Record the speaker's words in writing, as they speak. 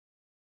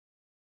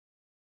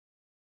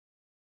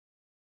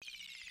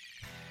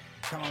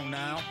Come on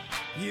now.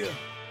 Yeah.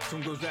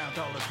 Some goes out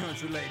to all the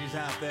country ladies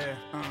out there.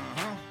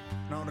 Uh-huh.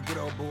 And all the good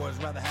old boys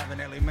rather have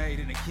an Ellie Mae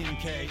than a Kim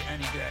K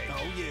any day.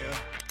 Oh, yeah.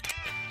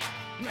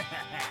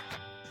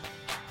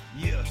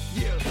 Yeah,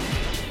 yeah.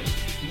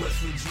 West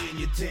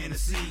Virginia,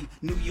 Tennessee,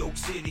 New York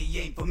City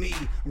ain't for me.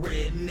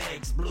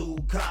 Rednecks, blue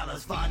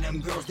collars, find them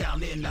girls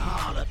down in the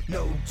holler.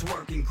 No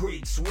twerking,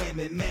 creek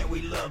swimming, man,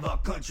 we love our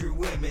country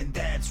women.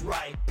 That's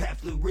right,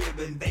 Pabst Blue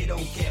Ribbon, they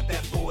don't care if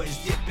that boy's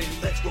dipping.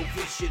 Let's go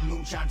fishing,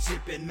 moonshine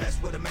sipping, mess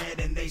with a man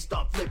and they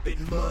start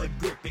flipping. Mud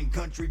gripping,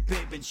 country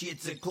pimping,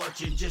 shit's a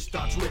clutching, just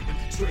starts ripping.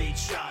 Straight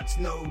shots,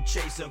 no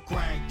chaser,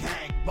 crank,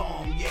 Hank,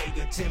 bomb,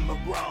 Jaeger, Tim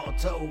McGraw,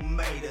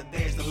 tomato.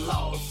 There's the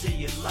law, see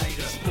you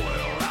later.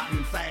 Spoil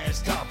rotten,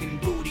 fast talking,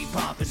 booty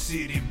popping,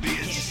 city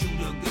bitch. Can't shoot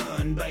a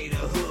gun, bait a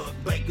hook,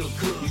 bake a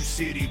cook, you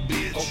city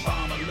bitch.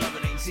 Obama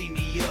loving, ain't seen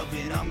the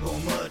oven, I'm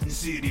gon' mud and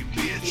city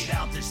bitch. Get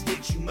out the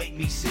sticks, you make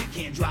me sick,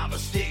 can't drive a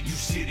stick, you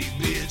city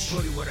bitch.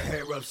 Putty with her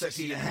hair up,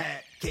 sexy in a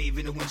hat. Cave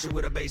in the windshield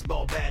with a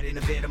baseball bat. In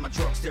the bed of my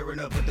truck, staring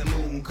up at the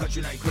moon.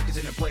 Country night crickets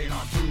in there playing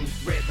on tune.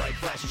 Red light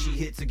flashing, she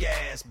hits the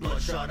gas.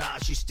 Bloodshot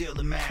eyes, she still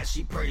the mask.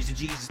 She prays to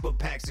Jesus, but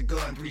packs a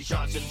gun. 3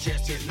 shots to the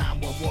chest, hit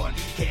 911.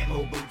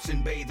 Camo boots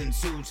and bathing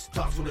suits.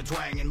 Talks with a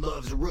twang and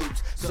loves the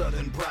roots.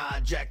 Southern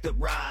pride, jacked up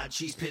ride.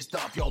 She's pissed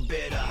off, y'all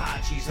better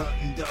hide. She's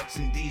hunting ducks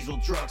and diesel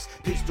trucks.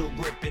 Pistol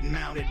gripping,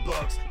 mounted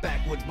bucks.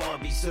 Backwoods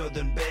Barbie,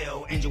 Southern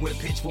Belle. Angel with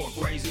a pitchfork,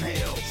 raising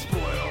hell.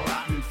 Spoil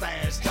rotten,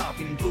 fast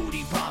talking,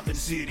 booty popping,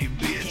 city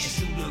bitch. Can't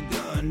shoot a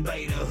gun,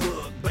 bait a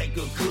hook, bake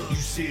a cook, you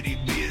city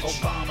bitch.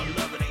 Obama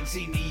loving, ain't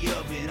seen the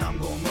oven, I'm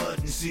gon' mud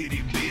and city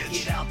bitch.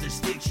 Get out the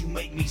sticks, you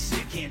make me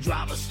sick, can't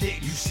drive a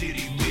stick, you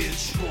city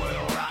bitch.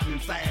 Spoil rotten,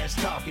 fast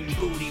talking,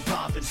 booty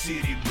popping,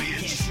 city bitch.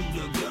 Can't shoot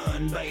a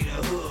gun, bait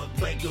a hook,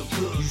 bake a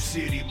cook, you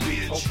city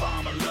bitch.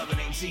 Obama loving,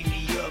 ain't seen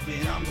the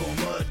oven, I'm gon'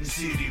 mud and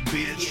city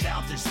bitch. Get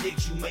out the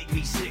sticks, you make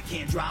me sick,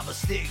 can't drive a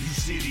stick, you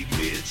city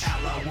bitch.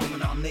 Outlaw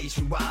women all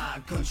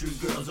nationwide, country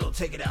girls will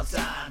take it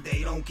outside.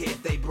 They don't care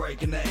if they break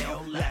a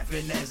nail,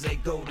 laughing as they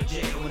go to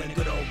jail. And the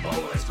good old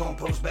boys gon'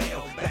 post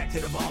bail. Back to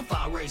the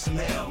bonfire, raise some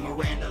hell.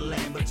 Miranda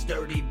Lambert's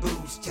dirty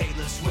boots.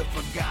 Taylor Swift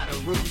forgot her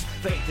roots.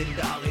 Faith and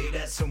Dolly,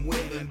 that's some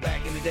women.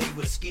 Back in the day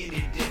with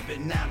skinny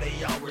dipping. Now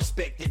they all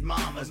respected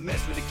mamas.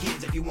 Mess with the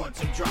kids if you want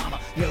some drama.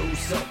 No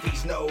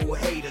selfies, no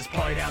haters.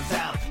 Party down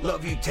south.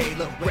 Love you,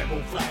 Taylor.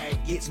 Rebel flag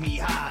gets me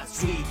high.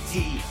 Sweet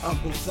tea,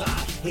 Uncle Si.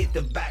 Hit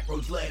the back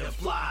roads, let her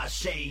fly.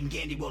 Shane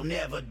Gandy will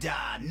never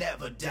die.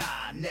 Never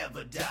die,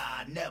 never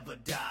die, never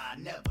die,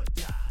 never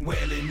die.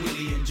 Waylon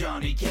Willie and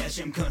Johnny Cash,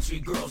 them country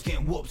girls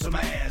can whoop some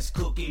ass.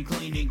 Cooking,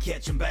 cleaning,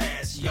 catching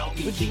bass. Y'all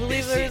can keep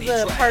that city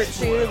there's a trash. part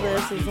 2 of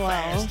this as well.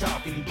 Fast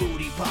talking,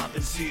 booty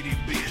popping, city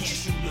bitch. Can't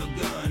shoot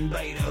a gun,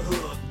 bait a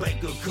hook,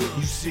 bake a cook,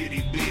 you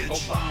city bitch.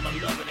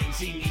 Obama loving, ain't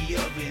seen the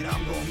oven,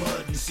 I'm gon'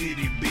 mud and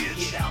city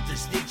bitch. Get out the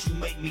sticks, you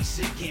make me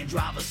sick, can't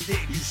drive a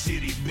stick, you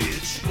city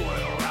bitch.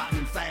 Spoil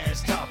rotten,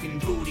 fast talking,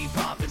 booty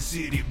popping,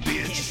 city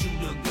bitch. Can't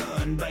shoot a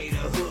gun, bait a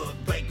hook,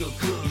 bake a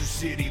cook, you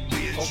city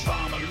bitch.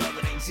 Obama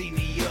loving, ain't seen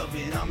the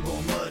oven, I'm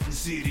gon' mud and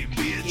city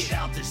bitch. Get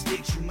out the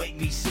sticks, you make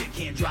me sick,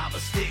 can't drive a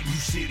stick, you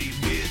city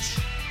bitch.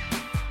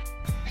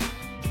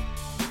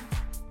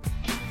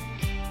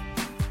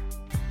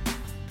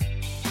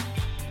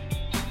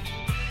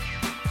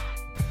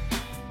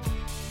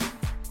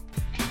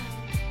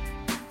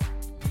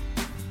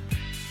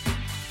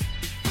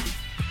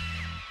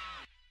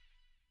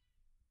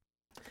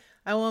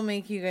 I will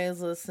make you guys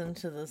listen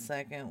to the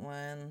second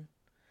one.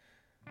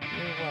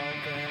 You're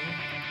welcome.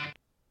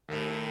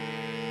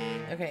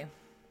 Okay.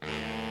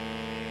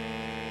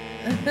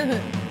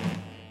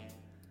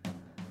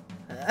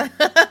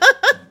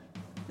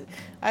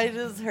 I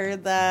just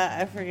heard that.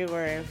 I forget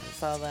where I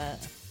saw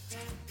that.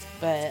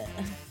 But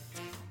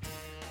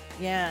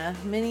yeah,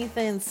 many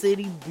thin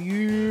city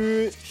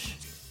bitch.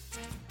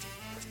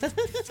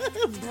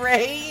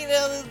 Bray, you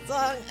know this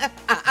song?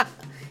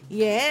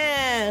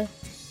 Yeah.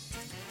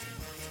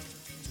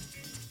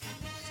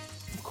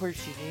 Of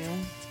course you do.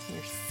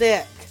 You're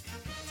sick.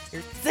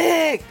 You're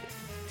sick.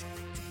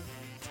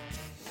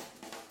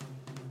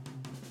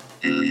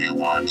 Do you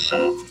want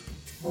some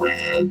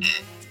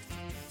ranch?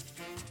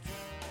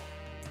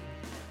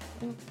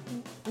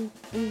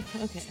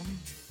 Okay.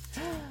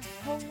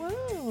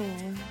 Hello.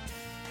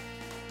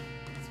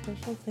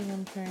 Special thing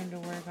I'm trying to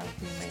work on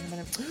for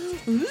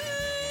you.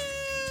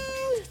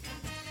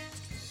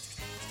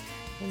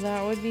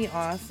 That would be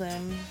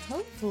awesome.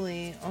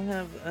 Hopefully I'll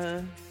have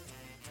a...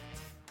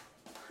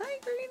 Hi,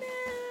 Green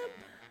App.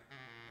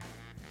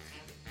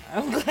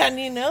 I'm glad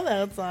you know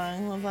that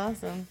song. That's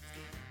awesome.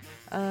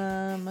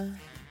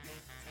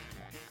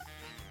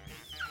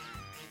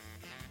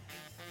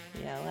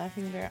 Yeah,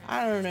 Laughing Bear.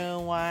 I don't know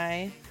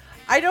why.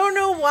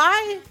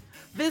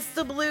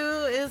 Vista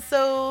Blue is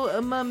so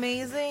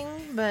amazing,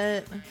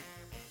 but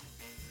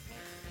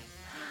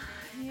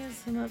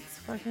yes, and that's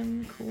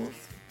fucking cool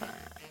as fuck.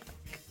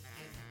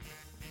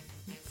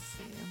 Let's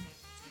see.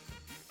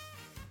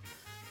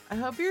 I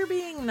hope you're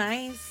being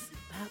nice.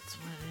 That's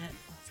what it.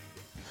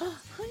 Oh,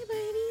 hi,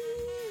 buddy.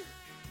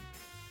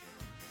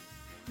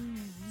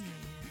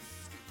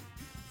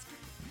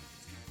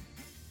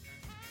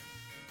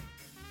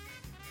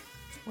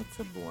 What's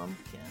a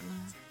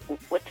blumpkin?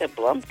 What's a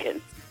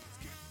blumpkin?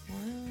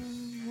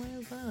 What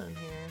is that in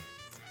here?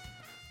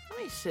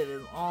 My shit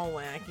is all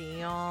wacky,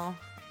 y'all.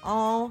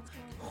 All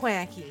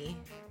wacky.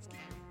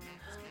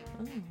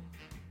 Oh,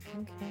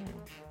 okay.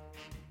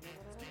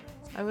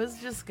 I was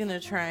just gonna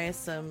try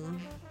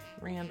some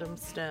random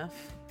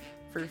stuff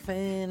for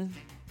fun.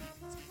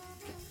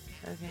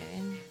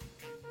 Okay.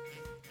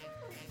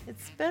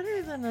 It's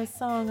better than a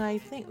song, I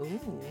think.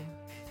 Ooh.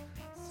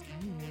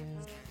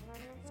 Smooth.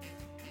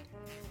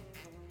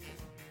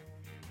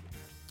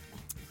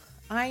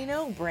 I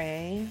know,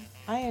 Bray.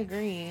 I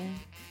agree.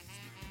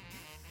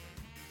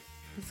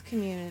 This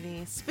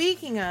community.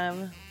 Speaking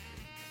of,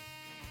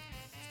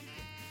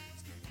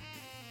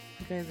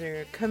 you guys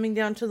are coming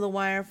down to the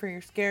wire for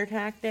your scare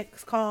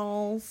tactics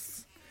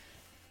calls.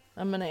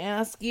 I'm going to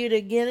ask you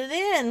to get it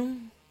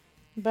in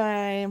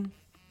by,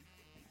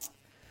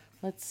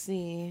 let's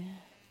see.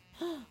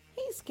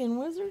 Hey, Skin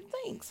Wizard.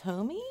 Thanks,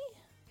 homie.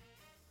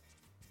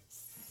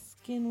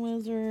 Skin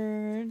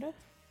Wizard.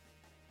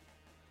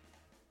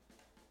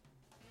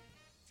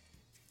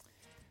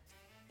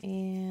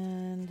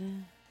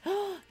 And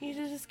you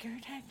did a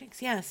scare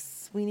tactics.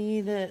 Yes, we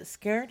need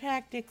scare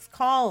tactics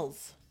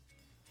calls.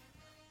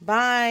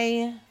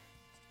 Bye.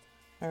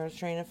 I was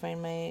trying to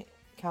find my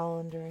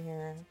calendar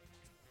here.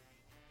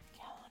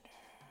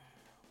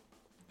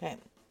 Okay.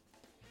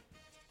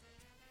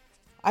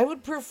 I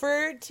would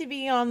prefer it to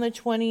be on the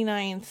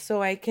 29th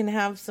so I can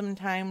have some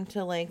time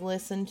to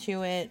listen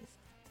to it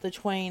the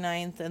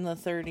 29th and the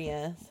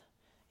 30th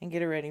and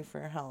get it ready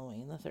for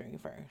Halloween the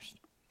 31st.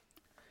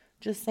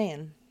 Just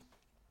saying.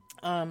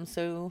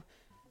 So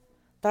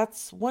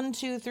that's 4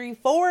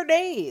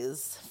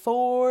 days.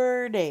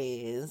 4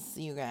 days,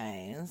 you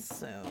guys.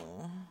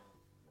 So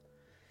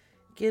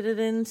get it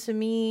into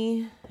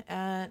me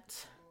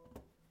at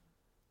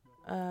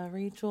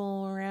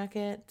Rachel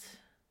Rackett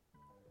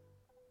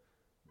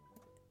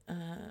at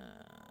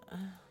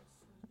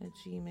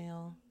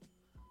Gmail.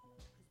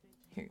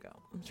 Here you go.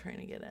 I'm trying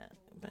to get it,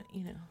 but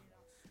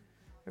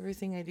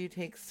everything I do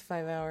takes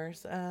 5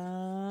 hours.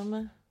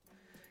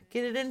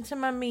 Get it into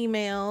my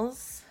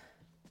emails,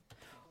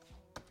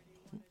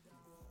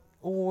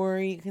 or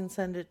you can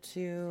send it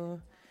to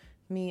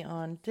me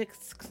on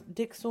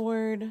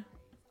Dixord.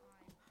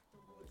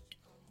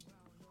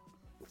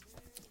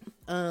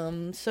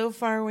 So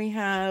far we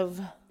have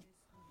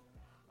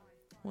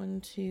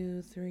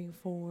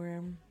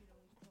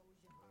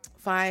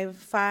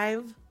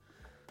 5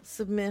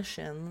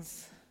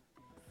 submissions.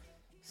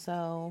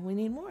 So we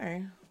need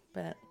more,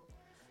 but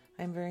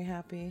I'm very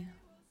happy.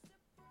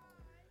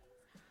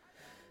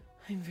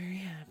 I'm very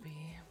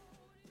happy.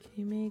 Can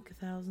you make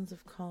thousands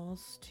of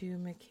calls to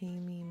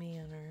McCamey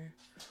Manor?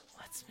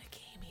 What's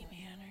McCamey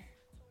Manor?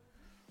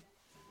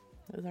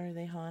 Are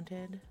they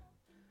haunted?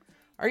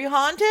 Are you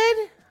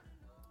haunted?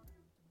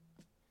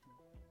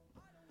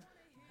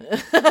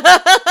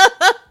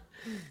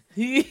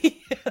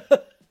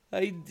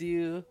 I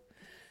do.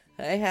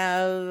 I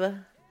have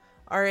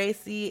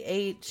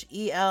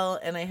RACHEL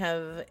and I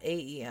have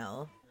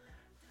AEL,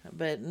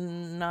 but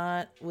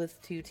not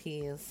with 2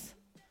 T's.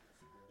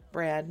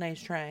 Brad, nice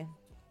try.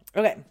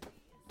 Okay.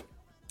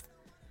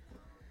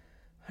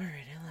 Alright,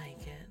 I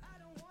like it.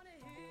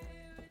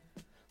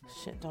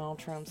 Shit, Donald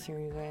Trump's here,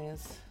 you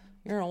guys.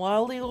 You're in a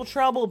lot of legal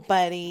trouble,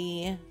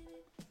 buddy.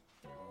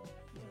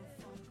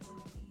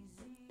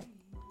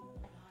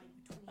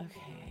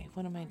 Okay,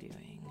 what am I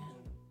doing?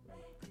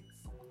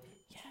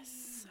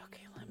 Yes.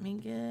 Okay, let me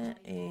get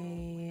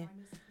a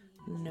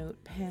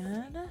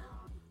notepad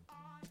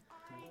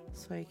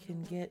so I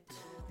can get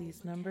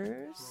these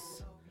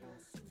numbers.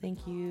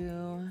 Thank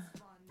you,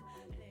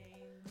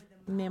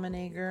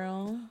 Mamane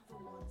girl.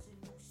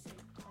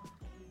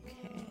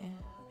 Okay.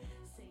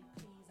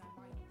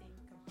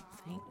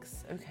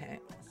 Thanks. Okay.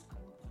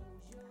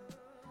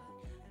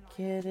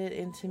 Get it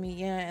into me.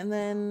 Yeah, and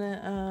then,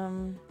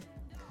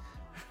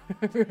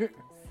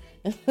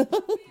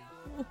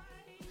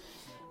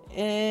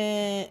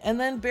 and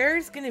then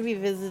Bear's going to be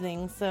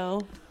visiting,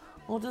 so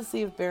we'll just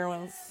see if Bear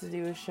wants to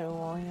do a show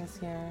while he's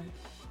here.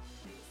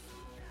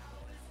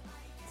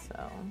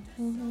 So,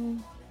 you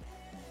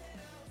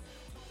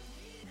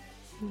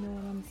know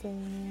what I'm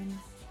saying?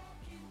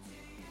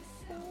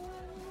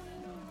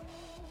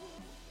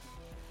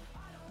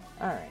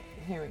 Alright,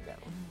 here we go.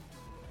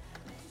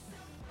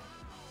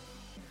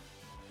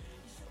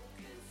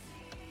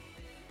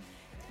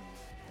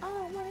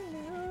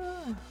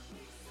 Oh, of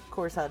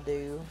course I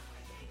do.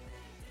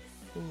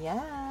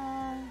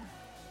 Yeah.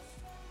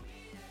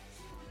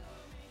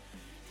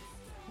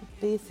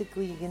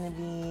 Basically gonna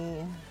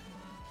be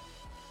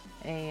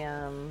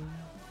a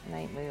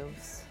night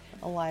moves.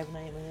 A live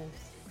night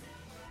moves.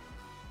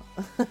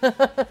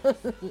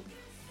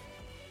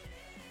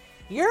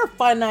 You're a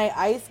fun night,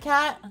 Ice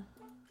Cat.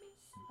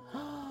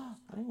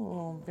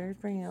 Oh, Bear's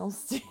bringing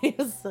else to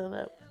set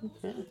up.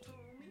 Okay.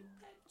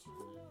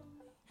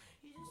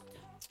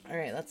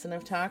 Alright, that's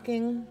enough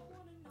talking.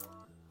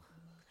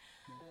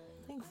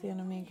 Thanks,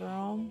 anime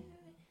girl.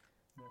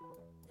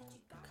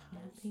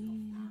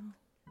 Copy.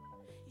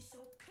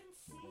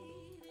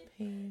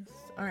 Paste.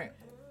 All right.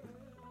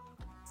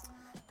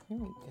 Here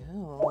we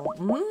go.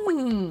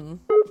 Mmm.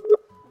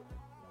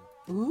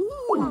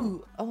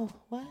 Ooh. Oh,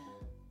 what?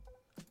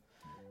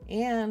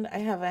 And I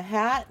have a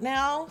hat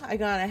now. I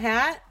got a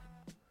hat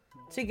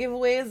to give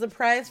away as a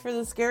prize for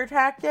the scare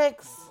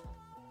tactics.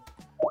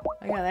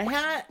 I got a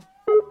hat.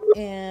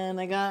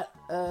 And I got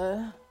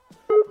a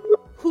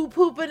who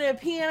pooping and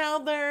peeing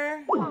out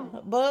there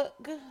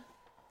book.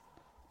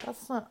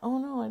 That's not, oh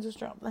no, I just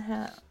dropped the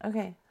hat.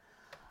 Okay.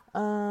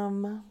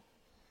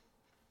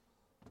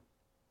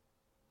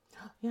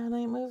 Yeah,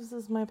 Night Moves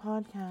is my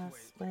podcast.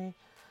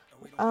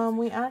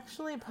 We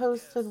actually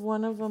posted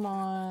one of them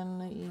on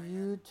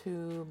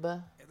YouTube.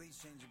 At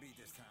least change your beat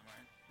this time,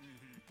 right?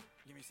 Mm-hmm.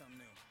 Give me something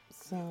new.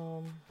 So.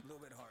 A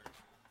little bit harder.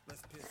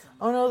 Let's piss some.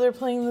 Oh no, they're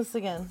playing this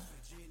again.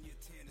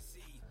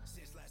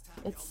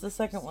 It's the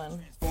second one.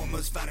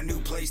 Formers find a new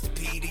place to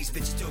pee. These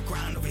bitches still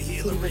grind over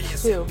here.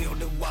 Two. Build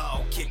a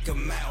wall, kick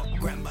them out.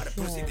 Grab by the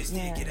pussy, they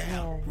stick it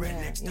out.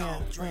 Rednecks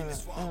dog, drain the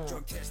swamp.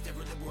 Drug test,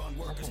 every liberal on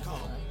workers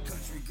call.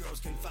 Country girls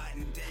can fight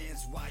and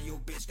dance. Why your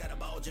bitch got a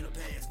bulge in her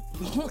pants?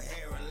 Blue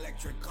hair,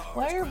 electric cars.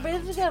 Why your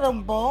bitch got a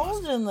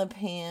bulge in the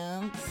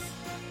pants?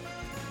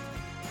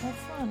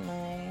 That's not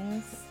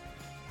nice.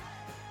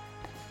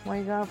 Why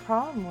you got a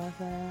problem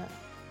with it?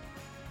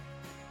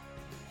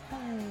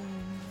 Hey.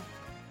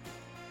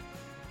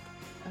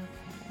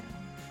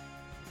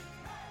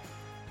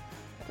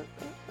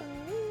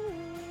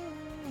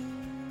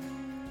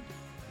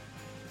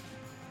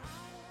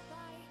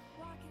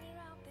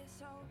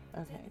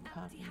 Okay,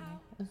 copy.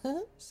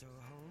 So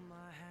hold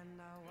my hand,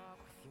 I'll walk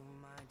with you,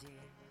 my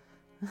dear.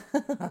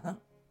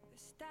 The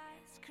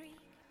stars creak,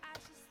 I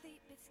should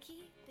sleep, it's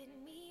keeping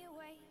me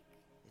awake.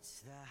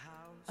 It's the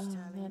house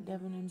that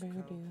Devin and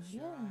Bear do.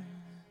 Yeah.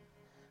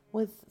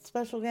 With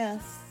special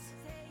guests.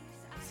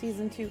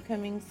 Season 2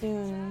 coming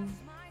soon.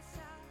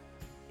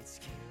 It's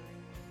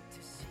killing me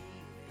to see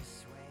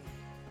this way.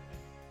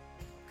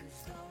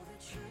 'Cause all the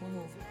truth Ooh.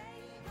 may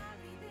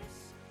bury this.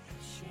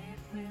 Ship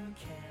will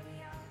carry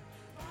on.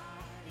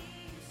 Body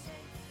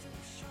safe to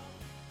shore.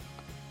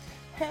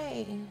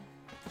 Hey.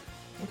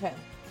 Okay.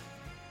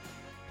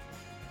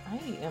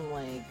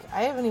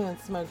 I haven't even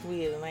smoked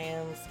weed and I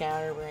am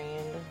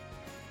scatterbrained.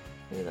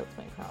 Maybe that's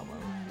my problem.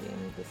 Maybe I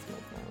need to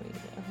smoke more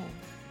weed. Okay.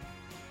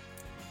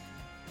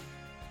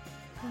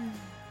 Am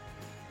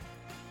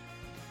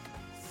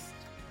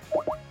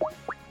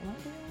I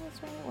doing this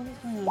right? What is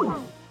going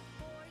on?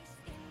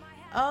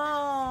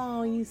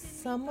 Oh, you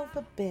son of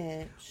a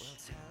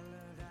bitch.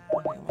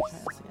 Okay, we'll try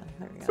this again.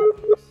 There we go.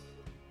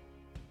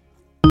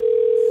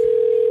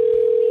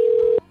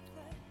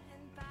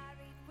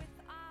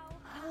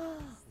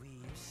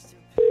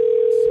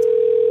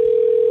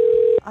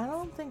 I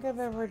don't think I've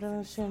ever done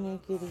a show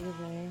naked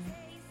either.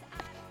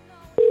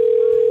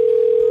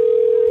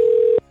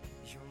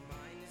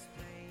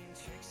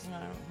 No, I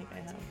don't think I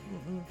have.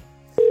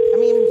 I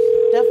mean,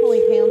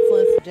 definitely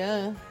pantsless,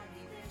 duh.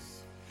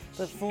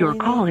 But fully Your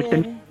call has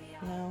naked? been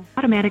No.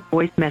 automatic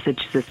voice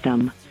message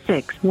system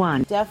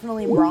 6-1.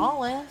 Definitely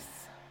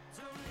braless.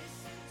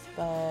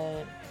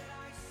 But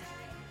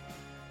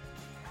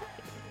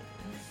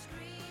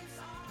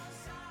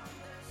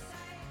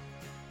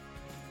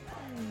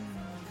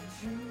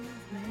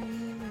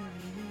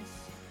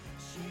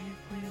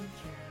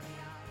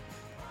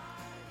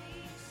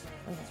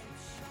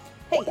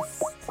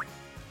paste.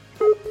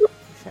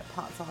 Shit,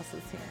 pot sauce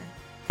is here.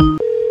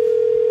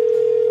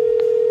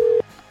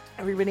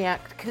 Everybody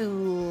act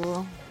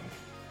cool.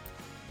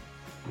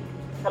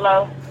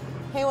 Hello?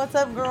 Hey, what's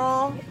up,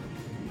 girl?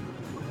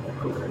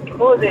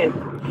 Who is this?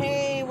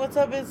 Hey, what's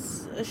up?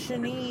 It's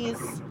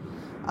Shanice.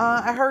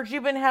 I heard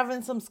you've been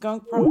having some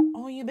skunk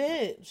Oh, you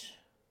bitch.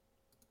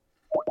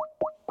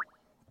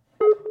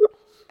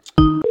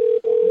 You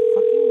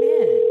fucking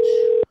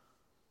bitch.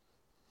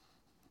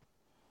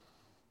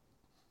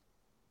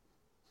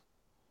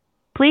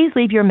 Please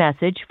leave your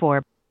message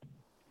for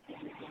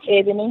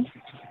Ebony.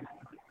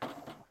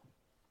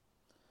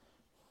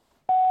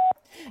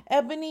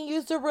 Ebony,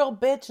 you's a real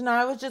bitch, and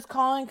I was just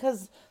calling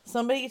because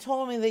somebody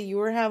told me that you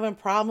were having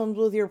problems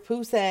with your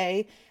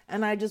pussy,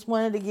 and I just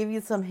wanted to give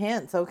you some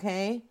hints,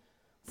 okay?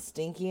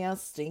 Stinky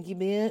ass, stinky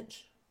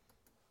bitch.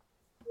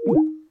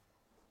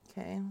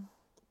 Okay.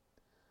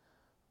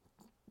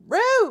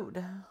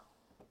 Rude!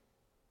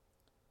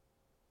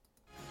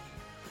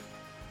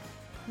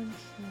 Punch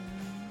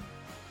line.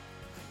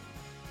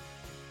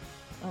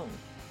 Oh.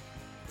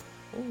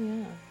 Oh,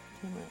 yeah.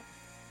 Damn it.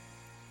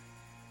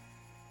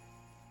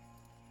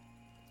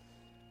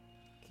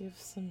 Give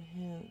some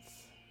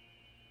hints.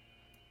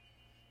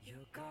 You're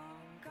gone,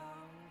 gone,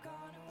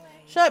 gone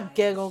away. Shut up,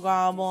 Giggle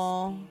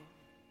Gobble.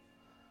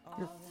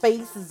 Your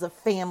face is a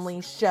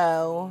family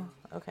show.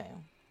 Okay.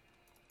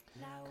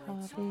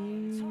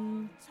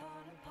 Copy.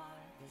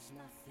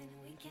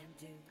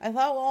 I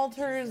thought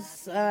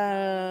Walter's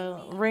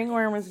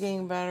ringworm was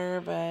getting better,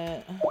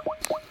 but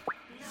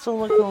still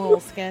looking a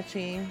little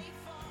sketchy.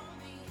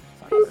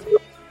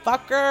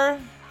 Fucker.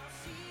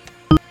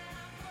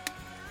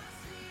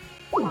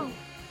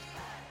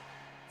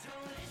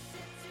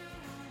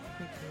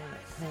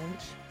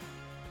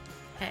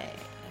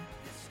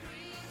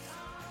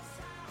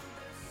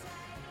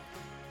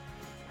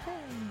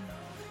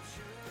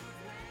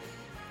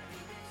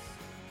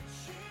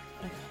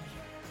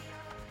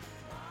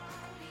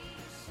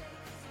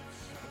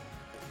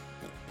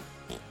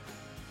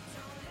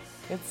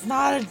 It's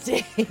not a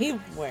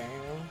tapeworm.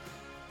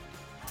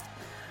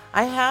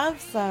 I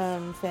have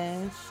some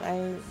fish.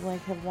 I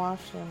like have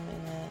washed them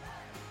in it.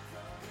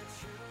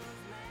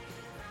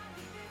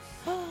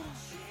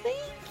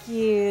 Thank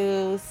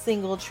you,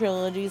 Single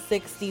Trilogy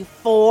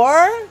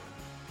 64.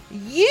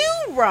 You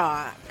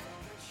rock.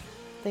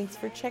 Thanks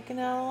for checking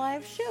out a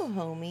live show,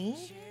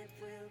 homie.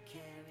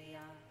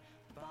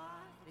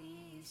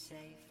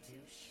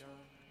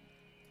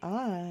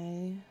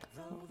 I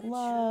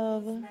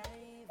love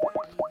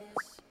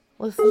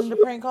listening to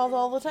prank calls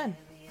all the time.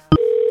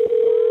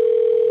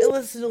 I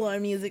listened to a lot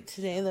of music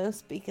today, though.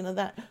 Speaking of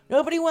that,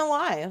 nobody went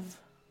live.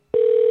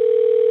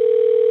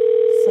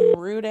 Some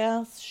rude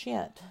ass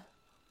shit.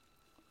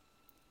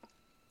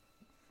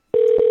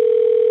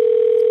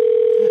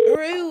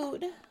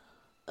 Rude.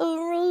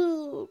 Oh,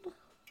 rude.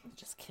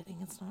 Just kidding.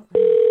 It's not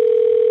rude.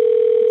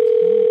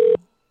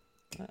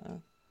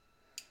 Okay.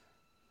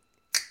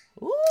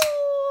 Ooh.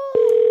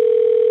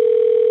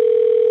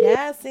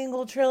 Yeah,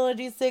 Single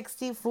Trilogy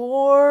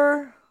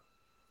 64.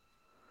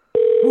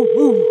 Ooh,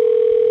 ooh.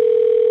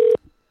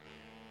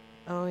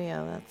 Oh,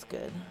 yeah, that's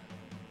good.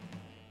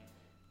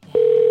 Yeah,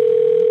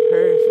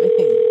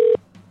 perfect.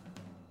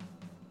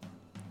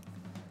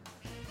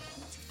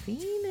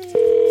 Phoenix.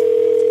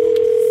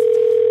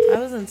 I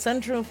was in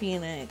Central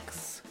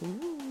Phoenix.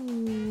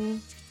 Ooh.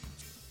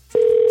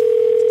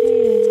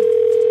 Yeah.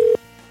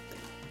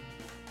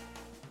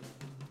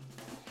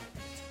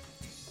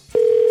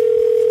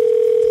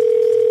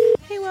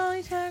 Hey,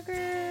 Wally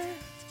Tucker.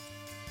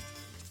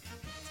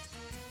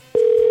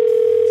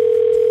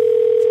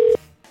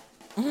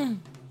 Pull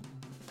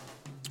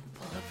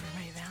up for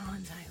my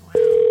Valentine.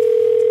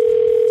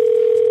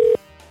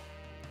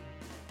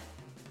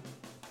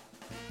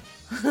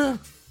 Wow.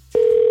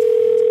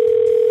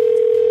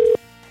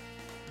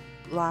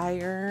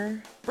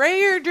 Liar. Bray,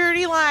 you're a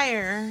dirty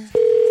liar.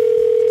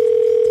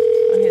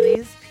 Okay,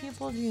 these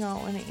people do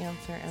not want to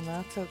answer, and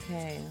that's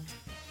okay.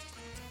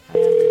 I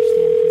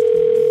understand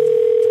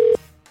completely.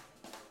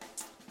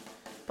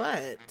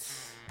 But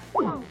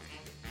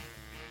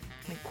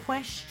my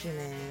question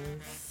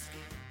is,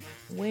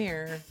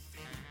 where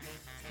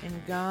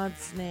in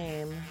God's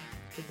name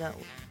did that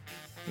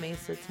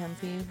Mesa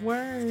Tempe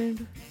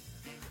word?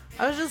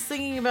 I was just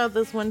thinking about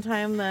this one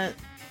time that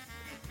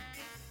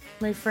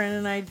my friend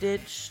and I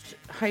ditched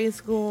high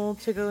school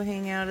to go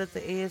hang out at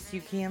the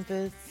ASU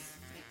campus,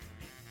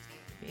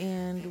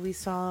 and we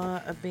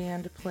saw a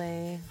band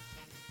play,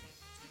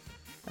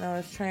 and I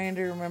was trying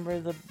to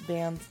remember the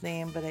band's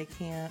name, but I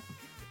can't.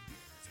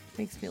 It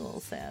makes me a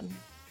little sad,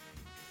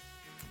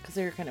 because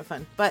they were kind of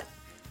fun, but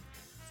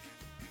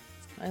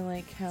I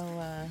like how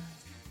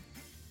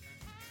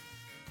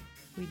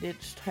we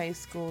ditched high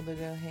school to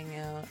go hang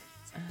out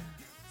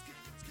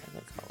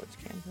at the college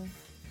campus.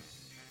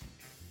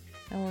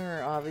 And we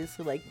were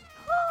obviously like,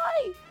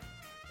 hi,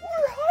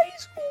 we're high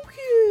school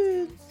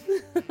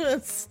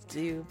kids.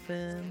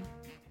 Stupid.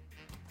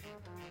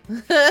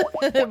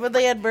 But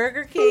they had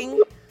Burger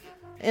King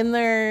in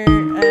their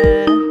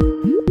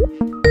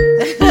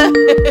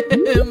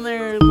in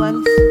their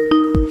lunch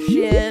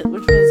shit,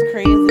 which was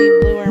crazy,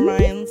 blew our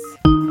minds.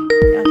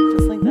 Yeah,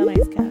 just like that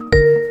ice cat.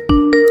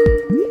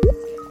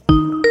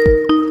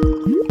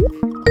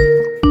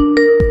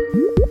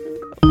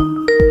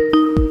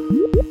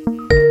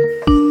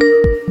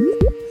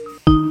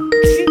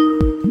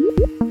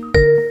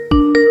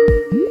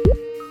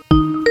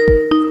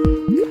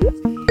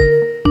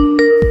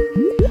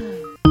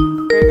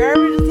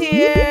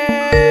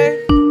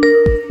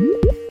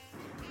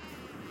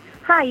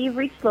 Hi, you've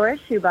reached Laura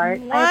Schubart.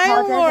 I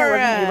apologize I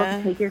wasn't able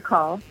to take your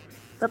call,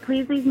 but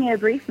please leave me a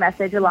brief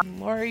message along.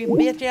 Laura, you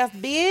bitch ass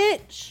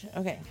bitch.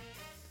 Okay.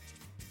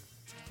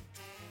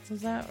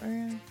 Was that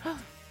where?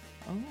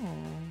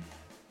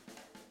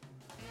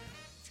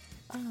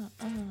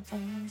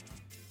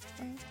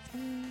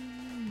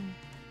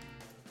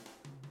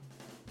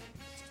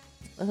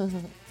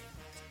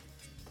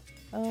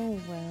 Oh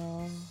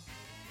well.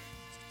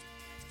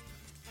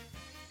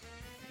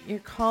 Your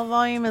call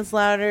volume is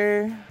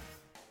louder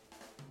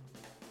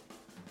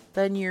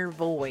than your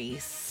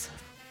voice.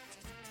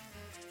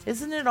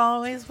 Isn't it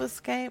always with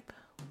Skype?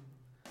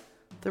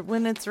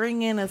 When it's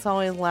ringing, it's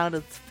always loud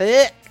as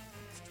fuck.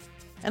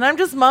 And I'm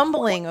just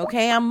mumbling,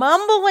 okay? I'm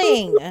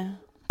mumbling.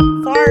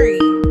 Sorry.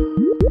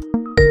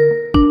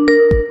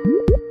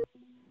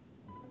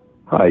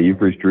 Hi,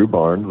 you've reached Drew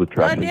Barnes with God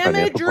Traction damn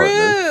it, Financial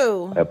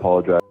Drew! Partners. I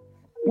apologize.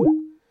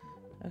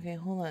 Okay,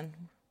 hold on.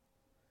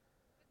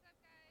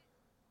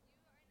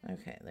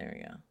 Okay, there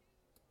we go.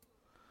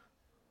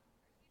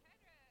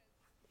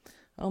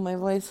 Oh, my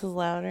voice is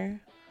louder.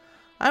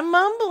 I'm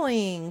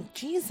mumbling.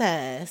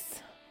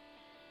 Jesus.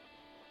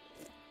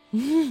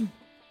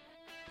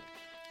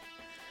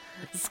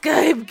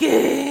 Skype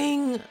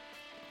gang.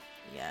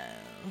 Yes.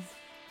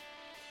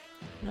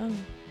 No.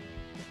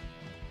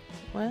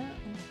 What?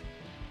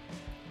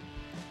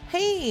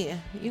 Hey,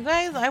 you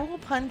guys, I will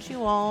punch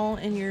you all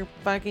in your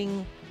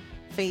fucking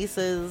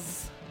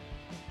faces.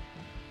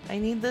 I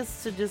need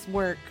this to just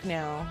work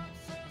now.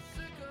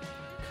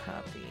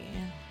 Copy.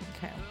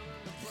 Okay.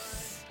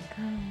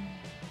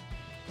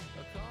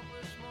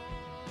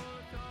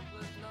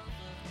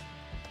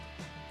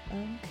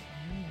 Okay.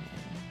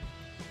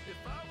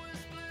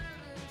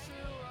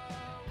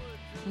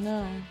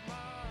 No.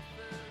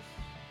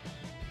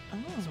 Oh,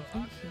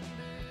 thank you.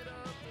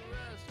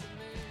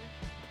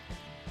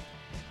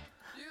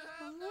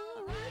 I'm not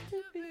right to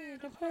be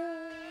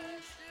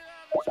depressed.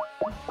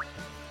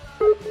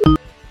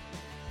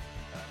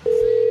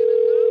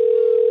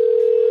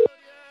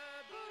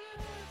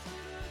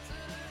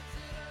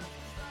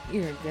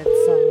 You're a good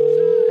song,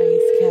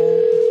 Ice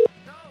Cat.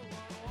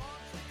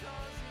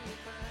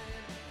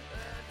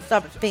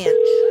 Stop it,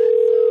 Finch.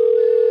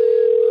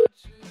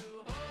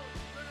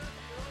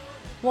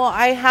 Well,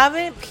 I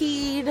haven't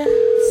peed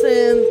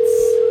since...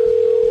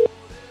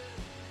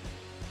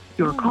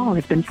 Your call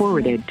has been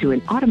forwarded to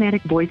an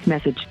automatic voice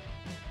message.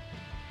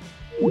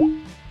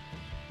 I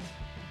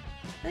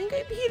think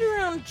I peed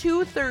around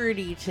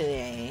 2:30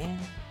 today.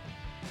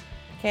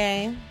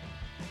 Okay.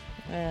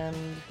 And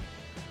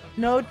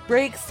no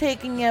breaks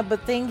taken yet,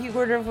 but thank you,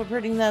 Gordo, for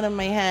putting that in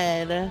my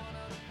head.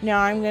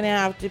 Now I'm gonna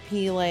have to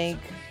pee like,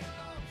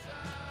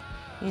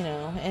 you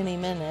know, any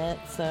minute.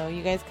 So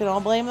you guys could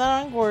all blame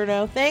that on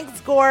Gordo. Thanks,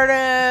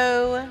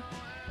 Gordo!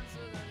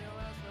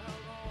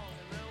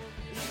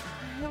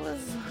 It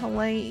was a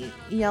light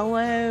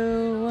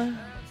yellow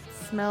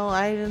smell.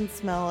 I didn't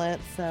smell it,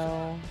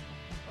 so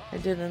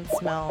it didn't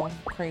smell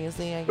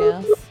crazy, I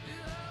guess.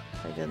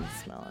 I didn't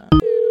smell it.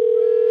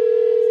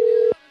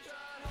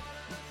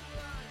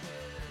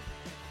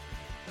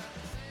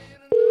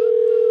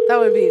 That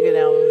would be a good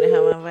album to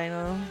have on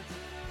vinyl.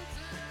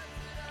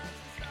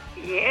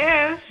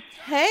 Yes.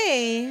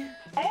 Hey!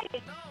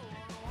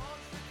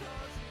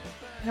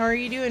 How are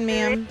you doing,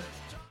 ma'am?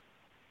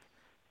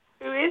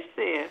 Who is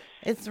this?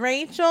 It's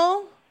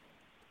Rachel.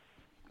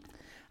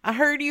 I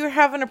heard you were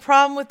having a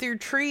problem with your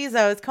trees.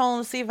 I was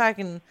calling to see if I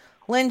can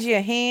lend you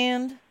a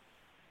hand.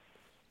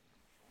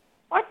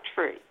 What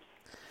tree?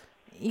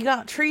 You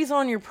got trees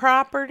on your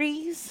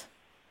properties?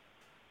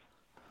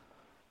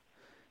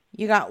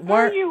 You got Who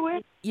are you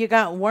with? You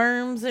got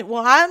worms.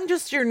 Well, I'm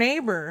just your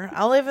neighbor.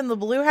 I live in the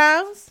blue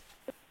house.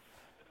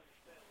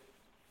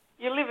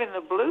 You live in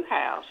the blue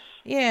house.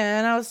 Yeah,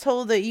 and I was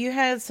told that you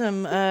had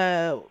some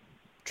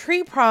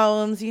tree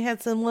problems. You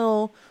had some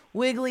little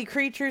wiggly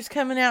creatures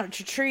coming out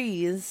your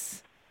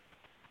trees.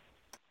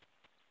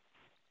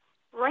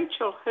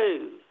 Rachel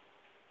who?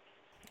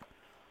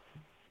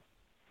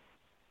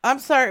 I'm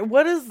sorry,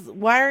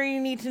 why are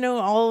you need to know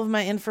all of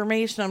my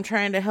information? I'm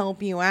trying to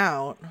help you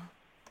out.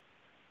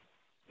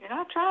 You're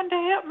not trying to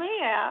help me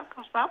out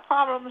because my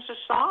problems are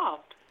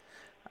solved.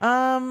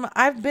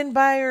 I've been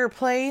by your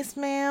place,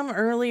 ma'am,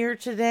 earlier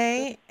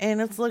today, and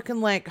it's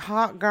looking like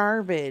hot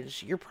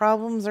garbage. Your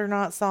problems are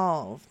not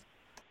solved.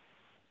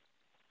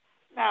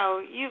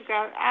 No,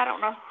 I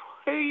don't know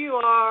who you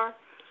are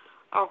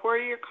or where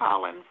you're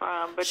calling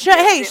from. But Shut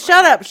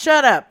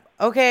up.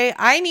 Okay,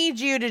 I need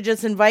you to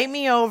just invite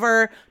me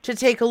over to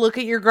take a look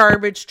at your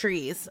garbage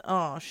trees.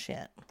 Oh,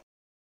 shit.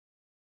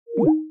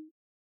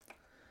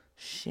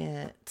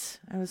 Shit.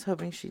 I was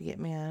hoping she'd get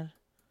mad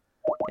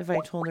if I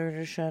told her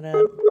to shut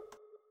up.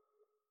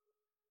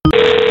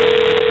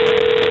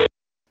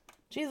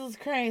 Jesus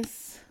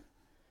Christ.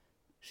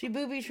 She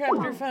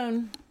booby-trapped her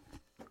phone.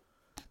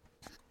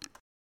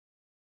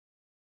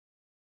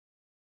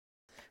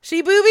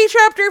 She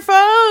booby-trapped her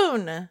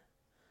phone!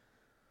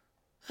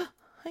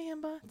 Hi,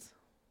 Ambots.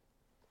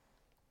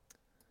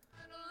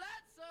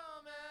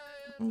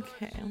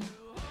 Okay.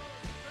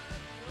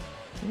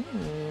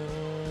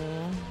 Ooh.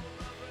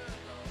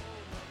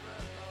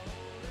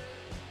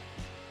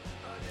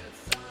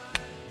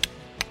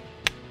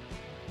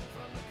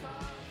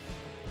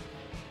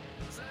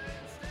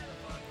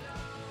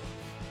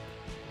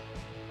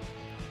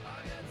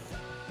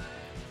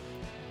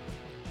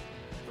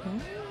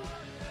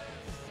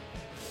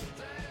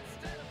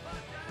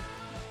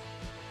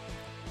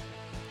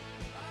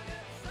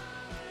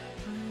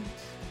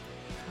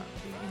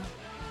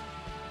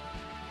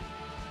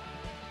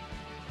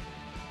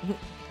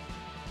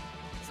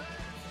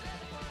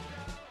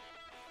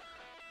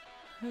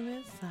 Who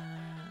is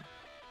that?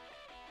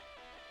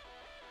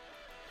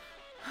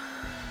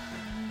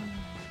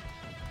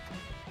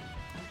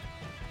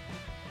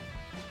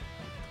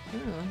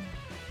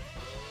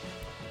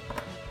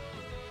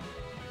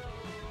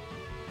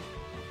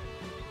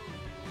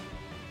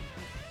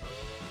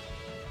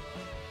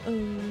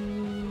 Ooh.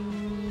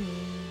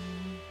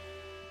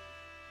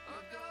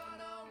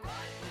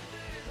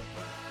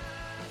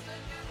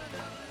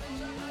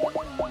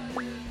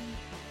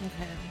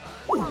 Okay.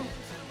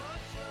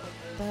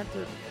 That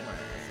didn't work.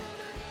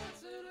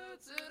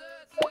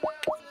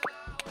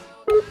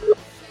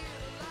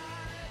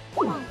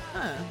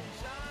 Huh.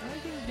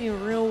 Everything's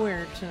being real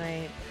weird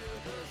tonight.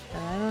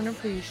 And I don't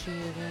appreciate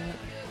it.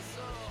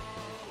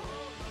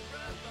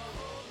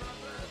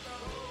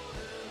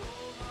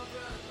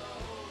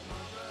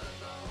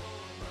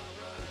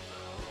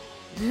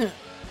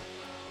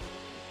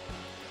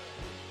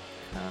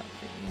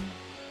 Copy.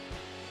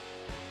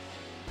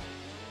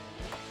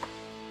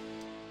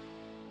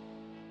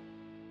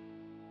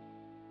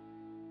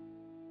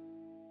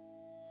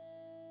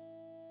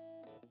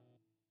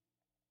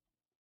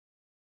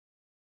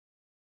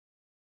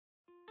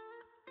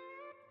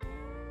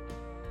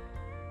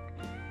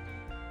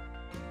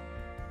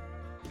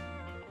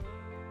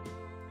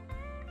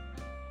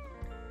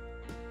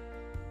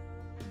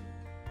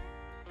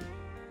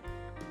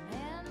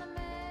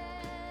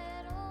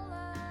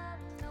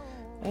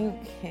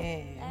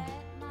 Okay.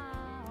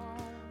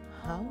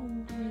 How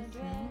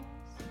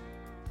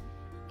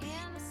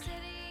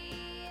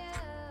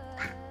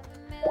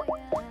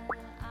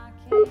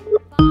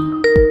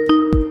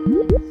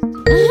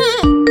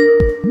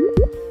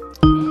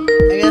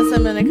I guess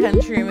I'm in a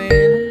country mood.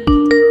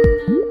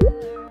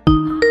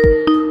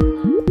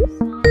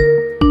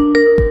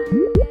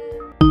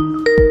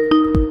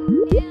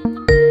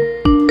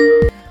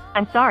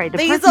 I'm sorry, the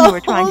These person you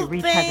were trying to old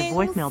reach has a things.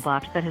 voicemail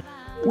box that has...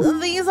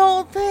 These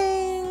old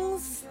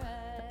things.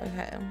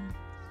 Okay.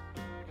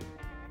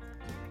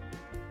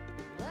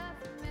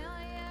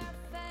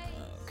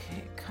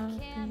 Okay,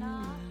 copy.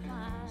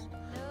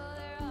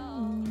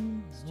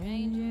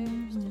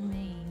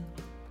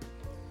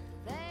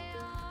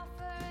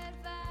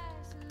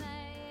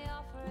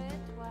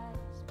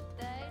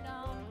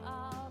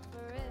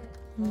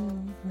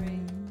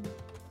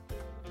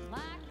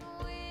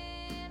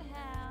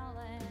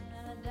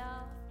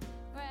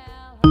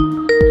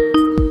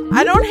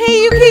 I don't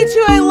hate you, K2.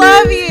 I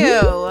love you.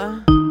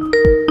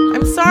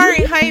 I'm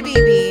sorry. Hi,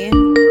 baby.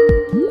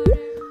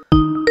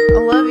 I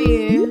love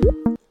you.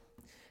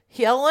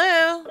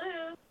 Hello.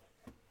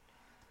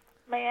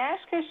 May I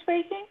ask who's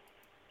speaking?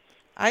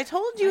 I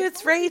told you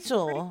it's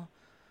Rachel.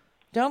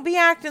 Don't be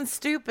acting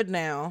stupid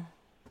now.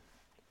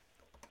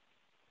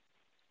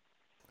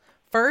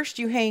 First,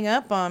 you hang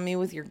up on me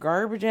with your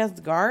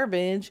garbage-ass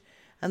garbage,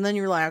 and then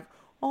you're like,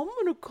 I'm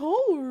going to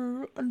call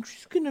her, and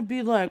she's going to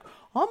be like,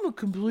 I'm a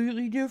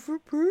completely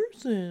different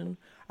person.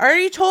 I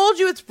already told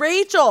you it's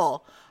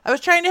Rachel. I was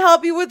trying to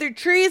help you with your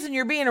trees, and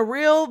you're being a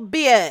real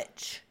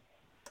bitch.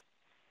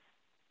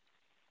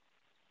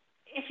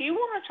 If you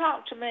want to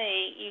talk to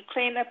me, you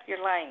clean up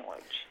your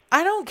language.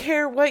 I don't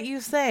care what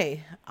you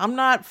say. I'm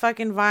not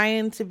fucking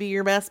vying to be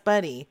your best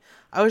buddy.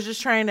 I was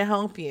just trying to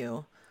help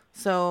you.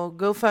 So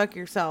go fuck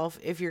yourself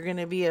if you're going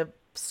to be a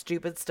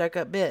stupid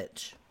stuck-up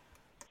bitch.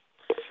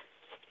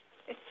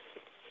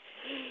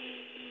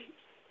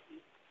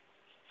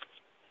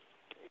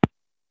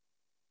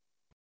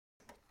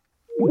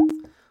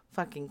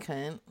 Fucking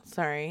cunt.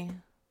 Sorry.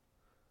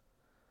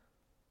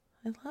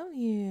 I love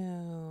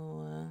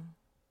you.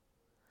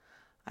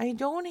 I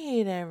don't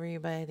hate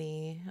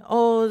everybody.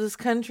 Oh, this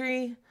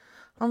country?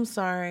 I'm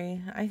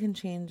sorry. I can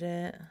change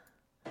it.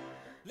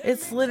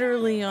 It's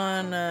literally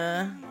on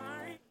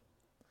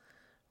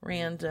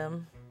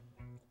random.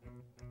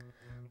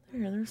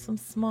 There's some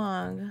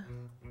smog.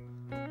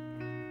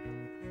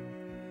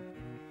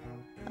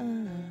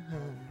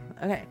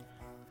 Okay.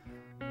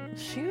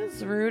 She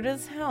was rude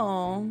as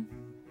hell.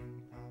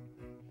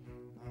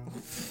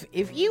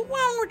 If you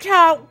want to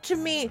talk to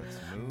me,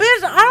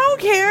 bitch, I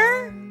don't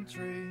care.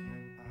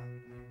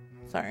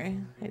 Sorry,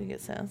 I had to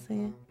get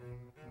sassy.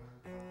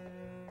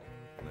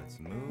 Let's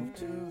move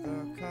to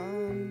the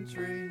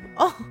country.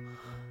 Oh,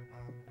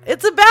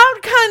 it's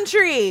about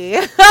country.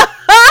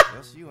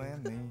 Just you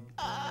and me.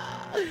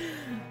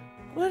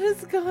 What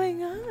is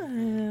going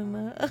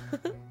on?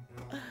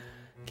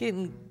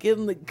 Getting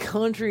the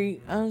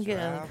country. I'm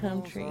getting the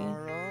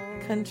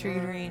country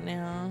right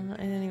now. I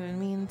didn't even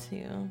mean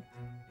to.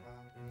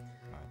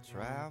 My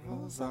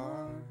travels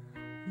are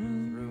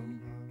through.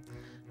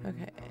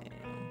 Okay.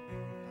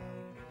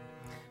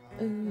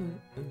 Ooh,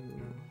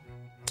 ooh.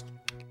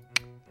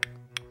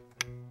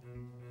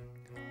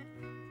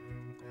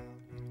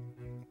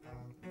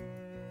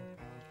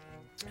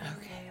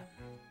 Okay.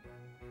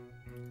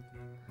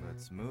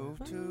 Let's move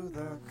to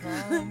the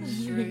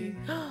country.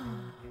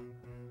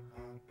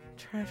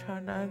 Trash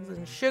hot dogs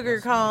and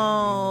sugar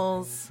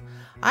calls.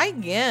 I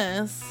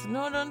guess.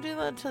 No, don't do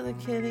that to the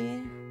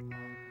kitty.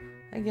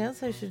 I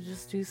guess I should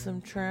just do some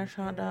trash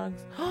hot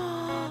dogs.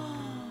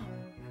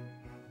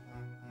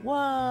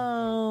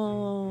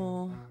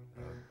 Whoa.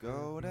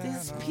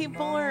 These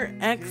people are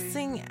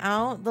Xing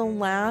out the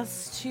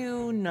last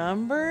two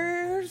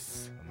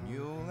numbers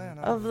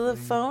of the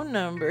phone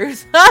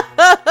numbers.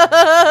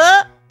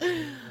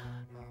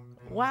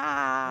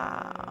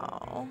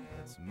 Wow.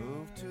 Let's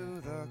move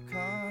to the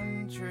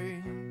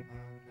country.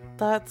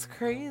 That's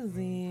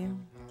crazy.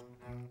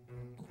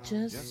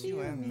 Just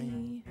you and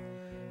me.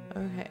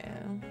 Okay.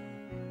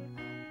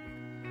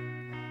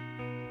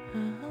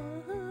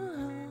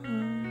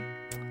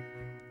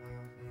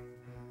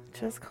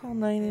 Just call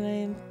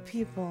 99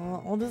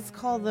 people. I'll just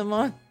call them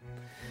on.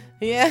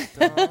 Yeah.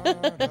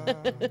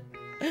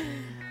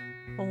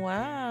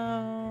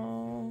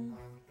 Wow.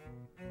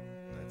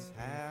 Let's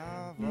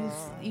have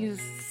You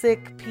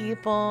sick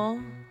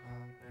people.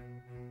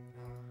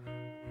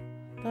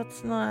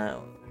 That's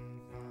not...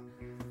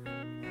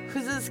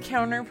 Who's his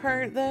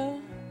counterpart, though?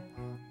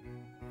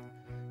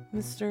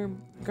 Mr.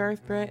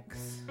 Garth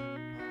Brooks.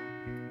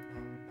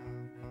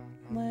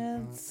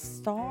 Let's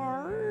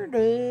start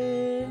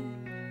it.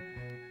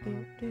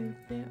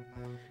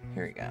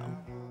 Here we go.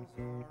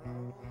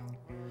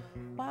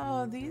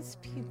 Wow, these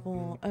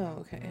people... Oh,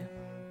 okay.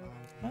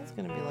 I was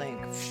gonna be like...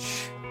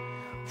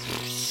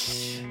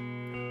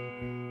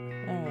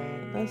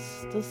 Alright,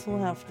 this will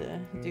have to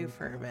do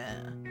for a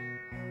bit.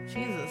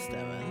 Jesus,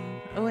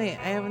 Devin. Oh wait,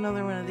 I have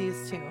another one of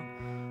these too.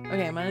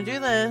 Okay, I'm gonna do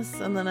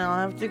this, and then I'll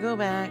have to go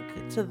back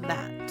to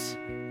that.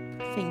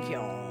 Thank you.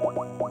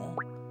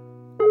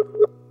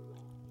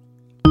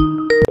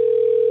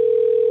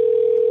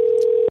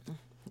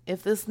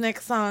 If this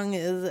next song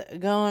is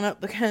going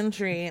up the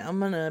country, I'm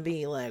gonna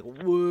be like,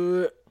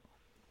 what?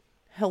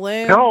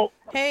 Hello? No.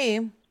 Hey.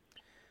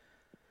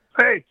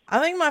 Hey. I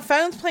think my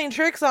phone's playing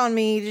tricks on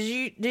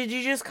me. Did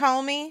you just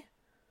call me?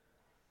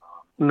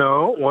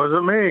 No, it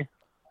wasn't me.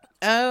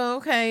 Oh,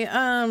 okay.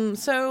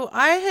 So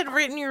I had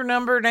written your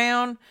number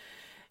down.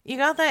 You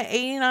got that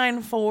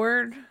 89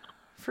 Ford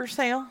for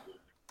sale?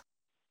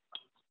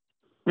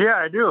 Yeah,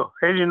 I do.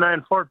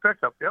 89 Ford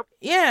pickup, yep.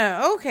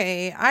 Yeah,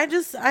 okay. I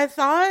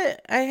thought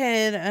I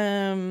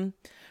had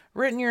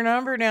written your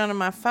number down on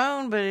my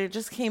phone, but it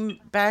just came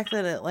back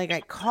that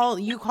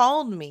you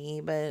called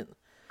me, but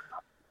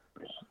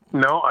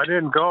no, I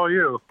didn't call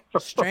you.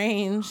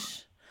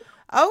 Strange.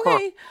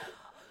 Okay.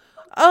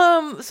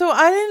 So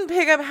I didn't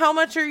pick up. How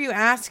much are you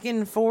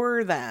asking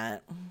for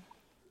that?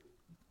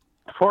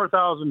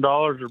 $4,000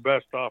 or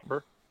best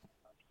offer.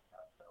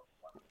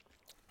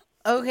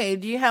 Okay,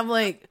 do you have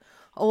a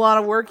lot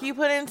of work you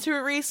put into it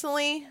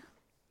recently?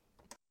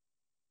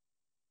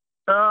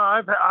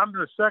 I'm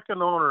the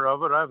second owner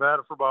of it. I've had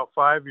it for about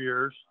 5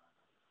 years.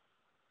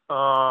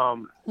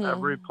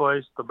 I've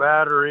replaced the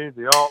battery,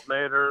 the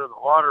alternator,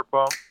 the water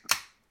pump,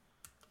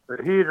 the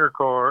heater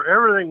core.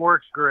 Everything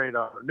works great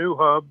on it. New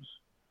hubs.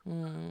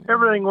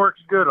 Everything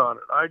works good on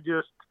it. I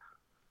just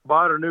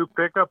bought a new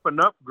pickup and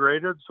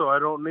upgraded, so I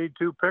don't need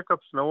two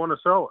pickups and I want to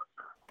sell it.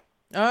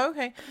 Oh,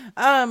 okay.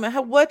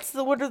 What's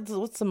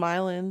the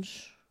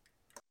mileage?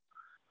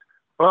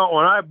 Well,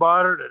 when I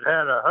bought it, it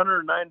had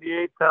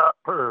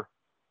 198,000.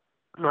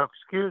 No,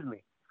 excuse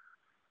me.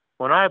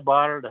 When I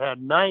bought it, it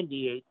had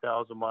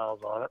 98,000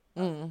 miles on it.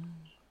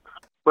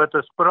 But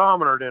the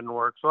speedometer didn't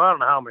work, so I don't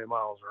know how many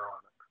miles are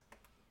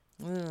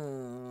on it.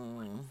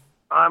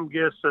 I'm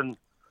guessing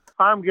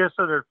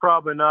it's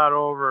probably not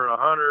over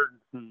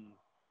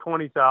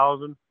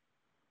 120,000.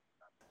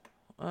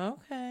 Okay.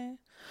 And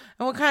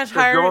what kind of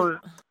tires?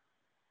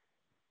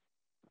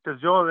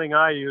 Because the only thing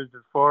I used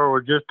it for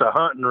was just a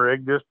hunting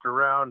rig just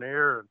around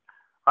here, and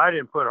I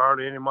didn't put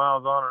hardly any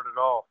miles on it at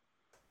all.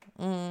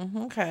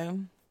 Okay.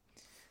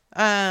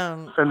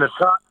 And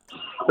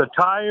the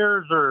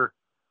tires are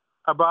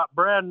about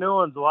brand new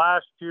ones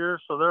last year,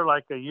 so they're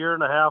like a year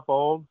and a half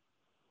old.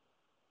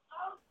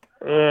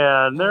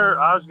 And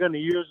I was going to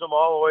use them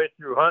all the way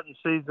through hunting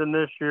season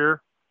this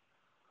year.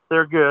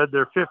 They're good.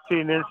 They're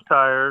 15-inch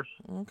tires.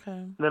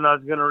 Okay. Then I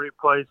was going to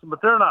replace them, but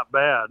they're not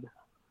bad.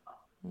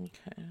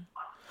 Okay.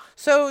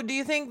 So, do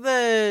you think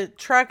the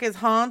truck is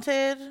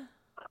haunted?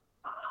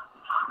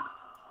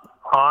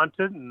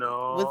 Haunted?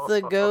 No. With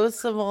the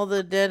ghosts of all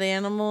the dead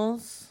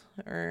animals?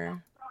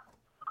 Or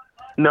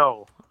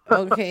no.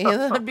 Okay,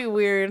 that'd be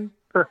weird.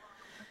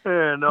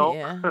 No.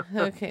 Yeah.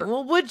 Okay.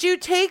 Well, would you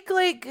take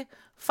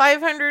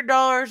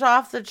 $500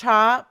 off the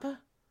top?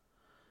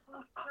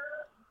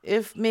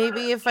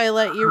 If I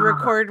let you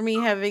record me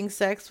having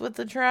sex with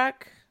the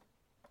truck?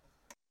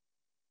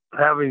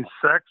 Having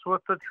sex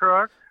with the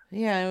truck?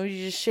 Yeah, would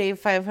you just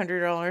shave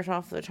 $500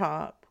 off the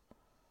top?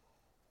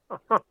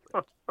 Well,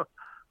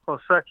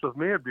 sex with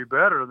me would be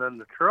better than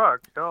the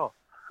truck. Hell.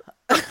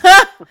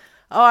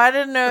 Oh, I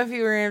didn't know if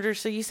you were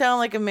interested. You sound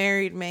like a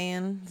married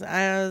man.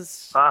 I'm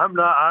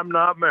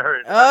not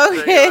married.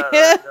 Okay.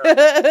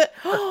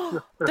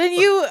 Then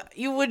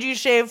would you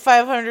shave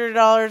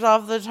 $500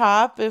 off the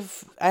top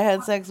if I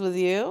had sex with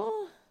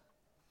you?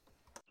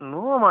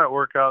 No, I might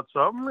work out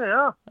something.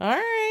 Yeah. All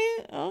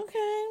right.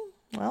 Okay.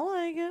 I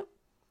like it.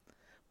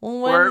 Well,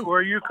 where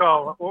are you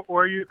calling?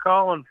 Where are you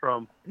calling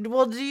from?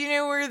 Well, do you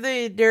know where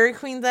the Dairy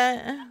Queen's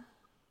at?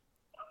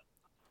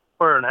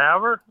 Where, in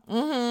Havre?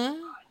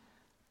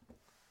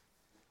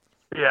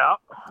 Yeah.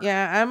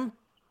 Yeah, I'm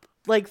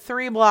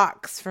 3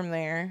 blocks from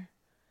there.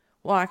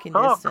 Walking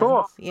distance. Oh,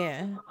 cool.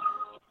 Yeah.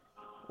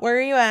 Where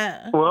are you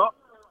at? Well,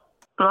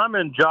 I'm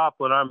in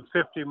Joplin. I'm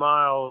 50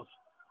 miles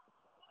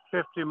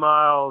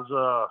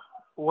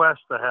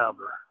west of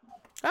Havre.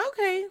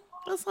 Okay.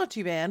 That's not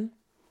too bad.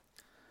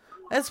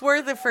 That's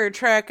worth it for a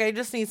truck. I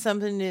just need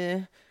something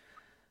to,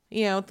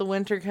 with the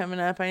winter coming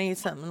up, I need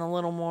something a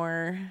little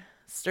more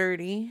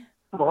sturdy.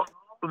 Well,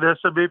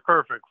 this would be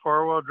perfect.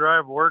 4-wheel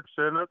drive works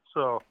in it,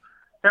 so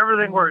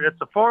everything works.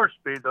 It's a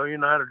 4-speed, though. You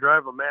know how to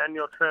drive a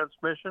manual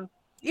transmission?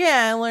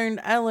 Yeah,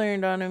 I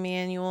learned on a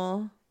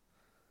manual.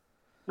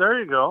 There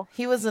you go.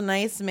 He was a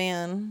nice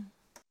man.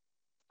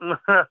 Well,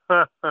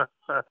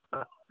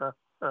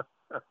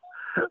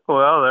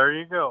 there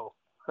you go.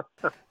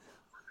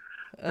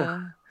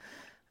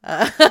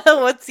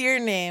 What's your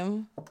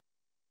name?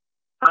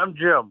 I'm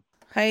Jim.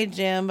 Hi,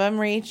 Jim. I'm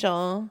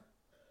Rachel.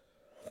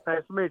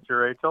 Nice to meet you,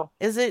 Rachel.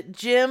 Is it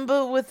Jim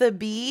but with a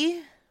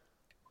B?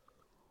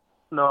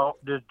 No,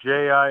 just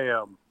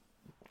J-I-M.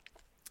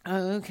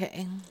 Oh,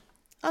 okay.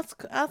 That's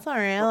all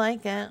right. I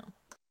like it.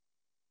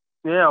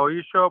 Yeah, well,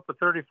 you show up with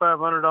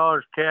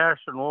 $3,500 cash,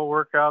 and we'll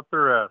work out the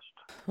rest.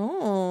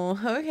 Oh,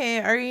 okay.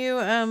 Are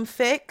you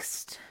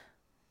fixed?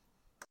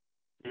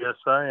 Yes,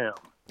 I am.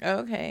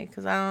 Okay,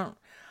 because I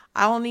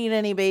don't need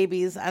any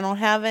babies. I don't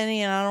have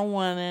any, and I don't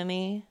want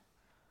any.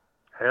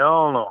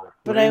 Hell no.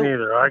 But Me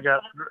neither. I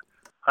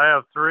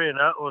have 3, and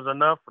that was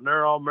enough, and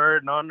they're all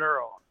married and on their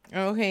own.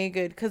 Okay,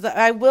 good. Because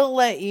I will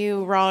let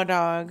you raw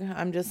dog.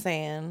 I'm just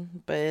saying,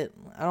 but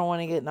I don't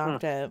want to get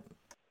knocked up.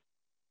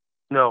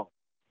 No,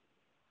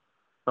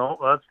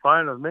 that's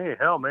fine with me.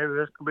 Hell, maybe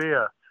this could be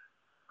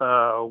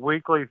a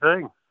weekly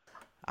thing.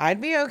 I'd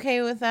be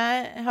okay with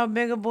that. How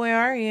big a boy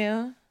are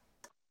you?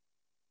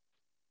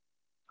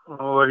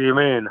 What do you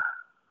mean?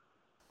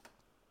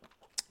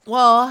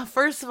 Well,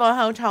 first of all,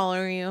 how tall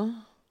are you?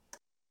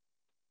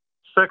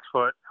 6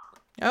 foot.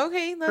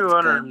 Okay, that's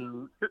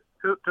 200,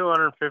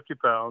 250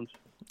 pounds.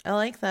 I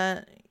like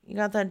that. You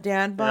got that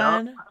dad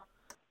bod?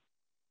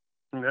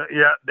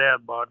 Yeah,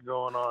 dad bod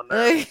going on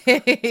there.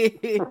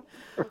 Okay.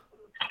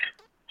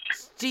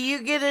 Do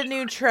you get a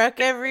new truck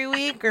every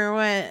week or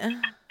what?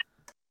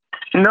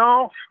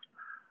 No,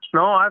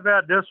 I've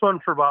had this one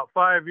for about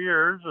 5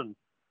 years, and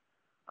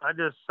I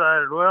just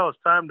decided, well, it's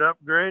time to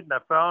upgrade, and I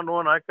found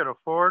one I could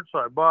afford, so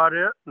I bought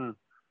it, and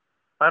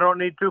I don't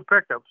need 2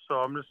 pickups, so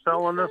I'm just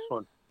selling this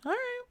one. All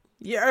right.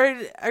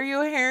 Are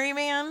you a hairy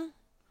man?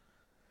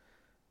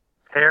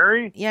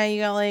 Hairy? Yeah,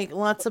 you got like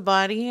lots of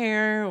body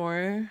hair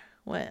or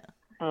what?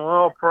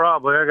 Well,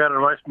 probably. I got a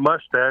nice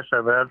mustache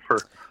I've had for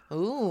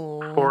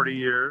 40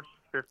 years,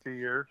 50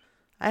 years.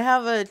 I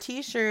have a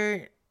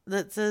t-shirt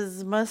that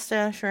says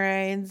mustache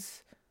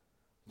rides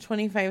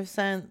 25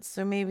 cents,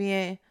 so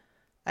maybe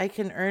I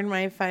can earn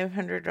my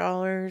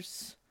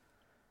 $500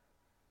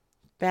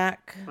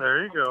 back.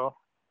 There you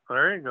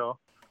go.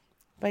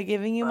 By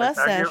giving you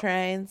mustache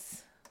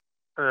rides.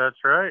 That's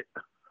right.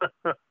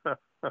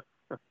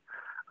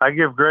 I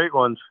give great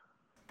ones.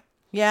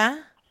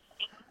 Yeah?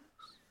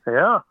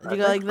 Yeah. You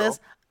go like this?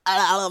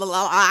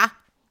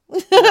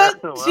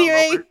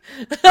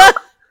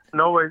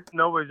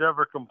 Nobody's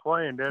ever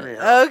complained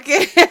anyhow.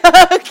 Okay.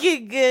 Okay,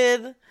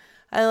 good.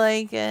 I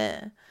like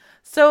it.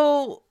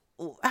 So,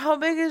 how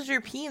big is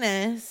your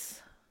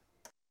penis?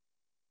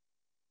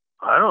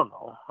 I don't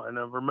know. I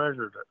never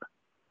measured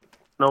it.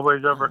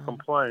 Nobody's ever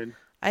complained.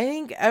 I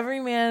think every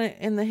man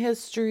in the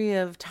history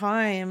of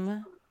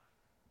time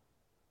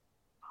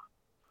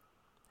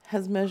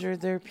has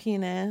measured their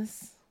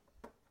penis.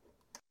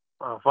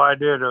 Well, if I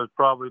did, it was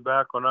probably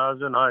back when I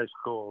was in high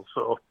school.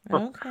 So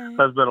okay.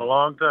 That's been a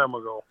long time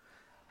ago.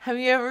 Have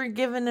you ever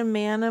given a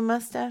man a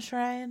mustache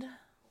ride?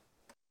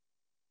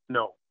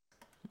 No.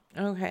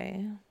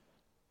 Okay.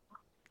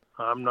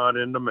 I'm not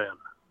into men.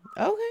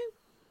 Okay.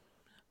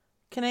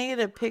 Can I get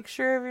a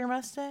picture of your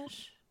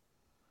mustache?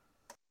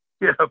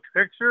 Get a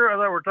picture? I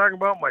thought we were talking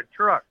about my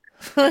truck.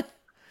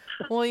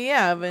 Well,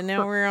 yeah, but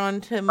now we're on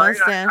to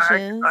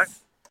mustaches.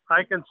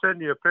 I can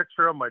send you a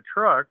picture of my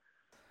truck.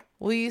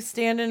 Will you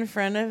stand in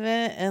front of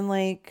it and,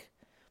 like,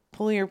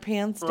 pull your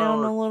pants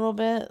down a little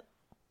bit?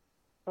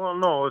 Well,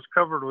 no, it's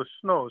covered with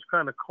snow. It's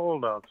kind of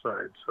cold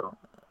outside, so.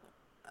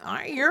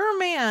 You're a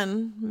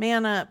man.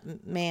 Man up,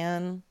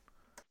 man.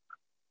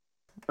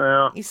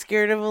 Yeah. You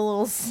scared of a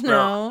little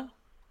snow?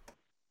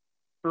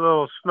 A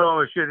little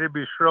snow, it'd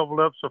be shriveled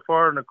up so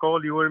far in the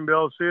cold you wouldn't be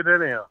able to see it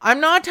anyhow.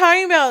 I'm not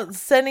talking about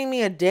sending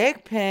me a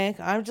dick pic.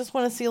 I just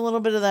want to see a little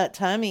bit of that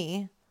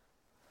tummy.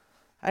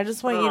 I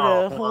just want you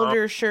to hold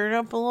your shirt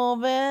up a little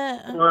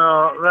bit.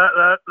 Well,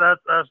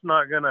 that's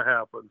not gonna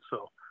happen.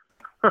 So.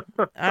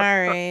 All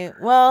right.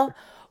 Well,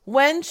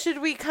 when should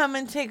we come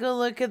and take a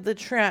look at the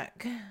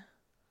truck?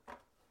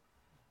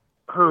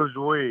 Who's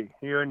we?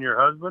 You and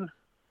your husband?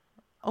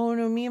 Oh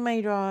no, me and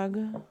my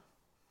dog.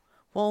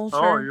 Walter.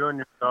 Oh, you and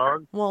your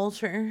dog?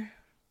 Walter.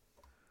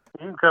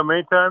 You can come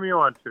anytime you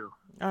want to.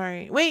 All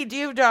right. Wait, do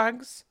you have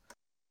dogs?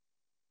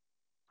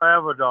 I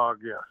have a dog,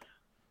 yes.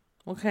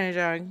 What kind of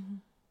dog?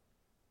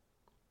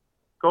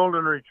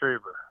 Golden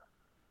Retriever.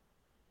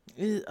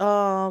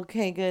 Oh,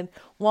 okay, good.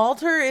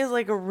 Walter is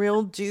like a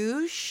real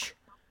douche.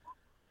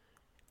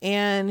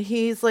 And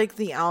he's like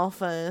the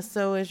alpha.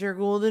 So is your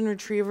Golden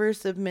Retriever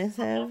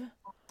submissive?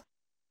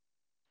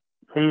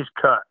 He's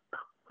cut.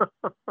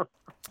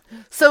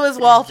 So is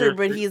Walter,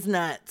 but he's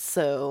nuts,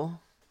 so.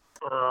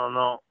 Oh,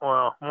 no.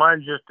 Well,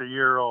 mine's just a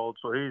year old,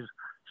 so he's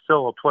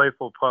still a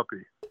playful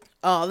puppy.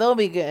 Oh, they'll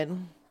be good.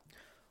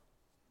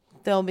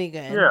 They'll be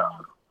good. Yeah.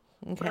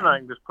 Okay. And I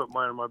can just put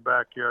mine in my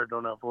backyard.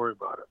 Don't have to worry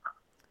about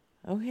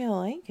it. Okay, I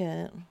like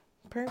it.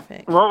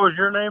 Perfect. What was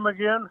your name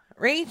again?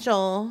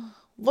 Rachel.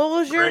 What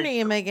was your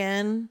name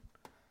again?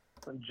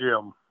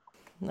 Jim.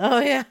 Oh,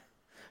 yeah.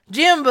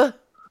 Jimba.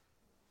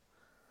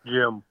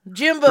 Jim.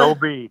 Jimba. No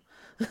B.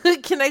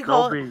 Can I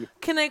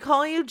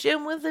call you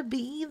Jim with a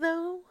B,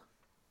 though?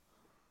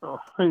 Oh,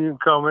 you can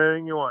call me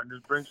anything you want.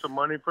 Just bring some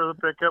money for the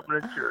pickup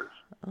and it's yours.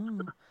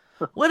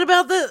 Oh. What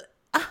about the...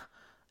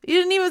 You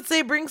didn't even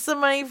say bring some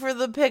money for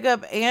the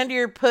pickup and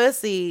your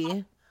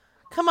pussy.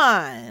 Come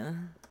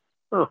on.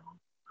 Oh.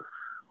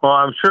 Well,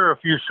 I'm sure if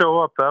you show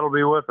up, that'll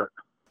be with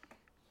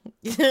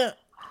it.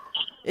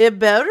 It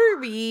better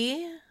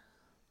be.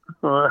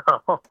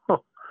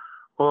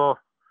 Well,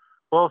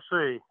 we'll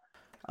see.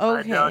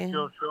 Okay. I doubt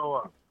you'll show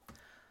up.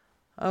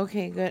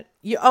 Okay, good.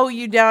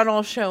 You doubt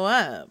I'll show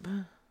up.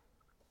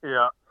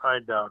 Yeah, I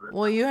doubt it.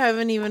 Well, you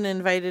haven't even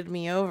invited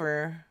me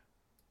over.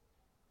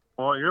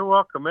 Well, you're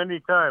welcome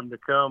anytime to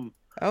come.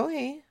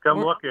 Okay. Come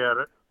look at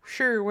it.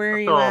 Sure, where are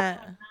you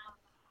at?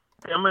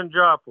 I'm in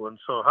Joplin,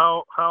 so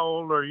how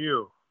old are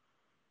you?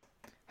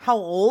 How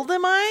old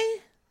am I?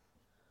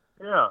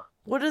 Yeah.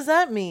 What does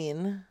that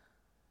mean?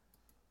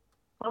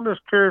 I'm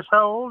just curious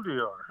how old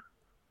you are.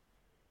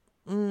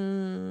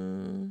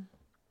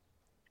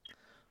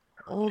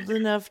 Old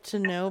enough to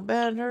know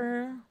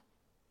better.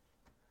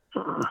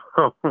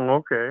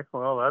 Okay,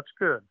 well, that's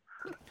good.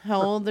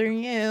 How old are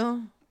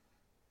you?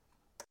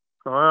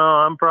 Well,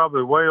 I'm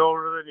probably way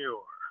older than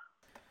you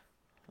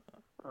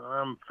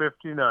are. I'm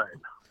 59.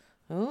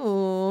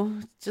 Ooh,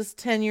 just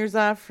 10 years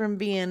off from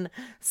being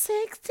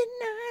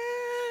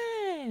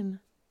 69.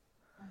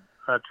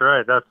 That's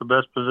right. That's the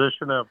best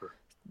position ever.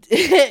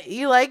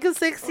 You like a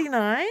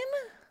 69?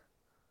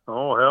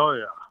 Oh, hell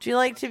yeah. Do you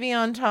like to be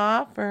on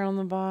top or on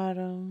the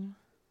bottom?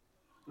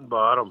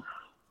 Bottom.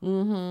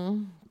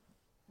 Mm-hmm.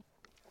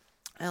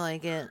 I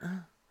like it.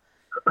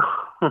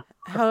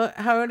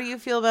 How do you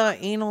feel about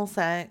anal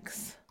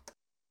sex?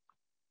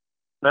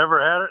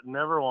 Never had it,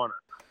 never want it.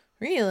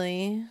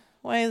 Really?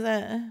 Why is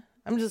that?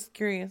 I'm just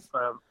curious.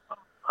 I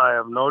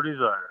have no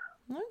desire.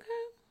 Okay.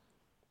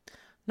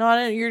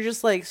 You're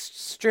just like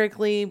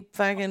strictly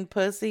fucking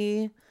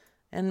pussy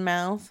and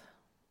mouth.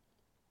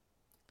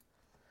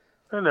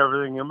 And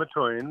everything in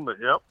between, but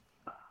yep.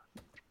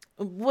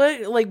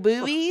 What, like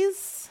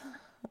boobies?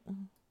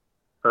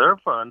 They're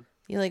fun.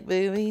 You like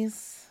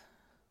boobies?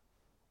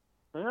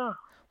 Yeah.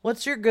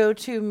 What's your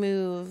go-to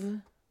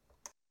move?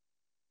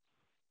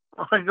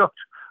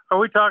 Are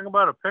we talking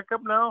about a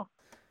pickup now?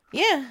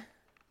 Yeah.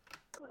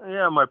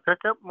 Yeah, my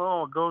pickup,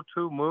 well,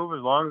 go-to move,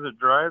 as long as it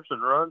drives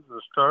and runs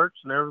and starts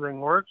and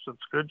everything works, it's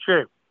good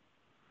shape.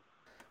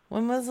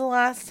 When was the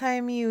last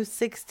time you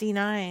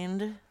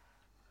 69'd?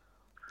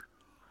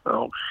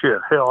 Oh, shit.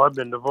 Hell, I've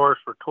been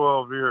divorced for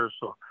 12 years,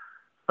 so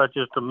that's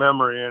just a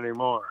memory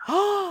anymore.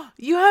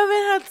 You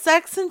haven't had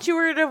sex since you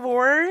were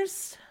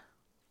divorced?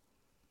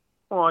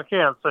 Well, I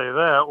can't say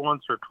that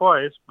once or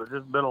twice, but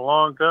it's been a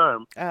long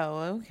time.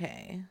 Oh,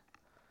 okay.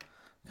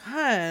 God,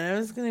 I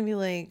was going to be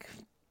like,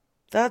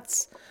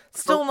 that's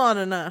still not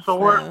enough. So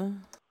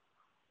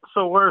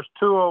where's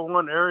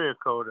 201 area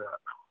code at?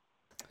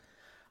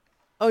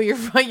 Oh,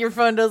 your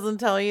phone doesn't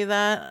tell you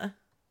that?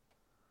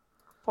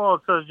 Well,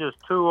 it says just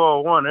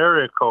 201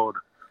 area code.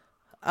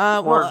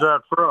 Where's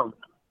that from?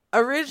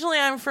 Originally,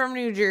 I'm from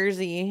New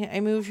Jersey.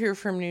 I moved here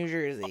from New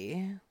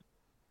Jersey.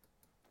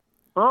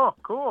 Oh,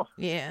 cool.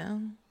 Yeah.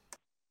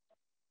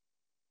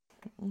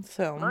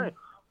 So nice.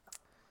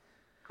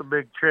 It's a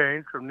big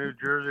change from New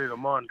Jersey to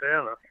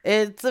Montana.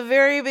 It's a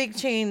very big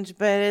change,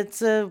 but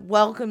it's a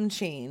welcome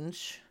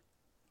change.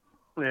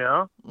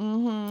 Yeah.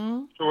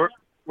 Mm-hmm. So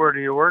where do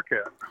you work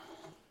at?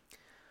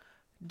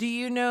 Do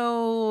you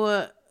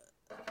know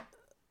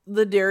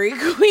the Dairy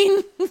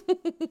Queen?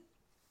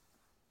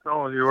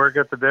 Oh, you work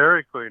at the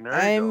Dairy Queen.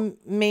 I'm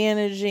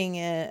managing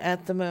it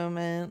at the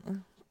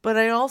moment. But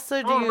I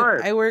also do,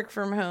 nice. I work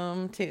from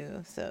home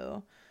too,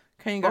 so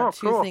kind of got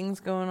two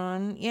things going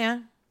on.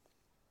 Yeah.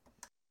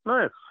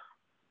 Nice.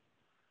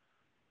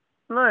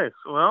 Nice.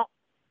 Well,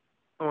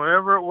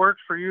 whenever it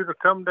works for you to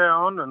come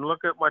down and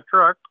look at my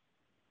truck,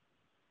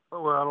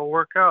 well, it'll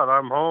work out.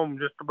 I'm home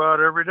just about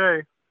every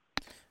day.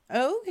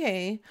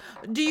 Okay.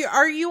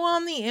 Are you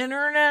on the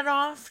internet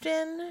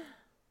often?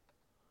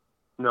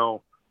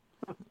 No.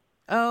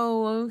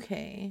 Oh,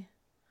 okay.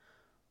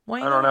 Why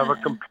I don't not? have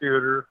a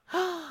computer.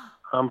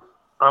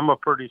 I'm a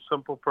pretty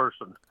simple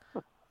person.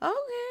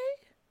 Okay.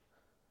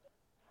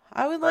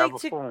 I would like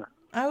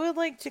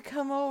to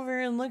come over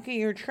and look at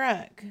your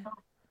truck.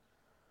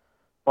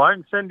 Well, I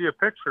can send you a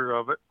picture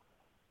of it.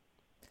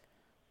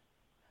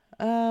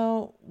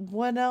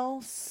 What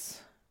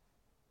else?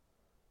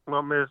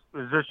 Well, Miss,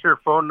 is this your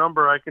phone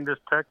number? I can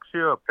just text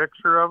you a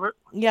picture of it?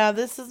 Yeah,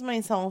 this is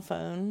my cell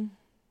phone.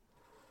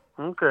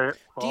 Okay.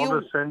 I'll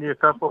just send you a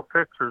couple of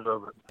pictures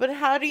of it. But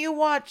how do you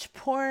watch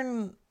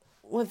porn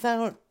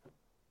without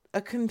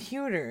a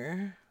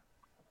computer?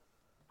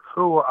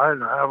 I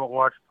haven't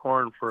watched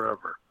porn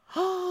forever.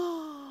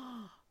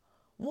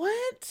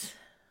 What?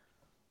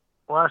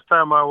 Last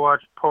time I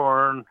watched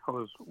porn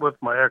was with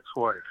my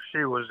ex-wife.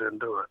 She was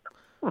into it.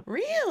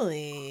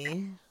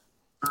 Really?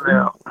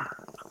 Yeah.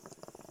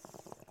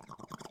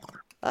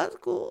 That's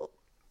cool.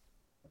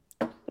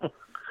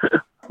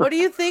 What do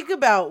you think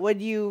about when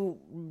you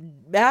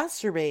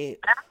masturbate?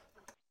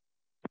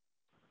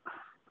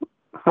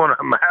 When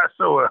I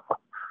masturbate,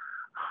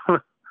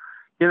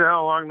 you know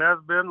how long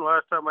that's been?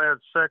 Last time I had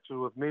sex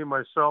was with me,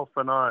 myself,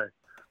 and I.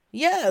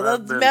 Yeah,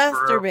 that's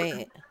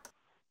masturbate.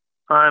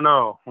 I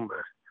know,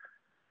 but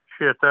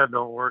shit, that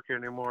don't work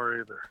anymore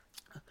either.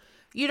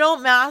 You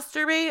don't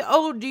masturbate?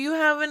 Oh, do you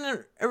have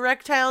an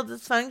erectile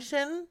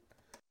dysfunction?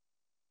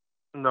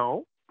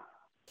 No.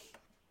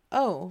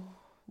 Oh,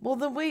 well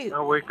then wait.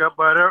 I wake up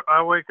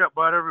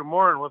about every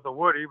morning with a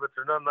woody, but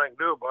there's nothing I can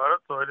do about it.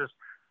 So I just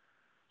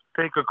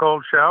take a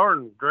cold shower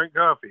and drink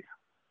coffee.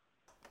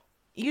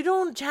 You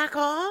don't jack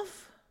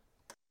off?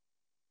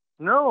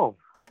 No.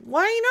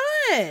 Why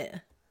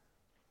not?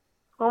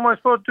 Who am I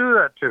supposed to do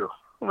that to?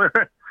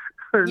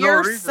 There's no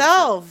reason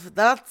Yourself.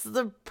 That's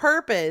the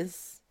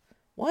purpose.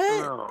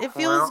 What? No, It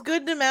feels well-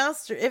 good to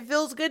master. It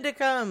feels good to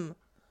come.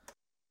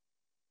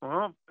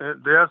 Well,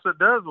 yes, it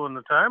does when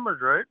the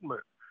timer's right,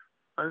 but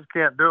I just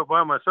can't do it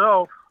by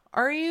myself.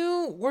 Were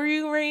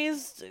you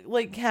raised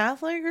like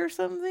Catholic or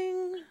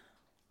something?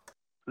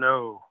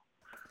 No,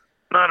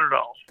 not at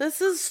all.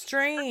 This is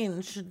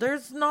strange.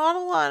 There's not a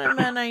lot of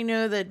men I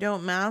know that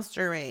don't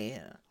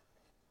masturbate.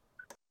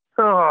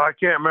 Oh, I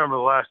can't remember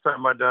the last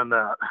time I done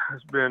that.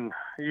 It's been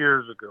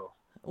years ago.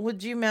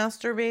 Would you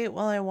masturbate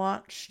while I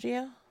watched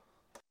you?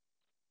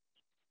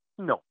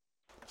 No.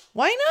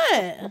 Why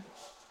not?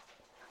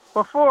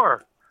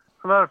 Before.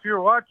 Not if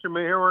you're watching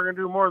me here, we're going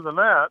to do more than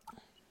that.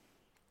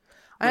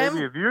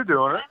 Maybe if you're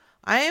doing it.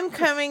 I am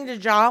coming to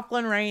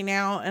Joplin right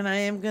now, and I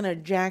am going to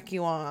jack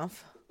you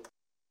off.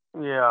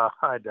 Yeah,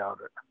 I doubt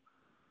it.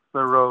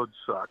 The roads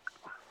suck.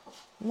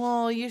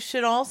 Well, you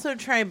should also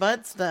try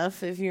butt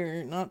stuff if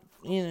you're not,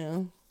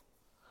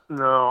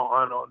 No,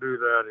 I don't do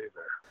that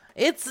either.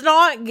 It's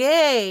not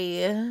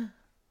gay.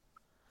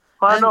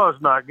 I know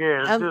it's not gay.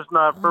 It's just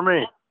not for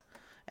me.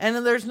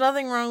 And there's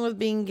nothing wrong with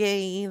being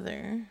gay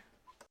either.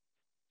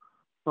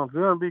 Well, if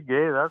you're going to be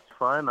gay, that's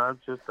fine.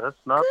 That's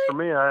not for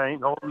me. I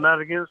ain't holding that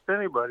against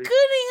anybody.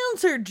 Good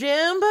answer,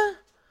 Jim.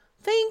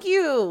 Thank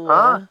you.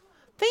 Huh?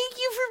 Thank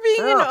you for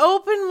being an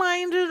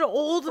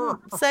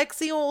open-minded,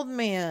 sexy old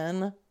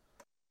man.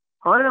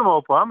 I am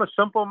open. I'm a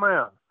simple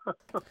man.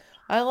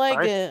 I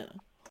like it.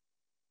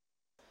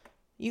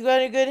 You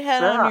got a good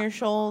head on your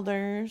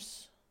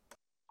shoulders.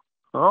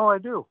 Oh, I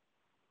do.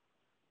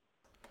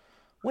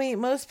 Wait,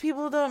 most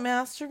people don't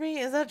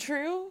masturbate? Is that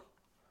true?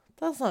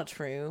 That's not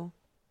true.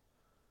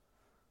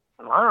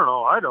 I don't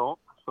know. I don't.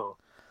 So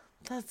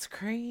That's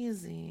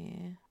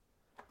crazy.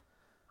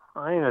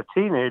 I ain't a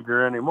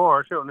teenager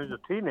anymore. Shit, when he's a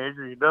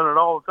teenager, you done it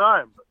all the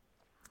time.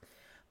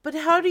 But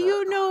how do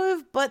you know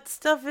if butt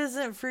stuff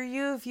isn't for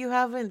you if you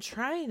haven't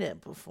tried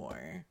it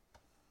before?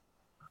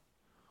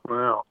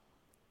 Well,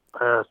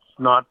 that's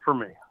not for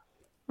me.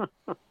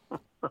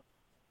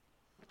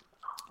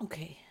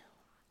 Okay.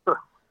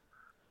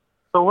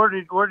 So where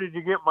did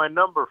you get my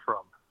number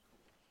from?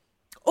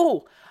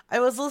 Oh, I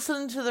was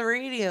listening to the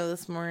radio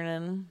this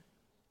morning.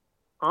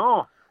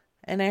 Oh.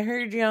 And I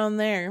heard you on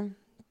there.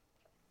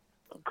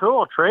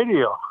 Cool,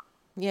 Tradio.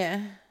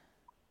 Yeah.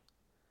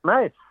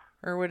 Nice.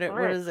 Or what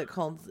is it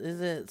called?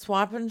 Is it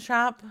Swap and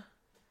Shop?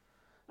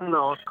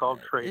 No, it's called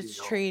Tradio. It's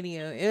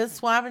Tradio. It was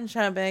Swap and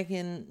Shop back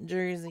in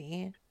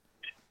Jersey.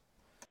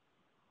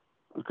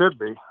 It could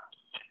be.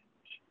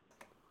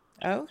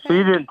 Okay. So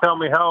you didn't tell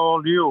me how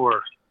old you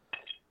were.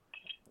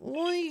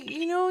 Well,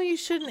 you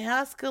shouldn't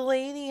ask a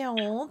lady how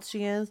old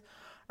she is.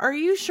 Are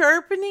you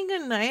sharpening a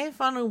knife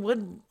on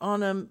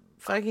a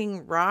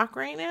fucking rock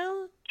right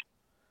now?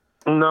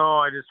 No,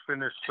 I just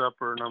finished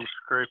supper and I'm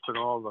scraping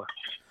all the.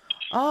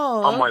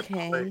 Oh,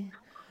 okay.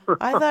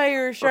 I thought you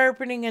were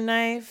sharpening a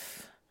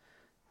knife.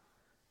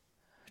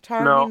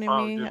 Talking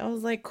to me. I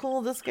was like,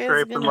 cool, this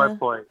guy's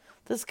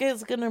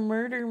gonna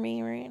murder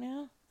me right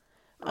now.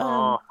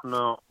 Oh,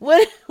 no.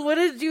 What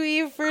did you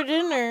eat for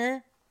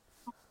dinner?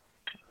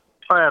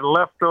 I had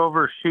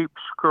leftover sheep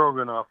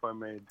stroganoff I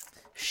made.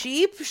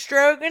 Sheep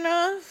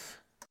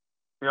stroganoff?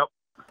 Yep.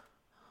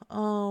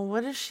 Oh,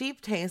 what does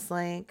sheep taste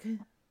like?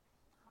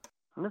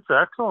 It's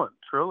excellent.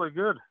 It's really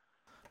good.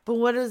 But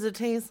what does it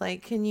taste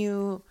like? Can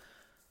you...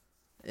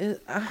 it's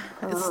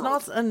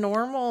not a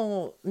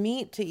normal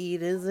meat to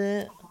eat, is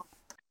it?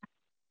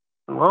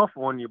 Well,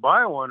 when you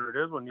buy one, it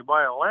is. When you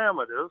buy a lamb,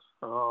 it is.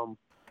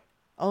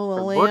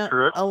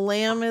 A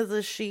lamb is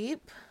a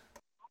sheep?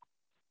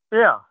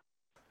 Yeah.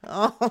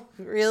 Oh,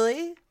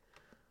 really?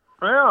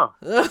 Yeah.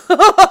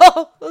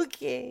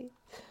 Okay.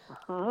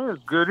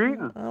 It's good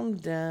eating. I'm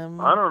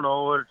dumb. I don't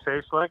know what it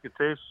tastes like. It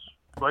tastes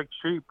like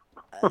sheep.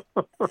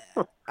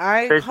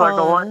 Tastes like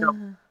a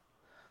lamb.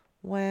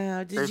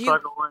 Wow. Tastes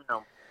like a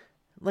lamb.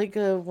 Like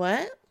a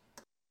what?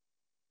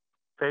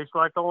 Tastes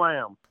like a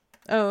lamb.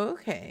 Oh,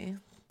 okay.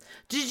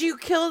 Did you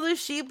kill the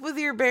sheep with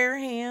your bare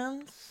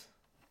hands?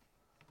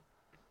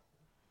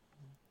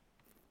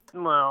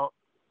 Well,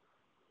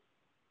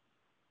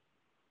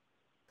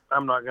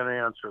 I'm not going to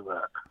answer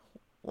that.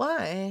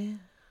 Why?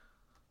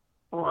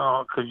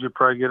 Well, because you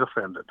probably get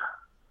offended.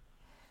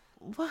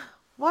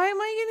 Why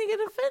am I going to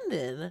get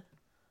offended?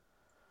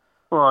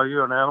 Well, are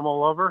you an animal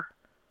lover?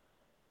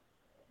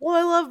 Well,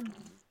 I love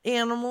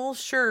animals,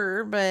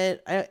 sure,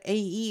 but I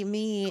eat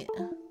meat.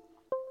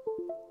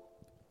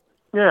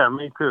 Yeah,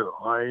 me too.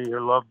 I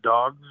love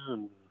dogs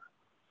and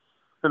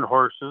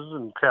horses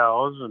and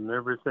cows and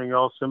everything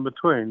else in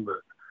between.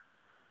 But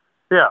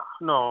yeah,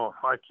 no,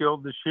 I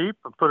killed the sheep.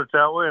 I put it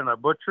that way, and I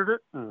butchered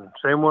it. And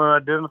same way I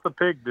did with the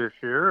pig this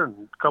year,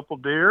 and a couple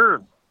deer.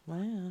 And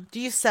wow. Do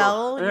you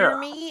sell your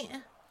meat,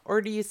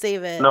 or do you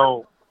save it?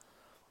 No,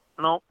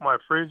 my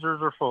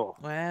freezers are full.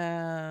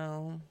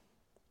 Wow.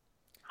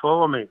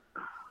 Full of meat.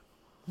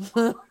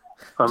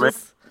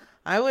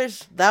 I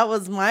wish that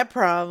was my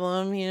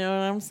problem. You know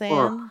what I'm saying?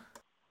 Well,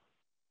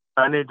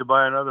 I need to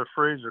buy another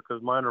freezer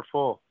because mine are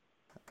full.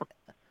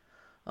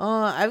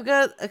 Oh, I've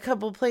got a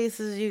couple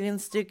places you can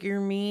stick your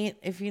meat,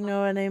 if you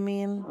know what I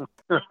mean.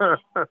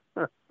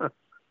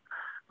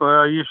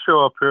 Well, you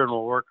show up here and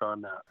we'll work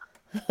on that.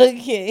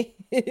 Okay.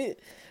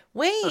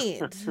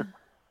 Wait.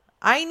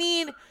 I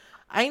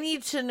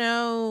need to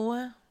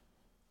know.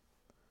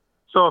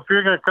 So if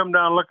you're gonna come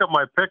down and look at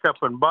my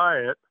pickup and buy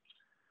it,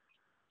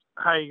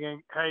 how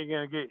you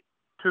gonna get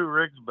 2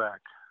 rigs back?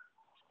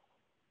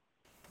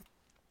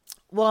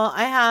 Well,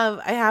 I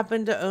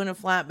happen to own a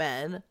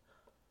flatbed.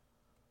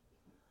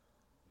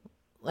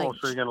 So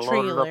you're gonna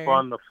load it up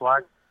on the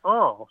flat?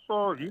 Oh,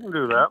 so you can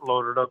do that.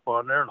 Load it up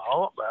on there and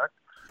haul it back.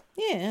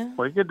 Yeah.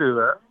 We could do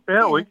that.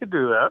 Yeah, we could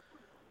do that.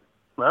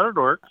 That'd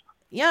work.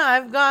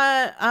 Yeah,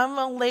 I'm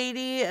a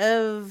lady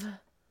of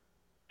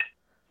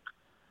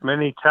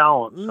many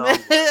talents.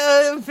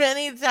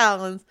 Many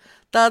talents.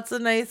 That's a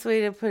nice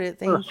way to put it.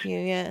 Thank you.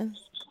 Yes.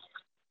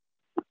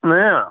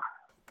 Yeah.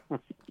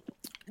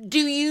 Do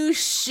you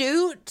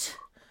shoot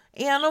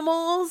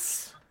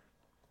animals?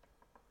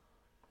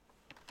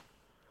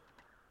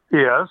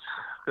 Yes,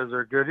 because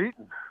they're good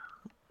eating.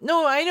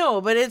 No, I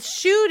know, but it's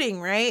shooting,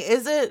 right?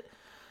 Is it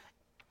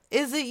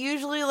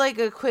usually like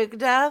a quick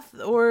death,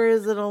 or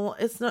is it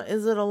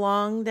a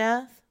long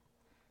death?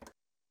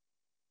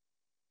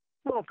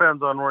 Well, it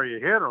depends on where you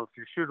hit them. If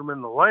you shoot them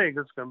in the leg,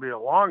 it's going to be a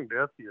long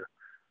death. You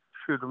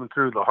shoot them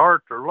through the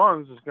heart or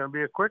lungs, it's going to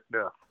be a quick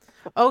death.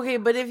 Okay,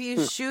 but if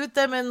you shoot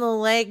them in the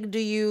leg, do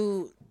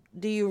you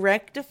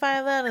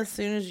rectify that as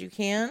soon as you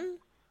can?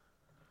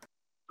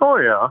 Oh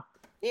yeah.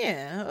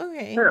 Yeah.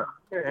 Okay. Yeah.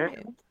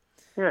 Okay.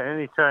 Yeah.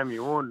 Anytime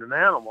you wound an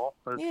animal,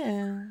 it's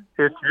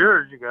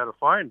yours. You got to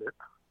find it.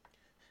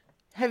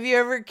 Have you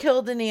ever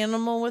killed an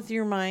animal with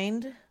your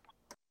mind?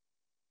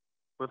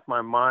 With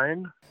my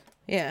mind?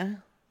 Yeah.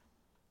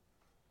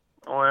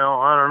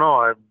 Well, I don't know.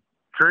 I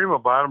dream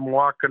about them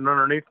walking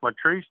underneath my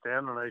tree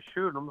stand, and I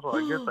shoot them. So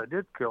I guess I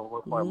did kill them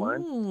with my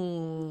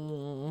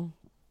mind.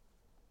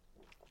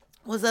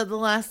 Was that the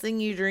last thing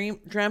you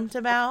dreamt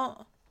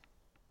about?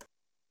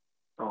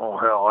 Oh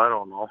hell, I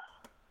don't know.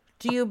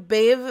 Do you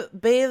bathe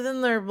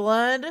in their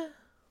blood?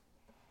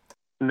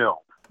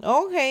 No.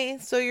 Okay,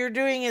 so you're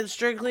doing it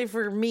strictly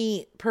for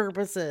meat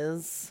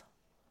purposes.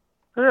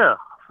 Yeah,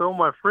 fill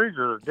my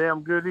freezer. They're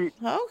damn good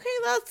eating. Okay,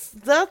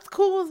 that's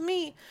cool with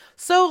me.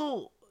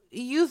 So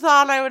you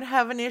thought I would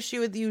have an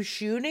issue with you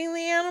shooting the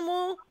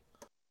animal?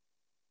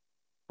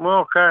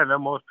 Well, kind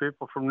of. Most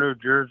people from New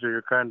Jersey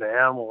are kind of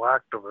animal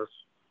activists.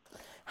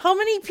 How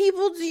many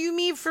people do you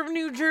meet from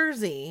New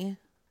Jersey?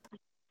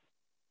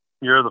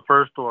 You're the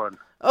first one.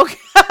 Okay,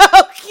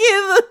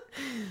 okay.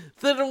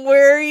 Then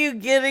where are you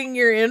getting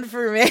your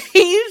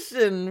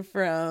information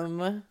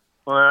from?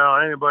 Well,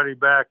 anybody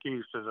back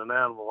east is an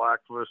animal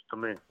activist to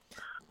me.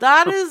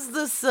 That is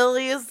the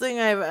silliest thing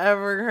I've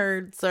ever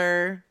heard,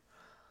 sir.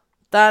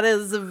 That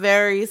is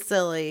very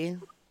silly.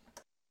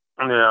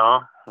 Yeah.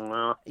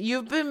 Well,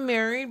 you've been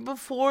married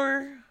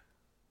before?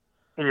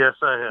 Yes,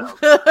 I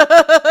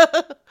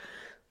have.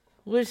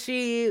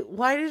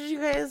 Why did you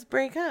guys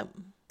break up?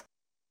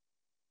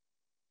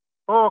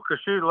 Oh,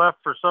 because she left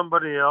for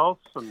somebody else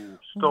and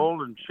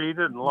stole and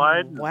cheated and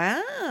lied. And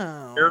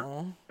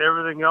wow.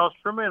 Everything else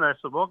from me. And I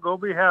said, well, go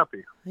be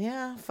happy.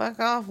 Yeah, fuck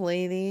off,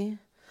 lady.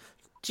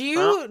 Do you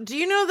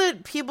know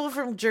that people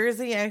from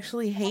Jersey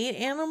actually hate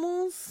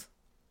animals?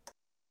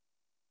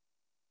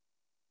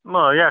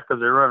 Well, yeah,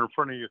 because they run in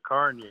front of your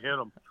car and you hit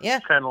them.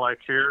 Yeah. Kind of like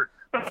here.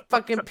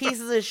 Fucking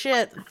pieces of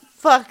shit.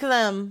 Fuck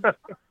them.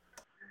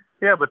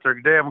 Yeah, but they're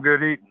damn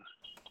good eating.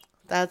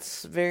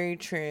 That's very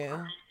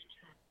true.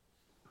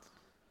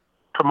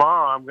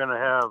 Tomorrow I'm going to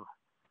have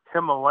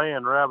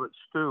Himalayan rabbit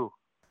stew.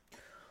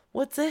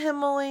 What's a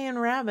Himalayan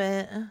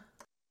rabbit?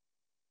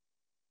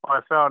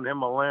 I found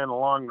Himalayan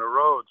along the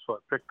road, so I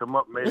picked them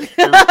up and made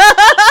stew.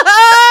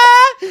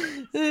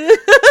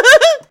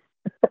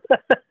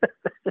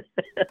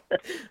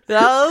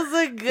 That was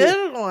a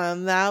good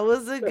one. That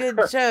was a good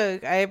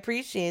joke. I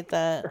appreciate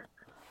that.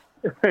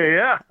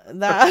 Yeah.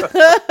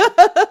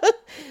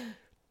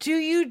 Do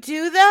you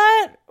do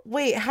that?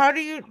 Wait, how do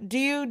you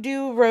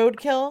do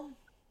roadkill?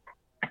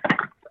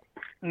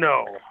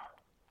 No.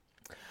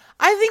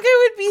 I think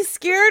I would be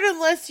scared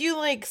unless you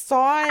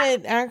saw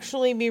it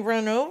actually be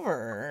run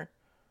over.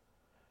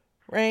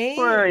 Right?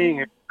 Well, you can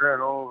get run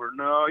over.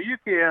 No, you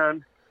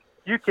can.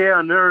 You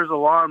can. There's a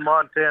law in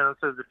Montana that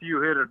says if you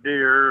hit a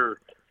deer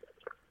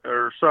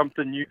or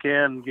something, you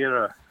can get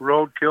a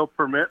roadkill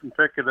permit and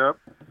pick it up.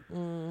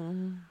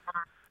 Okay.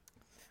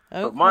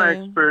 But my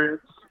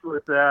experience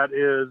with that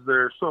is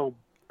they're so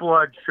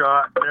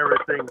bloodshot and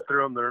everything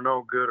through them, they're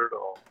no good at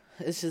all.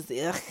 It's just,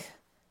 ugh.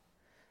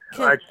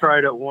 I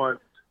tried it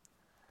once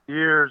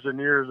years and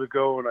years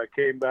ago when I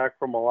came back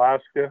from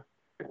Alaska.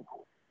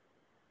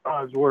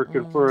 I was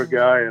working for a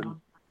guy and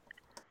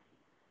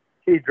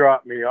he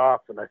dropped me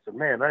off and I said,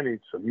 man, I need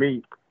some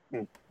meat.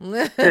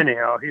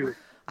 Anyhow,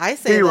 I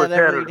say that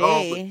every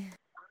day.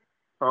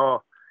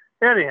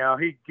 Anyhow,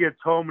 he gets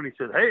home and he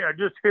says, "Hey, I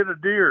just hit a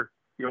deer.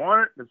 You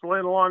want it? It's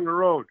laying along the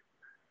road."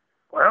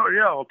 Well,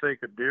 yeah, I'll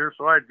take a deer.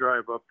 So I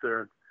drive up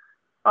there.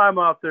 I'm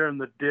out there in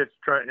the ditch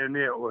and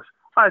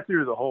I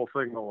threw the whole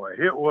thing away.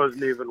 It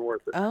wasn't even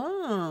worth it.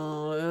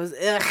 Oh, it was,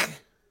 ugh.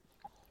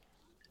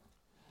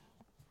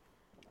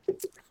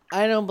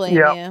 I don't blame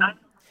you.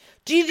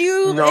 Do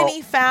you do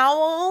any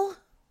fowl?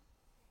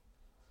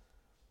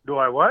 Do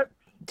I what?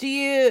 Do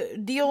you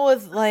deal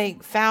with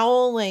like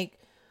fowl, like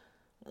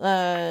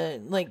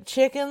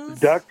chickens?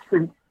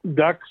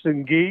 Ducks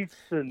and geese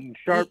and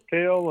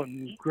sharptail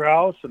and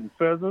grouse and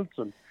pheasants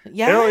and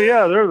yeah. Hell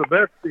yeah, they're the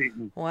best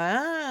eating.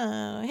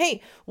 Wow.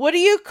 Hey, what do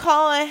you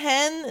call a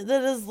hen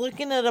that is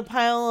looking at a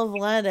pile of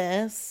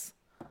lettuce?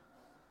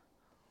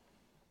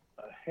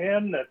 A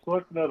hen that's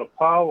looking at a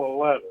pile of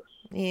lettuce.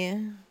 Yeah.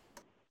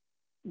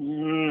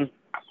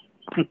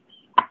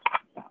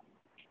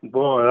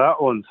 Boy, that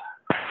one's...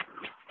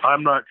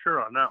 I'm not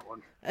sure on that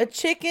one. A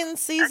chicken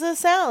sees a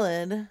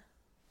salad.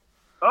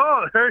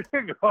 Oh, there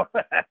you go.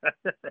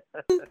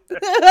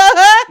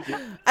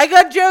 I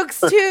got jokes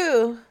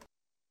too.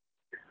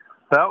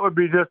 That would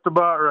be just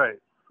about right.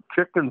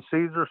 Chicken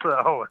Caesar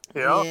salad.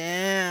 Yeah.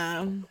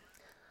 Yeah.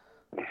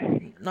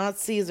 Not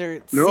Caesar.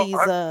 It's No,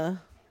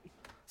 Caesar.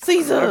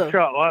 Caesar. I've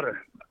shot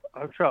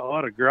a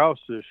lot of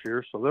grouse this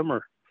year,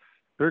 so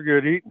they're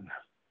good eating.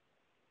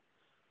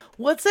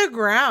 What's a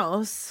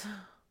grouse?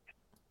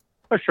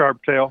 A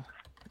sharptail.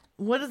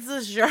 What is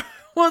a sharp?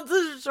 What's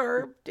a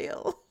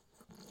sharptail?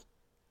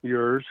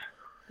 Yours.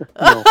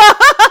 No.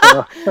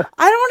 I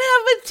don't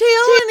have a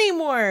tail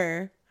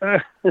anymore.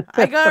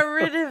 I got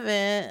rid of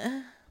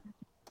it.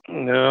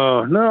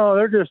 No,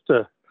 they're just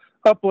a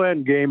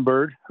upland game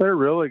bird. They're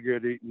really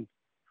good eating.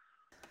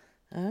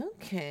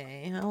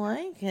 Okay, I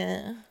like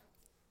it.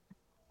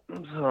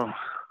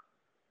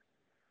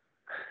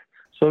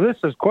 So this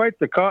is quite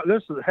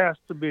this has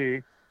to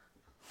be.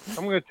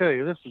 I'm going to tell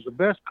you, this is the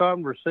best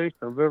conversation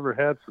I've ever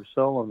had for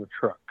selling a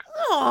truck.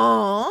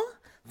 Aw,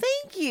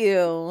 thank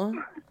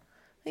you.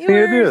 It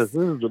is.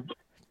 This is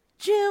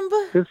Jim.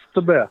 It's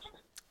the best.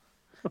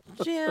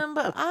 Jim,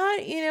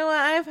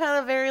 I've had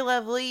a very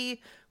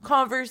lovely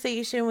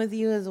conversation with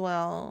you as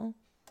well.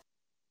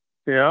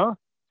 Yeah?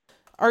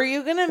 Are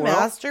you going to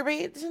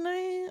masturbate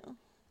tonight?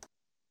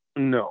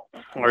 No.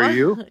 Are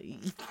you?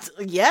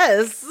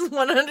 Yes,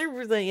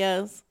 100%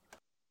 yes.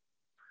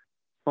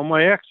 Well,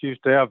 my ex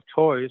used to have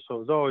toys, so it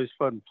was always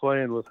fun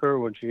playing with her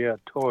when she had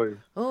toys.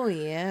 Oh,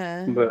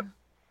 yeah. But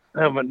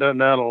I haven't done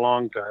that in a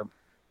long time.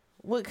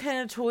 What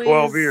kind of toys?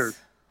 12 years.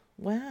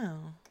 Wow.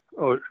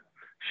 Oh,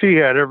 she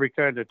had every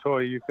kind of toy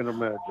you can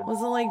imagine.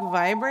 Was it like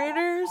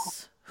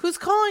vibrators? Who's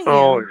calling you?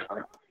 Oh,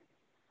 yeah.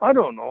 I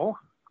don't know.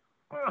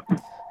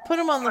 Put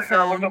him on the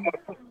phone.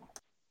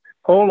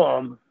 Hold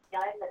on.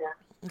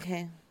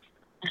 Okay.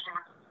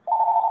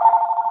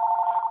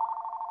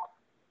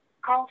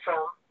 Call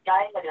from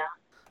Diamonda.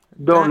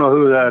 Don't know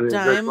who that is.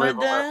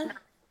 Diamonda?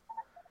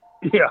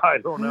 Yeah, I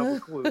don't have a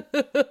clue.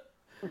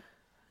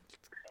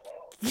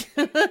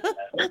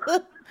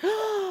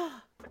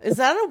 Is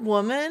that a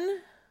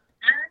woman?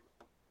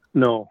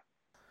 No.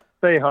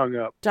 They hung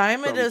up.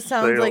 Diamonda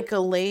sounds like a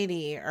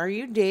lady. Are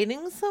you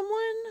dating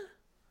someone?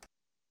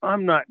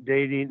 I'm not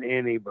dating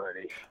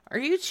anybody. Are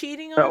you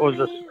cheating on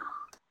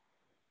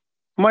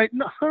me?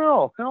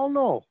 No, hell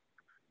no.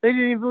 They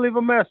didn't even leave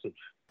a message.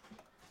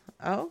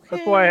 Okay.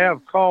 That's why I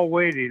have call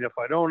waiting. If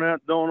I don't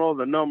know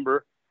the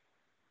number,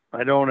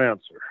 I don't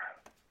answer.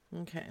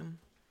 Okay.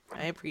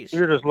 I appreciate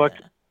You're just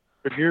lucky.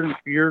 But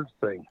your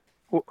thing.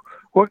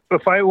 What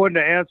if I wouldn't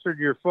have answered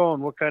your phone?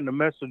 What kind of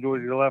message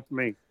would you left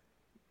me?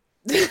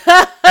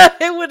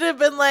 It would have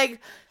been like,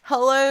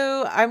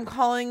 "Hello, I'm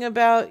calling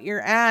about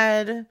your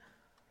ad.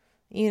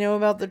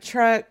 About the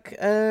truck.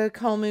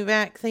 Call me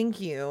back.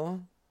 Thank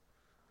you."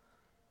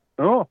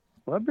 Oh,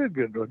 that'd be a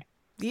good one.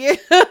 Yeah.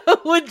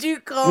 Would you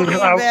call me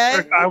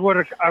back? I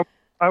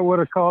would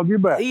have called you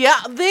back.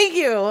 Yeah, thank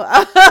you.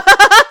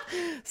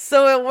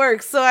 So it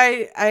works. So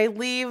I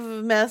leave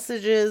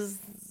messages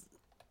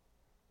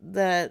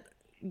that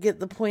get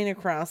the point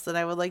across that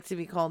I would like to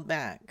be called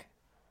back.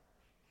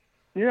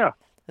 Yeah.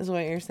 Is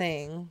what you're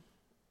saying.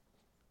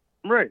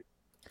 Right.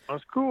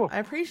 That's cool. I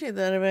appreciate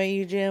that about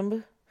you,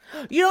 Jim.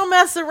 You don't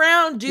mess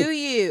around, do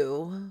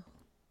you?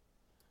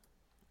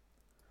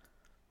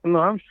 No,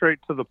 I'm straight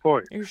to the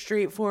point. You're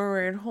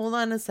straightforward. Hold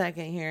on a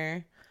second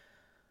here.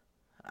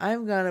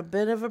 I've got a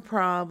bit of a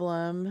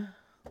problem.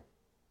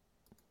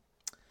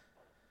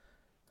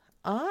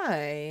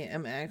 I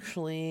am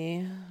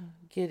actually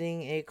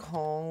getting a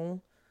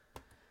call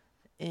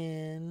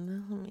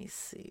in. Let me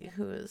see.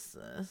 Who is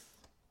this?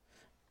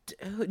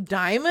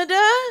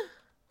 Diamonda?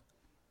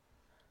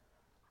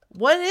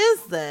 What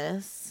is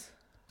this?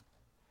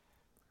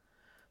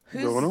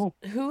 Don't know.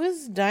 Who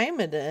is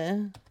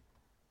Diamonda?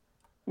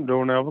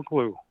 Don't have a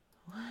clue.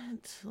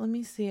 What? Let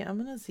me see.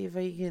 I'm going to see if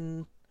I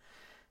can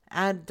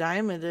add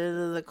Diamonda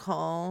to the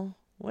call.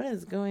 What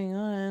is going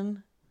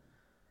on?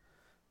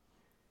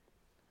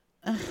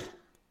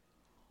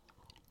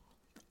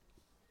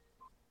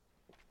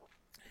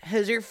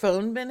 Has your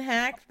phone been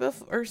hacked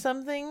or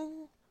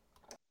something?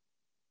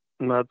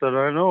 Not that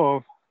I know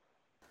of.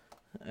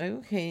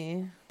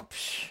 Okay.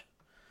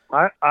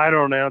 I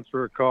don't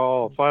answer a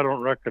call if I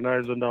don't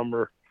recognize a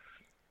number.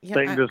 Yeah,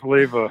 They can just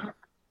leave a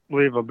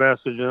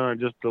message and I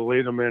just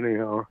delete them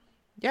anyhow.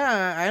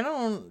 Yeah, I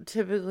don't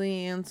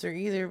typically answer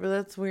either, but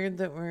that's weird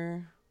that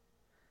we're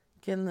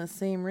getting the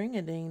same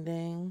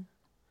ring-a-ding-ding.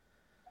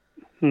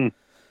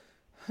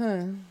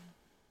 Huh.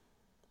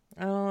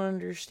 I don't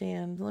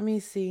understand. Let me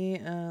see.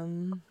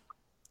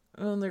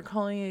 Oh, they're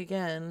calling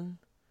again.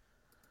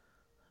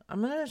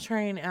 I'm gonna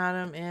try and add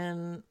them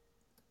in.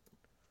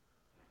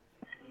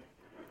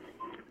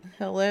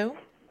 Hello?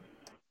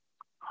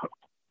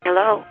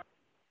 Hello?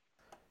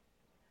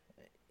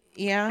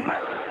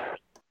 Yeah?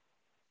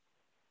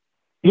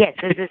 Yes,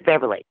 this is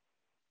Beverly.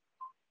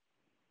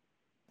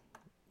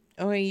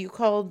 Oh, you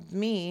called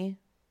me.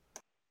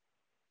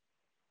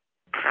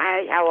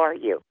 Hi, how are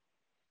you?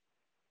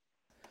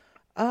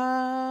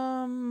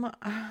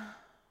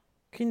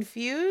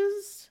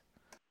 Confused?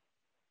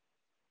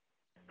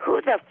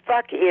 Who the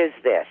fuck is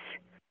this?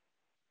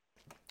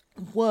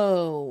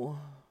 Whoa.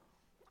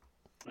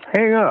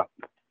 Hang up.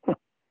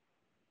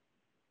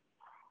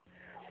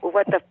 Well,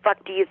 what the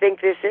fuck do you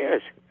think this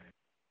is?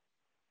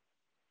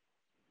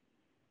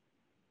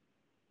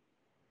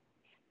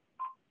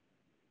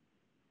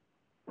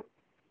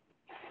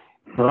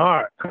 All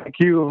right. Thank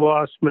you.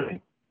 Lost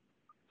me.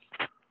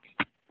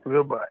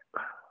 Goodbye.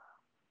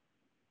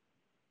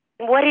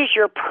 What is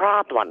your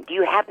problem? Do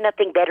you have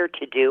nothing better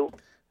to do?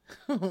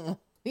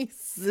 He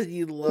said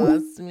you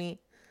lost me.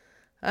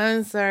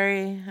 I'm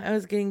sorry. I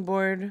was getting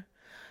bored.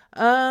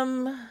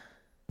 Oh,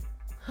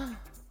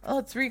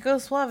 it's Rico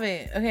Suave.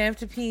 Okay, I have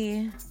to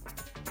pee.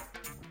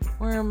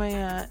 Where am I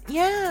at?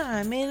 Yeah,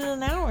 I made it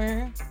an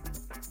hour.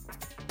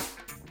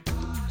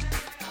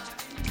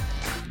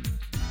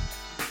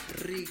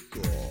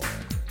 Rico.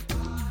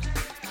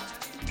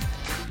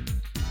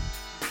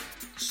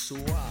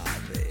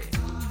 Suave.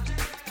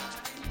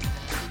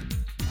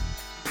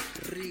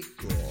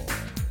 Rico.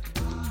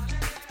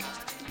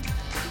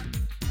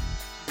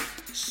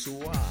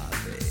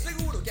 Suave.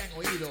 Seguro que han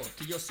oído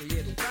que yo soy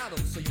educado.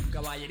 Soy un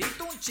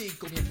caballerito, un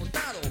chico bien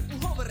portado,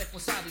 un joven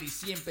responsable y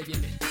siempre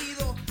bien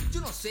vestido. Yo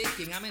no sé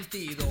quién ha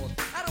mentido.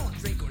 I don't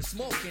drink or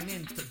smoke and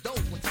into dope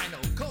when I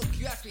know coke.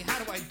 You ask me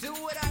how do I do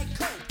it, I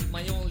cope.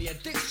 My only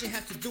addiction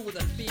has to do with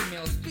the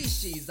female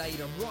species. I eat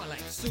them raw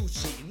like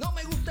sushi. No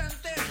me gusta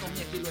interno,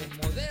 mi estilo es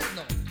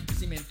moderno.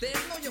 Si me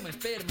enterno, yo me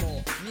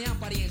enfermo. Mi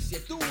apariencia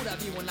es dura,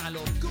 vivo en la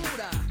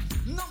locura.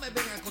 No me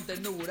vengan con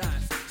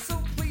ternuras.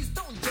 So please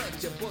don't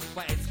judge a book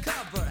by its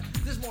cover.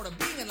 There's more to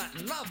being a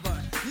Latin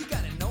lover. You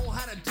gotta know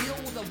how to deal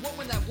with a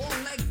woman that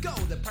won't let go.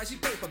 The price you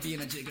pay for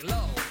being a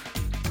gigolo.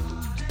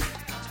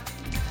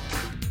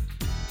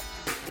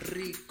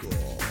 Rico.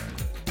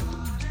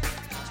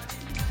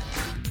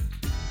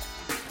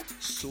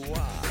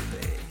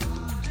 Suave.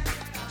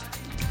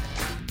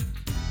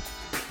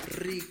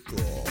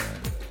 Rico.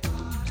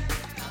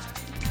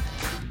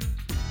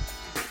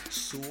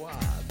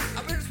 Suave.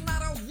 I bet it's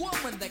not a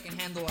woman that can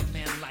handle a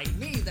man like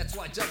me. That's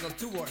why I juggle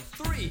 2 or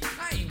 3.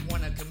 I ain't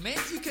wanna commit,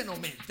 you can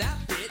omit that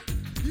bit.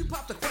 You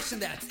pop the question,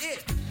 that's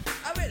it.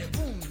 A ver,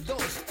 1, 2,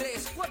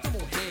 3, 4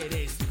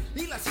 mujeres.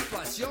 Y la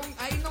situación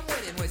ahí no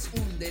muere, no es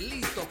un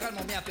delito.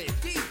 Calmo mi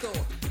apetito,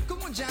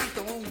 como un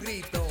llanto o un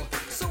grito.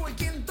 So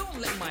again, don't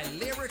let my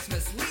lyrics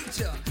mislead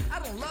ya. I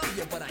don't love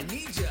you, but I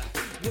need ya.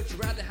 Would you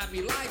rather have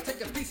me lie, take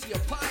a piece of your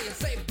pie and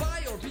say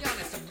bye, or be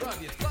honest and rub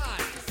your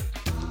thighs?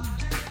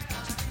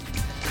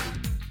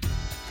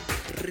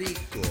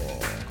 Rico.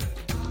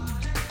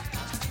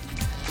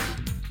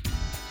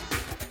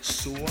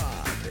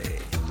 Suave.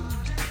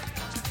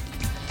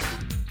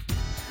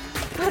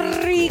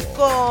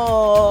 Rico.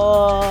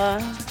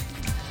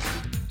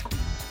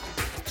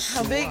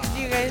 How big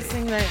do you guys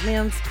think that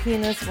man's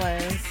penis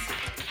was?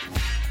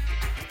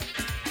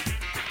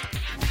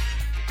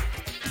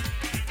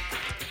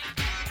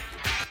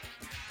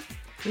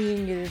 We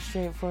didn't get a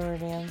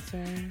straightforward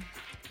answer.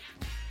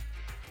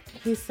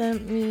 He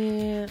sent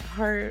me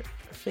heart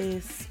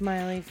face,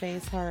 smiley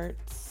face,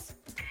 hearts,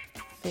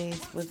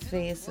 face with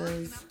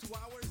faces.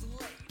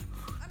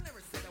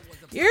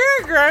 You're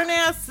a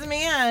grown-ass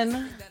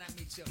man.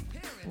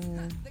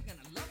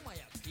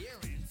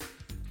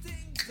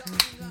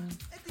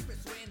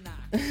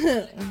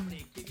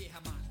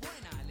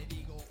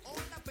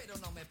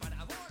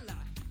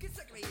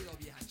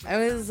 I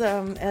was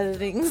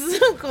editing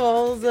some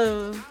calls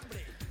of...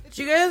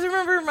 Do you guys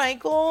remember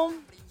Michael?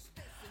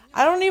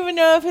 I don't even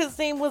know if his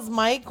name was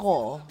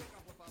Michael.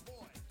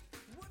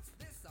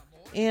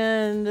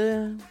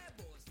 And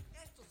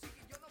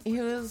he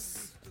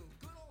was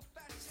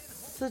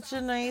such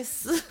a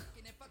nice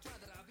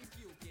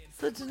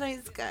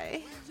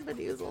guy, but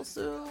he was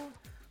also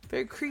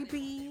very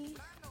creepy.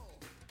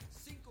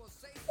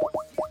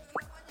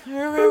 I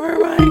remember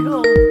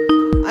Michael.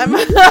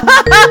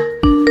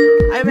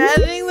 I'm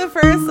editing the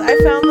first. I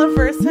found the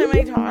first time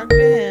I talked to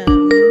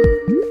him,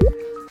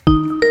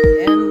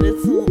 and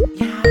it's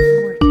yeah,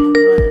 from where Ted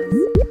was.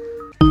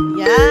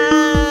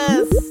 Yes.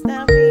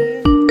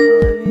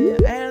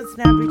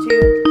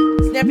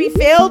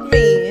 failed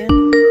me.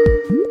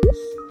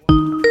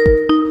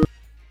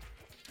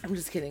 I'm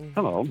just kidding.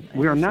 Hello,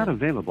 we are not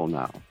available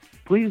now.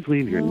 Please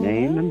leave your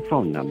name and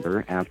phone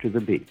number after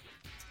the beep.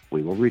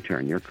 We will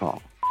return your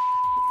call.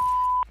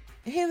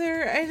 Hey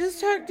there, I just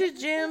talked to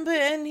Jim,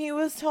 and he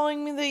was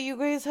telling me that you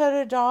guys had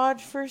a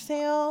Dodge for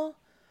sale.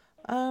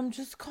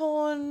 Just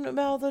calling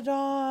about the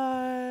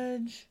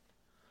Dodge.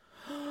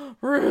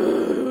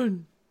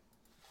 Rude.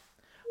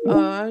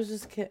 Oh, I was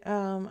just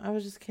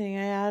kidding.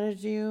 I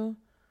added you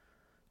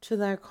to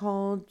that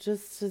call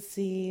just to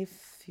see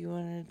if you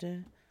wanted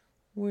to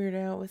weird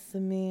out with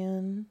the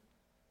man.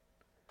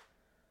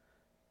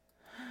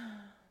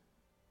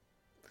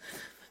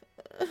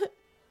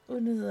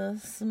 What is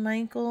this?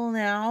 Michael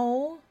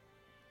Now?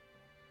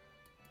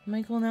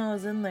 Michael Now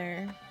is in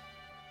there.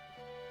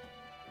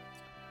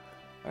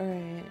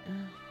 Alright.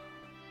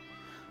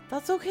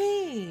 That's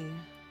okay.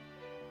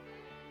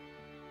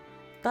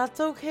 That's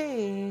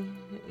okay.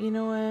 You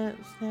know what?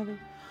 Snappy.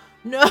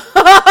 No!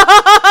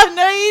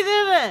 No, you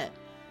didn't!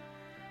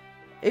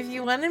 If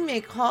you want to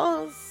make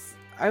calls,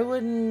 I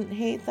wouldn't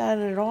hate that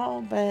at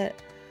all, but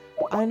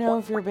I know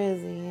if you're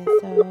busy,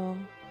 so...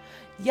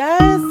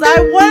 Yes,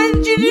 I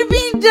wanted you to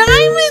be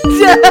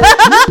Diamonda!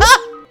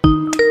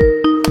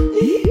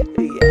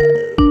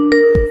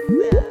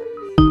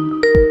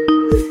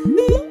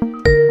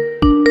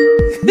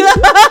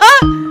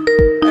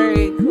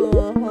 Alright, cool.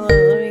 Hold on,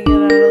 let me get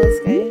out of this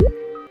guy.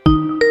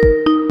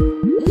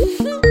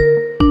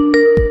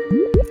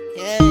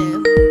 Yes.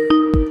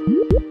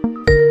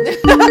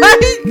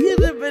 I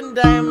could have been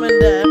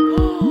Diamonda.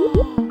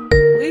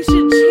 We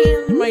should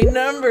change my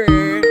number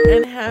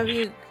and have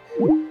you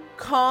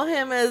call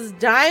him as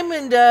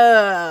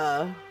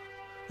Diamonda.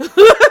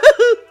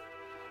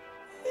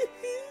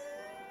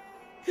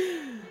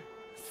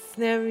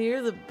 Snap,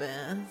 you're the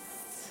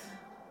best.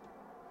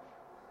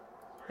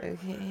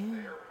 Okay.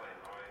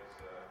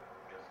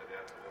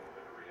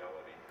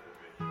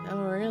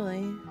 Oh,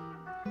 really?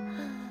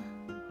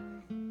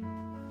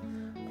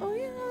 Oh,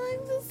 yeah, I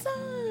like the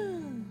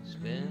song.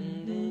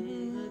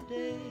 Spending the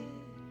day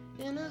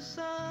in a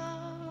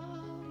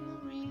submarine.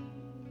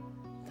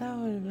 That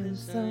would have been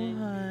so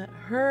hot.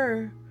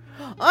 Her.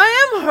 I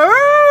am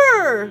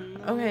her!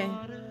 Okay.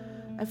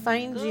 I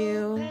find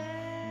you.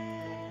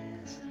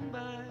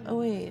 Oh,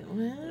 wait.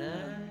 What?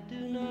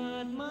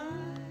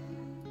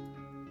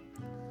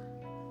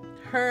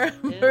 Her.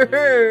 Thank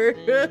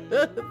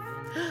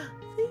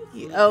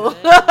you. Oh.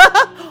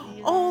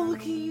 Oh,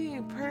 look at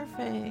you.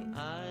 Perfect.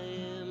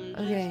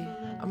 Okay.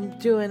 I'm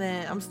doing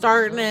it. I'm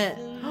starting it.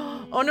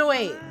 Oh, no,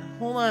 wait.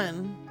 Hold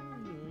on.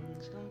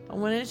 I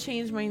want to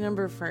change my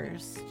number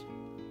first.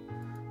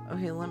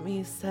 Okay, let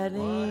me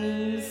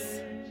settings,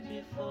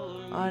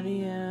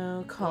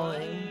 audio,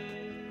 calling.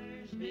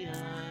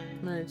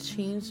 I'm going to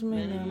change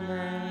my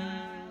number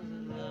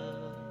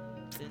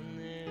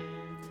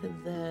to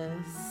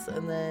this,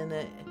 and then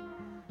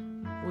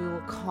we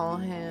will call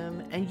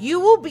him, and you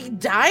will be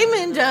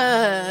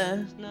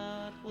Diamonda!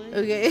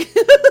 Okay.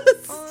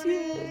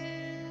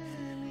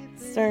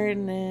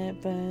 Starting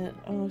it, but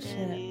oh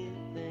shit.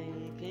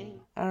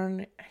 I don't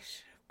know. I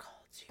should have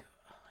called you.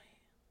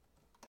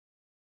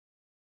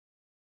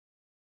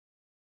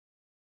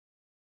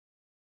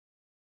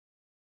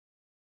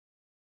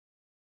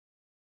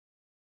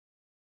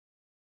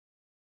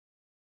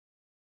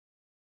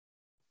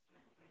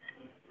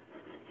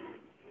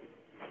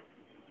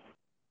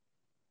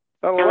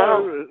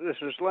 Hello, this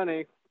is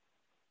Lenny.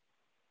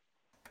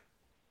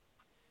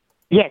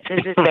 Yes,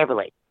 this is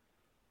Beverly.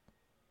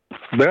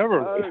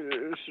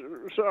 Beverly?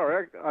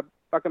 Sorry,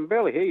 I can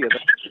barely hear you.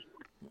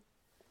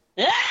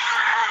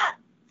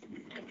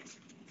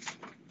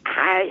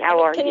 Hi,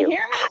 how are you? Can you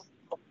hear me?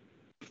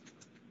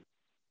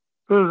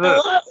 Who's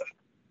that?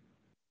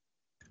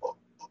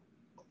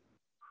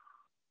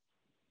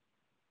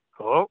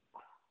 Hello?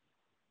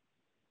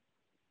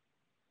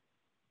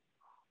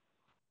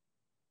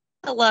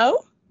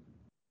 Hello?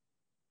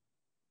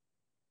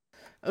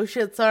 Oh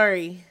shit,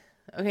 sorry.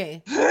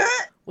 Okay.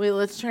 Wait,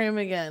 let's try him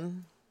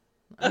again.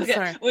 I'm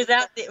sorry. Was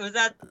that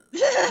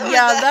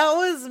Yeah, that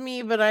was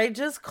me, but I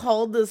just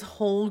called this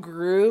whole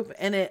group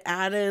and it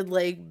added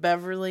like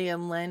Beverly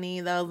and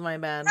Lenny. That was my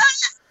bad.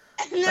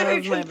 That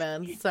was my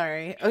bad.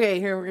 Sorry.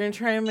 Okay, here, we're gonna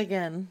try him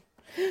again.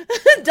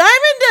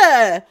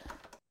 Diamonda!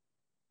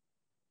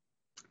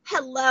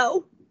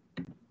 Hello?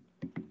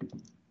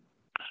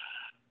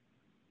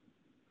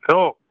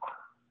 Hello.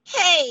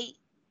 Hey,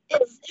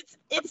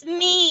 it's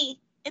me.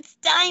 It's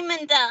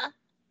Diamonda.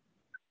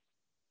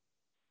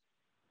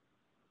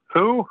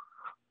 Who?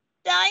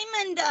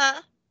 Diamonda.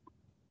 I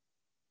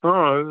don't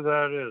know who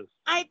that is.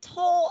 I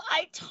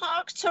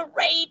talked to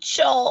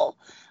Rachel.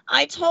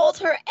 I told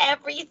her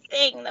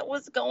everything that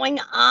was going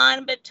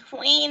on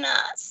between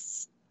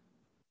us.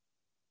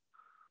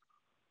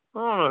 I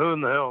don't know who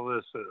in the hell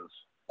this is.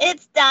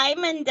 It's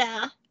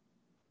Diamonda.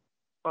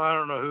 I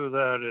don't know who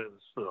that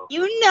is. So.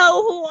 You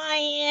know who I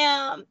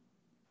am.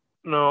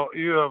 No,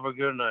 you have a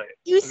good night.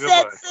 You Goodbye.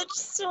 said such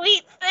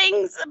sweet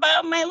things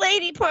about my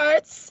lady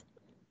parts.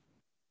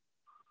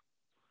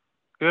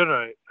 Good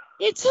night.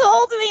 You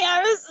told me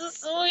I was the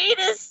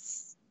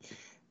sweetest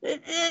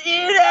that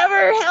you'd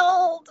ever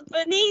held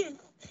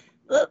beneath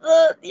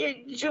your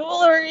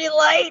jewelry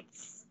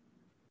lights.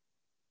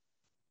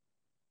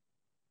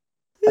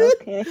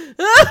 Okay.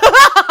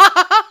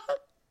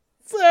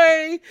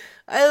 Sorry.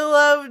 I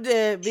loved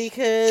it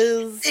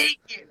because... Thank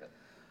you.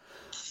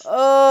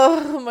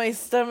 Oh, my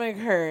stomach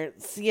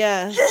hurts.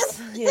 Yes.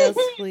 Yes,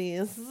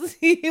 please.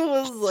 He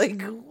was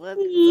like, what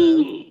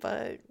the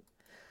fuck?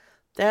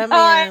 That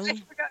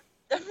man.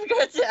 I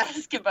forgot to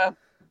ask about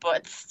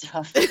butt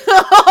stuff.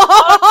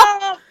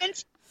 Oh,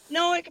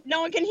 no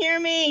one can hear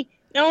me.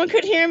 No one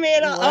could hear me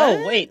at all. What?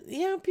 Oh, wait.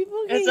 Yeah,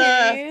 people can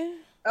hear you.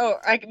 Oh,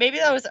 maybe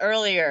that was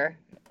earlier.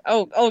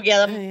 Oh,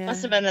 yeah, that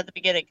must have been at the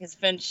beginning, because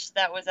Finch,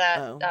 that was at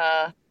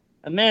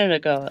a minute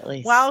ago, at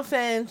least. Wow,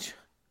 Finch.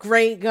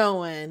 Great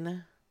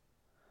going.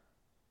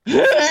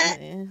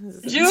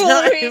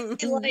 Jewelry,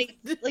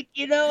 like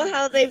you know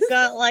how they've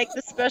got like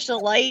the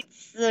special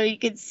lights so you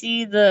can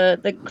see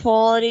the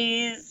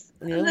qualities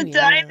of the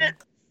diamond.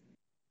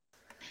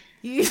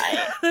 It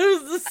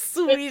was the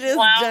sweetest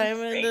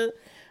diamond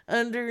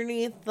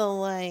underneath the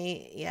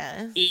light.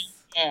 Yes.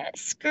 Yeah,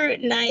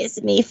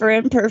 scrutinize me for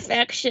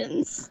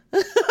imperfections.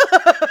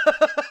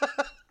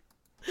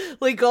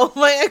 Like all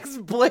my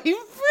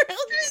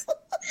ex-boyfriends.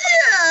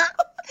 Yeah,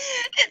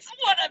 it's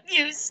what I'm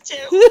used to.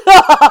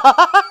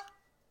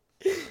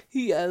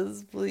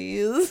 Yes,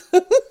 please.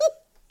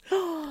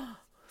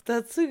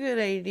 That's a good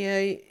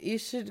idea. You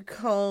should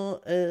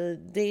call a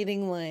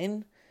dating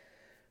line.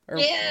 Or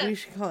we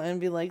should call it and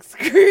be like,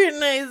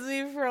 scrutinize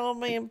me for all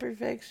my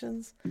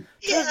imperfections.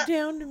 Talk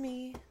down to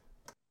me.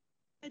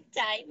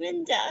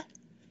 Diamonda.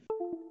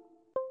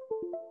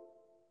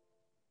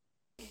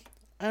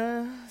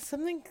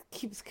 Something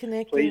keeps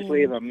connecting. Please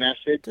leave a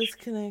message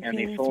disconnecting. and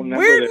the phone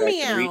number that I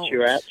can reach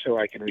you at so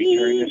I can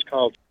return this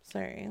call.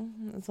 Sorry,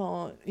 that's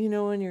all. You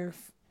know when your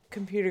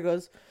computer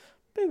goes,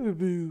 boo boo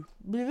boo,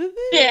 boo boo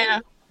boo. Yeah.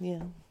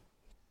 Yeah.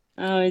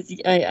 Oh,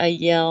 I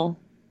yell.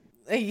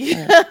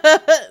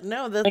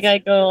 No, that's like I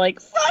go like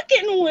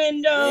fucking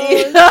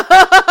Windows.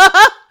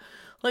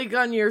 Like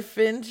on your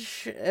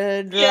Finch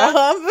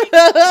drop.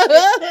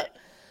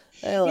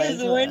 I like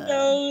his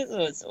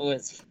Windows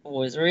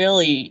was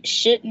really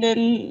shitting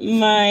in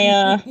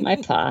my my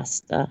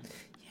pasta.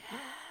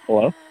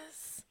 Hello?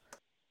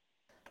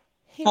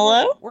 Hey,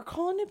 Hello? We're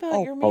calling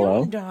about your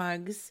mountain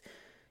dogs.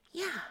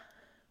 Yeah.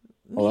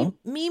 Hello?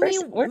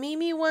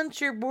 Mimi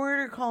wants your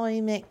border collie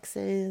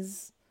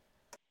mixes.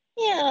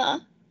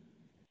 Yeah.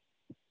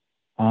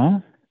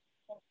 Huh?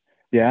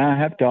 Yeah, I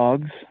have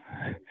dogs.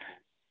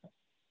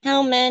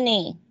 How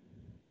many?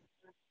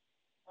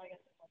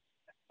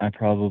 I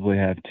probably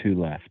have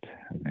 2 left,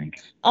 I think.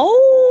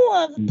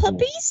 Oh,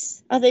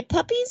 puppies? Are they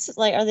puppies?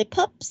 Like, are they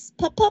pups?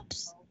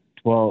 Pups?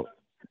 12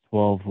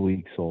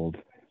 weeks old.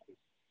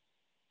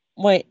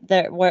 Wait,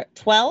 they're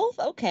 12?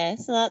 Okay,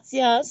 so that's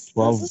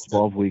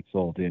 12 weeks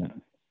old, yeah.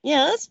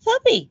 Yeah, that's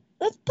puppy.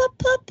 That's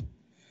pup.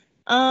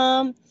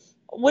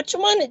 Which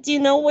one? Do you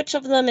know which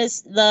of them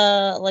is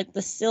the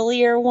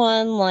sillier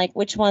one? Like,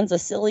 which one's a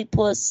silly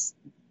puss?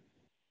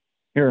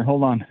 Here,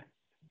 hold on.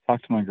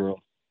 Talk to my girl.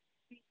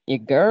 Your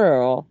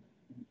girl.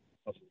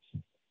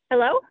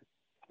 Hello?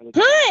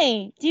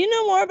 Hi. Do you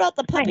know more about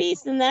the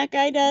puppies than that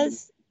guy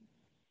does?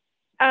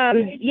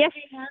 Yes.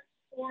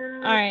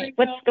 All right.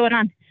 What's going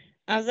on?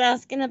 I was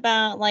asking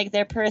about like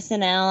their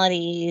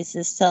personalities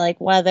as to like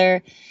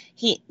whether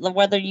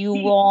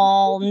you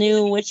all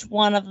knew which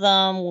one of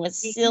them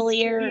was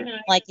sillier,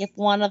 like if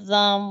one of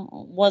them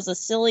was a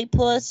silly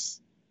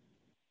puss.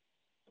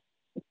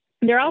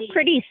 They're all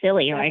pretty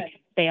silly. Like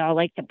they all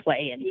like to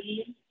play and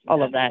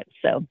all of that.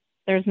 So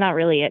there's not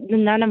really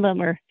none of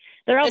them are.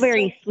 They're all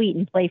very sweet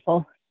and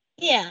playful.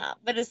 Yeah,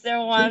 but is there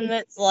one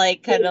that's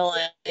like kind of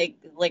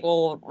like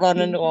will run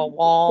into a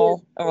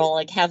wall or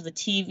like have the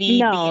TV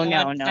No.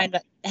 kind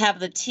of have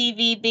the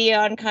TV be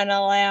on kind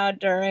of loud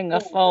during a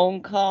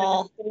phone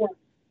call?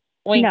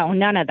 Wink. No,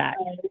 none of that.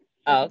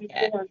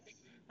 Okay.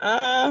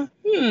 Are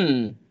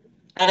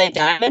they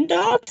diamond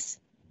dogs?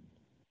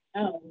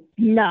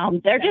 No,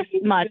 they're just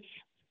mutts.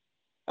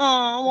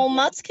 Oh, well,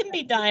 mutts can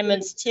be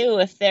diamonds too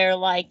if they're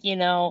like,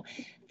 the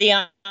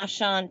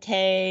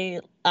Ashante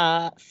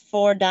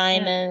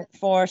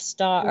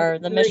 4-star or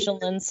the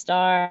Michelin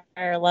star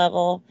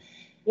level.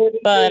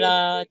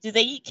 But do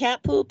they eat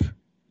cat poop?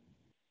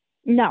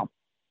 No.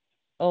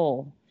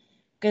 Oh,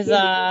 because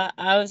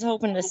I was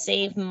hoping to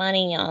save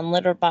money on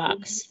litter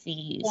box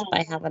fees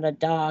by having a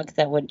dog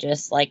that would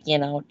just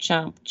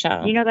chomp.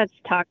 That's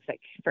toxic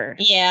for.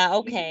 Yeah.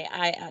 Okay.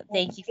 I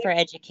thank you for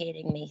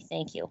educating me.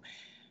 Thank you.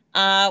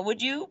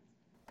 Would you?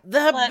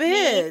 The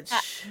bitch.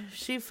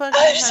 She fucking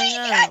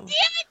hung up. Damn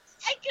it!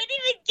 I couldn't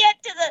even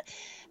get to the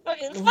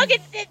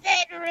fucking did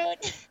that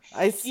rude.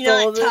 I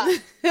stole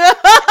it.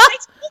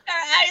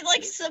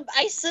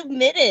 I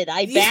submitted.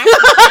 I backed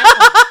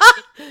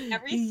down.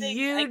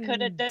 Everything I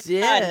could have done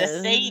to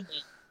save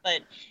it,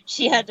 but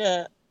she had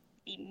to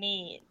be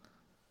mean.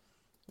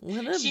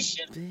 What a she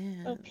should.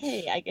 bitch.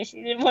 Okay, I guess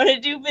she didn't want to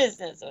do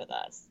business with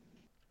us.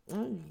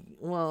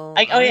 Well,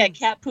 Oh yeah,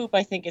 cat poop.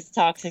 I think is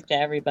toxic to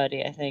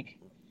everybody. I think,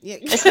 yeah.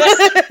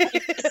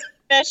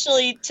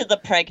 especially to the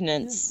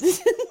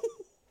pregnants.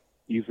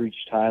 You've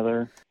reached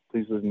Tyler.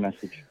 Please leave a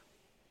message.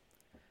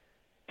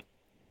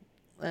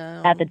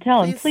 At the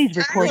tone, please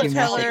record your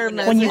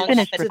message. When you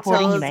finish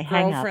recording, you may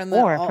hang up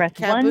or press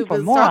 1 for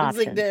more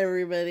options. To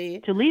everybody.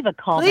 To leave a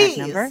callback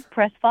number,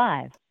 press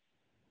 5.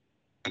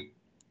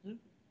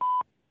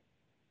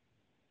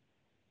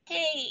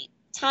 Hey,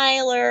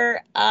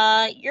 Tyler,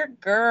 your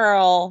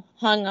girl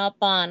hung up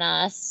on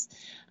us.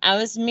 I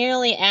was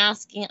merely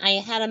asking, I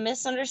had a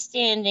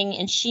misunderstanding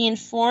and she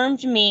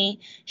informed me,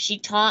 she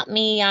taught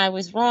me I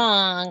was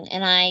wrong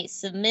and I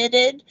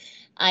submitted.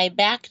 I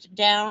backed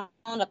down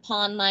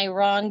upon my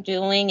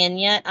wrongdoing and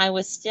yet I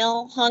was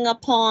still hung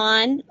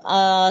upon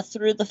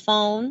through the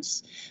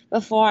phones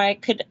before I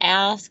could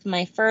ask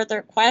my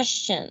further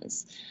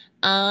questions.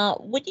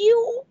 Would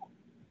you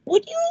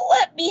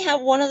let me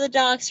have one of the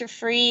dogs for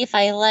free if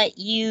I let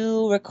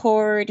you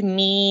record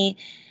me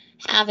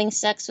having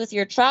sex with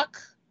your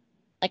truck?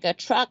 Like a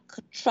truck,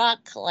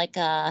 like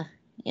a,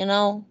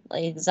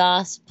 like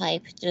exhaust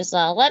pipe. Just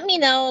let me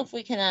know if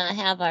we can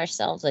have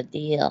ourselves a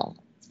deal.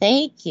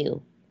 Thank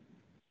you.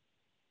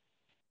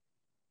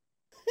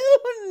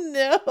 Oh,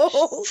 no.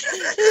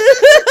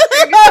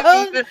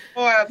 I'm even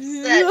more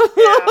upset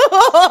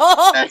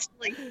now.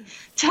 Especially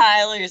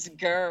Tyler's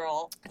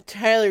girl.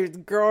 Tyler's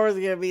girl is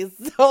going to be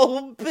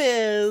so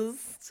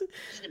pissed.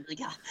 She's going to be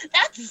like, oh,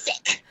 that's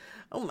sick.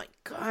 Oh, my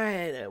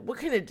God. What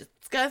kind of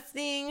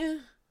disgusting...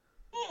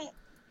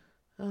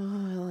 Oh,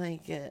 I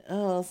like it.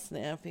 Oh,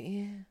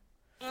 Snappy.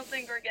 I don't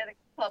think we're getting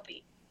a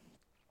puppy.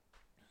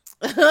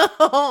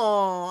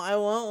 Oh, I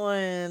want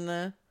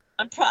one.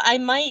 I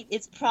might.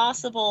 It's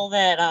possible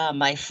that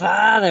my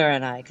father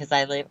and I, because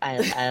I live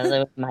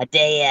with my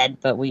dad,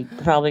 but we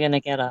probably gonna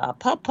get a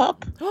pup.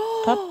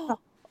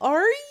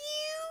 Are you?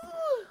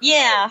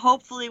 Yeah,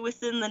 hopefully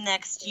within the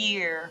next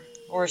year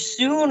or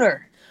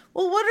sooner.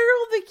 Well, what are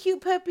all the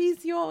cute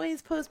puppies you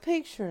always post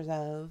pictures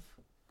of?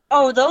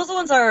 Oh, those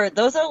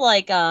are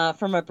like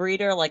from a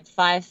breeder, like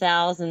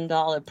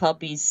 $5,000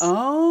 puppies.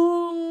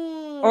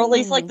 Oh, or at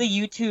least like the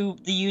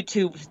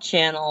YouTube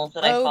channel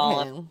that I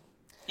follow.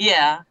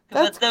 Yeah,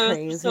 that's but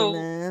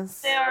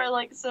craziness. They are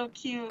like so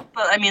cute,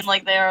 but I mean,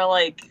 like they are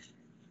like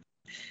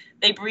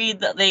they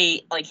breed that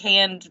they like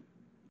hand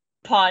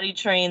potty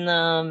train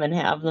them and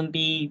have them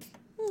be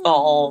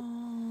all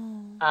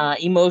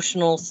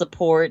emotional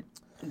support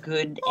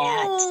good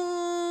at.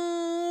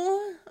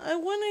 I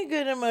want a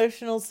good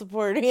emotional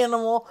support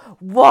animal.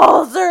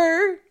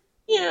 Walzer!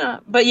 Yeah,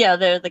 but yeah,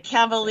 they're the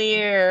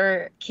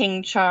Cavalier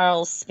King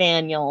Charles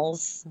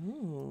Spaniels.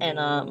 Ooh. And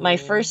my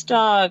first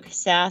dog,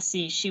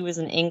 Sassy, she was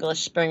an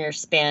English Springer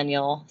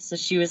Spaniel. So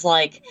she was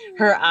like,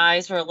 her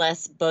eyes were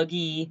less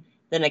buggy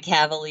than a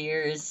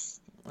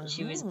Cavalier's.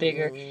 She was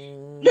bigger.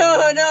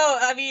 No,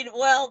 I mean,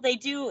 well, they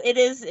do. It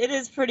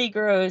is pretty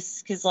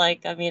gross because,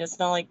 like, I mean, it's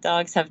not like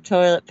dogs have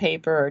toilet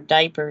paper or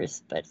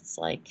diapers, but it's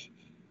like,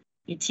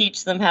 you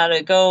teach them how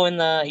to go in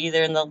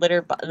the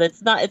litter box.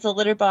 It's a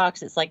litter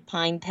box. It's like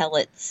pine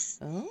pellets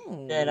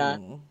that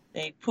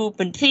they poop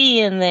and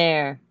pee in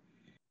there.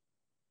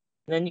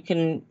 And then you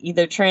can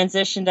either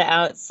transition to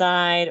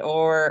outside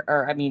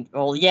or I mean,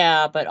 well,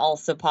 yeah, but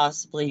also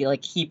possibly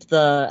like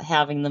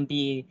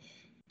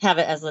have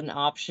it as an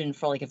option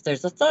for like if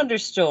there's a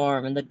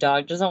thunderstorm and the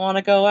dog doesn't want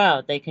to go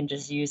out, they can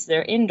just use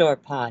their indoor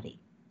potty.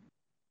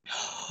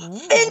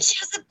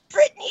 Finch is a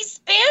Brittany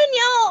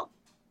Spaniel.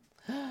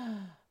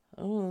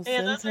 Oh,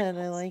 Sunset,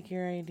 I like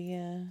your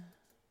idea.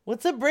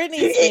 What's a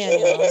Brittany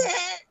Spaniel?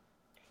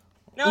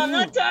 No, I'm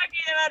not talking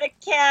about a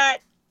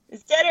cat.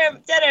 It's Dead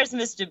Air's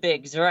Mr.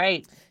 Biggs,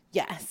 right?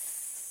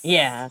 Yes.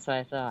 Yeah, that's what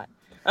I thought.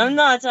 I'm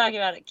not talking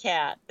about a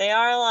cat. They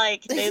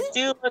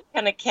do look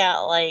kind of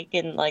cat-like,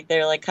 and like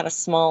they're like kind of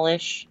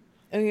smallish.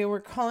 Okay,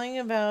 we're calling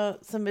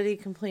about somebody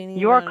complaining.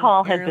 Your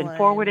call has been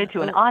forwarded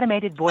to an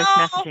automated voice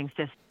messaging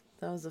system.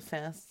 That was a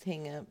fast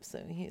hang up,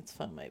 so his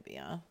phone might be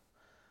off.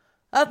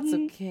 That's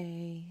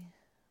okay.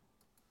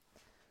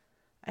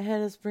 I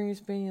had a Springer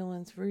Spaniel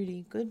once,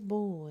 Rudy. Good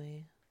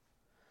boy.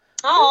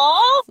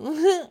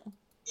 Aww.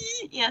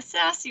 Yeah,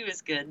 Sassy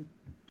was good.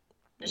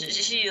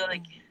 She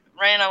like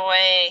ran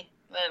away,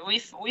 but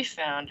we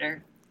found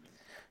her.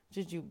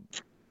 Did you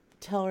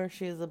tell her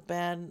she was a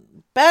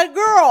bad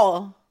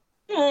girl?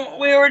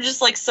 We were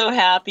just like so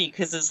happy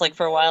because it's like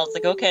for a while it's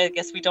like, okay, I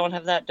guess we don't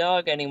have that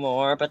dog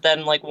anymore. But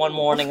then like one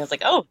morning it's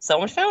like, oh,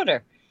 someone found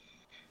her.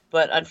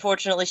 But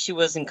unfortunately she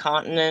was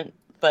incontinent.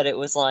 But it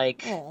was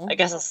like, I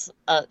guess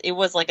it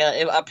was like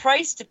a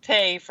price to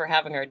pay for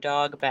having our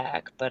dog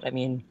back. But I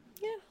mean,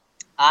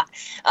 yeah,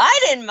 I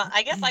didn't.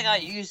 I guess I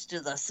got used to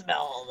the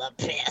smell of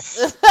the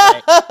piss.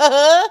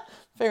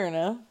 Fair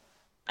enough.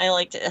 I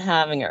liked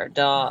having our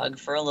dog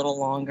for a little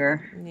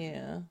longer.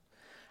 Yeah,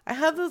 I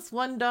had this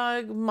one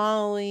dog,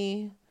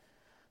 Molly,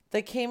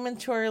 that came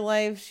into our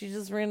life. She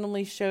just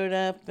randomly showed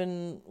up,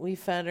 and we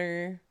fed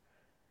her.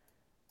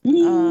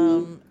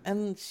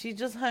 And she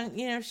just hung,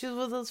 she was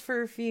with us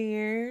for a few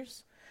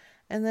years,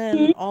 And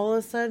then all of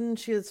a sudden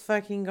she was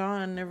fucking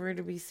gone, never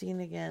to be seen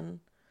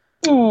again.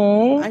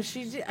 Aww. I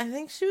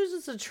think she was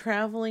just a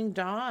traveling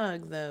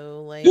dog,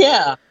 though. Like,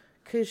 Yeah.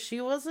 Because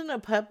she wasn't a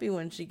puppy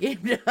when she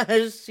came to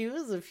us. She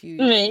was she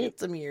had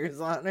some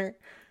years on her.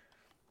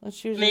 And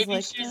she was Maybe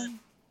just like, she's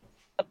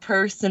a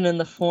person in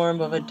the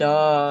form of a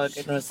dog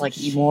and was like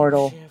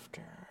immortal.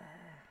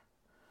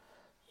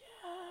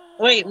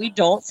 Wait, we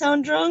don't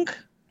sound drunk?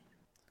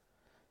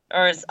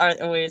 Or is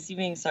he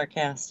being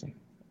sarcastic?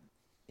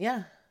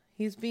 Yeah.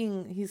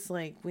 He's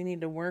like, we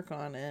need to work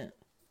on it.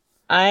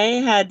 I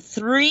had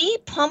 3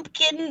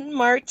 pumpkin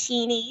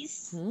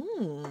martinis.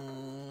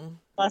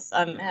 Plus,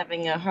 I'm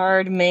having a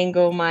hard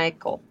mango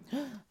Michael.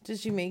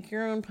 Did you make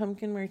your own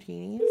pumpkin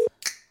martinis?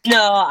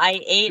 No, I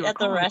ate Your at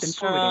the call has been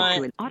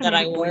forwarded to restaurant an that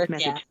I automatic voice work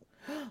message. at.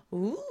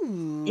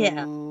 Ooh.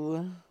 Yeah.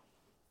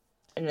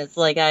 And it's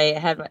like I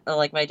had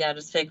my dad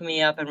was picking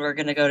me up and we're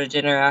gonna go to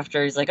dinner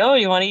after. He's like, "Oh,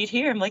 you want to eat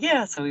here?" I'm like,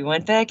 "Yeah." So we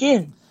went back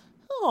in.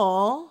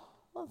 Aw,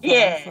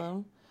 that's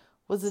awesome.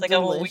 Was it It's like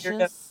I'm a weirdo.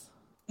 delicious?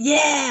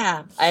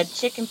 Yeah, I had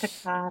chicken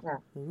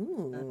piccata,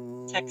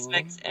 Ooh.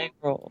 Tex-Mex egg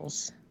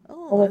rolls.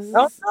 Oh,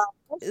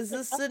 is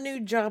this the new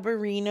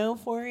Jobberino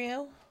for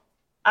you?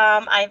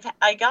 I've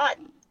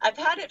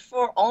had it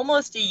for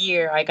almost a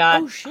year. I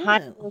got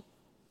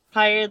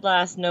hired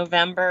last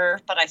November,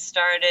 but I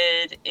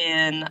started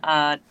in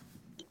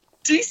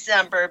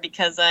December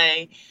because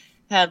I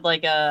had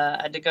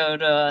had to go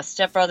to a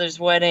stepbrother's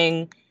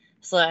wedding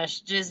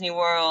 / Disney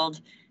World,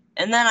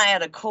 and then I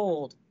had a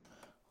cold.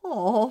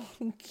 Oh,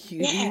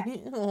 cute. Yeah.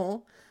 Aw.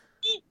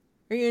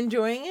 Are you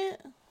enjoying it?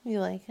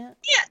 You like it?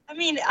 Yeah, I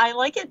mean, I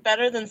like it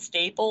better than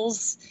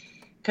Staples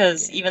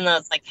because even though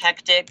it's like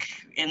hectic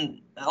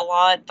in a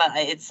lot, but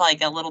it's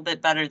like a little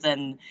bit better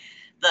than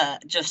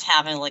just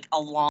having like a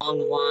long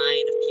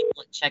line of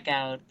people at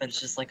checkout. But it's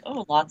just like,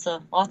 oh, lots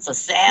of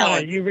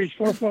salad. You reached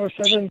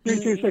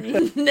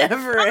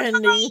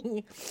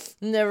 447-3266.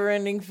 Never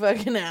ending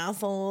fucking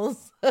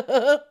assholes.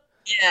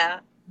 Yeah.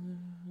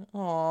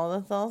 Oh,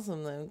 that's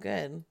awesome though.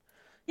 Good.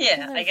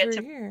 Yeah, I get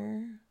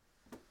to.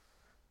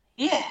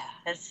 Yeah,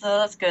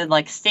 that's good.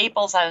 Like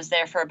Staples, I was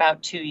there for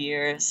about 2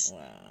 years.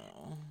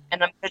 Wow.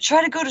 And I'm gonna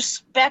try to go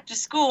back to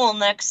school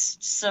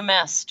next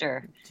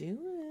semester. Do it.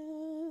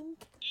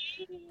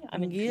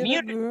 I'm in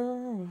Yeah,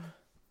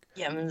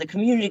 I'm in the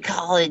community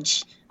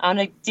college. I'm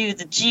gonna do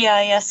the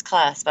GIS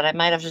class, but I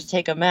might have to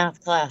take a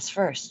math class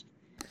first.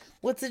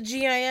 What's a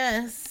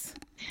GIS?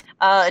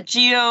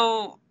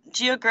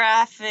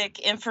 Geographic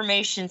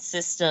Information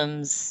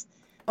Systems.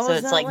 Oh, so is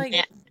it's that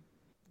like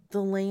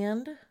the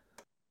land?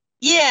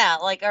 Yeah,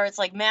 or it's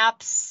like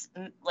maps,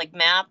 like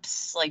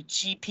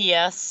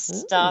GPS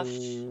stuff.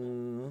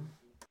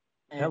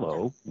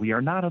 Hello, we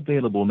are not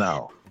available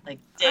now. Like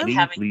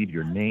Please leave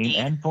your name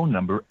and phone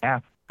number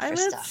after. I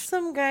met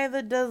some guy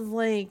that does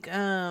like what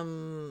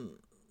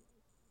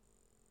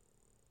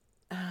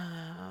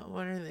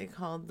are they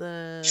called?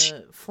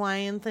 The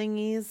flying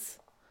thingies.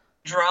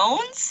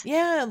 Drones?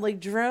 Yeah,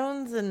 like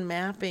drones and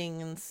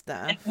mapping and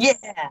stuff. Yeah,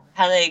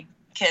 how they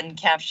can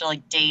capture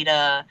like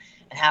data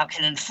and how it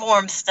can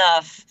inform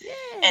stuff. Yeah.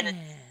 And it's,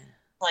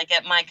 like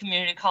at my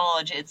community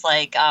college, it's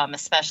like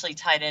especially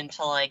tied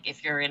into like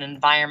if you're in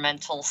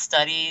environmental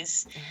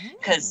studies,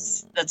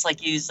 because that's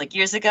like used like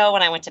years ago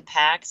when I went to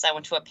PAX, I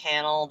went to a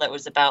panel that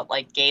was about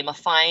like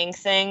gamifying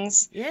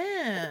things.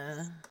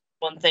 Yeah.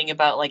 One thing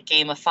about like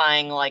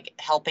gamifying, like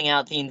helping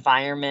out the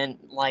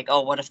environment, like,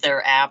 oh, what if there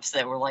are apps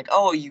that were like,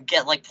 oh, you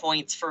get like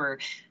points for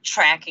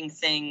tracking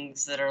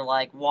things that are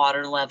like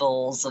water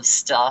levels of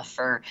stuff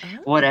or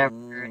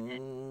whatever.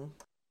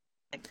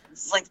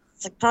 It's like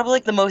probably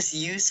like the most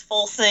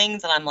useful thing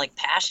that I'm like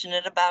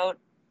passionate about.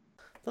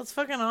 That's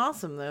fucking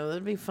awesome though.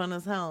 That'd be fun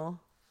as hell.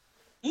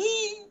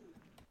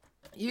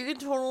 You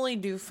could totally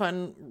do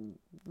fun,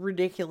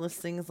 ridiculous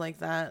things like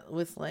that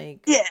with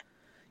like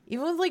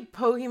even with like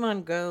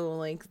Pokemon Go,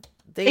 like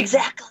they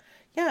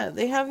yeah,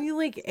 they have you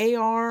like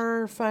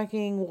AR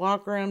fucking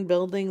walk around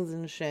buildings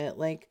and shit.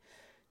 Like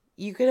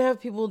you could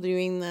have people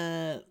doing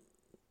that,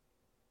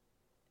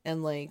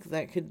 and like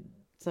that could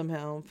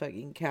somehow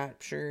fucking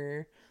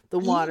capture the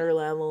water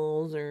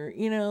levels, or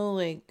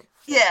like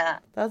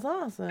that's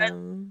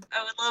awesome.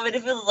 I would love it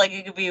if it was like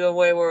it could be a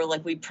way where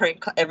like we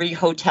prank every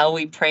hotel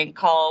we prank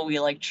call, we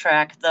like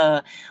track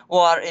the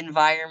water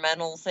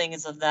environmental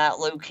things of that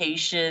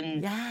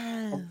location.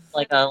 Yes.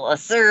 Like a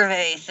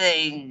survey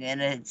thing,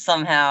 and it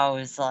somehow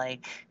is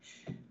like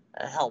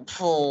a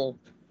helpful,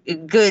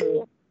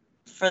 good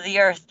for the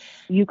earth.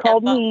 You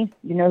called me.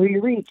 You know who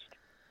you reached.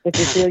 If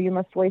you feel you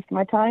must waste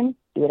my time,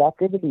 do it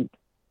after the beep.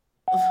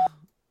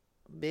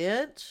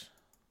 Bitch.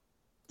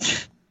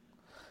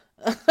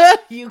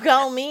 You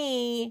call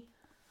me.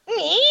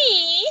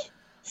 Me?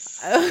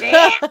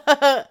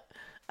 I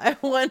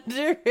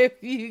wonder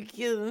if you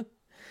can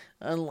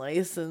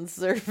unlicensed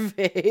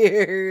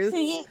surveyors.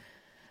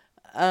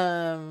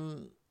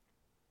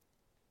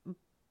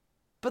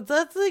 But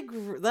that's like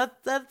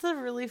that's a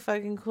really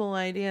fucking cool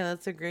idea.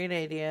 That's a great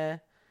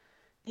idea.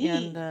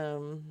 And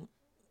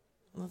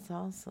that's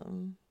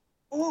awesome.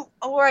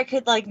 Or I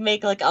could like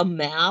make like a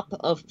map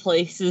of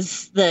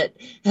places that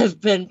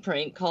have been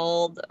prank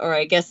called, or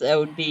I guess that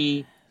would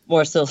be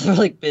more so for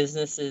like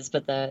businesses,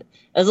 but that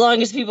as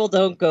long as people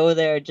don't go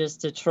there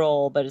just to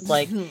troll, but it's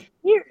like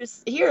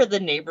here are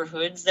the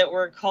neighborhoods that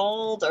were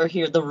called, or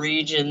here are the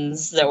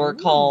regions that were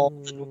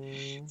called.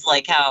 It's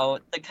like how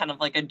the kind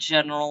of like a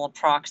general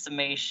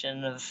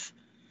approximation of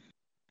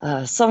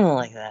something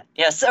like that.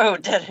 Yes. Oh,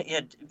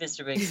 yeah,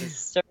 Mr. Biggs is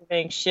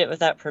starting shit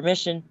without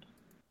permission.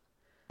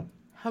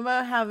 How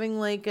about having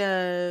like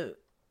have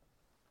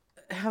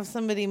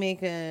somebody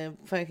make a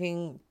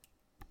fucking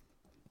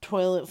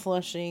toilet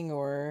flushing,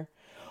 or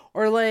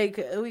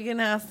like we can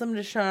ask them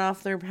to shut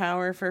off their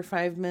power for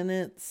 5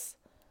 minutes,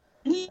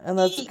 and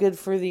that's good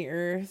for the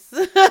earth.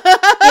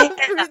 I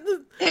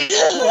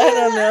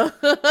don't know,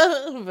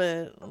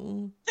 but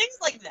things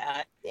like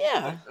that.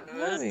 Yeah,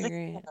 that'd be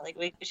great. Like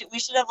we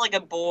should have like a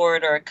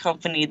board or a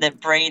company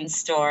that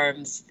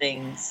brainstorms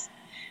things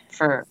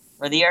for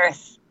the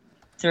earth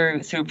through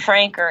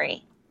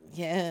prankery.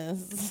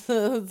 Yes,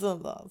 that sounds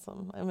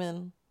awesome. I'm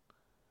in.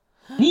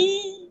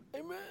 Amen.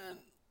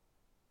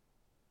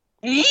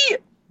 Okay,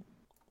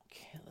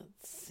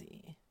 let's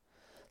see.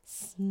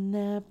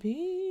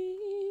 Snappy,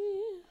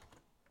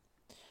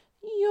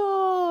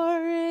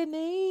 you're an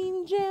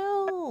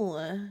angel.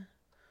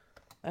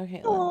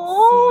 Okay.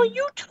 Oh,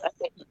 you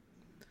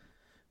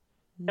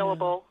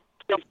Available.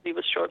 Please leave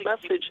a short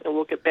message and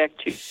we'll get back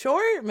to you.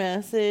 Short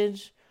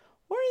message?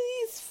 What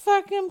are these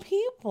fucking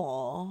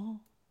people?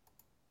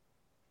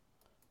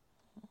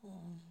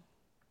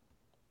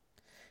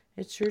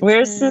 It's your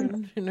Where's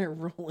turn in a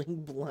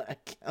rolling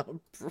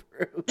blackout, bro.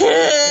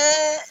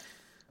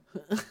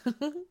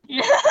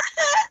 Yeah,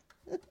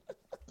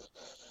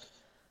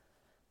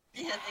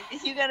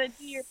 you gotta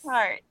do your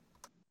part.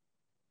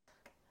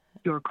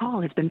 Your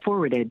call has been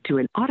forwarded to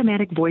an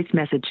automatic voice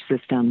message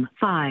system.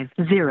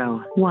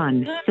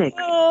 5016.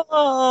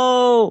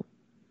 Oh.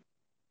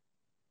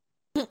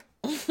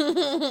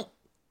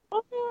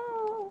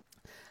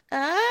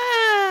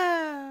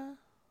 Ah.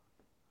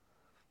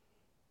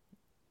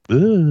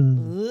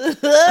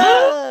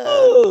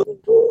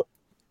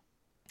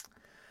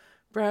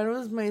 Brad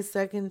was my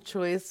second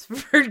choice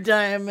for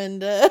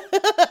Diamonda.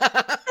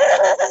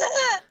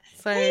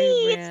 Sorry,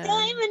 hey, Brad. It's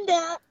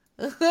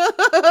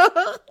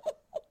Diamonda.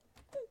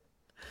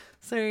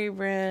 Sorry,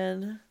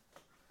 Brad.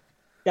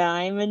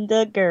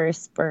 Diamonda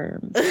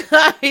Gersperm.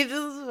 I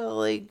just felt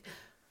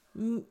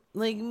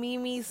like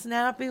Mimi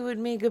Snappy would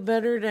make a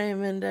better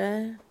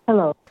Diamonda.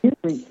 Hello, you've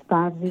reached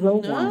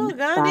 501. No,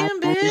 goddamn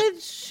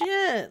bitch.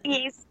 Shit.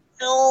 He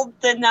still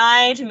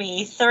denied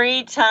me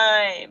 3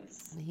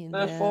 times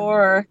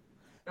before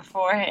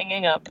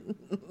hanging up.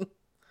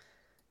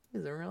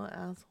 He's a real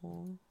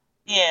asshole.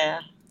 Yeah.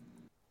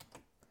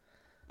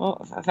 Oh,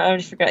 I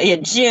already forgot. Yeah,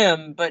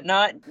 Jimba, but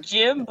not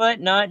Jimba.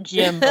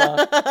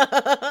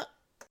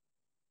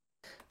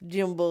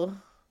 Jimbo.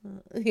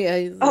 Yeah,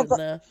 he's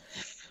an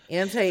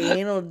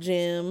anti-anal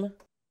Jim.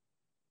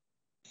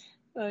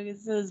 It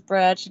says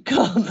Brad should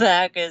call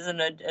back as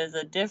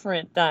a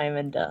different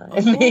Diamonda.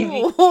 And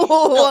maybe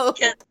he'll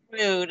get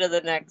through to the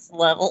next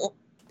level.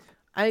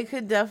 I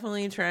could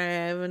definitely try.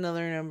 I have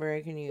another number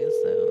I can use,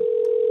 so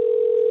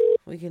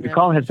we can. Your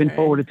call has been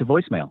forwarded to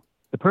voicemail.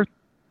 The person.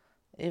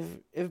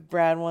 If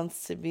Brad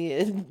wants to be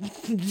a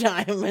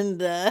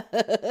Diamonda,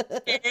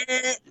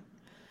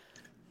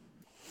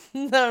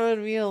 that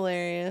would be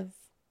hilarious.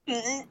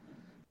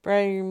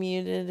 Brad, you're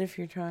muted if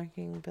you're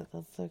talking, but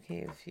that's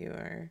okay if you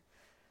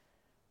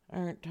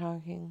aren't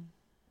talking.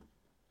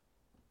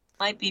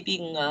 Might be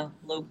being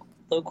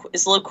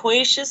is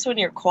loquacious when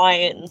you're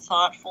quiet and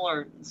thoughtful,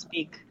 or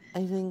speak.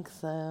 I think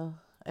so.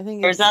 I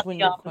think Or it's is that when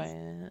the you're opposite?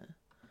 quiet.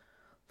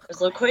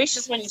 Is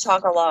loquacious when you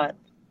talk a lot?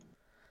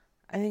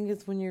 I think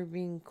it's when you're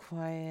being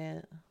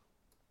quiet.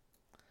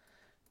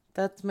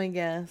 That's my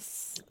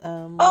guess.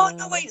 Oh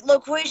no, wait!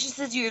 Loquacious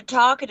is you're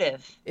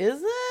talkative.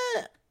 Is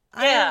it?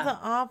 I Yeah. have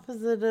the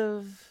opposite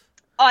of.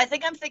 Oh, I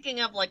think I'm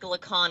thinking of like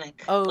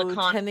laconic. Oh,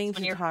 laconic tending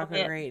when to you're talk a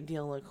quiet. great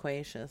deal.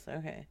 Loquacious.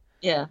 Okay.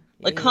 Yeah,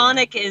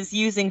 laconic is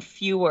using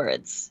few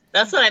words.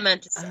 That's what I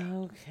meant to say.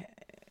 Okay.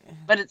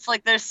 But it's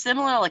like they're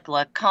similar, like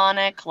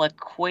laconic,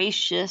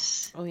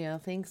 loquacious. Oh yeah,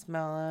 thanks,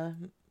 Mala.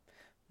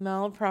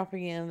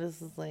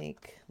 Malapropagandist is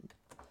like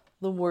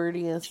the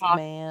wordiest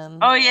man.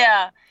 Oh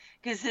yeah,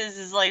 because his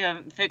is like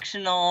a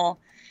fictional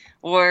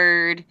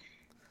word.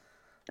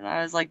 And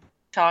I was like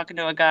talking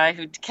to a guy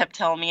who kept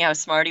telling me how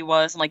smart he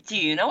was. I'm like, do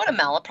you know what a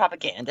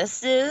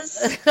malapropagandist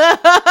is?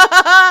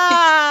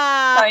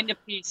 Trying to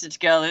piece it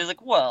together. He's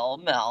like, well,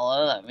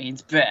 mala, that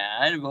means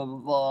bad, blah, blah,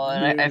 blah.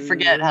 And I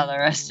forget how the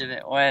rest of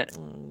it went.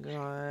 Oh,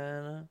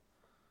 God.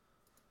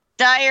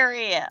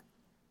 Diarrhea.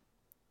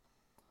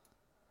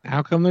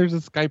 How come there's a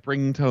Skype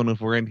ringtone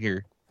if we're in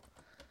here?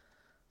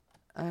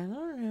 I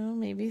don't know.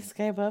 Maybe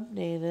Skype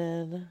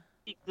updated.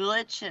 Be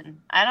glitching.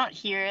 I don't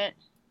hear it.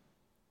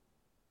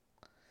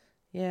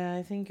 Yeah,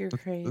 I think you're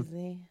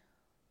crazy.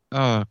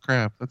 Oh,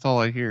 crap. That's all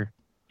I hear.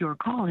 Your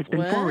call has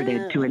been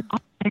forwarded to an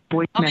automatic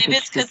voice Oh, message maybe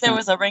it's because there system.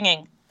 was a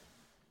ringing.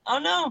 Oh,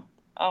 no.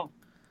 Oh.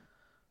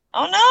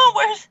 Oh no,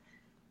 where's?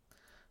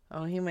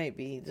 Oh, he might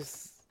be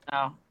just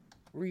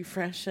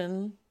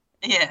refreshing.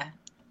 Yeah.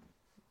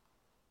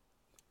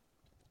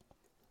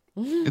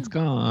 It's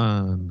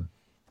gone.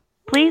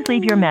 Please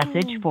leave your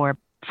message for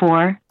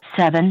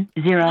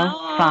 4705.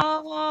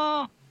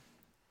 Oh.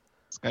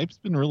 Skype's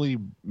been really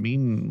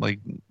mean, like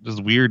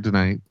just weird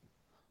tonight.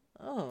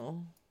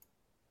 Oh.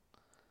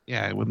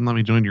 Yeah, it wouldn't let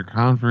me join your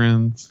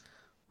conference.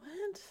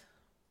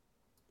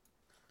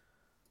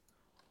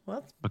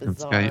 What? That's Fucking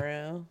Skype.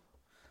 bizarro.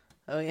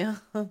 Oh yeah.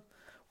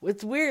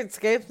 It's weird.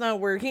 Skype's not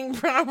working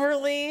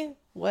properly.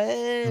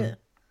 What?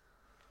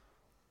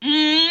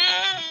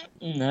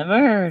 Never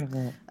heard of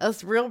it.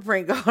 Us real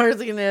prank callers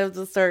are gonna have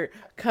to start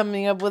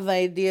coming up with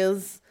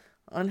ideas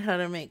on how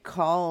to make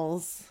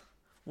calls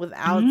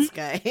without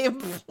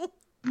Skype.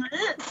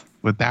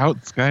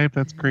 Without Skype,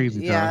 that's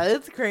crazy. Yeah, Talk.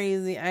 it's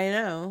crazy. I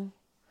know,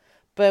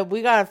 but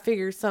we gotta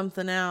figure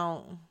something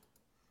out.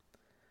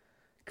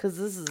 'Cause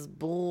this is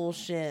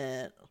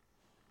bullshit.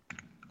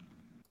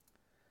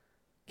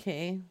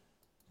 Okay.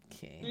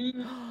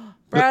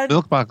 Brad.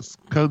 Milkbox,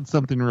 code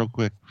something real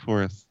quick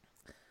for us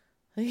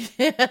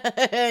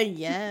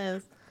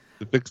Yes.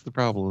 to fix the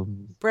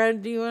problem.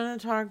 Brad, do you want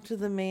to talk to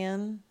the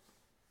man?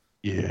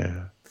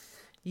 Yeah.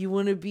 You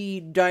want to be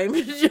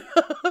Diamond?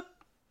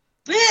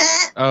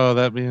 Oh,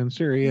 that man.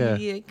 Sure, yeah.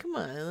 Yeah, come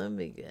on. Let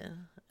me go.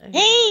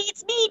 Hey,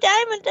 it's me,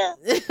 Diamonda.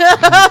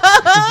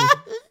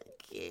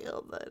 Okay,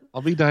 hold on.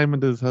 I'll be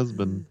Diamonda's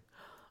husband.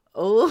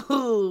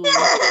 Oh.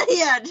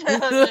 Yeah,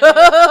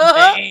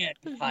 man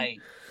fight.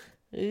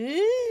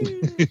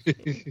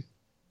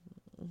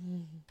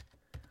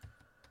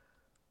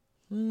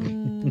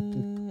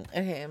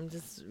 Okay, I'm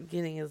just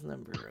getting his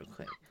number real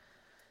quick.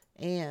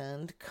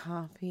 And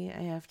copy.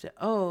 I have to.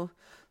 Oh,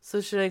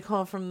 so should I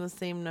call from the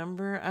same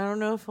number? I don't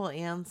know if he'll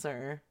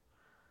answer.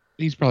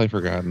 He's probably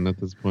forgotten at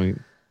this point.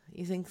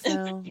 You think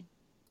so?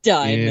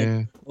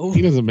 Yeah.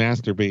 He doesn't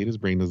masturbate. His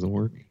brain doesn't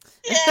work.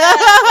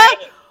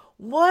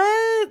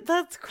 What?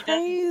 That's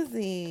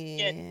crazy.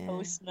 Get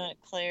post-nut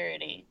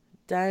clarity.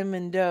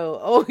 Diamondo.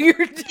 Oh, you're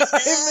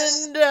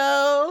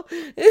Diamondo.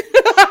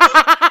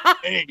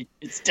 Hey,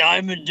 it's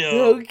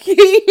Diamondo. Okay,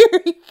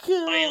 here we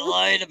go. Why you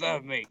lying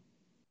about me?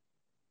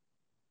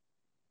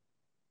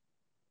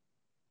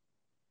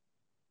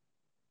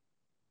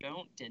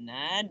 Don't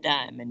deny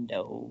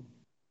Diamondo.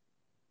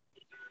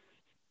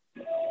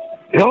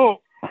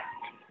 Hello.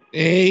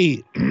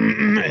 Hey.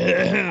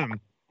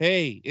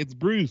 Hey, it's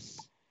Bruce.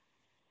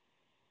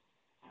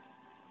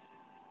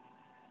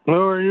 Who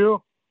are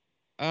you?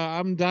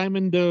 I'm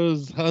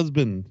Diamondo's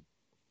husband.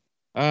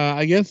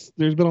 I guess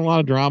there's been a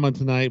lot of drama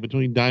tonight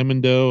between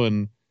Diamondo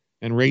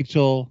and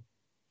Rachel,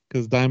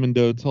 because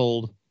Diamondo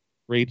told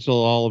Rachel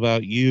all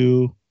about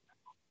you,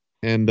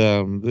 and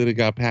then it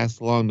got passed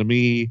along to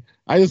me.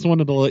 I just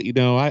wanted to let you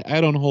know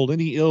I don't hold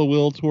any ill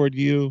will toward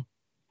you.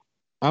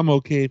 I'm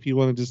okay if you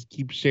want to just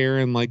keep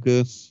sharing like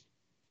this.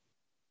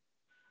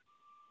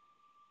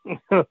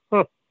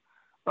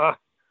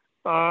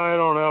 I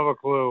don't have a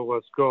clue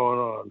what's going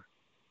on.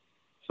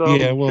 Some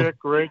chick,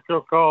 Rachel,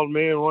 called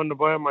me and wanted to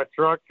buy my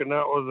truck, and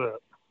that was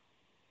it.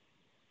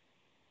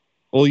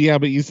 Well, yeah,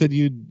 but you said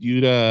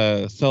you'd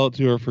sell it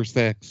to her for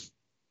sex,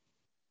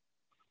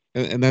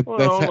 and that's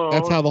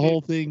how the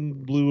whole thing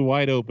blew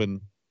wide open.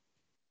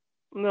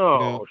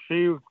 No,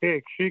 she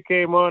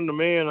came on to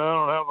me, and I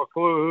don't have a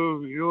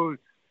clue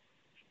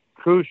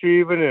who she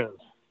even is.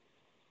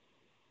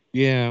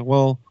 Yeah,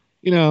 well,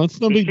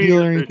 it's no big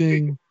deal or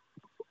anything.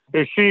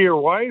 Is she your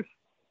wife?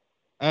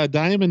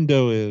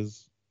 Diamondo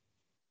is.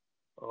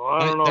 Oh,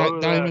 I don't know who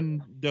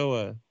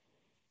Diamondoa.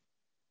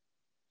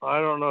 I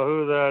don't know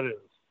who that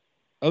is.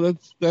 Oh,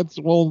 that's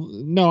well,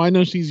 no, I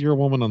know she's your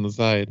woman on the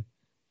side.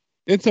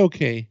 It's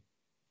okay.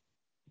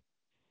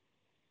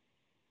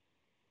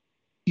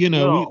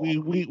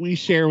 We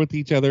share with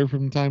each other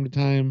from time to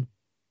time,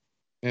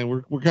 and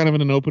we're kind of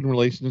in an open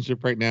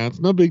relationship right now. It's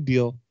no big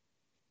deal.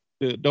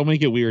 Don't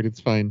make it weird.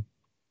 It's fine.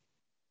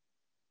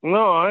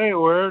 No, I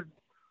ain't weird.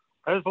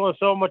 I just want to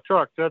sell my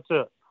truck. That's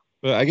it.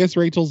 But I guess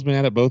Rachel's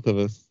mad at both of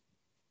us.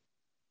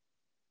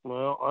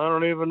 Well, I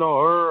don't even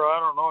know her. I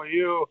don't know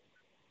you.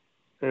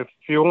 If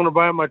you want to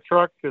buy my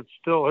truck, it's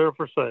still here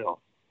for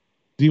sale.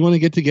 Do you want to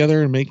get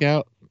together and make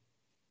out?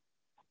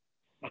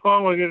 I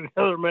want to get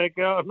together and make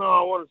out. No, I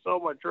want to sell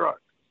my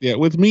truck. Yeah,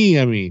 with me,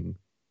 I mean.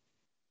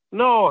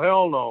 No,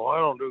 hell no. I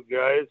don't do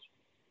guys.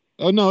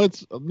 Oh, no,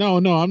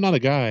 no, I'm not a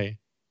guy.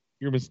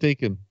 You're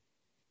mistaken.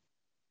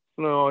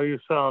 No, you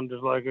sound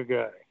just like a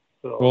guy.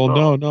 So, well,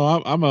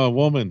 no, I'm a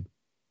woman.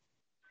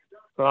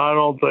 I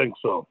don't think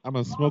so. I'm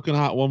a smoking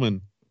hot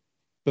woman.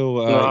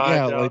 So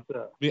I doubt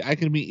that. I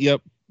can meet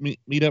up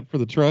for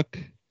the truck,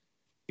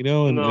 and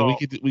we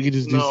could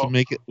just do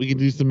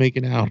some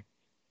making out.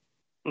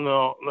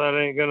 No, that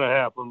ain't gonna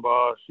happen,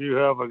 boss. You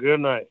have a good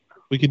night.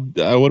 We could.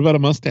 What about a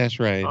mustache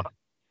ride?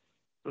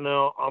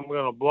 No, I'm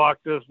gonna block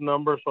this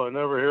number so I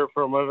never hear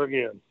from it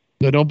again.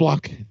 No, don't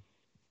block it.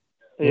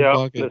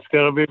 It's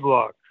gonna be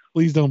blocked.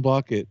 Please don't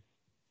block it.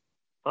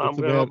 I'm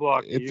gonna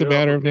block it. It's a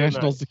matter of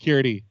national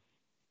security.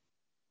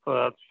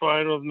 That's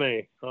fine with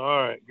me. All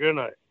right. Good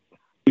night.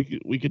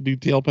 We could do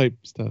tailpipe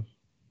stuff.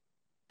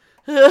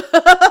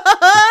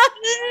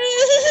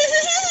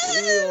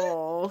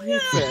 Oh, he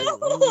said.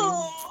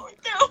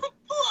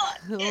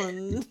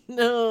 Oh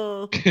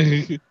no.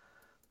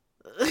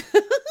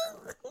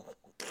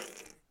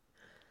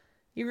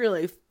 You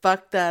really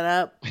fucked that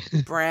up,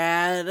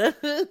 Brad.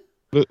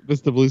 But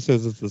Mr. Blue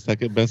says it's the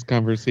second best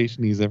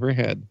conversation he's ever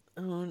had.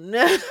 Oh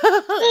no.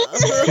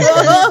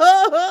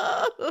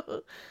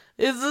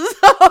 Is this?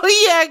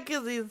 Oh yeah,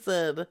 because he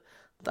said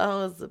that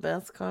was the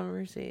best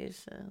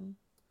conversation.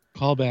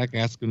 Call back,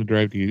 ask him to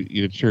drive you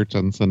to church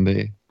on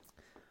Sunday.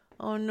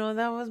 Oh no,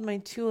 that was my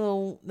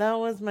that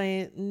was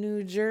my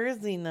New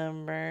Jersey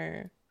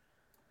number.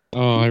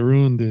 Oh, I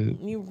ruined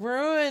it. You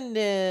ruined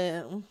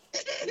it.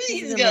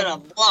 He's gonna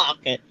block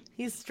it.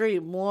 He's straight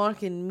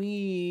blocking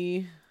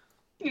me.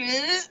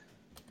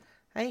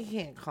 I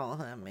can't call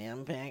that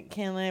man back,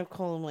 can I? I've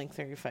called him like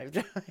 35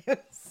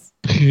 times.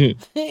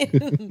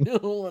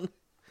 No.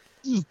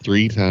 Just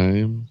 3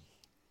 times.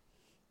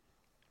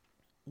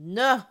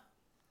 No.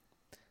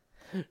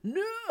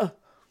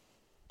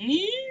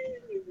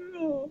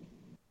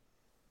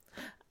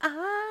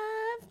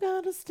 I've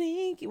got a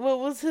stinky. What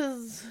was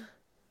his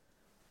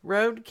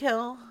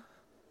roadkill?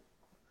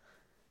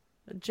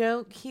 A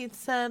joke he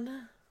said?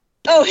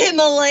 Oh,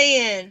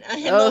 Himalayan. A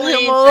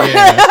Himalayan.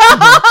 Yeah.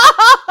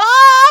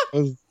 That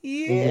was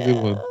a good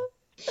one.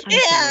 Yeah,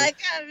 I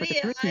gotta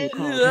be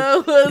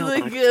That was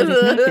a good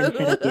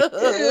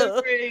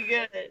one. Pretty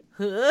good.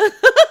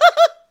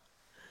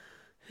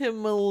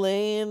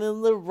 Himalayan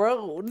in the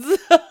roads.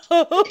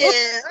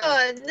 Yeah,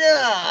 oh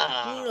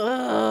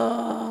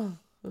no.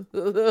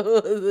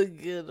 That was a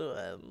good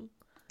one.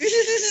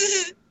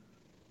 This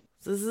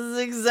is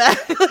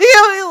exactly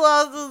how he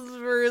lost his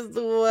first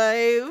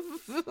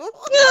wife.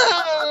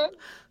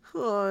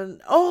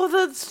 Oh,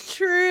 that's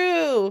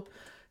true.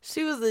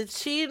 She was a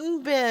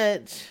cheating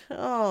bitch.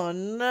 Oh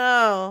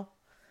no.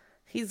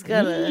 He's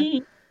got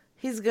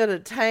a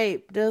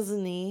type,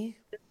 doesn't he?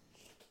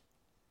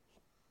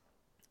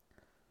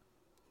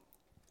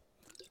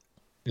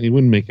 And he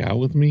wouldn't make out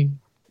with me?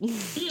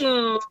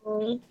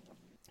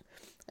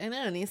 I know,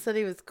 and he said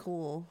he was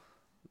cool,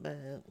 but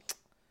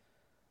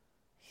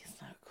he's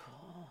not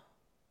cool.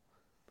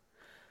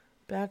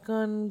 Back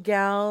on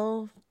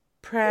gal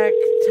prac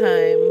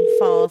time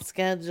fall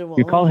schedule.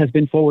 Your call has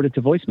been forwarded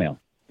to voicemail.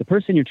 The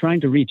person you're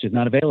trying to reach is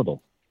not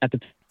available. At the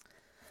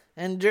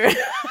And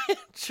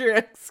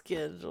track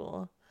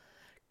schedule.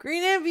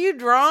 Green, have you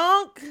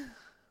drunk?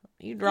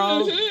 You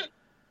drunk?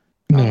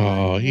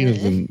 No, he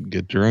doesn't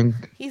get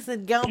drunk. He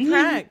said gal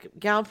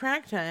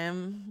prac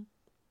time.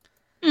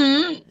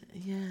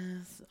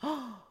 Yes.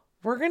 Oh,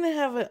 we're gonna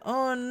have a.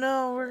 Oh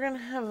no, we're gonna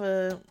have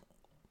a.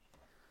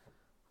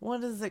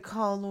 What is it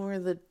called where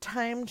the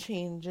time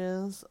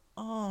changes?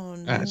 Oh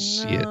no.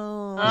 Shit. Is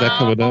that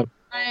coming up?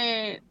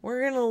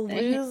 We're gonna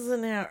lose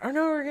an hour. Oh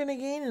no, we're gonna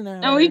gain an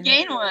hour. No, we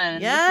gain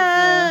one.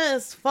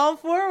 Yes, fall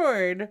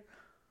forward.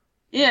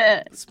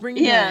 Yeah. Spring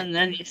Yeah, back. and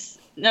then you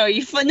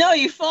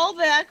fall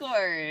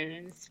backward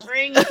and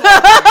spring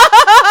forward.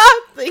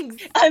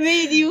 Thanks. I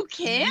mean, you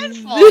can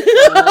fall forward.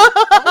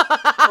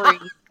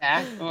 Spring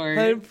backward.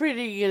 I'm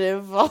pretty good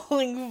at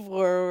falling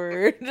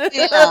forward.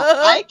 Yeah,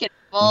 I can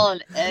fall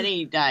in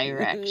any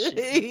direction.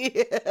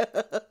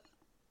 Yeah.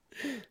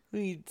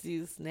 Me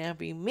too,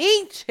 Snappy.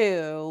 Me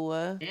too.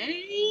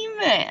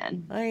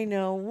 Amen. I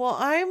know. Well,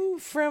 I'm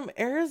from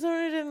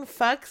Arizona, didn't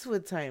fucks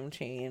with time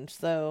change,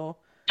 so.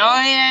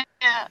 Oh, yeah.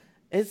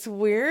 It's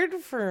weird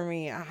for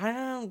me. I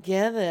don't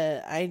get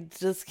it. I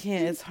just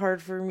can't. It's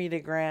hard for me to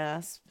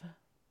grasp.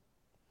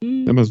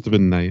 That must have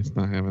been nice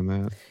not having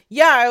that.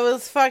 Yeah, it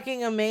was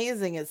fucking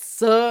amazing. It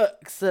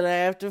sucks that I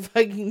have to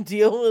fucking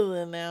deal with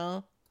it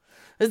now.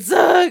 It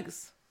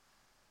sucks.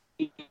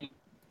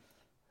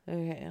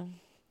 Okay.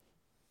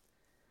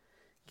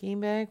 Came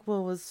back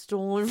what was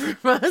stolen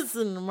from us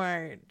in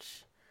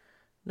March.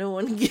 No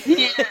one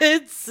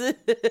gets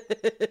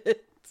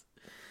it.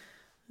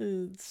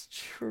 It's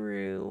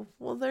true.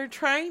 Well, they're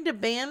trying to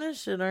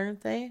banish it, aren't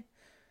they?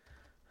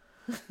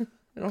 I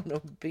don't know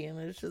if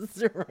banish is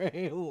the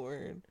right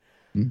word.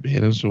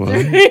 Banish what?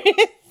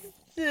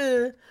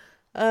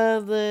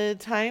 The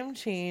time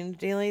change,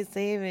 daylight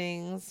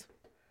savings.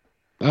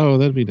 Oh,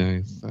 that'd be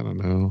nice. I don't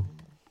know.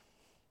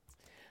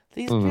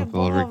 These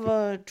people have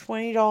a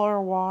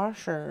 $20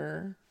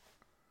 washer.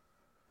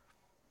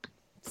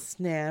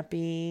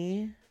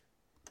 Snappy.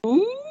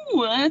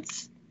 Ooh,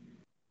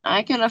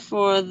 I can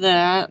afford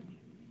that.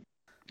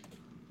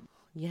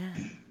 Yeah.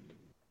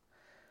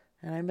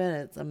 And I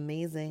bet it's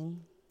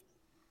amazing.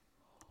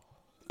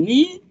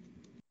 Me?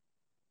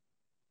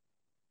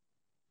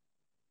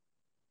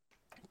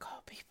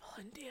 Call people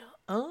and deal.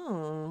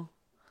 Oh.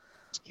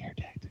 Scare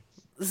tactics.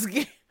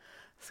 Scare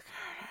tactics.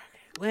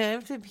 Wait, I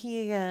have to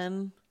pee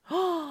again.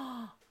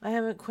 Oh, I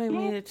haven't quite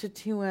made it to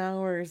 2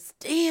 hours.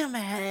 Damn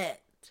it.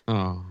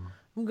 Oh.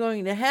 I'm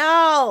going to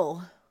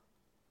hell.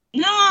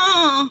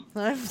 No.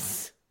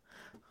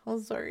 I'm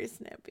sorry,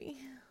 Snappy.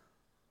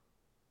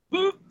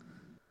 Do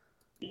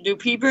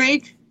pee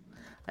break?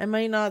 I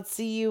might not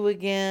see you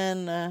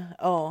again. I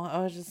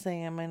was just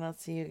saying I might not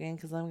see you again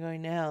because I'm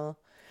going to hell.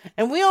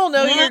 And we all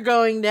know you're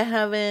going to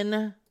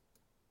heaven.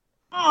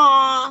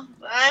 Aw,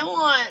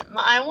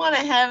 I want a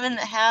heaven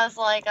that has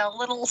like a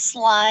little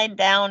slide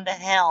down to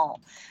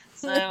hell,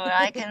 so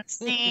I can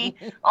see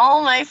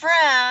all my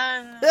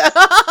friends.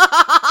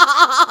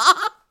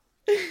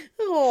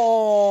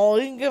 Oh,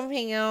 you can come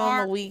hang out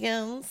on the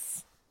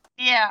weekends.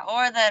 Yeah,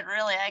 or that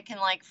really I can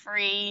like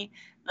free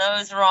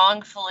those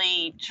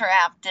wrongfully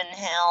trapped in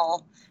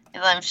hell.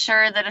 Because I'm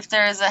sure that if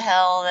there's a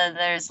hell, then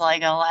there's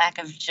like a lack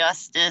of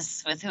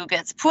justice with who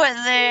gets put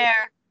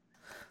there.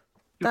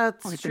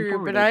 That's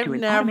true, but I've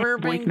never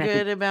been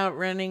good about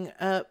running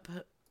up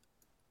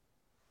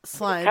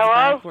slides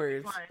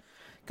backwards.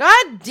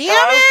 God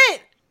damn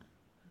it!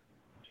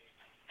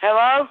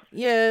 Hello?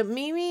 Yeah,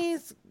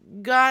 Mimi's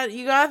got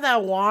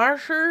that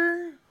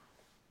washer?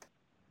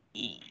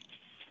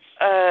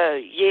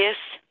 Yes.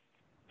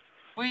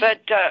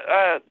 But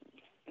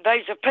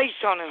there's a piece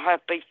on it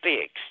have to be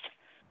fixed.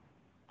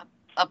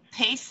 A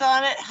piece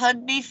on it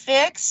had be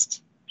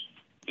fixed?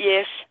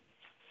 Yes.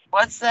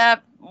 What's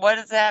that? What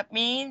does that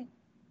mean?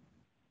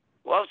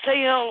 Well,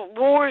 see, it'll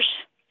wash,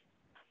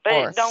 but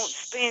it don't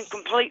spin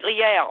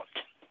completely out.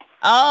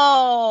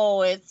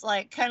 Oh, it's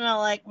like kind of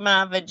like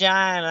my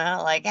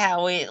vagina, like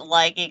how it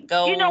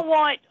goes. You know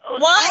what?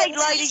 What? Hey, lady,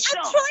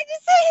 I'm trying to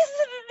say it's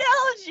an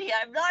analogy.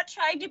 I'm not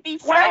trying to be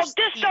fresh. Well,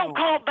 just don't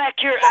call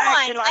back your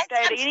acting like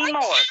that anymore. I'm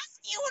trying to ask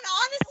you an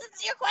honest,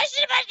 sincere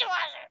question about your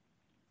washer.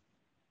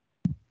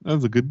 That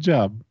was a good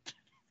job.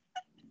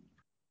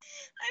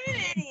 I'm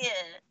an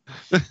idiot.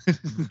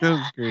 That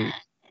was great.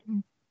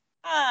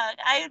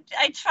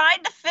 I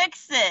tried to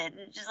fix it.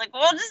 And she's like,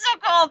 well, just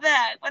don't call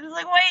back. But it's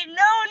like, wait,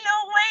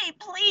 wait,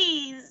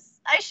 please.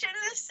 I shouldn't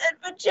have said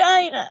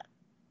vagina.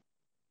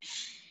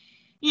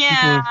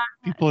 Yeah.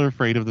 People are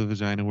afraid of the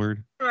vagina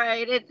word.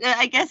 Right.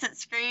 I guess it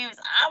screams,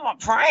 I'm a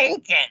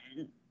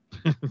prankin'.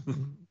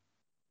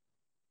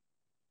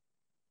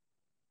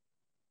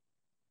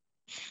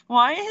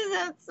 Why is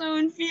that so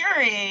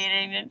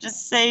infuriating to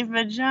just say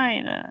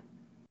vagina?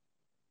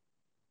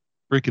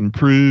 Frickin'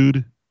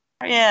 prude.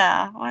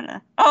 Yeah.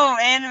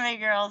 Anime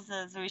Girl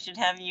says we should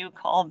have you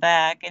call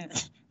back and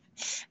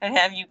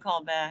have you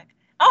call back.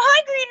 Oh,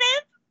 hi, Green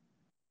Imp.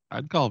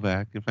 I'd call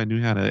back if I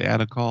knew how to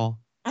add a call.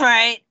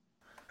 Right.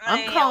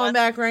 I'm calling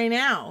back right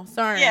now.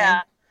 Sorry.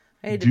 Yeah.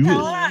 I had to Do pee.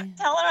 it.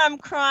 Tell her I'm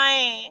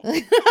crying.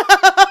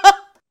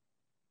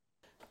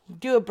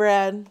 Do it,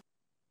 Brad.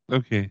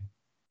 Okay.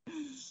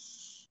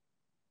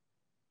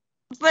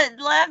 But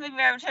laughing,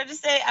 I'm trying to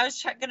say, I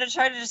was going to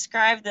try to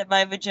describe that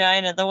my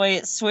vagina, the way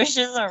it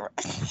swishes around.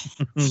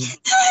 The way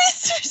it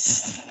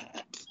swishes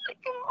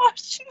like a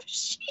washing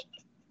machine.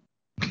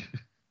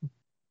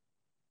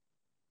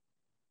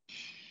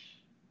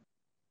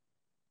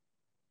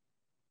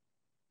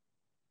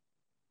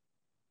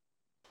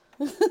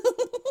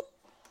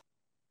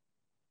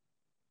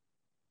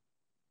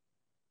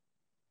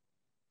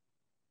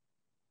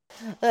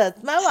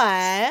 That's my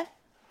wife.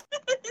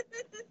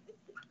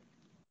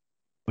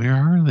 Where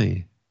are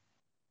they?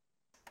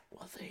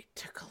 Well, they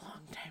took a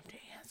long time to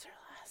answer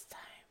last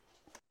time.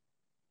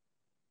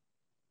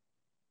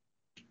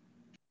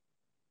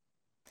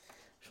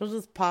 She'll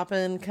just pop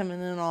in,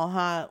 coming in all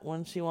hot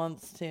when she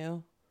wants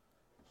to.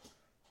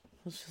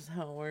 That's just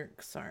how it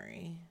works.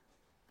 Sorry.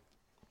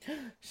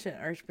 Shit,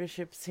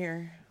 Archbishop's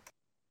here.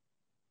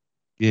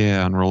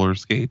 Yeah, on roller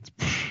skates.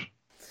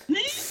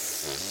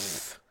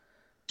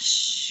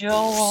 Show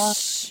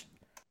off.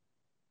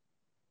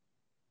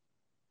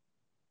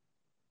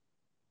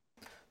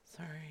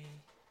 Sorry.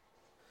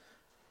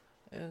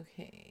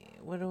 Okay,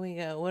 what do we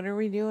got? What are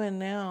we doing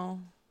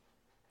now?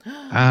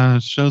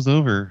 Show's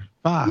over.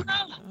 Fuck.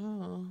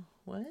 Oh,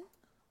 what?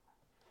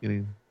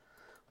 Kidding.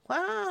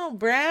 Wow,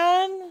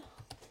 Brad.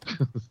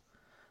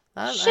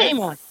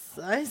 Shame on.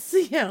 I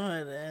see how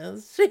it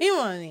is. Shame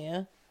on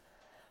you.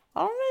 I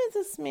don't know if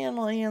this man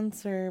will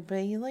answer, but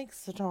he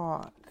likes to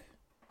talk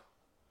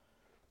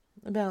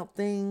about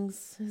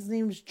things. His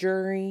name's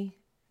Jury.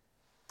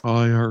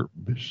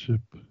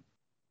 Archbishop.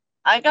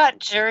 I got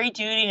jury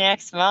duty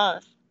next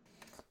month.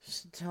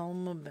 Should tell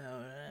him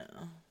about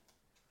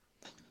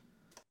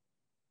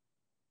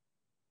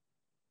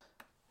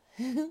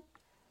it.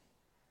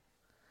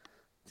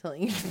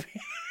 Telling your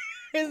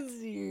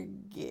parents you're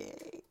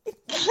gay.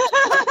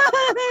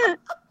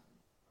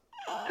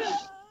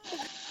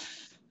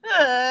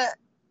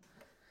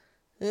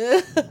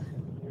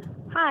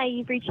 Hi,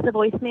 you've reached the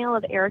voicemail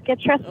of Erica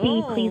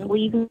Trustee. Please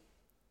leave.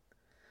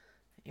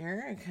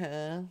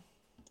 Erica.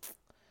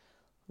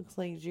 Looks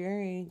like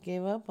Jerry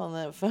gave up on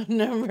that phone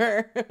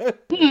number.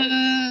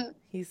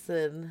 He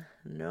said,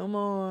 no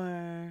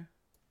more.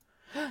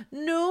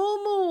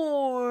 No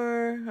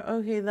more.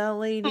 Okay, that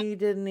lady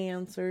didn't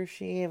answer.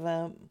 She gave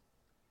up.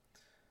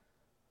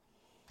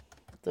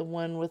 The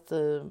one with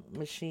the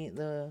machine,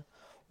 the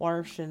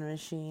washing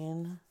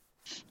machine.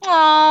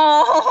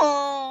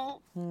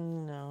 Oh.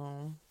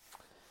 No.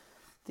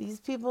 These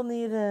people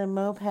need a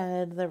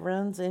moped that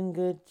runs in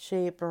good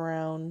shape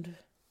around.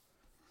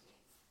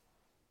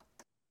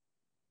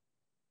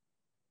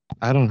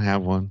 I don't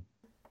have one.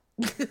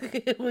 We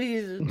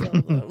should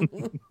tell them.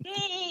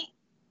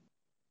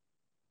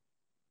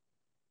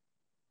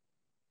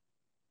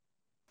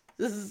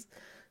 Just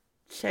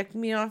check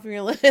me off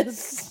your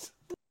list.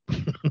 I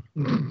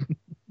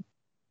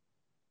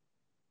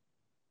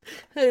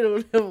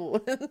don't have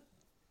one.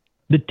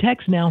 The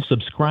Text Now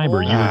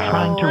subscriber you are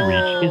trying to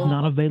reach is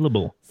not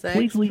available. Sex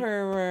Please leave.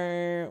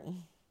 pervert.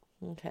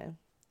 Okay.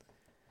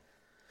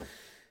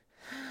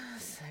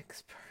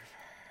 Sex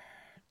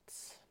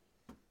perverts.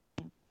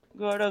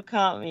 Gordo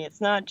caught me.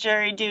 It's not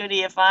jury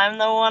duty if I'm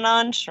the one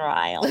on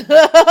trial.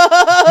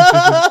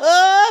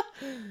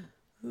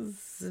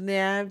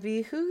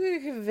 Snappy. Who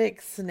could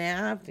convict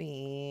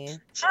Snappy?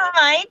 For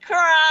my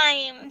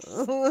crimes.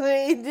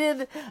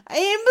 I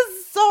am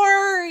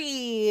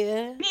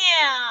sorry.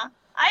 Yeah.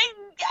 I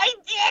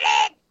did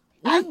it.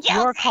 I'm guilty.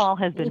 Your call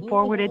has been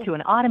forwarded to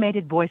an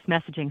automated voice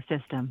messaging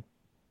system.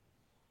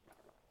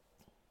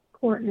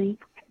 Courtney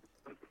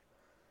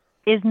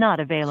Is not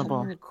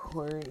available.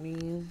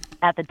 Courtney.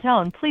 At the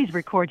tone, please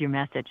record your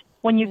message.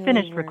 When you've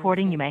finished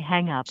recording, you may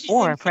hang up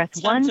or press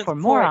 1 for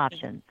more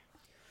options.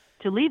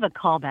 To leave a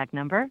callback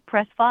number,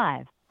 press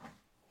 5.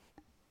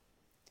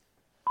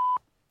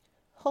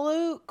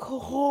 Hello,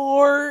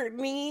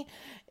 Courtney.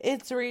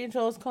 It's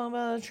Rachel. I was calling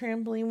about a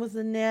trampoline with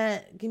a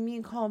net. Give me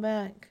a call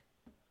back.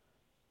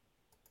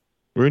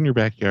 We're in your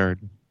backyard.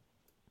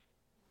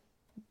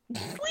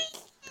 Oh,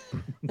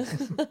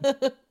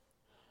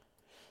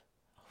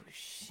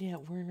 shit.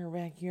 We're in her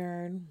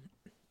backyard.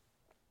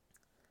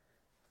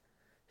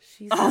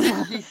 She's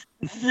these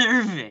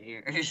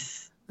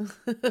surveyors.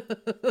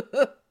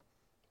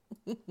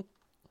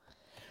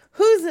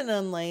 Who's an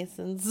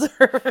unlicensed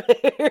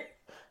surveyor?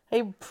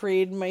 I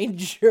prayed my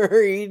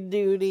jury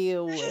duty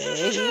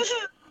away.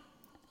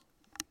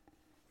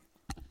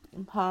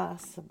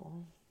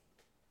 Impossible.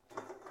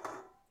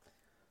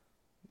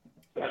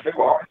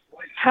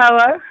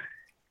 Hello?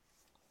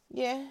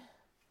 Yeah.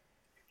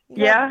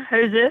 Yeah,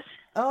 who's this?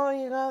 Oh,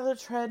 you got the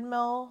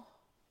treadmill?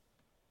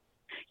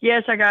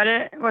 Yes, I got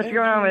it. What's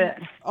going on with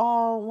it?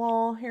 Oh,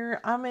 well, here,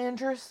 I'm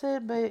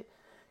interested, but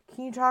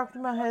can you talk to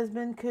my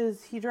husband?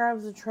 Because he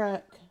drives a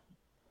truck.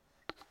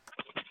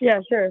 Yeah,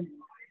 sure.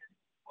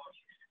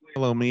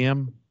 Hello,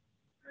 ma'am.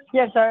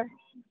 Yes, sir.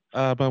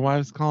 My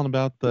wife's calling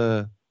about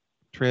the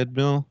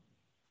treadmill.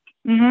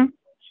 Mm-hmm.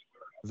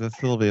 Is that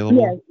still available?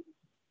 Yes.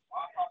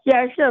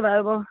 Yeah, it's still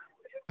available.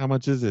 How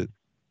much is it?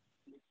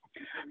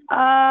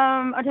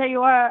 I'll tell you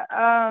what,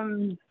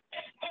 I'll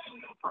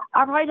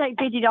probably take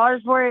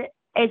 $50 for it.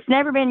 It's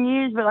never been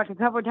used but like a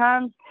couple of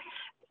times.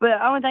 But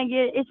I don't think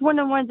it's one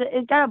of the ones that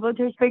it's got a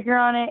Bluetooth speaker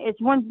on it.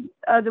 It's one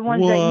of the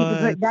ones that you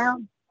can put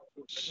down.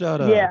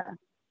 Shut up. Yeah.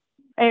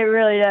 It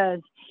really does.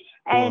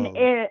 And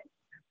Whoa.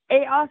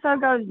 it also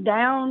goes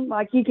down,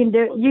 like you can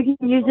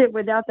use it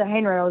without the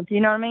handrails, you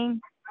know what I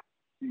mean?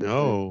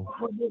 No.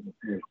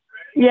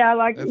 Yeah,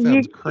 like That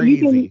sounds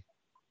crazy.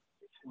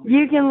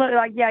 You can look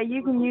like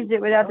you can use it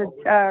without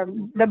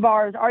the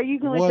bars, or you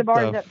can lift the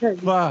bars up too.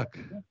 Fuck?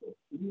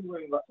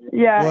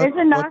 Yeah, What- it's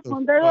a nice what the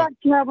one. They're fuck?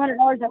 like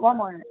 $1,200 at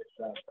Walmart.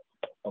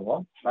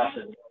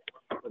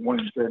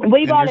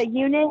 We bought a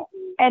unit,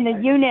 and the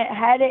unit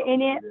had it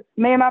in it.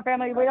 Me and my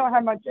family, we don't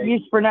have much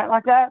use for nothing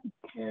like that.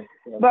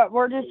 But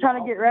we're just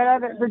trying to get rid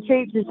of it for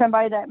cheap to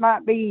somebody that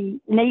might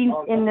be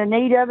in the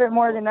need of it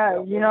more than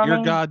us. You know what I You're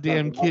mean?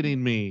 goddamn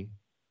kidding me.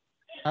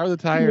 How are the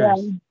tires?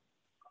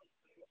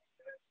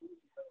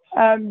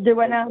 Do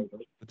what now?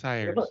 The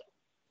tires.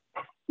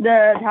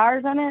 The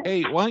tires on it?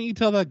 Hey, why don't you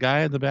tell that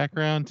guy in the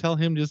background, tell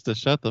him just to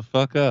shut the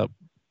fuck up.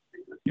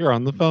 You're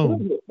on the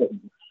phone.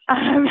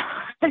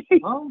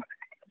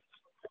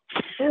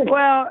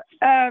 Well,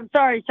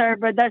 sorry, sir,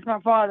 but that's my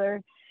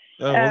father.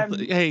 Oh, well,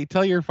 hey,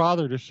 tell your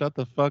father to shut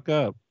the fuck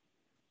up.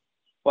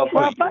 Well,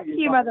 fuck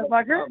you,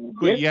 motherfucker.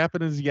 Quit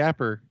yapping his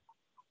yapper.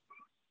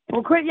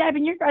 Well, quit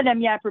yapping your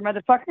goddamn yapper,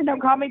 motherfucker.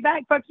 Don't call me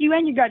back. Fuck you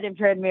and your goddamn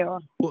treadmill.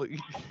 Well,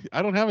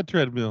 I don't have a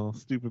treadmill,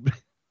 stupid.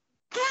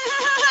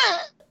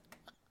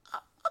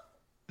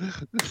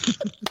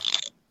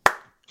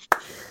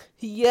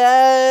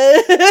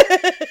 Yes.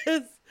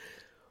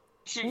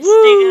 She's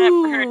sticking up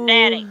for her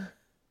daddy.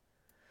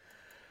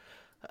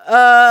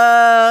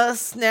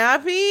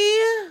 Snappy?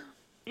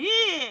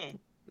 Yeah.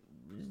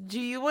 Do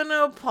you want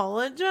to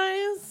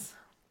apologize?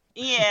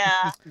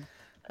 Yeah.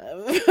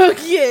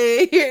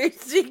 Okay.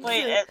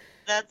 Wait,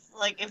 that's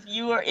like if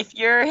you're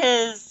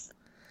his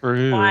For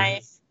who?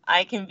 wife,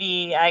 I can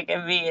be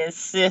his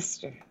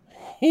sister.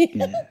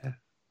 Yeah.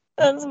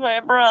 That's my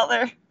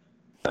brother.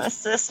 My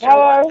sister.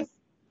 Hello?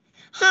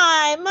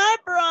 Hi, my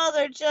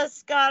brother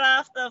just got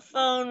off the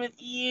phone with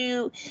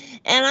you,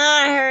 and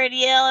I heard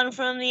yelling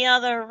from the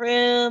other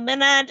room,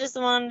 and I just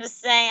wanted to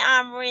say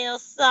I'm real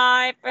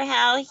sorry for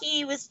how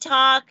he was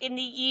talking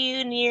to you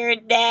and your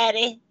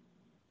daddy.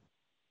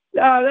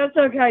 Oh, that's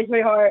okay,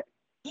 sweetheart.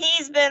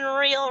 He's been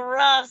real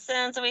rough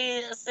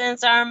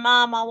since our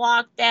mama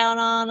walked out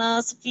on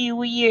us a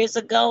few years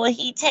ago, and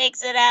he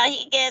takes it out.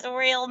 He gets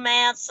real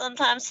mad.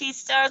 Sometimes he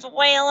starts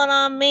wailing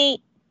on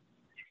me.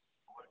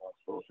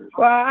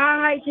 Well,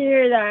 I hate to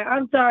hear that.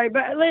 I'm sorry,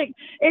 but look,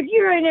 if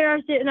you're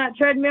interested in that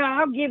treadmill,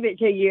 I'll give it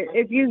to you.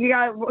 If you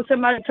got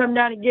somebody to come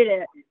down and get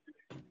it.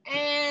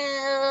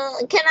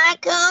 Can I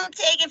come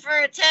take it for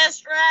a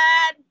test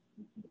ride?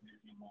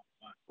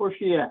 Where's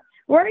she at?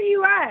 Where are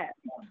you at?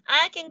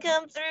 I can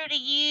come through to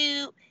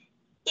you.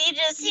 He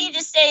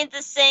just ain't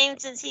the same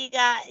since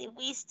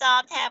we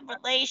stopped having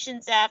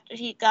relations after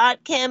he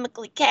got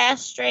chemically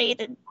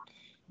castrated.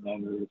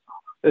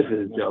 This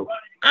is a joke.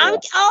 I'm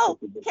telling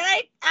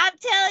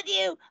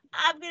you,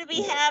 I'm gonna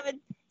be having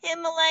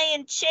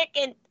Himalayan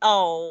chicken.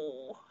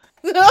 Oh.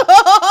 I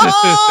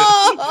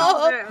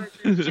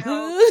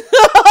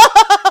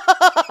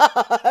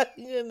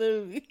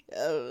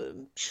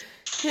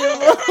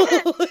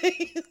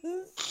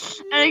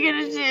get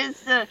a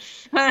chance to.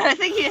 I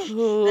think it's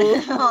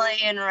the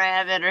Himalayan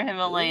rabbit or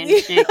Himalayan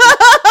chicken.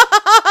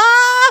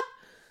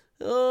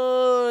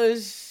 Oh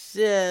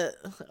shit!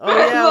 Oh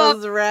yeah, it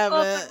was a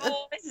rabbit. The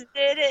voice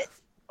did it.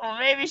 Or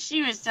maybe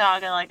she was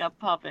talking like a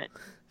puppet.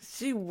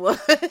 She was.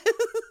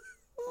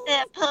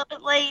 That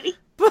puppet lady.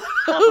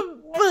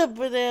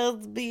 Puppet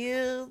ass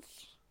bitch.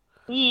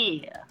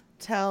 Yeah.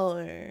 Tell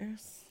her.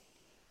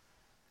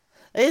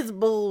 It's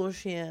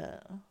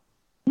bullshit.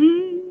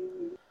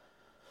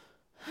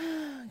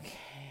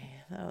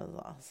 Okay, that was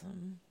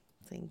awesome.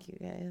 Thank you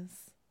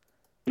guys.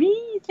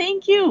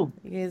 Thank you.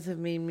 You guys have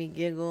made me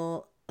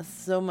giggle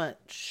so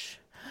much.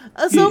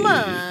 So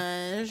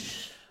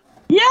much.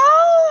 Yeah.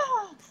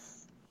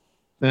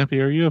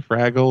 Snappy, are you a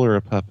Fraggle or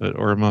a puppet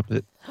or a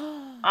Muppet?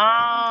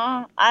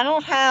 I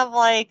don't have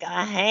like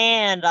a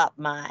hand up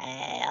my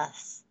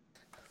ass.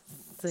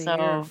 So you're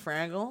a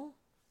Fraggle?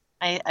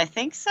 I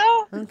think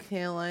so.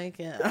 Okay, I like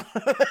it.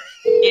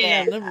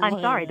 Yeah.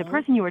 I'm sorry, the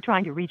person you were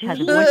trying to reach has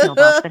a voicemail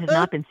box that has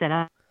not been set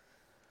up.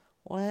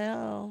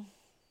 Wow.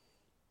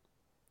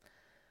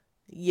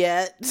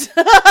 Yet.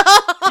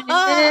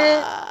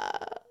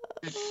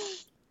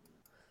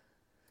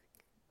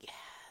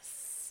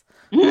 Yes.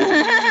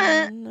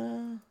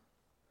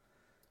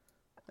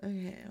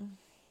 Okay.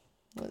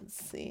 Let's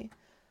see.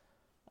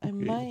 I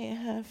might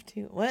have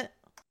to. What?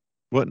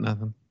 What?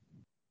 Nothing.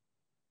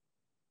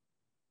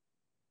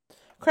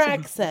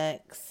 Crack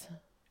sex.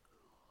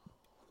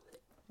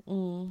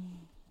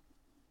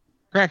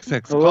 Crack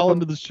sex. Call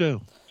into the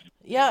show.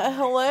 Yeah,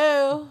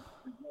 hello.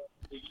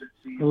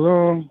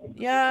 Hello.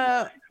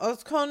 Yeah, I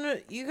was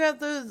calling. You got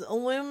those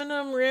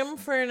aluminum rim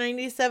for a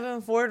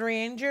 97 Ford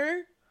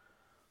Ranger?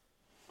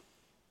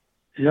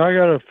 Yeah, I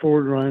got a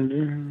Ford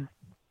Ranger.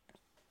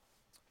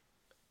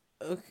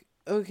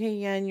 Okay,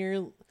 yeah, and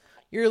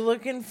you're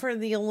looking for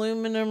the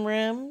aluminum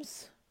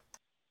rims?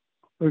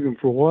 Looking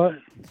for what?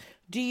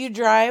 Do you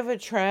drive a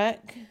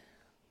truck?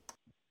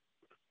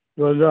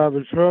 Do I drive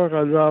a truck?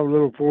 I drive a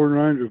little Ford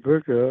Ranger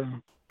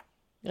pickup.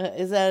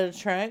 Is that a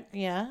truck?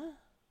 Yeah.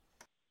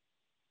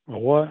 A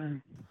what?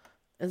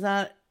 Is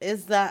that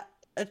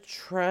a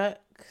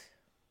truck?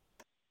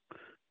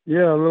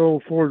 Yeah, a little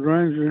Ford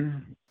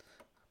Ranger.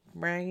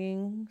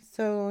 Bragging.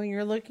 So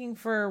you're looking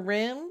for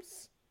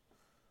rims?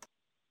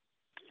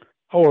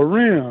 Oh, a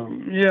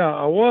rim. Yeah,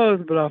 I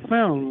was, but I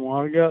found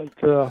one. I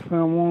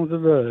found one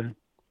today.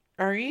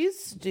 Are you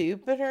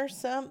stupid or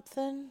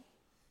something?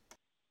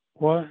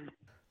 What?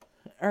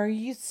 Are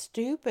you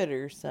stupid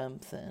or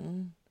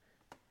something?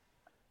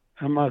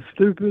 Am I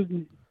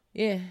stupid?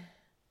 Yeah.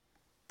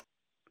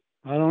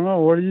 I don't know.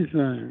 What do you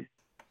think?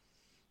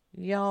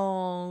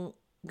 Y'all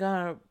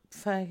got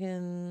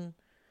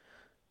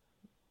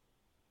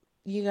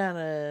you got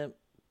a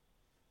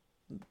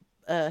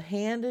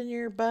hand in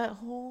your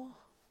butthole?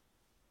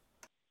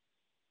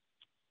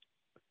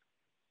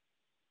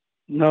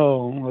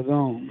 No, I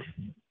don't.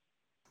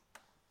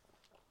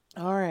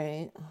 All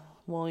right.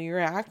 Well, you're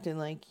acting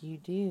like you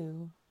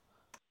do.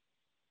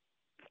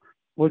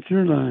 What's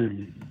your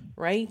name?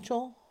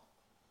 Rachel?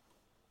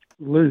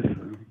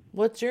 Listen.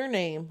 What's your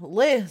name?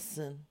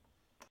 Listen.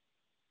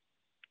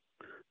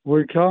 Where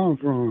you calling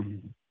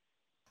from?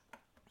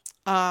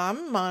 I'm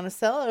in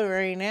Monticello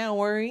right now.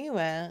 Where are you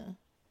at?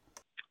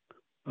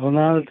 I'm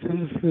out of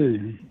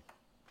Tennessee.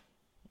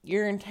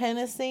 You're in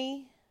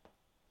Tennessee?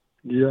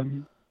 Yeah.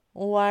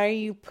 Why are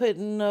you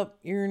putting up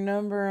your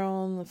number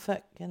on the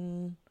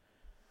fucking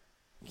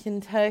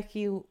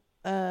Kentucky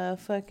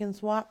fucking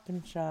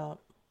swapping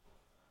shop?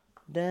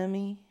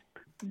 Dummy.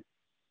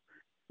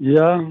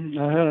 Yeah,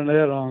 I had an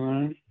ad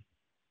on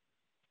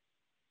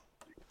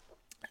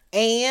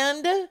there.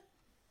 And?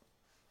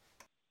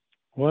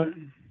 What?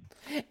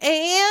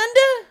 And?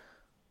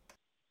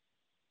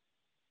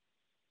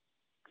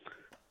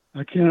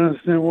 I can't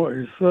understand what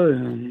you're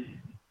saying.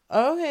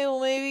 Okay, well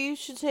maybe you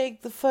should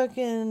take the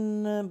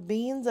fucking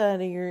beans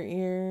out of your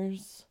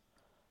ears,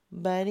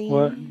 buddy.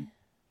 What?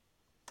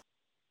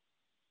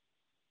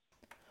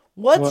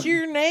 What's What?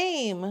 your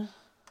name?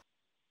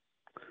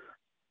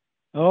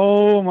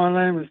 Oh, my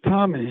name is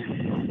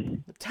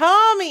Tommy.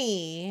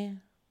 Tommy.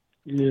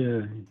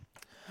 Yeah.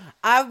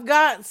 I've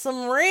got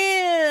some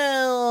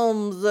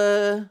rims.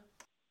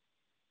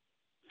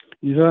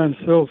 You done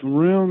sell some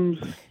rims?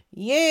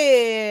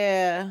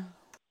 Yeah.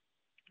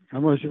 How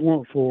much you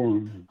want for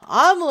them?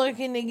 I'm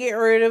looking to get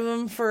rid of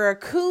them for a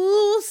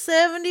cool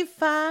 $75.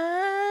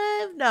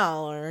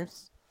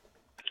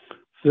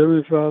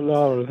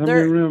 $75. How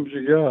many rims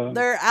you got?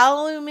 They're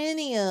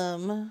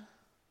aluminium.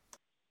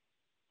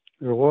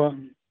 They're what?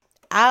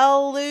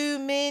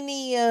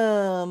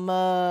 Aluminium.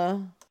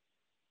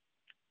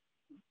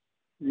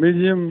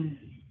 Medium?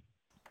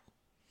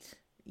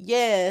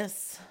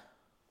 Yes.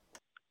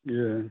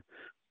 Yeah.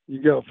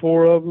 You got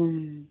 4 of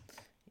them?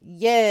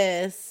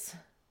 Yes.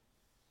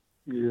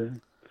 Yeah.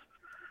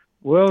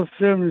 Well,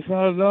 $75.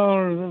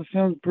 That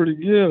sounds pretty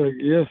good, I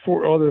guess.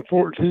 Are they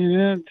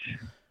 14-inch?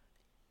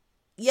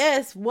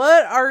 Yes.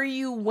 What are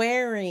you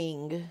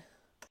wearing?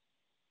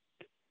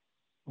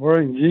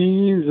 Wearing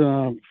jeans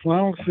and a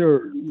flannel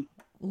shirt.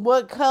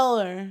 What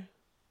color?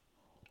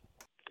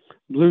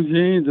 Blue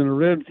jeans and a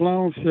red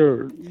flannel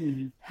shirt.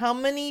 How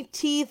many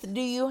teeth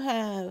do you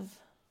have?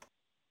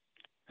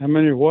 How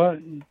many what?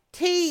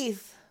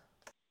 Teeth.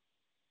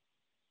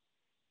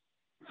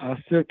 I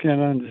still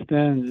can't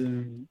understand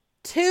you.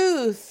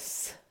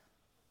 Tooths.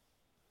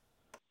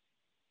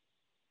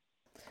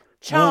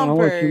 I don't know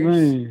what you Chompers.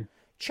 mean.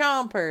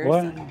 Chompers.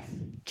 What?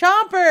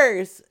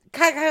 Chompers.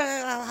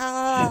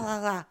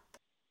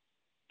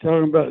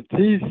 Talking about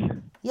teeth?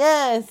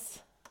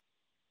 Yes.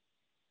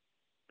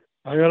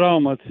 I got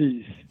all my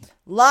teeth.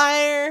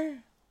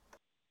 Liar.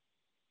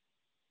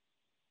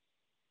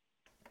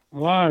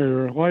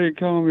 Liar. Why you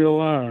calling me a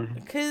liar?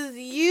 Because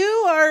you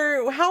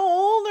are... How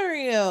old are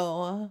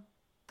you?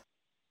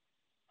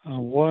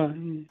 What?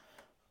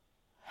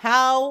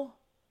 How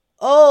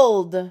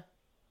old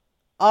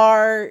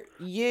are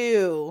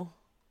you?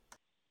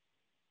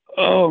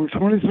 Oh, I'm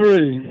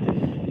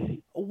 23.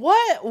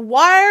 What?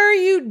 Why are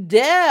you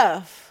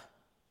deaf?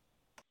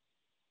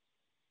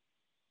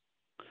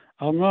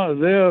 I'm not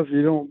deaf.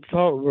 You don't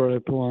talk very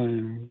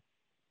plain.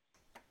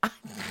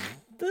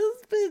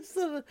 This bitch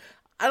said,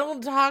 I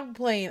don't talk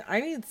plain. I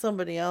need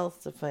somebody else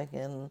to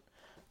fucking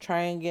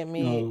try and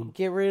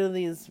get rid of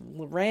these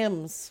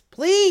rims.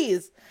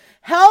 Please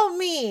help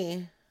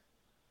me.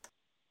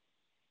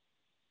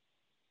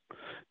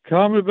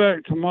 Call me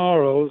back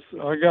tomorrow.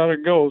 I gotta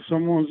go.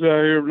 Someone's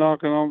out here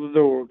knocking on the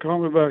door. Call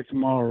me back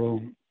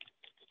tomorrow.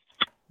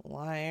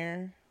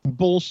 Liar.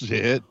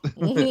 Bullshit.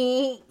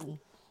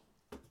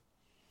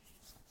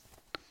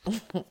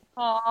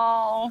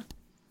 Oh.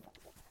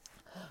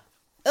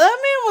 That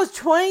man was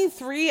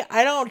 23.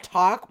 I don't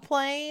talk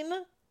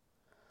plain.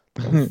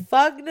 The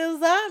fuck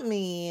does that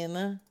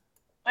mean?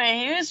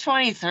 Wait, he was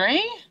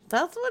 23?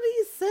 That's what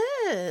he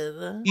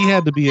said. He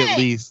had to be at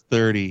least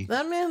 30.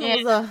 That man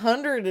was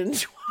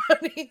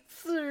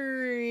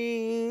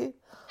 123.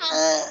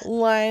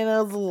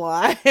 Lina's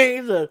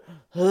lies.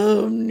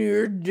 I'm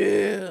near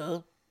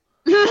death.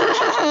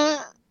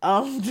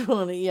 I'm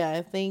 20.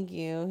 Yeah, thank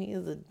you. He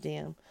is a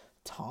damn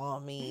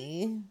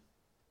Tommy.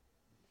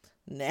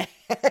 Neck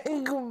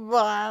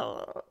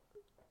bottle.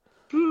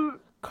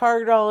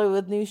 Car dolly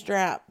with new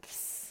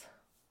straps.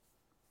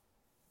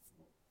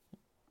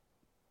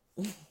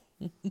 That's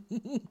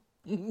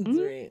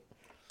right.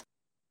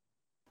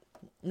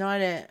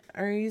 Not it.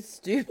 Are you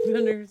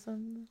stupid or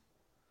something?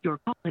 Your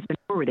call has been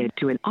forwarded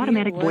to an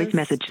automatic voice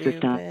message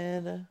system.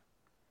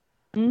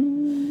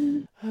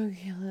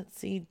 Okay, let's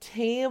see.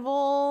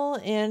 Table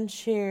and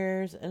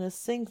chairs and a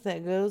sink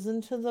that goes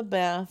into the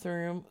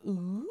bathroom.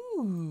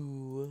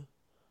 Ooh.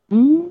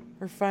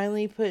 We're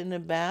finally putting a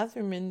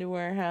bathroom into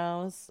our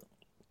house.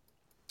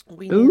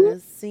 We need a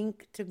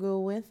sink to go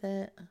with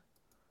it.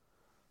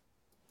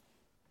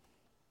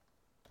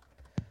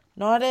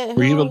 Not at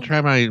Were you able to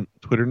try my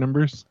Twitter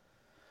numbers?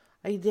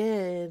 I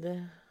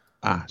did.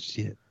 Ah,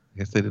 shit. I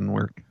guess they didn't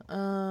work.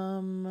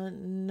 No,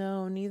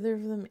 neither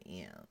of them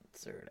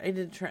answered. I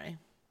did try.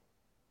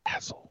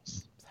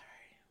 Assholes.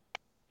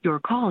 Your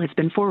call has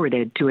been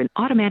forwarded to an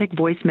automatic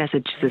voice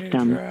message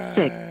system.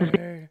 6.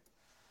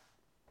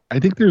 I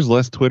think there's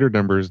less Twitter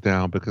numbers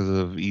now because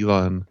of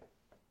Elon.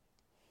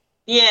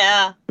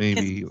 Yeah.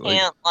 Maybe. You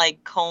can't,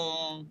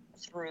 comb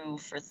through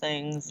for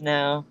things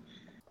now.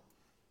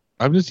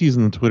 I'm just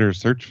using the Twitter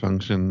search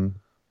function.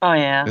 Oh,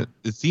 yeah.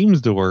 It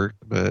seems to work,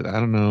 but I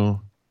don't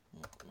know.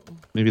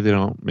 Maybe they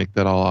don't make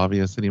that all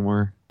obvious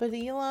anymore. But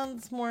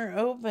Elon's more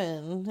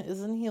open.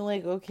 Isn't he,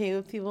 okay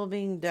with people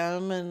being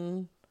dumb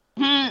and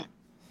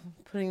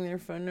putting their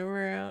phone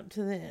number out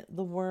to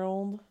the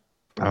world?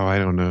 Oh, I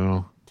don't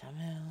know.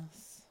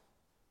 Dumbass.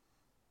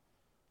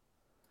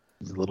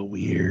 It's a little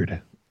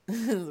weird.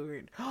 It's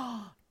weird.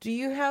 Do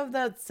you have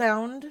that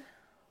sound,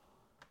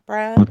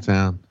 Brad? What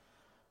sound?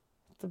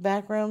 The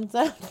background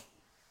sound?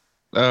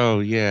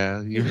 Oh,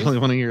 yeah. You really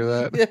want to hear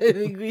that? Yeah, I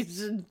think we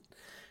should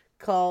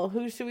call.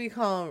 Who should we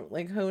call?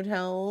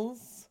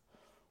 Hotels?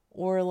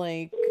 Or,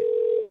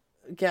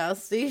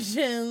 gas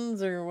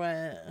stations? Or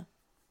what?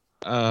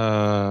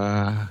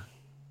 I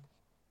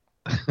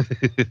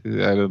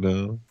don't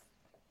know.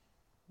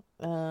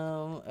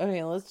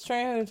 Okay, let's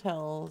try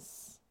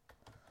hotels.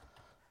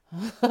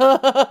 Come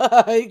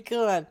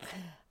on.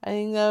 I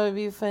think that would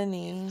be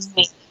funny.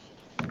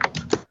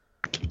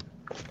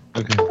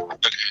 Okay.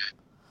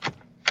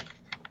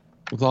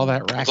 What's all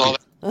that racket?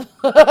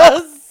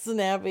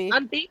 Snappy.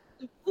 I'm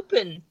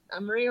pooping.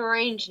 I'm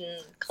rearranging,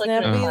 clicking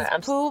on Snappy's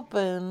I'm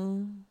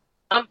pooping.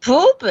 I'm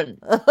pooping.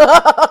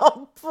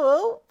 I'm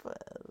pooping.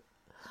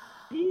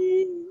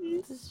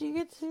 Did you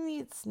get to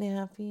meet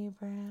Snappy,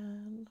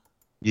 Brad?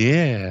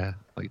 Yeah,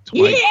 like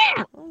twice.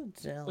 Yeah. I'm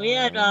jealous. We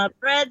had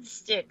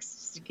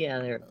breadsticks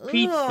together.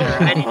 Pizza.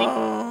 I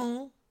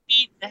didn't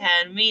pizza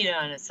had meat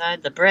on it, so I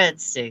had the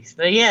breadsticks.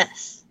 But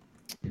yes,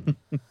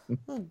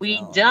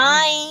 we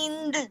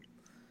dined.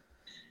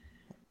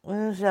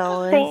 I'm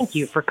jealous. Thank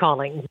you for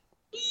calling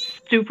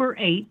Super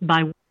 8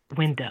 by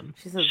Wyndham,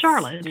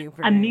 Charlotte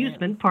Super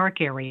Amusement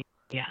Park area.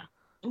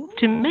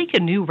 To make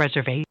a new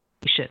reservation,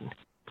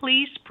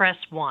 please press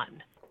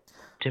 1.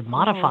 To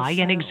modify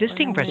an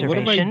existing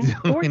reservation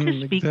or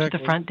to speak to the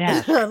front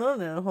desk, I don't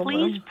know. Hold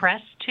please on.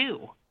 press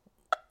 2.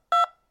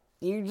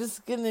 You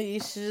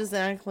should just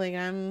act like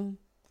I'm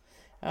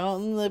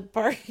out in the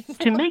park.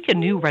 To make a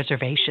new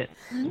reservation,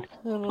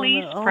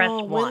 please press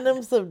 1.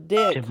 Wyndham's a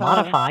dick, to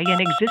modify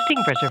an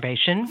existing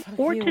reservation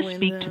or you, to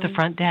speak to the Wyndham.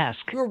 front desk,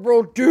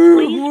 Wyndham.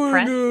 please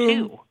press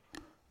 2.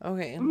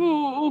 Okay.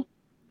 Hold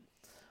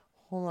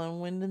on.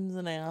 Wyndham's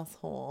an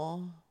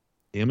asshole.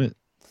 Damn it.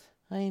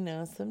 I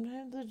know.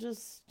 Sometimes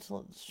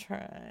let's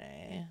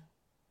try.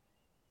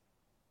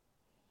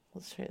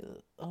 Let's try.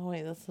 Oh,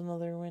 wait. That's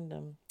another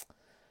Wyndham.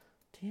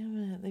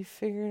 Damn it. They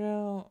figured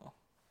out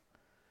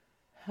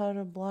how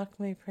to block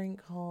my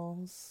prank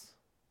calls.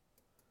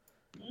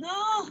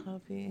 No.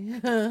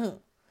 Copy.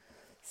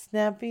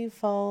 Snappy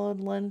followed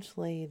lunch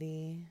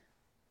lady.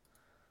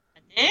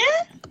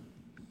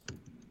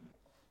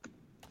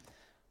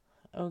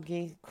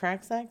 Okay,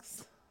 crack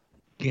sex?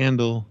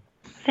 Scandal.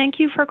 Thank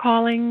you for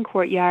calling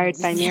Courtyard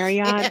by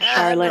Marriott,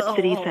 Charlotte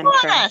City Center.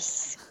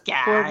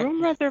 For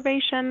room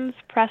reservations,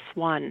 press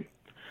 1.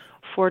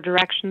 For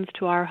directions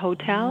to our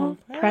hotel,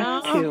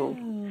 press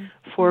 2.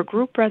 For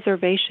group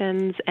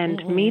reservations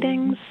and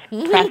meetings,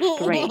 press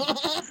 3.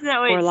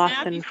 For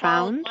lost and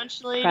found,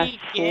 press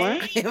 4.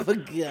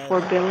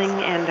 For billing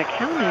and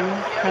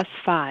accounting, press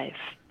 5.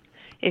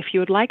 If you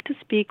would like to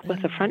speak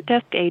with a front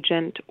desk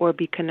agent or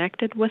be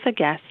connected with a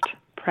guest,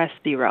 press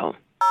 0.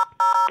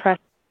 Press.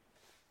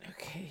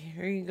 Okay,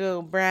 here you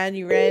go, Brad.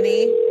 You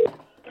ready?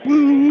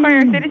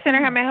 Courtyard City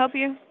Center, how may I help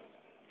you?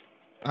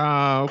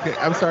 Okay.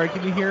 I'm sorry.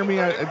 Can you hear me?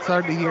 It's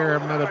hard to hear.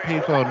 I'm at a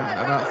payphone.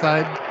 I'm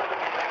outside.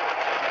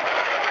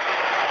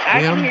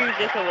 I can hear you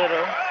just a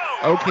little.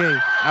 Okay.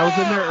 I was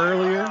in there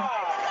earlier,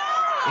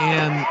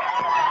 and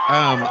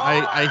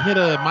I hit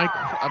a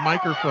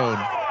microphone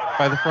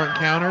by the front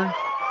counter,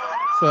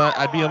 so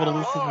I'd be able to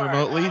listen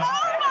remotely.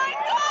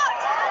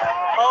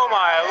 Oh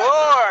my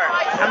lord!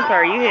 I'm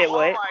sorry. You hit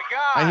what?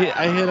 I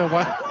hit a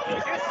what?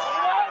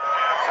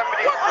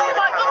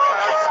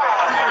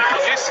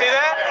 Did you see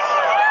that?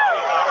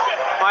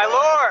 My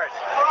lord!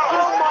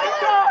 Oh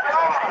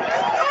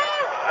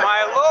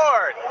my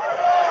lord!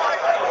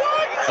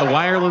 A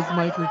wireless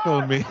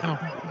microphone, ma'am.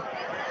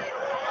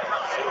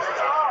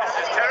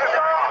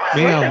 What's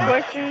the Ma'am.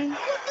 question? It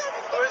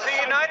was a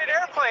United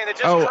airplane that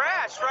just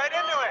crashed right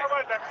into it.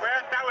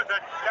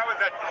 That was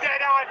a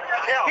dead-on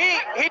kill.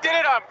 He did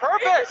it on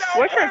purpose.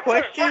 What's your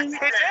question? He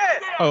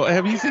did. Oh,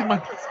 have you seen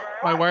my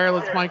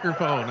wireless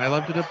microphone? I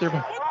left it up there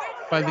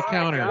by the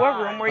counter. What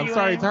room were you I'm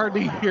sorry, in? it's hard to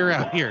hear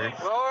out here.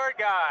 Lord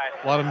God.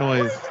 A lot of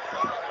noise.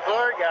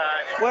 Lord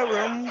God. What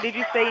room did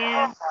you stay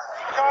in?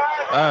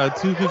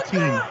 215.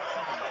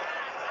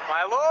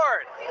 My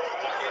lord.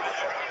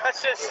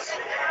 That's just...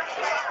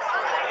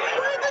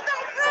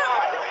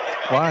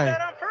 Why? He did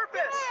that on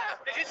purpose.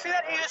 Did you see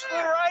that? He just flew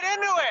right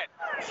into it.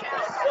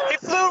 He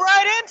flew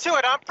right into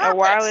it on purpose. A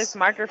wireless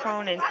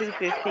microphone in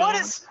 215. What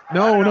is...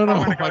 No.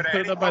 I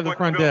put it up by the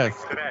front desk.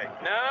 No,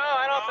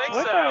 I don't think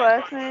What's so. your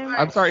last name?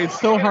 I'm sorry, it's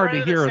so hard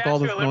to hear with all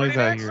this noise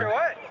out here.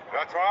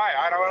 That's why.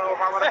 I don't know if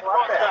I want to go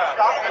up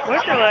there.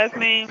 What's your last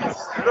name?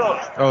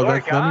 Oh,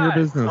 that's none of your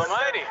business.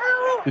 Almighty.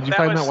 Did you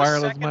find was that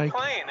wireless the second mic?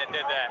 plane that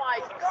did that.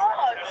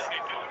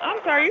 I'm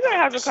sorry. You're going to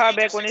have to call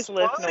back when it's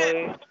less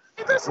noise.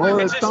 Well,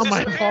 it's not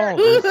my fault.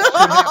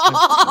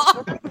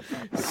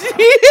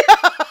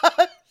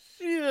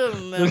 She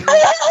doesn't know.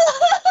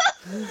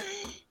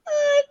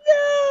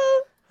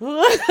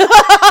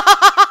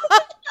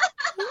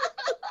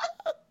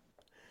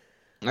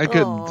 I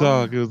couldn't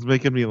talk. It was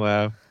making me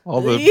laugh.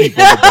 All the people in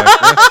the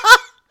background.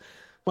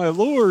 My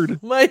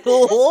lord. My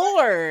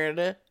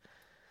lord.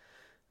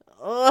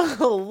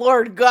 Oh,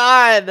 Lord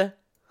God.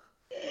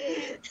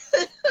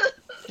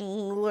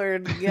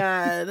 Lord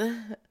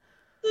God.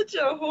 Such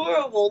a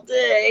horrible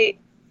day.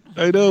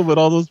 I know, but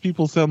all those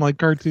people sound like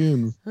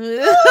cartoons.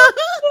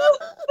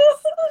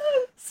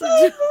 Such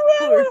a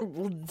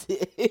horrible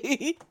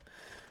day.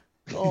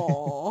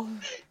 Oh.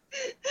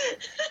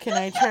 Can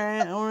I try?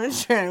 I want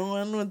to try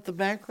one with the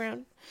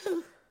background.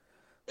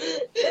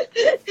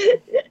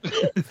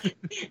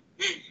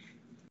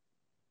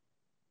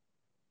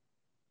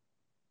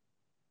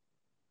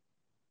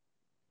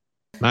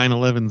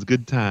 9/11's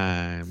good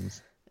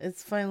times.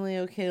 It's finally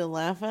okay to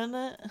laugh at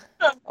it.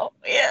 Oh,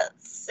 yeah,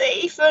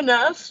 safe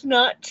enough,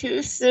 not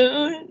too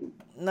soon.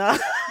 No.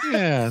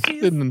 Yeah,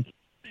 didn't.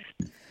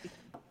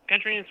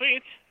 Country and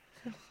Sweets.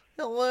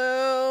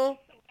 Hello.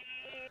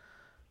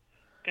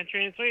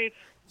 Country and Sweets.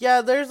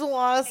 Yeah, there's a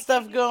lot of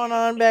stuff going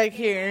on back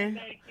here,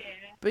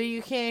 but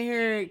you can't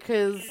hear it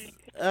because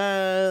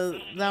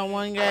that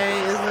one guy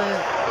isn't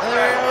there.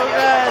 Oh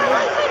God!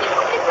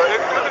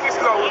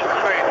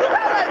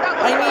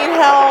 I need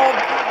help.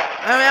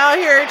 I'm out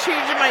here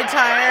changing my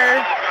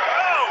tire,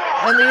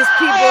 and these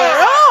people are.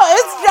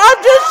 I'm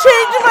just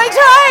changing my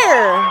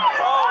tire.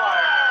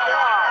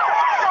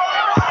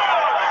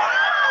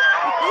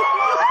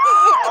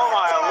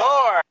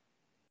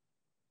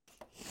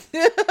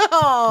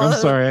 I'm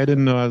sorry, I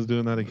didn't know I was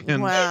doing that again.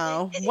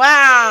 Wow.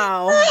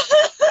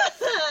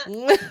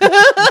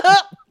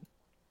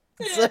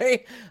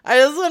 Sorry. I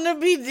just want to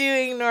be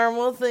doing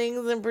normal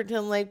things and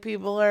pretend like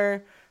people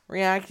are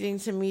reacting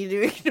to me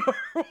doing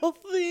normal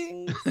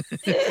things.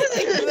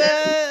 Like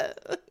that.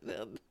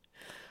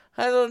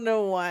 I don't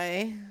know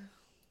why.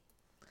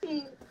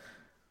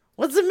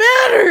 What's the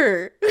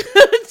matter? Do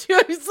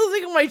I have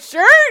something on my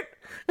shirt?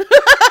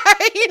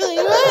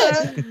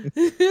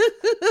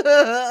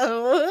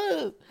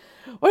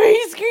 Why are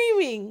you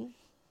screaming?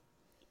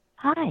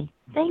 Hi,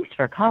 thanks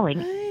for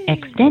calling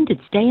Extended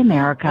Stay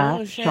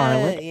America, shit,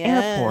 Charlotte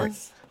yes. Airport.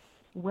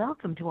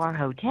 Welcome to our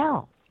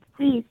hotel.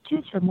 Please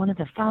choose from one of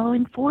the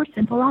following 4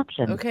 simple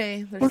options.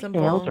 Okay, they're For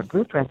simple. sales or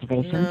group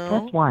reservations, No.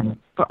 press 1.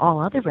 For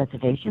all other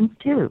reservations,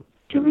 2.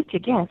 To reach a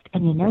guest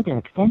and you know their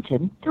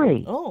extension,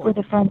 3. Oh. For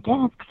the front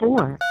desk,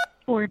 4.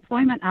 For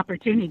employment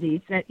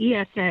opportunities at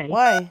ESA.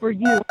 Why? For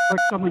you or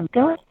someone.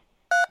 Go.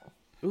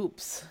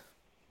 Oops.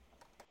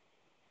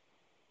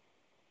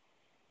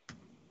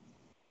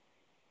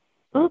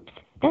 Oops,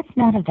 that's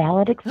not a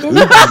valid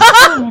extension.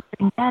 Try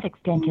entering that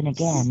extension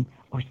again,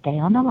 or stay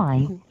on the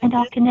line, and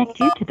I'll connect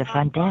you to the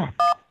front desk.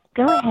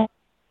 Go ahead.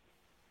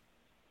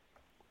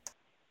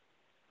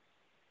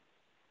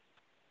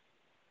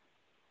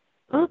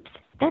 Oops,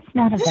 that's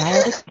not a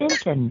valid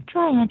extension.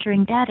 Try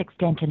entering that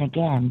extension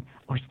again,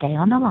 or stay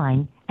on the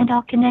line, and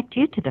I'll connect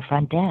you to the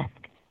front desk.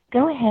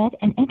 Go ahead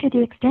and enter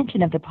the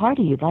extension of the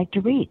party you'd like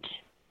to reach.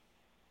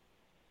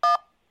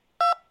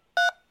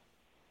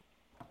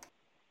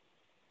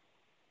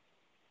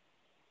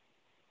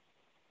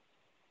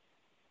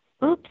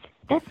 Oops,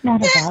 that's not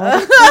a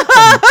valid extension.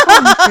 Try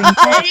entering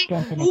that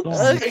extension again.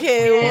 Okay,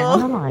 Stay on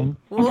the line, and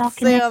we'll I'll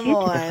stay connect on you the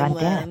to the line front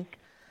then. desk.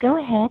 Go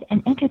ahead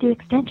and enter the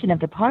extension of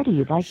the party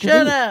you'd like to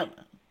Shut reach. up.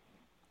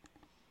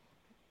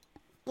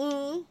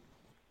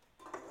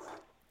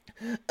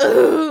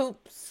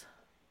 Oops.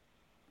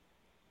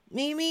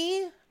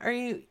 Mimi,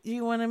 do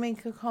you want to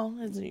make a call?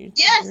 Is it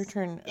your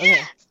turn?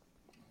 Okay.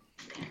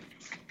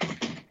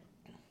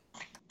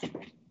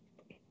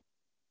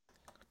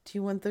 Do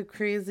you want the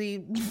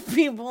crazy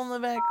people in the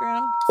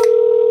background?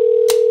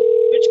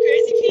 Which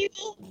crazy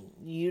people?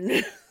 You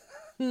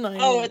know.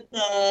 Oh, with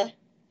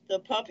the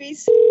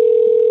puppies?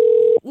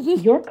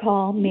 Your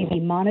call may be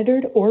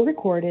monitored or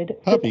recorded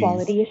for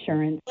quality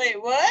assurance. Wait,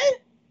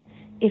 what?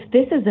 If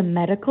this is a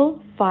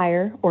medical,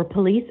 fire, or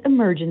police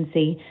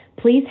emergency,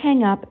 please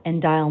hang up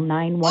and dial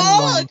 911.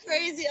 Oh,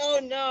 crazy. Oh,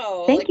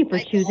 no. Thank you for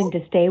choosing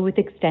to stay with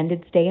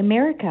Extended Stay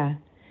America.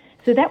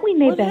 So that we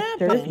may best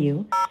serve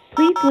you,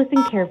 please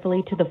listen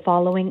carefully to the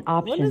following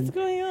options. What is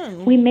going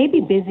on? We may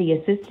be busy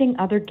assisting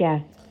other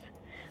guests.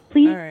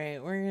 Please. All right,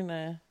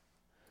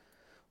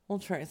 we'll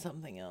try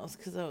something else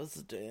because that was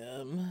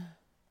dumb.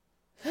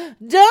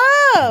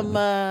 Dumb!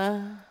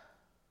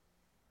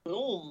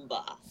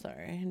 Doomba.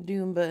 Sorry,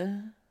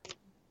 Doomba. It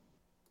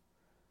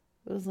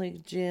was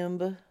like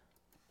Jimb.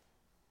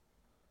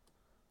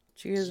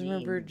 Do you guys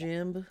remember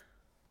Jimb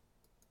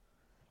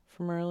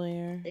from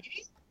earlier?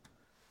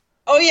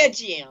 Oh, yeah,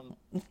 Jim.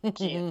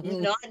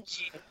 Jim. Not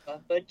Jim,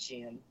 but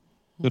Jim.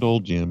 Good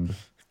old Jim.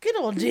 Good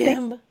old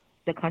Jim.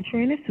 The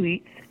Country and the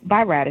Suites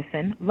by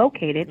Radisson,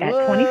 located at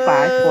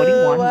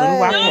 2541 Little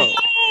Rock Road.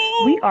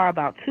 We are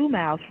about 2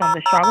 miles from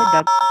the Charlotte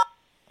Doug.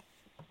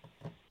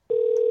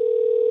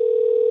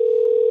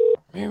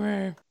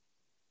 Mima.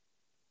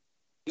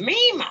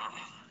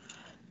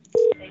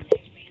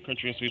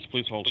 Country and Sweets,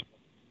 please hold.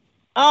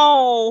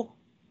 Oh.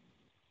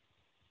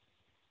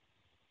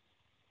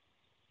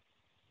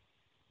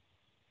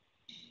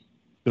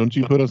 Don't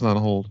you put us on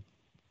hold.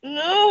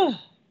 No.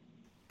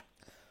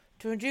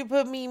 Don't you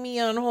put Mimi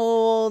on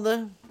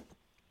hold.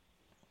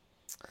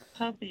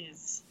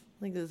 Puppies.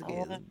 Like this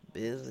guy's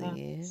busy.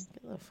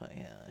 Get the fuck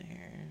out of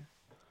here.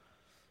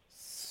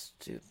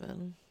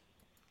 Stupid.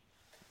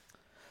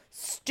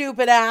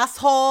 Stupid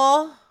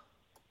asshole.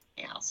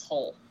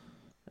 Asshole.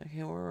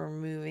 Okay, we're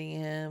removing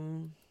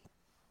him.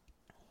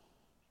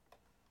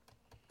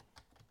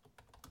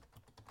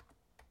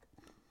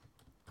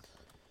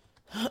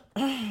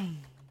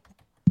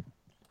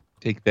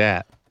 Take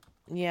that.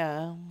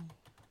 Yeah.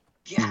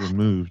 You're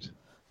removed.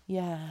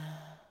 Yeah.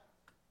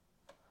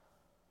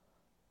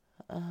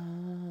 Why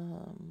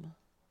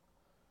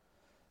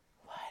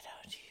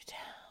don't you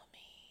tell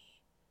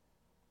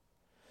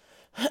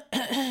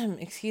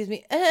me? Excuse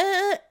me.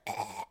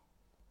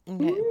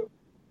 Okay.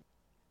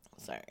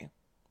 Sorry.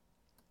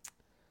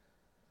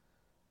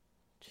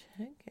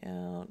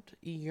 Out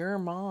your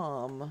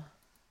mom.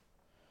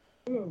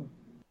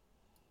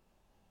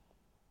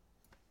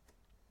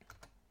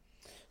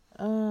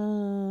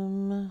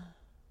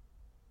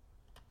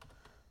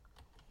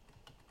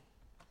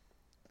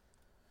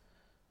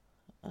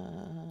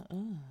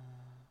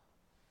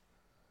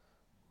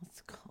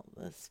 Let's call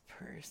this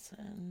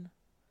person.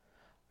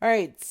 All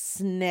right,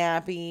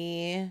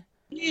 Snappy.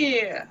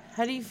 Yeah.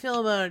 How do you feel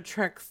about a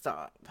truck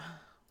stop?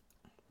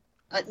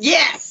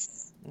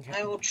 Yes. Okay.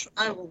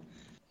 I will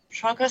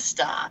truck a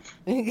stop.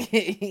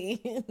 Okay.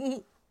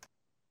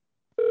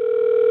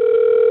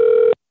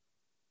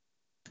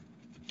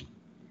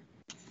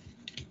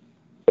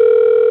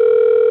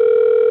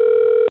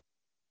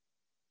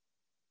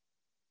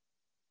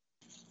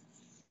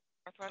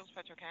 Northwest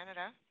Petro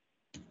Canada.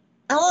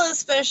 Hello,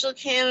 Special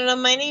Canada.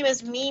 My name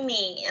is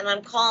Mimi, and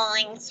I'm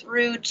calling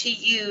through to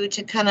you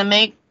to kind of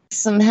make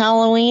some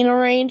Halloween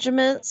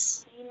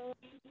arrangements.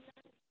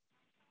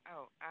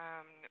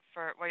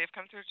 Oh, you've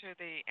come through to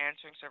the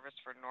answering service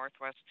for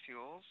Northwest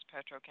Fuels,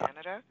 Petro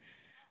Canada.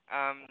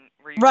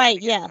 Were you trying Right,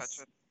 to get in touch yes.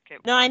 with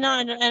Kate No, I know,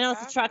 Walker, I know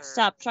it's the Petropass, truck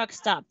or-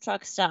 stop,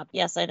 truck stop.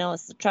 Yes, I know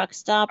it's the truck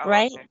stop, Oh,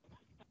 right? okay.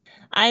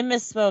 I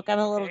misspoke. I'm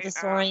a little Okay,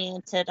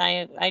 disoriented.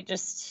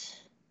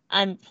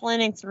 I'm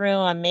planning through.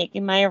 I'm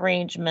making my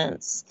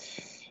arrangements,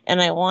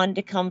 and I wanted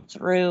to come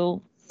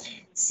through.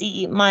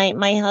 See, my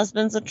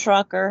husband's a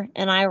trucker,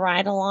 and I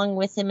ride along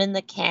with him in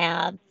the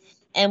cab,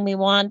 and we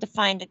wanted to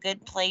find a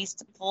good place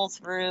to pull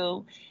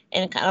through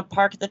and kind of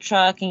park the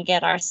truck and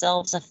get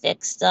ourselves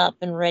fixed up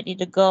and ready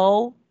to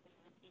go.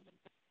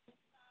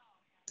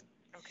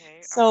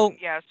 Okay. So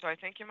So I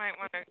think you might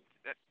want to.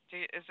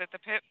 Is it the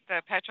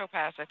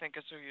Petropass? I think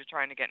is who you're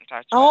trying to get in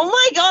touch with. oh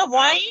my God,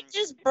 why are you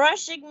just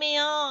brushing me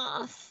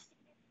off?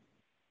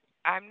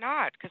 I'm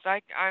not, because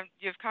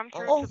you've come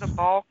through Oh. to the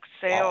bulk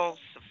sales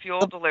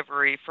fuel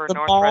delivery for The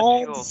Northwest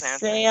bald Fuels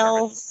answering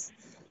service. sales,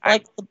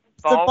 like the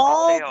Bulk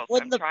bald, sales.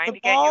 when I'm the trying to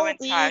get you in bald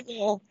touch.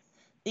 eagle,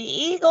 the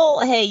eagle,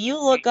 hey,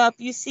 you look up,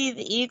 you see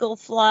the eagle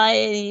fly,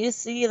 and you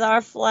see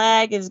our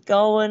flag is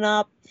going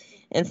up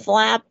and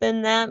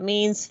flapping. That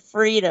means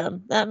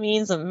freedom. That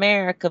means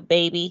America,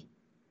 baby.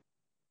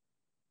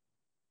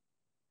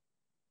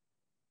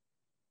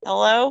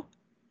 Hello?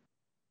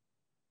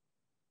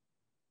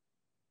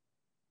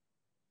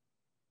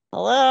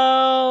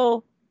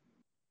 Hello?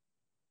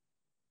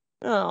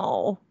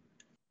 Oh.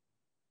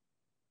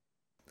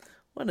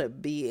 What a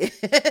bitch.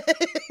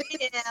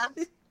 Yeah.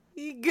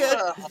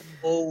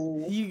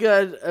 You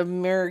got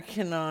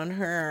American on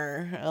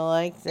her. I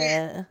like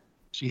that.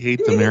 She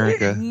hates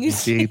America.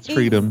 She hates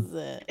freedom.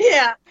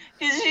 Yeah,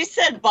 because she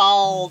said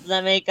bald.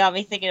 That got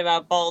me thinking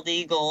about bald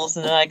eagles,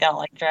 and then I got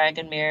like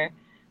dragon mirror.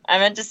 I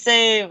meant to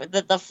say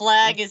that the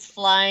flag is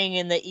flying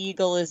and the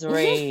eagle is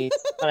raised,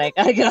 but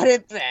I got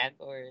it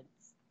backwards.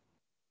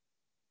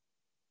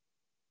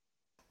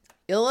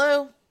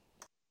 Hello?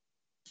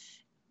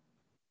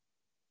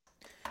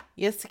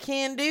 Yes, I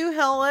can do.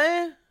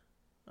 Hello?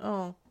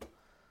 Oh,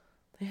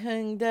 they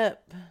hung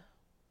up.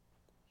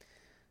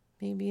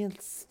 Maybe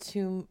it's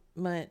too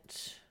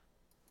much.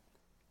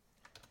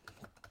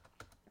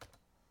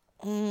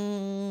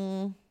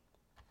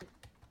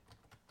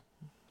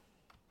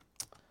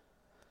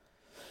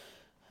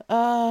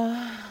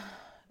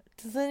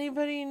 Does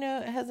anybody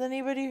know? Has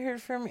anybody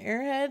heard from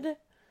Airhead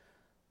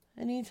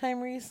anytime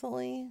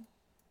recently?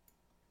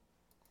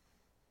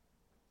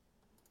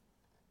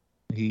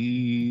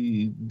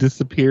 He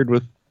disappeared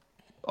with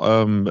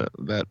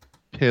that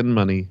pin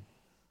money.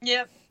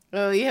 Yep.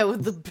 Oh yeah,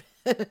 with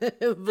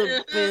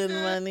the pin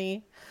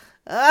money.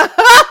 Like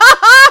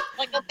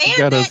a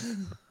bandit.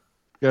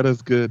 Got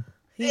us good.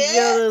 He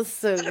got us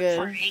so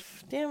good.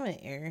 Damn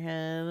it,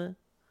 Airhead.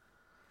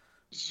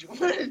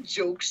 What a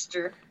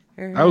jokester.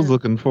 I was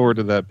looking forward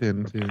to that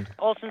pin too.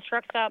 Olson's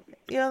truck stop.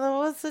 Yeah, that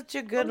was such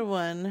a good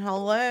one.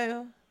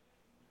 Hello.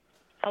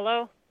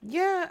 Hello?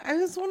 Yeah, I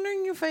was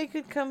wondering if I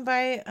could come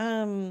by.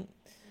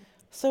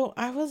 So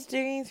I was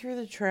digging through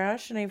the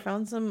trash and I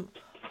found some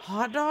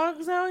hot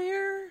dogs out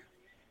here.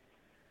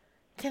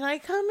 Can I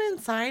come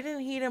inside and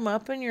heat them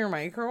up in your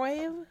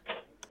microwave?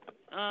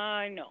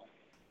 No.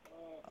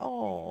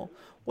 Oh,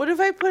 what if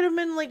I put them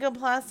in like a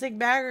plastic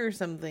bag or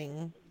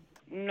something?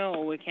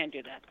 No, we can't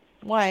do that.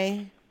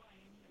 Why?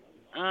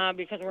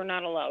 Because we're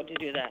not allowed to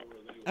do that.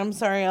 I'm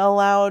sorry,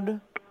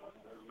 allowed.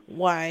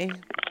 Why?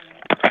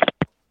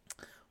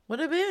 What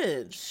a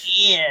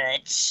bitch.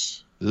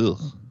 Bitch. Ugh.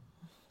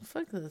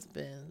 Fuck this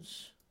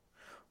bitch.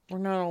 We're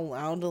not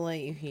allowed to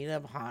let you heat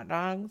up hot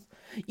dogs?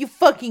 You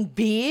fucking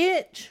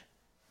bitch!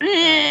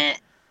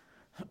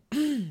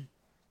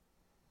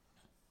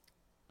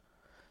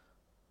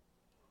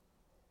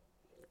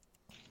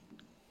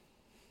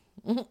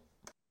 You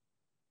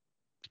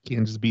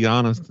can't just be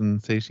honest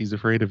and say she's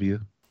afraid of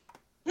you.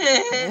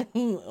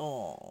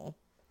 Oh.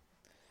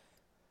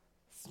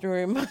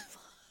 Story of my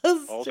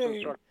last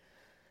story.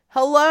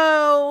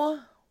 Hello?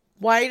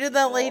 Why did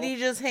that lady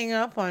just hang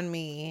up on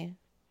me?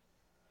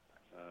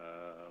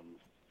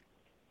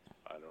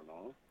 I don't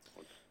know.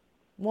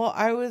 Well,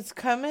 I was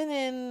coming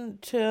in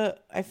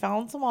I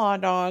found some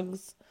hot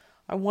dogs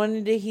I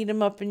wanted to heat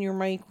them up in your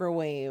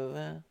microwave.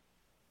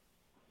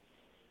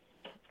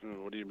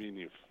 What do you mean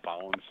you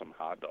found some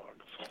hot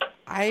dogs?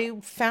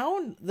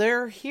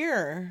 They're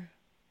here.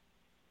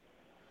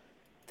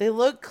 They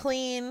look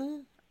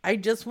clean. I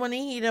just want to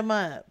heat them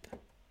up.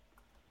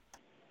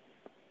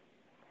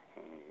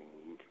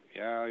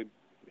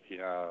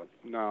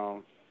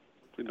 No,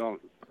 we don't.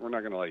 We're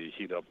not gonna let you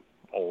heat up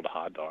old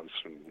hot dogs.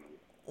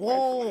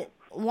 Well,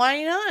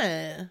 why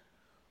not?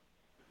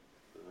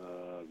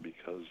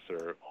 Because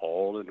they're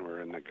old and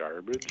we're in the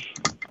garbage.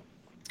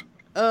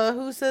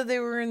 Who said they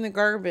were in the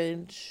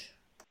garbage?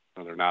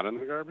 No, they're not in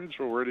the garbage?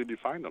 Well, where did you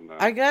find them then?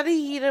 I gotta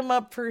heat them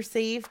up for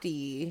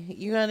safety.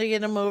 You gotta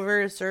get them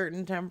over a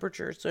certain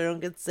temperature so I don't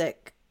get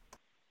sick.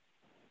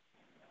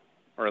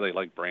 Are they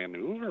like brand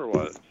new or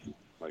what?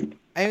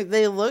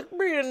 They look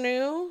brand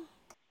new.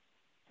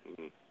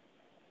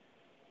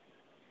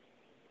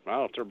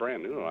 Well, if they're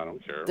brand new, I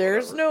don't care.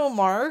 There's no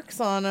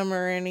marks on them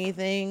or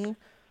anything.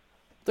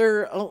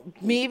 They're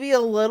maybe a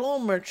little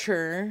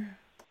mature.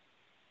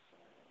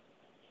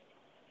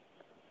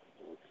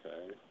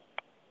 Okay.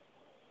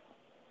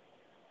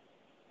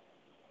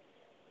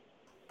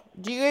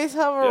 Do you guys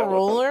have a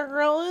roller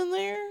grill in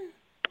there?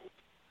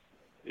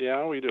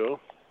 Yeah, we do.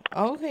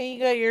 Okay, you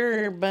got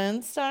your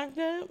buns stocked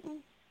up?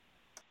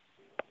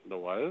 The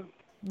what?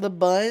 The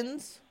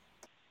buns?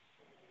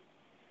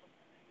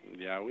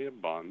 Yeah, we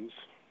have buns.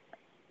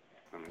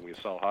 I mean, we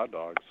sell hot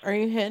dogs. Are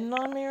you hitting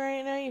on me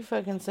right now, you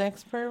fucking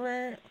sex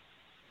pervert?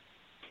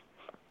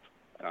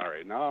 All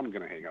right, now I'm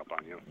going to hang up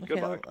on you. Okay,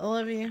 Goodbye. I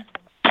love you.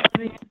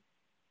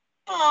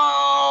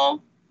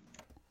 Oh.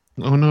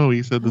 Oh no,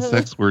 he said the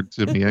sex word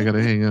to me. I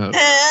gotta hang up.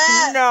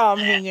 No, I'm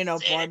hanging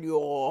up on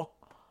you.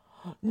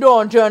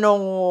 Don't you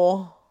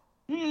know?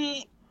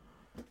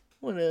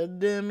 What a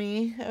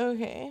dummy.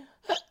 Okay.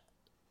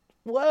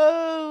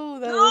 Whoa,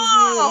 that was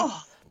you.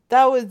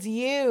 That was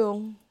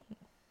you.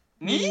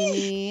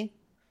 Me.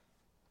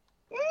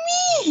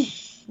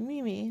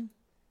 Mimi.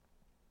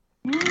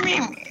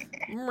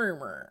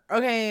 Murmur.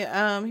 Okay,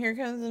 here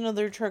comes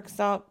another truck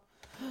stop.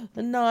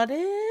 Not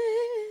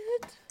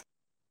it.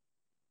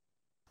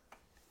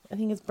 I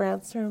think it's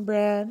Brad's turn,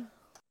 Brad.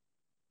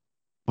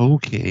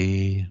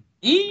 Okay.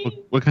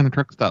 What kind of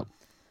truck stop?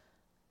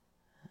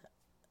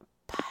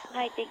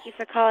 Hi, thank you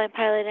for calling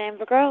Pilot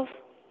Amber Grove.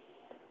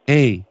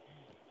 Hey,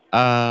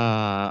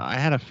 I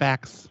had a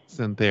fax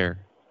sent there.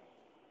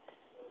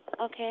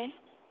 Okay.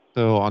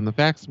 So on the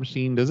fax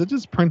machine, does it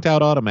just print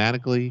out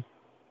automatically?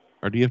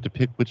 Or do you have to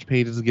pick which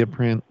pages to get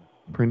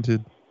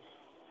printed?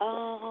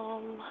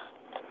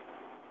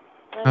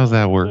 How's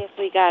that work? See if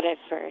we got it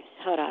first.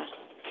 Hold on.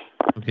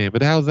 Okay,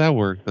 but how's that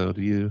work though?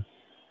 Does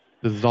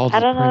it all just I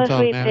don't know print if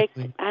we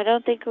automatically? picked.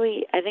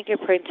 I think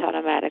it prints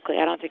automatically.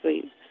 I don't think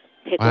we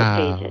hit those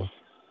Wow. pages.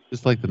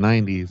 Just like the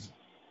 90s.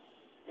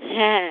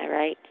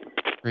 Right.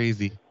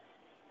 Crazy.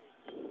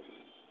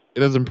 It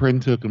doesn't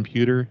print to a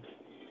computer?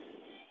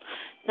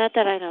 Not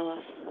that I know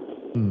of.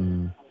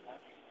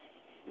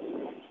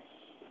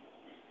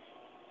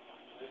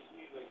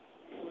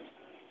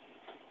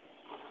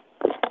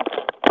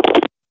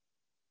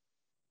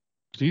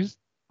 She's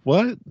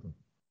what?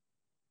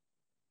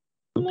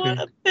 What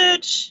a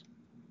bitch.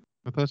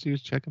 I thought she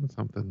was checking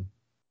something.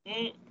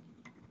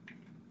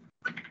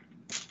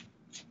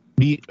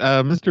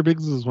 Mr.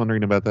 Biggs was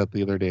wondering about that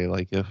the other day,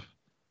 like if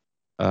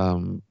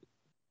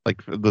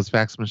like those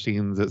fax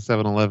machines at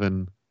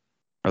 7-Eleven,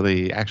 are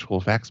they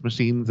actual fax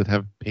machines that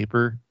have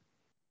paper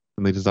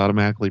and they just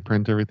automatically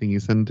print everything you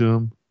send to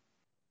them?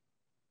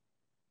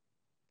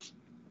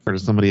 Or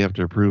does somebody have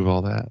to approve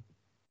all that?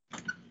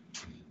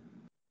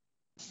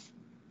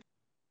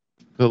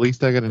 So at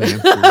least I got an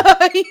answer.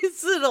 You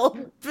said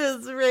old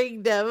piss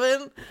ring,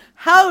 Devin.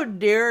 How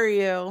dare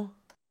you?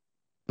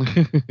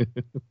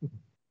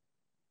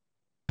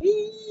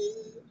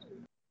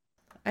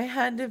 I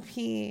had to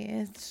pee.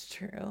 It's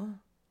true.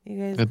 You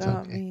guys It's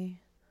got okay.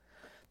 me.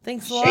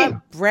 Thanks a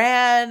lot,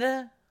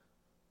 Brad.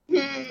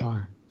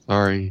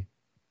 Sorry.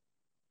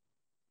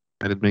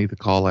 I didn't make the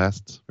call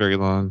last very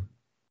long.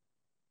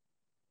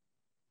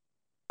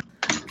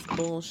 It's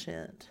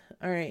bullshit.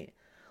 All right.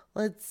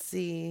 Let's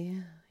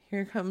see.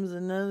 Here comes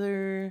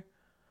another.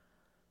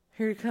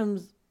 Here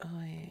comes.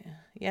 Oh,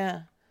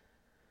 yeah.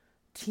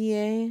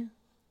 TA.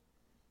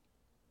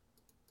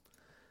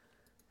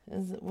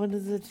 What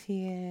is a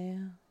TA?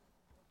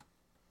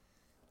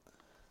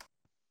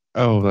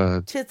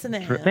 Tits and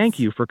ass. Thank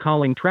you for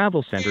calling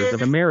Travel Centers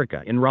of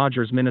America in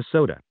Rogers,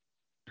 Minnesota.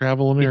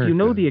 Travel America. If you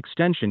know the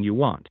extension you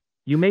want,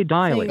 you may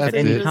dial it at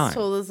any You time. just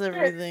told us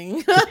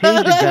everything. To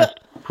page a desk,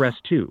 press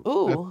 2.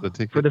 Ooh.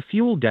 For the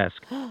fuel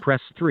desk, press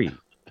 3.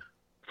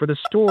 For the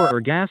store or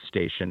gas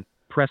station,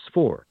 press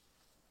 4.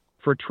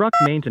 For truck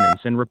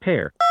maintenance and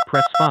repair,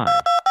 press 5.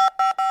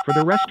 For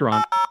the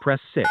restaurant, press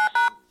 6.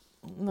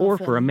 Or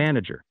for a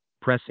manager,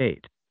 press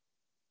 8.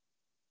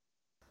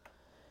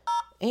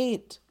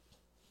 8.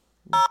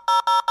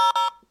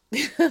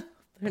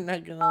 They're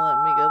not gonna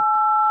let me go.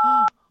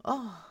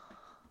 Oh.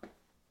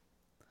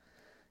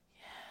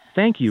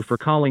 Thank you for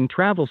calling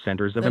Travel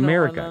Centers of They don't want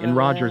America none in of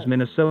Rogers, it.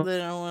 Minnesota. They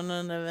don't want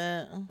none of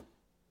it.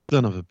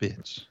 Son of a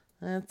bitch.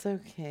 That's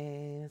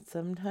okay.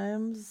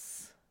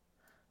 Sometimes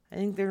I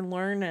think they're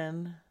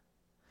learning.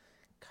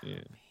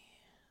 Yeah.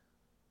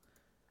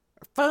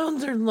 Our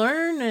phones are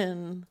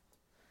learning.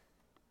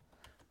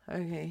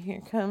 Okay,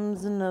 here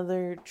comes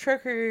another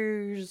truck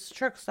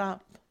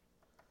stop.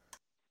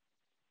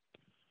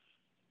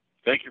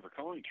 Thank you for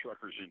calling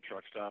Truckers in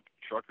Truck Stop,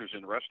 Truckers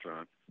in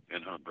Restaurant,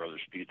 and Hunt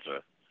Brothers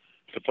Pizza.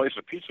 To place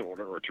a pizza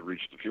order or to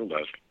reach the fuel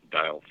desk,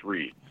 dial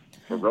 3.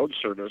 For road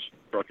service,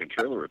 truck and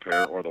trailer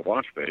repair, or the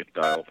wash bay,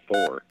 dial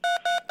 4.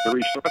 To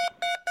reach the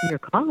Your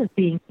call is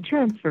being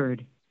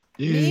transferred.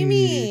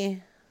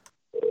 Mimi!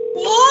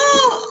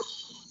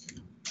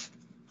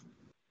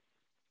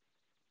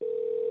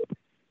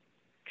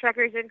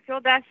 Truckers in Fuel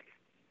Desk.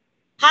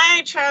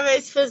 Hi,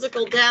 Travis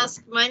Physical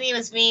Desk. My name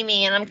is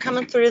Mimi, and I'm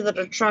coming through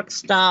the truck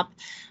stop.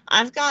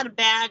 I've got a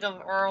bag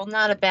of, or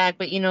not a bag,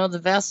 but the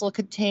vessel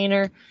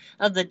container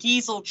of the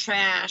diesel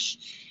trash,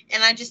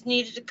 and I just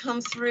needed to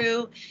come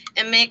through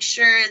and make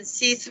sure and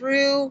see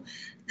through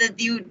that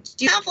do you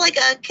have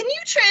can you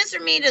transfer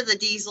me to the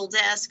diesel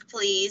desk,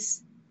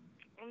 please?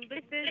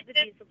 This is the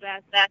diesel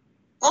desk.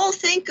 Oh,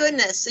 thank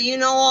goodness. So you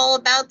know all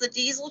about the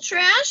diesel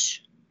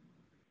trash?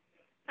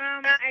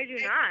 I do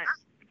not.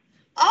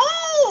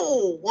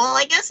 Oh, well,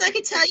 I guess I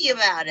could tell you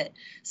about it.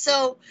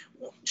 So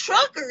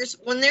truckers,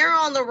 when they're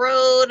on the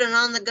road and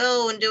on the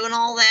go and doing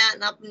all that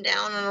and up and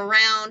down and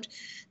around,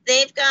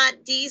 they've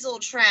got diesel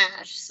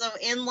trash. So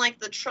in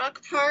the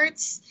truck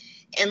parts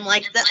and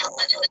the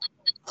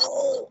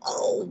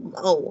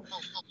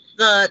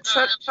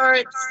truck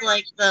parts,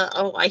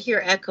 I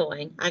hear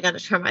echoing. I got to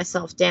turn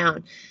myself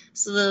down.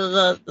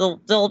 So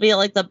there'll be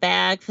the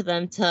bag for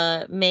them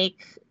to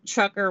make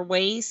trucker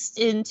waste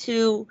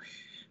into,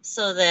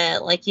 so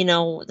that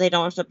they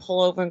don't have to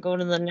pull over and go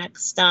to the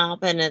next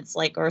stop. And it's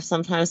or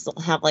sometimes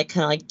they'll have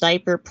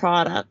diaper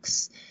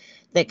products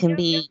that can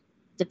be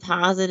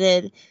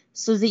deposited,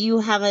 so that you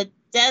have a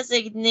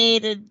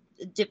designated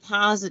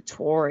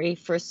depository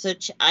for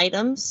such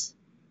items.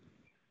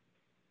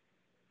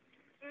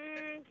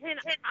 Can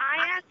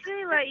I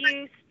actually let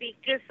you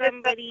speak to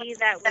somebody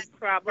that would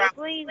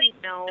probably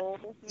know?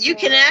 You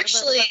can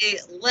actually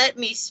let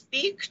me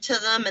speak to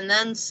them and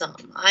then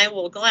some. I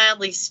will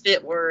gladly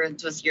spit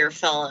words with your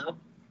fellow.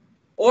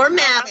 Or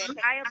madam.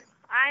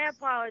 I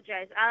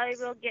apologize. I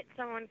will get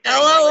someone.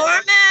 Hello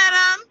or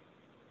madam.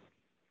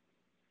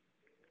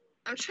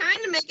 I'm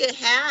trying to make a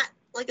hat,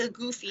 a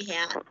goofy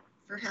hat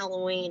for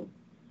Halloween.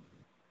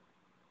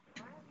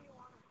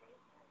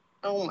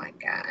 Oh my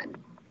God.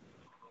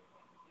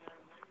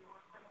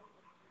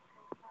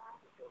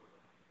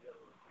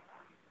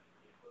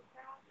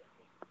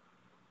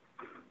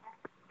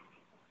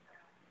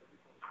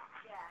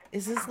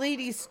 Is this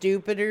lady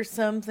stupid or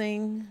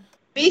something?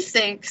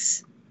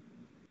 Methinks.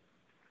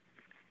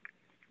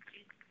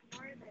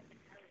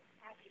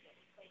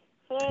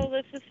 Hello,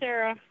 this is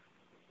Sarah.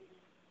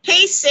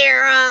 Hey,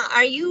 Sarah,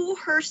 are you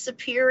her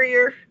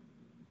superior?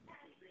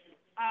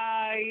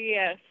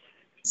 Yes.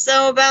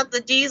 So about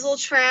the diesel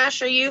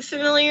trash, are you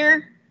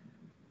familiar?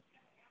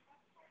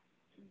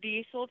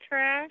 Diesel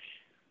trash?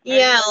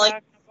 Yeah, Are you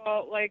talking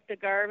about the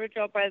garbage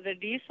out by the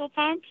diesel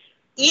pumps?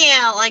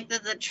 Yeah,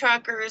 the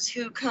truckers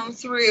who come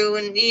through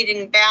and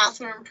needing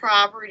bathroom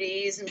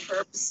properties and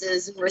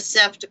purposes and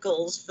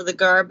receptacles for the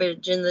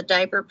garbage and the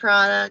diaper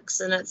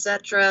products and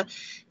etc.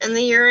 and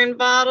the urine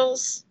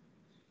bottles.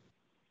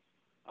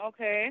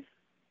 Okay.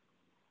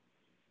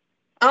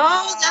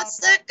 Oh, that's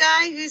that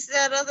guy. Who's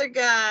that other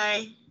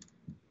guy?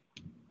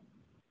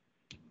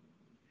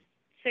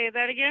 Say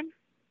that again?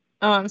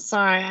 Oh, I'm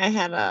sorry. I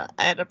had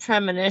a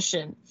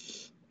premonition.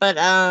 But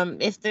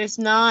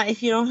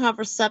if you don't have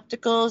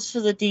receptacles for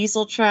the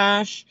diesel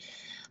trash,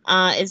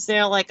 is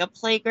there a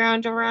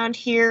playground around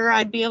here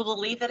I'd be able to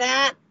leave it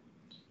at?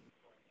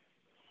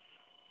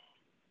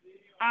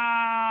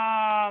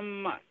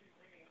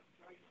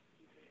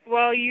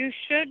 Well, you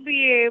should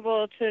be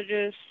able to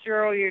just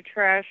throw your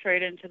trash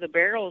right into the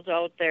barrels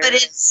out there. But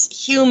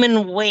it's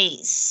human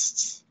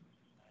waste.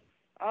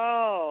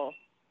 Oh.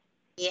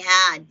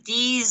 Yeah,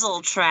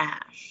 diesel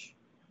trash.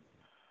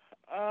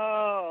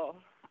 Oh.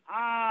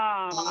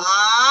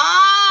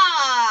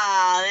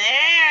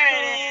 There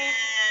it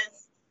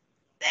is.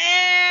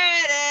 There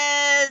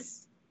it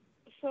is.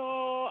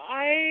 So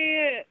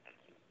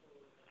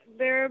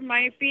there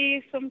might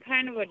be some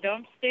kind of a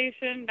dump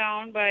station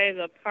down by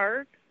the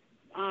park.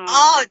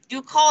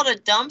 You call it a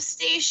dump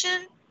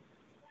station?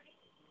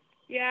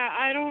 Yeah,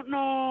 I don't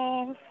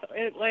know.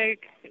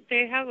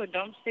 They have a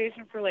dump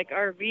station for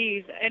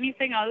RVs.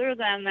 Anything other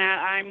than that,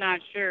 I'm not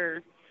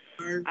sure.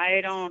 I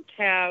don't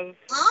have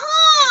any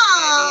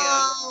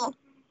idea.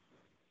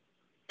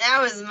 That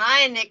was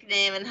my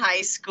nickname in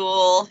high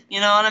school.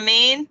 You know what I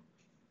mean?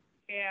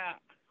 Yeah.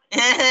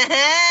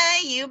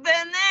 You've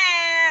been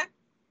there.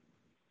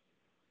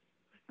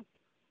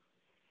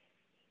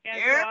 Yeah,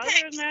 You're so other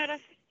than that,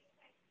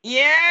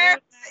 I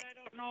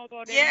don't know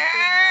about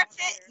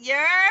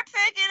you're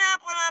picking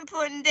up what I'm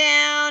putting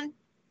down.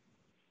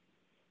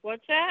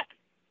 What's that?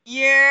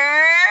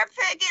 You're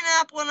picking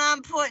up what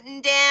I'm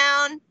putting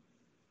down.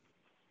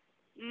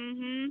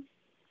 Mm-hmm.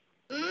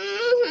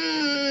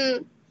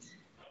 Mm-hmm.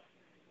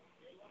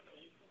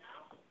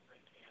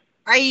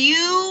 Are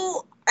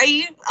you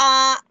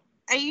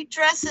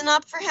dressing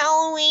up for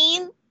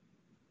Halloween?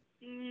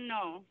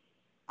 No.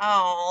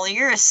 Oh,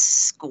 you're a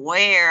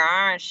square,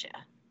 aren't you?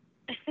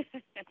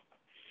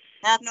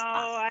 That's no,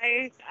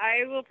 I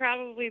will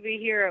probably be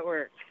here at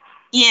work.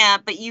 Yeah,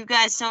 but you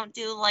guys don't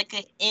do like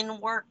an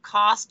in-work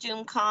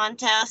costume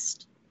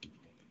contest?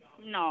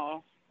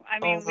 No. I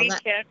mean, we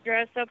can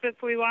dress up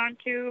if we want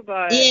to,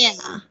 but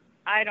yeah,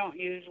 I don't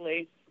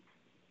usually.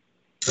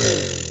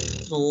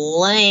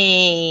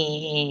 Lame.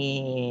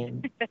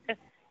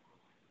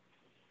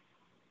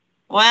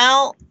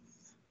 Well,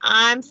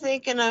 I'm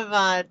thinking of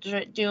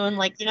doing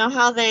like, you know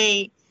how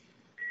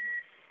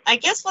I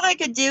guess what I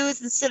could do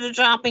is instead of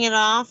dropping it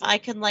off, I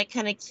could like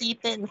kind of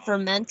keep it and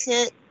ferment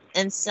it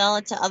and sell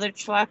it to other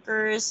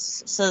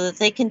truckers so that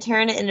they can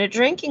turn it into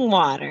drinking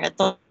water at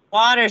the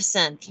water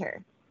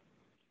center.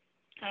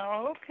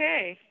 Oh,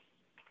 okay.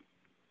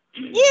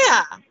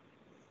 Yeah.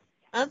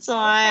 That's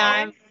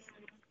why okay.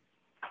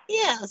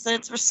 so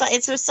it's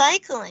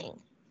recycling.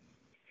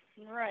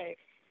 Right.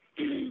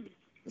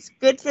 It's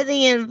good for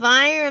the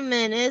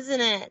environment,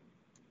 isn't it?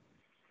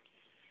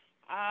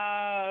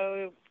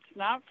 It's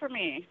not for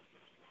me.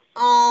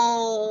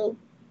 Oh,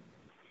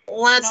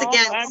 once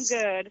again. I'm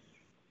good.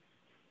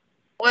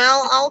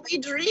 Well, I'll be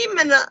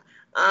dreaming.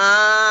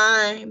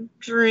 I'm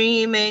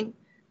dreaming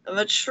of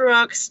a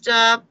truck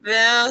stop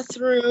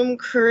bathroom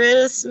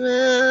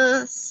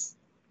Christmas.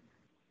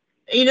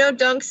 You know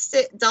Dump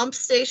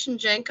Station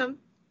Jenkum?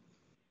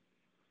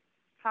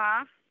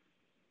 Huh?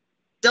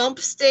 Dump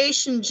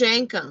Station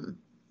Jenkum.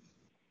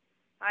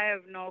 I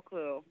have no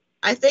clue.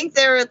 I think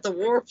they were at the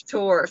Warped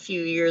Tour a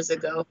few years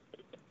ago.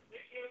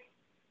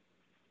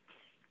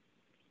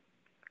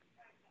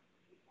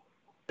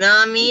 Know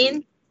what I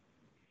mean?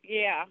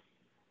 Yeah.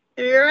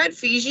 Have you ever had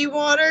Fiji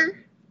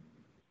water?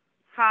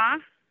 Huh?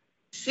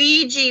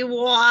 Fiji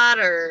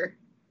water.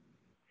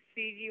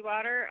 Fiji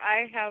water?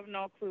 I have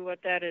no clue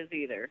what that is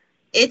either.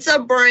 It's a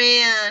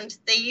brand.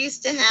 They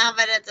used to have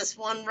it at this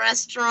one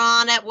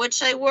restaurant at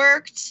which I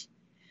worked.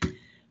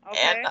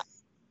 Okay.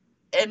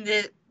 And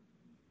it,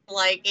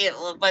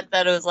 but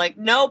then it was like,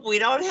 nope, we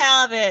don't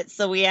have it.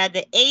 So we had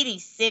to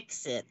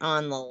 86 it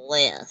on the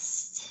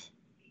list.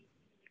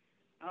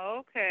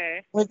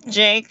 Okay. With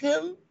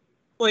Jacob,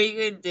 what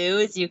you can do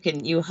is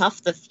you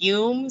huff the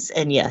fumes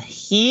and you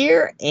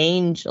hear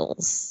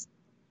angels.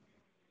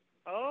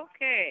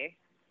 Okay.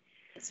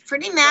 It's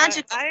pretty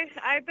magical.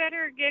 I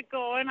better get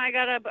going. I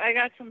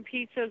got some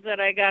pizzas that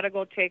I gotta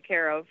go take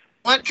care of.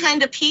 What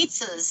kind of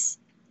pizzas?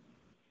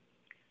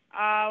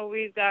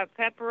 We've got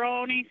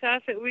pepperoni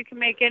sauce. We can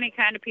make any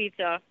kind of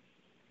pizza.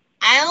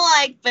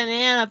 I like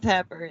banana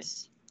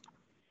peppers.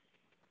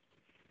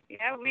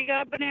 Yeah, we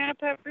got banana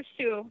peppers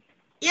too.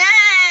 Yay!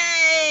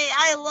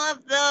 I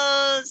love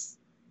those.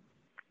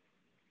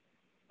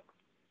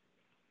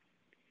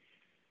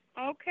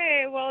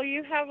 Okay, well,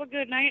 you have a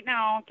good night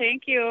now.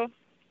 Thank you.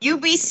 You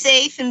be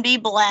safe and be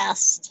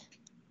blessed.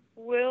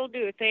 Will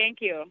do. Thank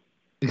you.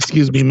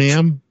 Excuse me,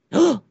 ma'am.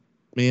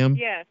 Ma'am?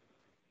 Yes.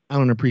 I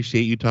don't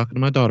appreciate you talking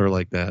to my daughter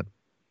like that.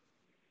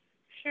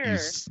 Sure.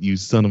 You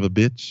son of a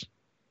bitch.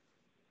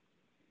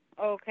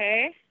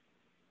 Okay.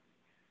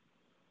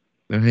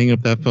 Now hang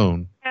up that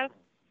phone.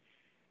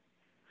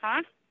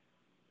 Huh?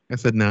 I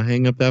said, now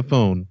hang up that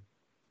phone.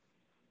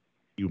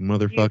 You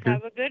motherfucker. You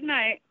have a good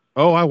night.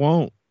 Oh, I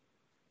won't.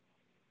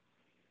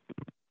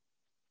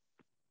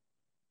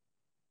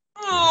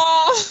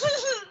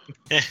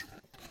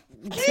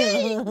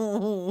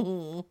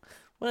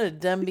 What a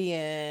dumb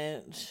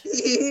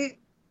bitch.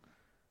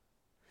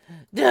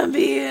 Dumb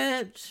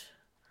bitch.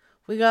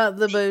 We got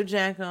the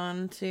Bojack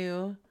on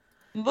too.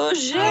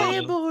 Bojack.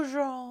 Hey,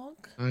 Bojack.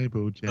 Hi,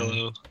 Bojack.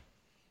 Hello.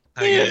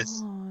 Hi,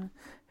 guys.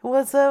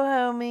 What's up,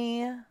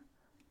 homie?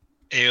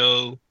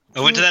 Ayo. I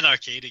went to that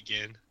arcade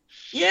again.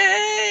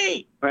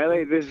 Yay!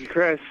 Riley, this is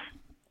Chris.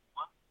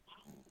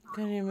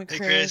 Good name, Hey,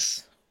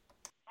 Chris.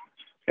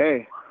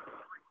 Hey.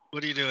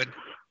 What are you doing?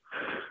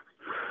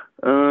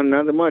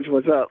 Nothing much.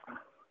 What's up?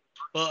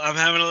 Well, I'm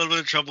having a little bit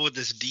of trouble with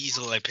this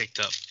diesel I picked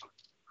up.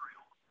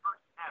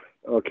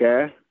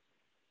 Okay.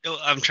 Yo,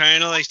 I'm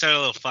trying to start a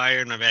little fire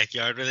in my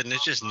backyard with it, and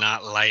it's just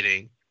not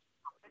lighting.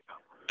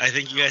 I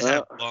think you guys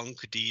have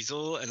bunk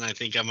diesel, and I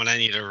think I'm gonna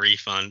need a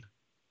refund.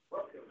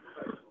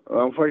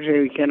 Well,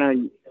 unfortunately, we cannot.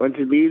 Once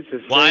it leaves the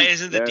Why sink,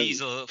 isn't the then-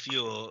 diesel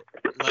fuel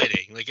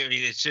lighting?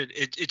 It should.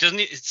 It doesn't.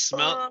 It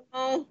smell.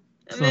 Oh,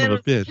 Son of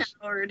a bitch.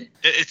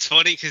 It's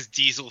funny because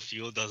diesel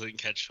fuel doesn't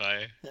catch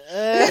fire.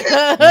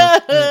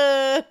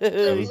 I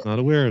was not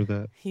aware of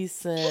that. He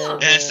said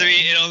It has to be.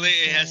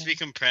 It has to be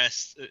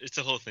compressed. It's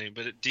a whole thing,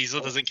 but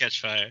diesel doesn't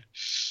catch fire.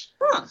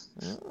 Huh.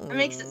 That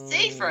makes it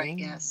safer, I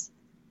guess.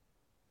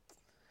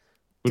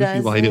 What if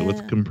you light it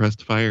with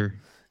compressed fire?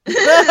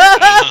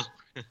 I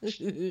don't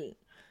know.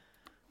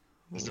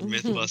 It's a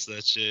myth bust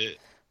that shit.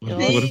 What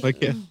if I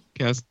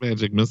cast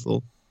magic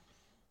missile?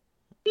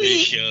 Pretty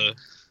sure.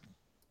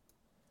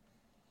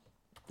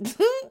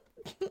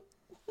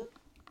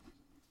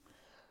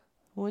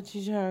 What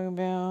you talking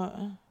about?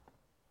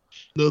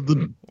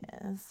 Nothing.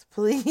 Yes,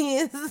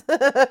 please.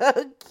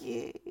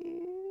 Okay.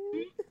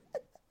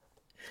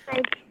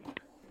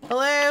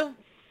 Hello?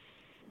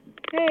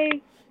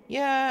 Hey.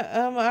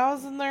 Yeah, I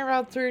was in there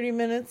about 30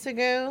 minutes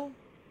ago.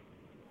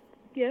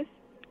 Yes.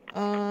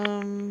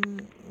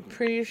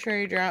 Pretty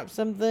sure I dropped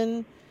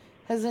something.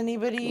 Has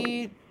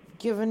anybody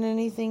given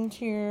anything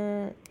to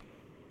your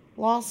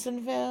lost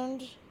and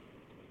found?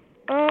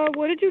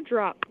 What did you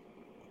drop?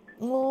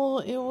 Well,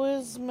 it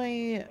was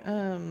my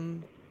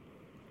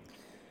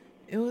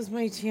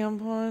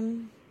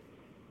tampon.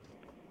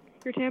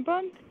 Your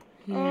tampon?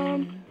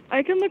 Yeah.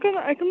 I can look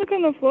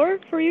on the floor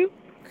for you.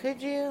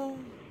 Could you?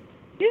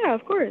 Yeah,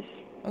 of course.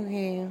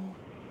 Okay.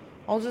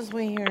 I'll just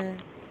wait here.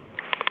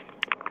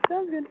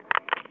 Sounds good.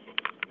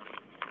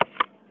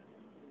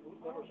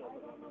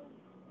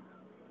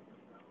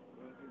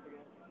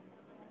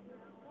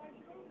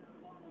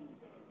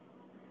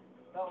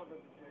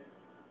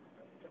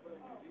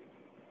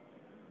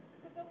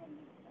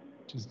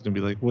 She's gonna be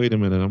like, wait a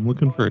minute, I'm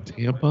looking for a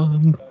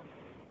tampon.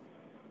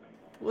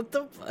 What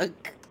the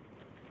fuck?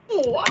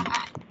 What?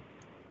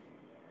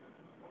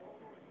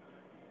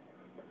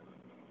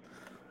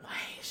 Why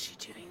is she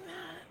doing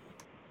that?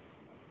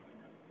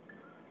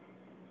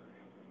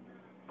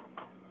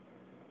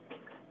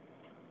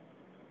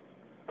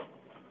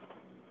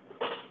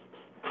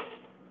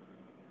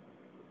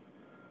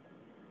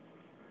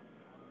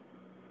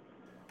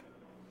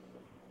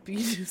 Be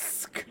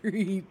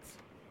discreet.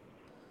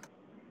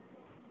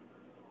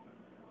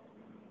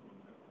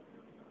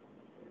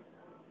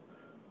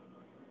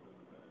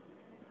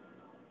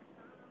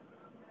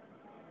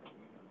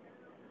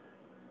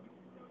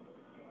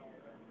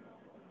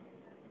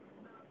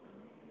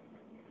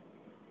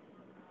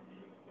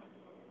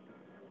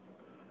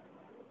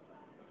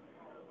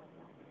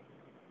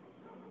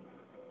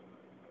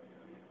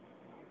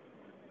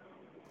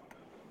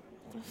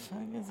 What the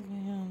fuck is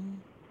going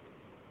on?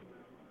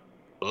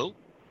 Hello?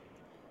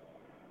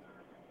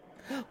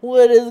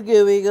 What is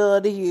going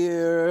on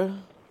here?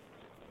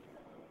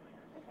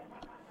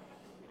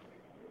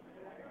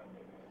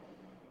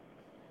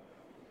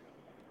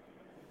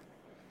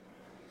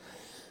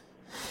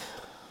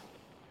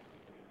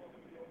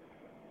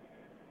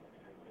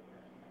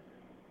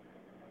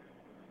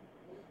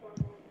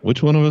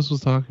 Which one of us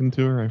was talking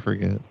to her? I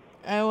forget.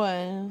 I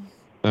was.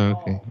 Oh,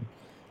 okay.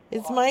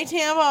 It's my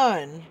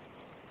tampon.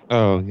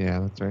 Oh, yeah,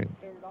 that's right.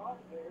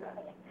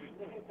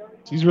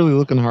 She's really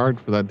looking hard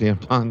for that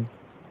tampon.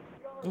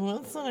 Well,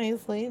 that's a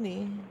nice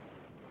lady.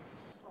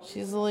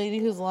 She's a lady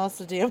who's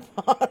lost a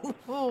tampon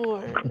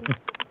before.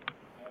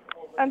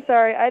 I'm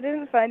sorry, I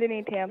didn't find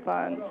any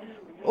tampons.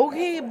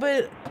 Okay,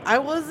 but I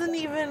wasn't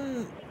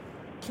even...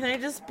 Can I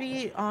just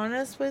be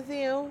honest with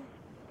you?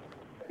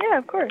 Yeah,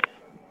 of course.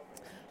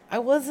 I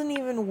wasn't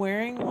even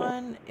wearing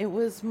one. It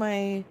was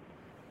my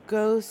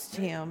ghost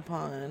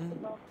tampon.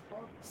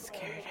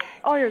 Scared.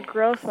 Oh, your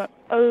gross one.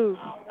 Oh,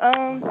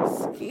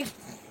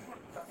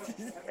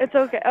 it's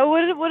okay. Oh,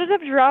 would it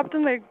have dropped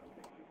in the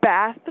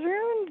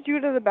bathroom? Did you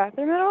go to the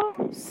bathroom at all?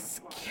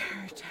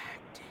 Scare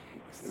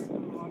tactics.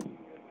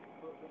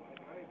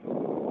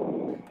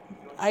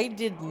 I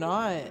did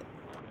not.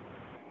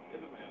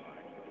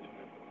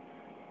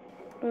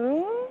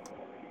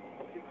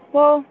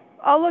 Well,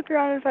 I'll look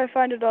around if I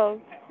find it all.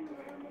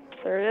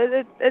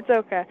 Sure, it's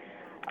okay.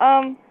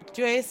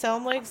 Do I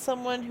sound like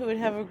someone who would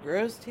have a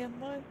gross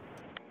tampon?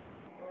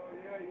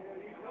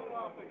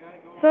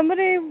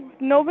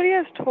 Nobody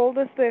has told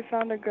us they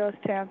found a gross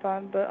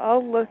tampon, but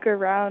I'll look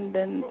around,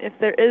 and if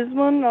there is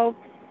one, I'll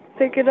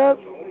pick it up.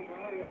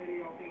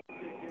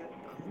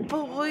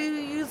 But will you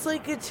use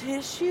like a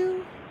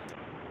tissue?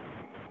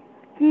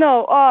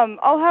 No,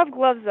 I'll have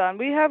gloves on.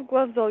 We have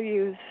gloves I'll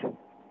use.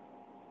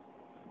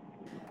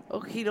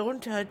 Okay,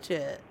 don't touch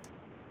it.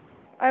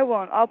 I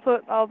won't. I'll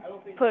put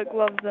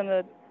gloves and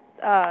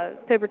a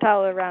paper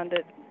towel around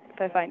it if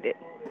I find it.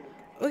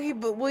 Okay,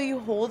 but will you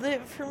hold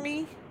it for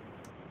me?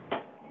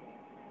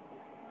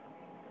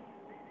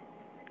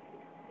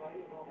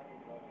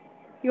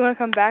 You want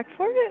to come back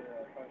for it?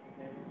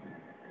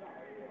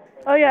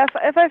 Oh yeah,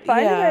 if I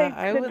find it,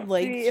 I would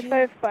like to. If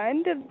I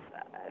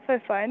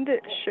find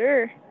it,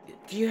 sure.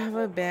 Do you have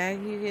a bag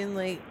you can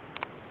like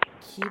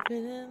keep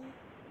it in?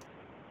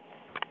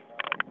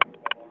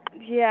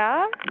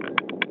 Yeah.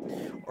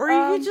 Or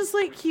you could just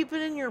like keep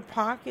it in your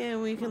pocket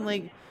and we can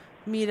like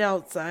meet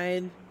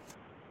outside.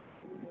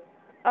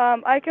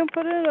 I can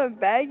put it in a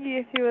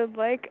baggie if you would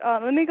like.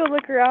 Let me go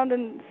look around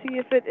and see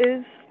if it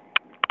is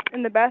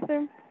in the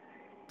bathroom.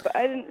 But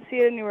I didn't see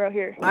it anywhere out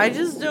here. I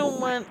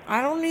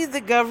don't need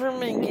the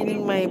government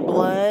getting my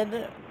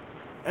blood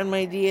and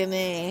my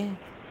DNA.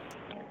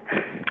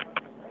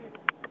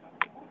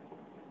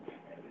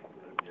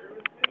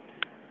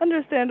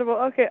 Understandable.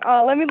 Okay,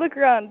 let me look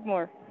around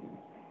more.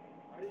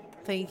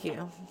 Thank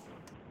you.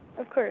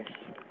 Of course.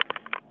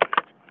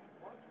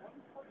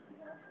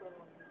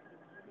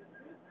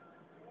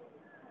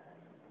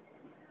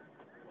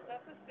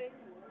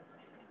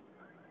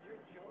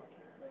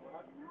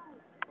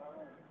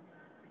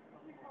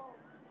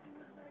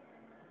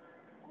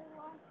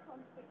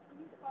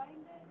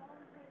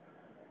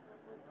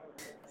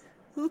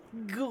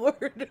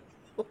 Gordo.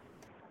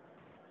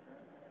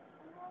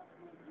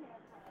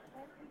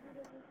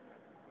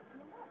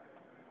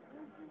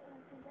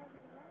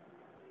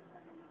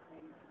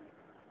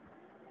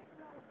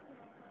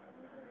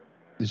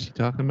 Is she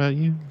talking about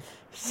you?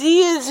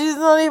 She is. She's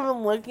not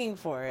even looking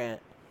for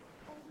it.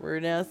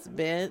 Rude ass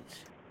bitch.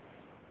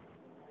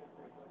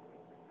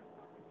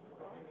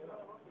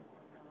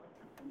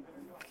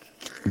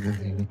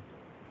 Hanging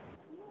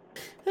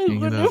I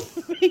want up.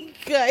 to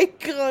make eye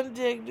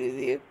contact with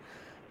you.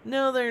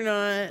 No, they're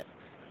not.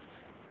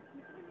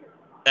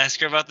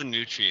 Ask her about the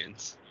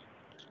nutrients.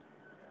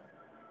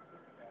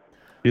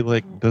 Be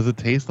like, does it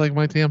taste like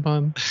my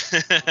tampon?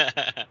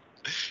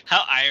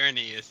 How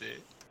irony is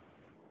it?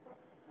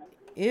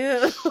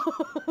 Ew.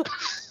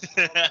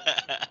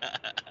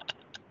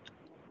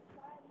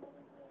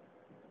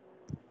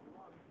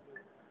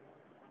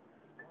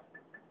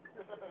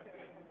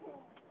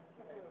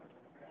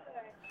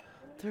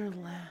 They're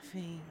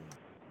laughing.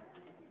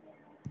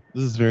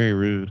 This is very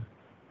rude.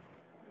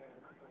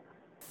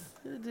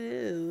 It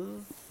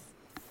is.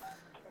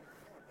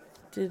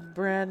 Did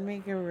Brad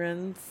make a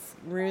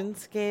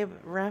RuneScape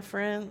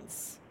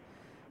reference?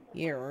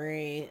 You're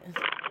right.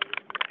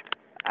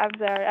 I'm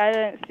sorry, I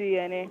didn't see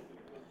any.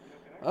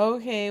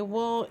 Okay,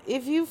 well,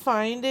 if you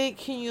find it,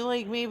 can you,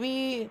 like,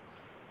 maybe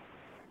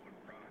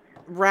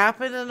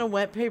wrap it in a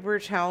wet paper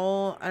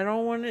towel? I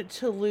don't want it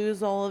to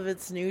lose all of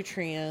its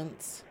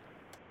nutrients.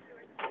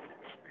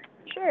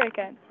 Sure, I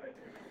can.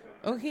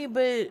 Okay,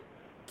 but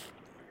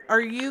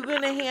are you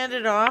going to hand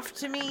it off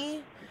to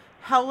me?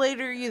 How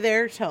late are you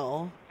there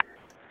till?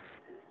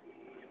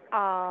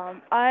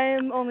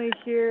 I'm only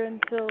here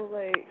until,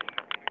 like,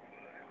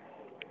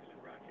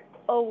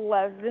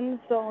 11,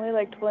 so only,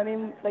 like,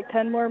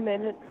 10 more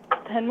minutes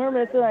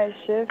of my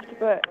shift,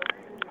 but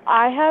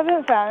I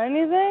haven't found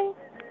anything,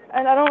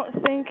 and I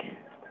don't think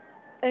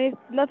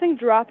nothing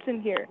drops in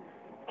here.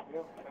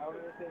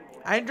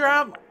 I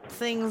drop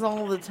things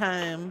all the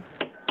time.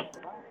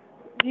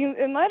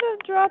 It might have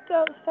dropped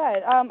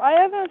outside. I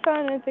haven't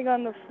found anything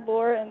on the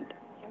floor, and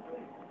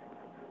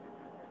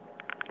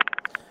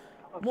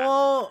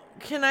well,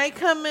 can I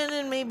come in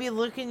and maybe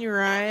look in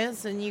your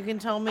eyes and you can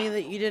tell me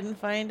that you didn't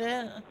find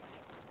it?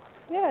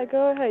 yeah,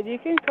 go ahead. You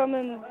can come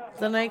and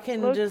then I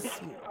can look.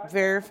 Just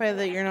verify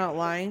that you're not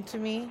lying to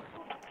me.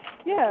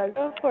 Yeah,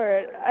 go for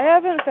it. I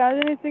haven't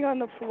found anything on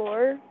the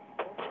floor.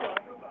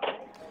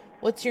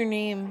 What's your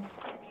name?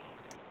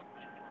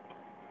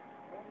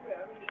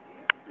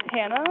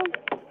 Hannah?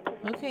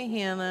 Okay,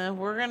 Hannah,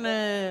 we're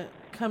gonna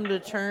come to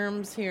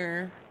terms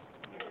here.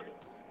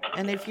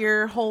 And if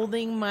you're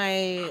holding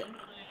my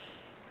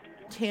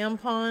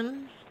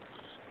tampon,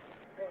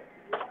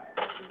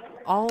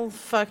 I'll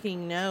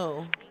fucking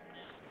know.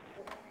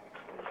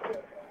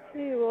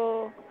 Okay,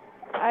 well,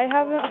 I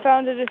haven't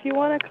found it. If you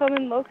want to come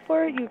and look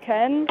for it, you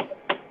can.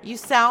 You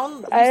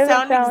sound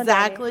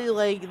exactly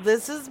like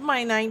this is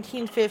my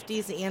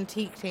 1950s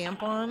antique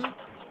tampon.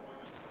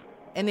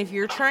 And if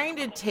you're trying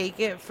to take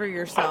it for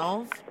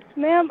yourself,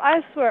 ma'am,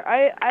 I swear,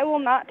 I will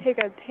not take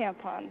a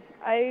tampon.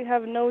 I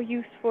have no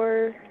use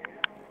for.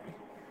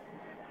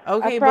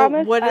 Okay,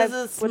 but what does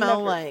it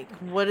smell like?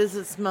 What does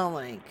it smell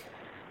like?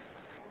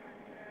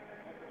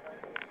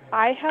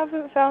 I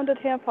haven't found a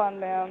tampon,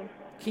 ma'am.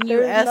 Can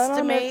you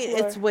estimate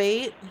its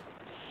weight?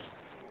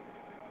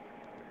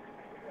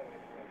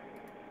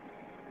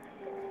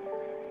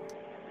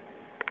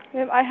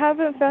 Ma'am, I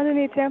haven't found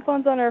any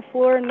tampons on our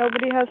floor, and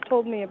nobody has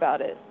told me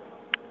about it.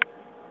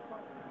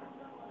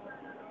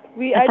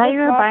 I thought you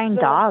were buying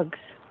dogs.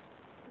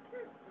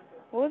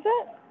 What was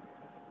that?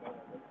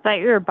 I thought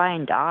you were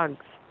buying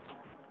dogs.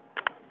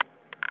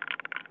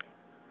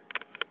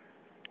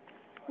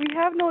 We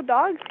have no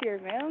dogs here,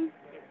 ma'am.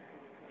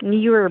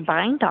 You were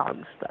buying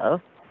dogs, though.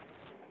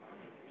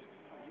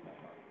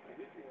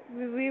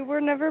 We were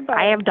never buying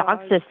I have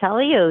dogs to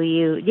sell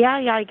you. Yeah,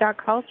 I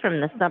got calls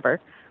from this number.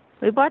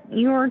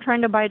 You were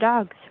trying to buy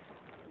dogs.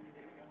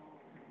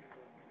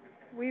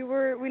 We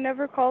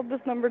never called this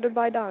number to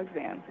buy dogs,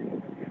 ma'am.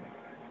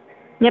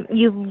 Yep,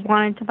 you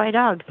wanted to buy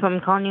dogs, so I'm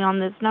calling you on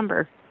this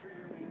number.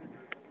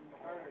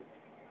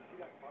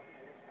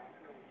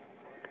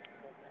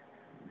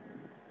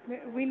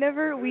 We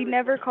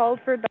never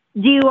called for dogs.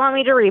 Do you want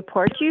me to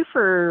report you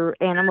for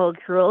animal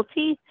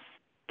cruelty?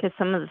 Because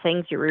some of the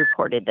things you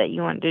reported that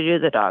you wanted to do to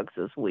the dogs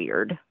is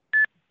weird.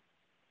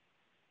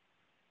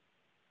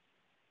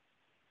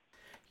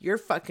 You're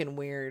fucking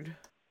weird.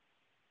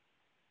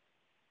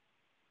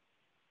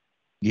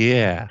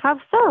 Yeah. How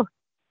so?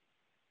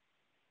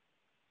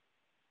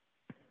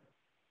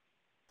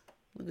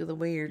 Look at the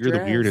way you're You're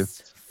dressed. the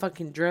weirdest.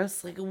 Fucking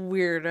dressed like a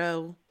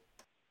weirdo.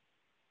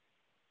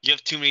 You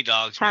have too many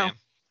dogs, ma'am.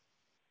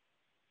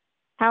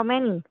 How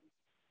many?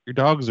 Your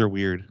dogs are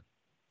weird.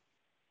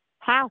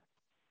 How?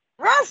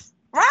 Ruff!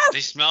 Ruff! They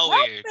smell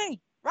Ruff weird.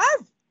 me!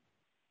 Ruff!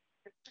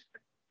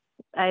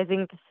 I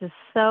think this is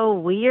so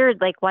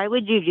weird. Like, why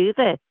would you do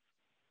this?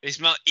 They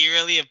smell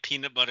eerily of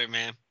peanut butter,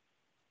 ma'am.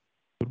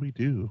 What do we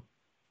do?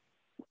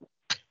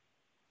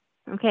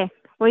 Okay.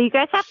 Well, you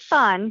guys have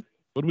fun,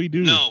 What do we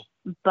do? No.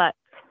 but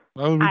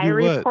Why would we I do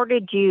what?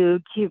 reported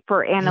you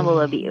for animal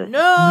abuse. No.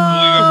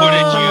 We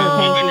reported Some you. of the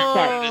things We've you been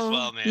said. reported as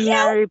well, man.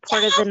 Yeah, I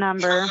reported the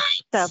number.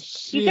 So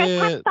you guys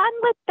have Shit. fun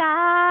with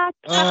that.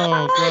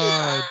 Oh,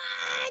 God.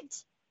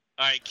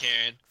 All right,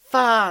 Karen.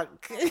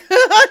 Fuck.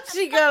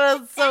 She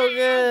got us so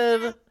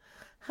good.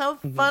 Have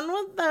fun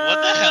with that.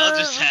 What the hell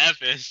just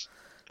happened?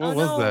 What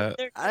was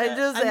that? I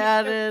just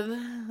added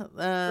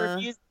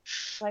reviews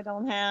I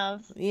don't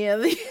have. Yeah,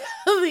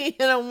 the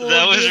animal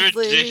That was abuse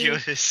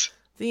ridiculous.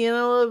 Lady, the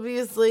animal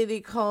abuse lady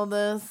called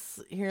us.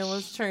 Here,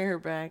 let's try her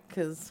back,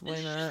 because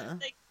why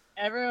not?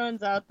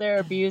 Everyone's out there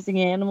abusing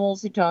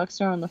animals who talks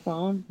to her on the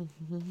phone.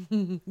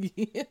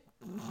 Yeah.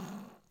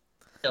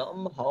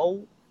 Dumb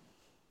hoe.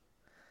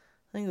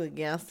 I think the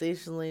gas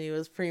station lady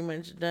was pretty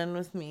much done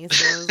with me,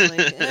 so I was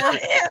like,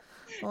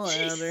 I'll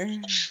add her.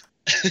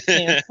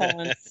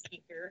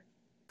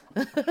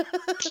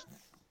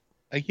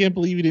 I can't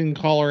believe you didn't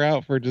call her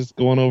out for just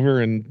going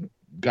over and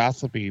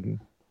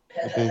gossiping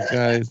with those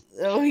guys.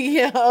 Oh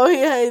yeah,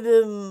 I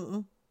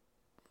didn't.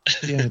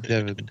 Yeah,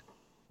 Devin.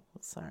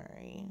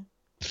 Sorry.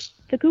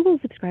 The Google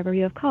subscriber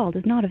you have called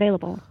is not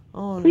available.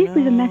 Oh, Please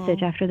leave a no.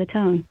 message after the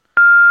tone.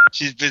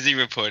 She's busy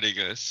reporting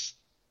us.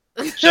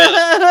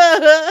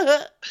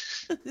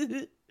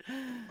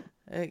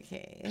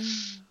 Okay.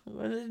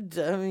 What a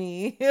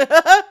dummy.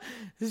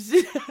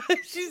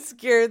 She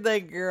scared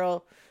that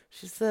girl.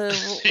 She said,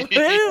 we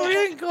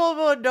didn't call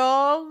about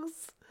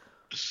dogs.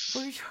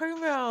 What are you talking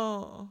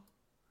about?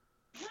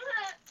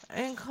 I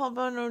didn't call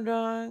about no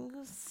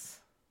dogs.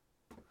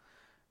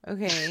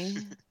 Okay.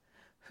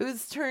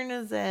 Whose turn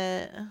is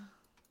it?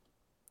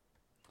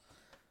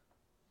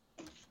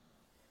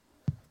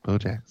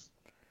 Bojack's.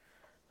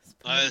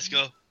 All right, let's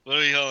go. What are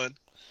we calling?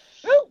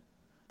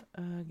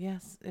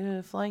 Yes,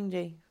 Flying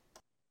J.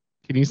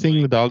 Can you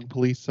sing the Dog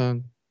Police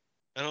song?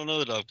 I don't know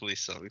the Dog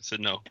Police song, so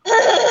no.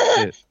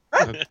 Shit.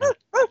 Okay.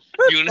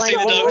 You want to sing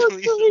the Dog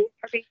Police song?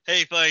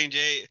 Hey, Flying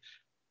J.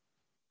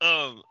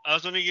 I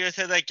was wondering if you guys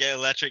had that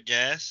electric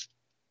gas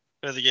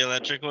for the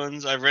electric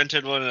ones. I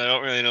rented one and I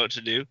don't really know what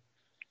to do.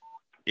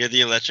 You have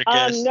the electric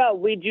gas? No,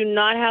 we do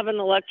not have an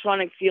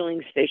electronic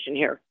fueling station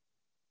here.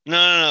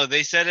 No.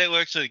 They said it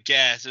works with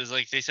gas. It was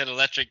like they said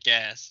electric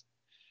gas.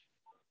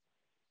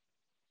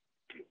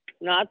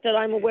 Not that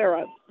I'm aware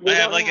of. I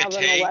have like a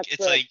tank.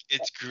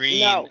 It's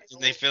green. No.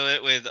 And they fill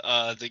it with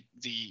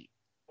the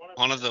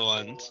one of the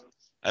ones.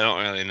 I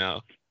don't really know.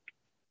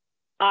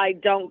 I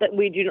don't.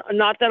 We do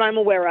not that I'm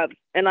aware of,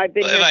 and I've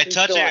been. Well, here if I since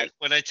touch July. it,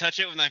 when I touch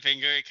it with my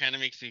finger, it kind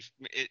of makes me.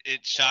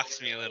 It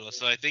shocks me a little.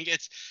 So I think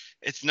it's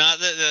not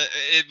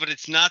but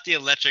it's not the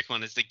electric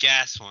one. It's the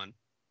gas one.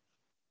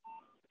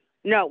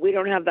 No, we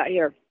don't have that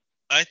here.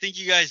 I think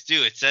you guys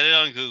do. It said it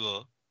on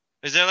Google.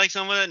 Is there like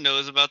someone that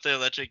knows about the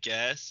electric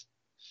gas?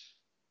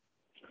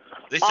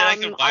 They said I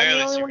could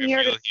wireless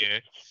refuel here.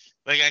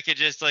 Like I could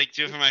just like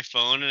do it from my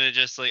phone, and it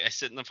just like I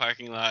sit in the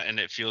parking lot and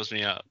it fuels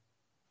me up.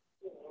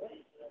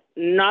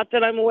 Not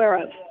that I'm aware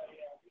of.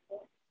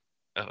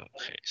 Oh,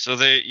 okay. So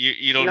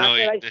you don't Not know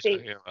that what I've they're seen.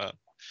 talking about.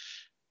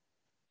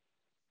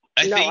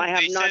 No, think I have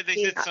they not said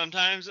seen that.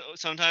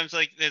 sometimes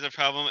like there's a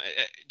problem.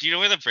 Do you know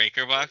where the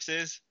breaker box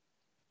is?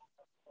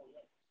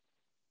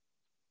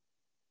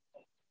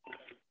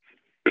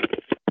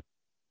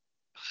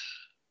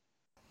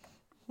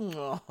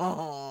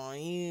 Oh,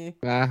 you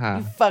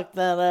Uh-huh. fucked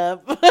that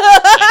up. I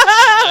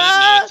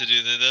didn't know what to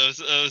do there.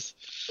 That was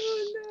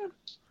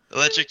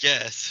electric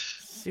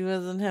gas. She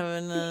wasn't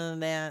having none of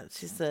that.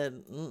 She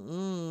said,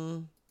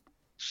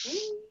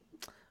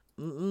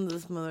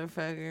 this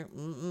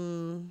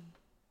motherfucker,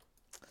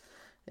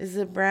 Is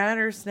it Brad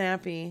or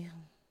Snappy?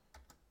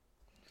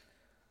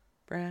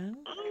 Brad,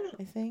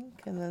 I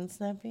think, and then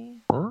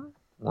Snappy.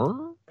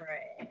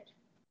 Red.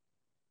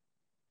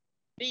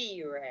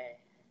 Be red.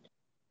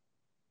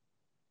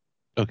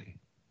 Okay.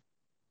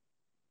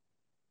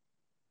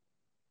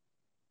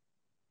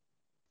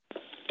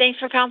 Thanks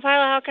for calling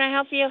Pilot. How can I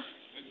help you?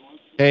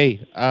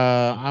 Hey,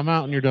 I'm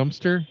out in your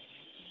dumpster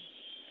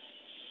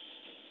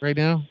right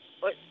now.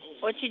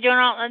 What you doing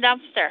out in the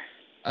dumpster?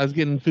 I was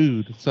getting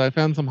food, so I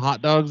found some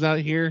hot dogs out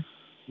here.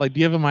 Like, do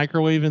you have a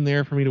microwave in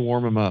there for me to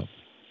warm them up?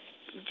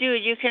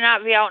 Dude, you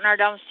cannot be out in our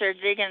dumpster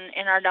digging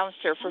in our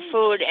dumpster for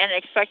food and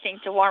expecting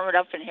to warm it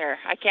up in here.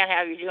 I can't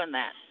have you doing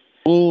that.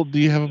 Well, do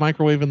you have a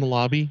microwave in the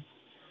lobby?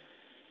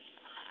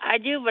 I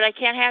do, but I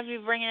can't have you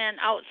bringing in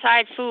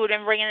outside food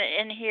and bringing it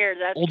in here.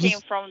 That Well, came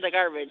just- from the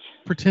garbage.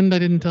 Pretend I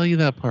didn't tell you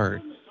that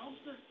part.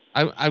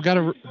 I've got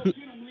a.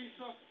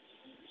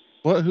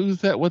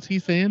 Who's that? What's he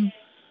saying?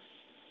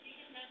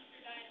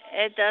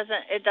 It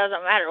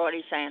doesn't matter what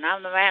he's saying.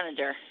 I'm the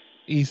manager.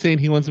 He's saying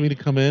he wants me to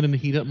come in and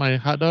heat up my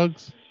hot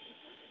dogs.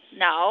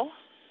 No,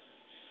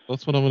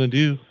 That's what I'm gonna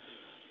do.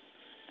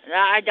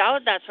 I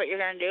doubt that's what you're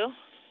gonna do.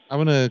 I'm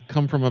gonna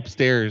come from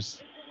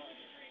upstairs,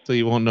 so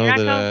you won't know You're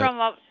not that. coming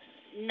from up.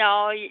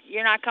 No,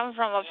 you're not coming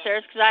from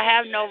upstairs because I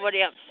have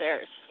nobody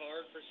upstairs.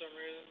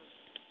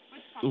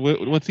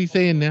 What's he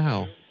saying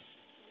now?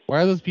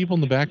 Why are those people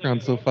in the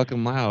background so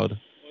fucking loud?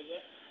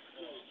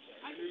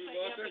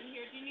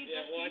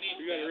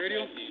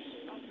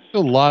 A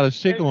lot of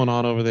shit going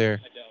on over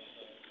there.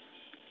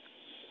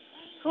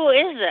 Who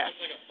is this?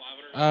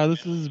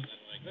 This is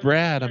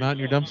Brad. I'm out in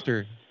your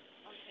dumpster.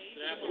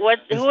 What?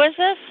 Who is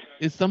this?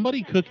 Is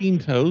somebody cooking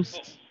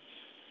toast?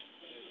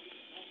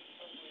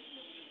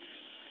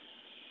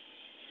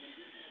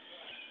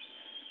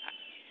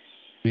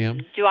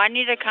 Ma'am? Do I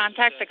need to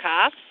contact the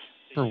cops?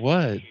 For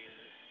what?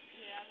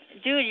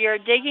 Dude, you're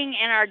digging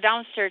in our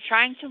dumpster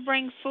trying to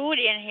bring food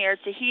in here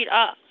to heat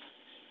up.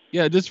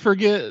 Yeah, just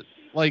forget.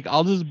 Like,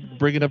 I'll just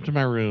bring it up to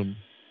my room.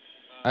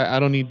 I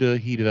don't need to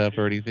heat it up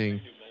or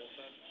anything.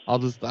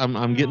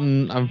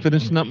 I'm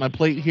finishing up my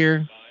plate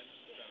here.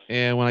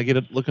 And when I get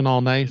it looking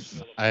all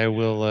nice, I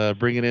will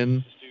bring it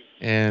in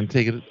and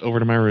take it over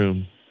to my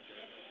room.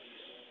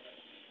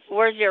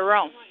 Where's your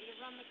room?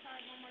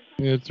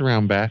 It's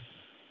around back.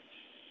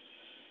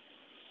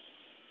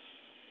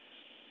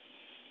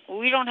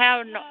 We don't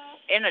have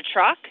in a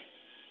truck?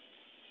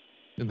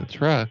 In the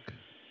truck?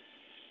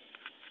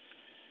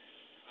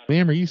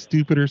 Ma'am, are you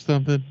stupid or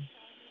something?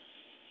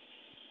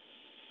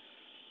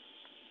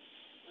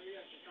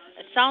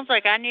 It sounds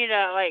like I need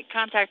to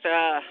contact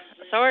the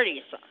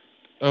authorities.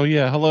 Oh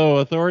yeah, hello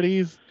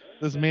authorities.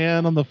 This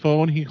man on the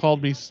phone, he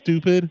called me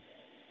stupid,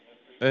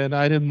 and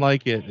I didn't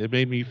like it. It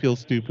made me feel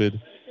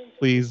stupid.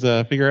 Please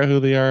figure out who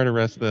they are and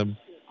arrest them.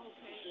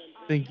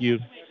 Thank you.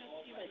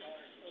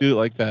 Do it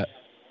like that.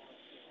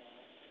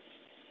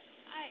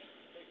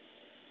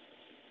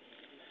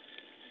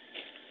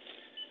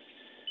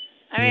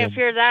 I mean, if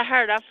you're that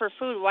hard up for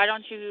food, why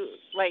don't you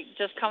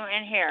just come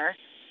in here?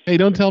 Hey,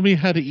 don't tell me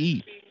how to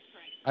eat.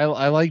 I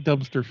like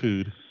dumpster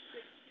food.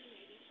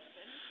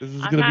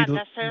 I'm not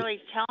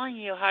necessarily telling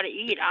you how to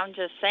eat. I'm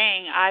just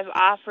saying I've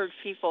offered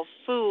people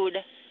food.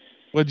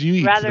 What'd you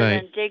eat rather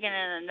tonight? than digging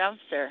in a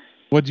dumpster.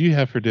 What'd you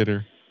have for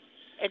dinner?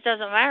 It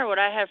doesn't matter what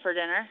I had for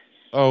dinner.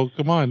 Oh,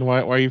 come on.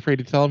 Why are you afraid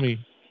to tell me?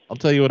 I'll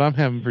tell you what I'm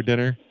having for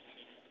dinner.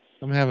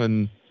 I'm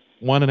having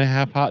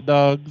 1.5 hot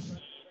dogs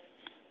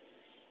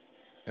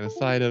and a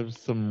side of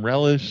some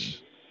relish,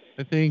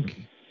 I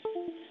think.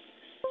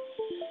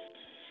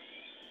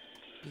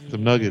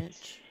 Some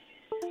nuggets.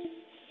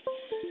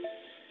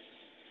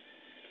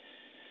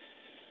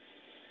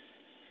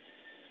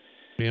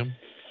 Ma'am?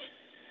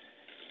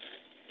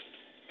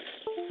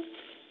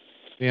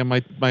 Yeah, my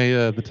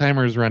the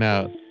timer's run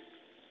out.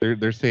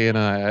 They're saying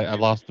I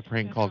lost the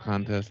prank call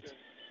contest. That's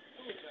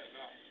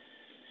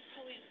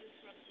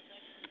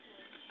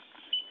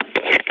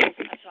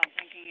what I'm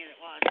thinking it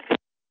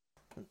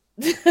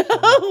was.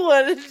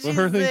 What did she What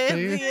were they say at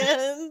saying? the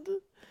end?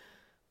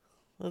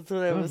 That's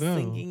what I was know.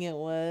 thinking it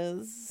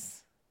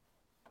was.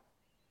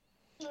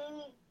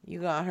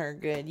 You got her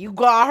good. You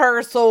got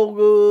her so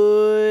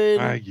good.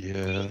 I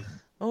guess.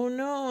 Oh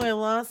no, I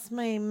lost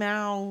my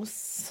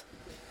mouse.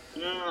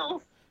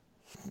 No.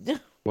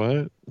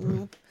 What?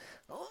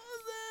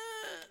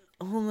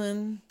 Hold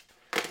on.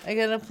 I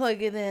gotta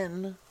plug it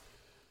in.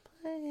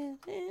 Plug it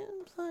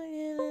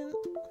in.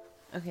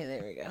 Okay,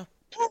 there we go.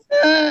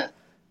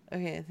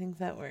 Okay, I think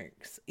that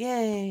works.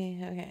 Yay.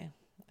 Okay.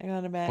 I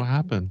got it back. What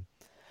happened?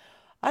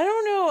 I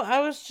don't know. I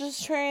was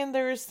just trying.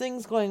 There was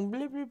things going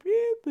bloop, bloop,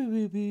 bloop, bloop,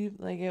 bloop, bloop,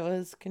 like it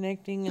was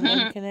connecting and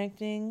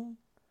unconnecting.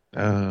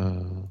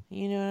 Oh.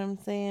 You know what I'm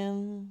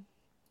saying?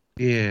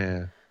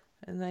 Yeah.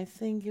 And I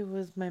think it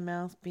was my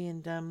mouse being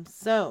dumb.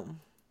 So,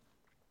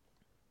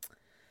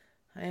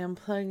 I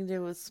unplugged it. It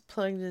was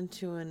plugged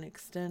into an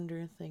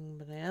extender thing,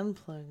 but I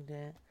unplugged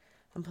it.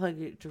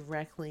 Unplugged it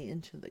directly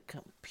into the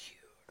computer.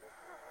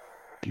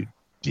 You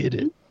did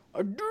it.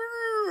 I did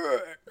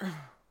it.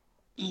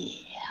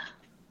 Yeah.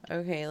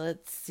 Okay,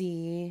 let's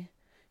see.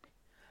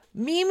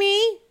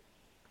 Mimi?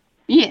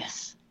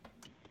 Yes.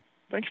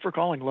 Thanks for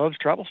calling Love's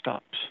Travel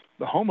Stops,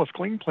 the home of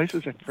clean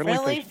places and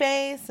friendly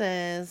faces.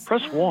 Faces.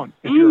 Press 1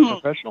 if you're a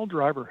professional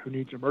driver who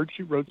needs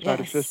emergency roadside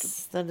Yes,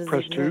 assistance. that is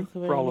Press exactly 2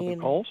 what for I all other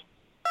need. calls,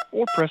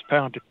 or press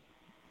pound.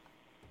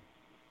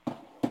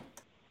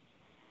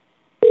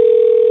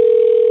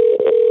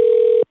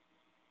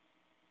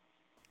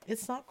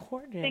 It's not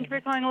corded. Thank you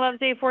for calling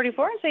Love's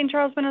 844 in St.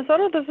 Charles,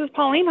 Minnesota. This is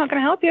Pauline. How can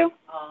I help you?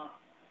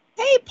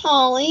 Hey,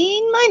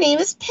 Pauline. My name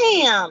is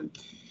Pam.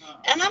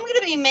 And I'm going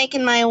to be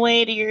making my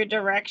way to your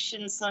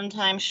direction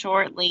sometime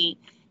shortly.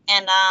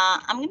 And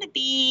I'm going to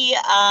be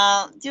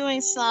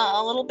doing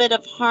a little bit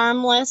of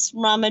harmless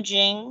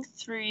rummaging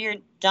through your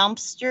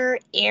dumpster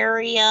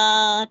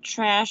area,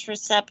 trash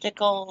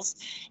receptacles,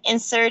 in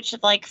search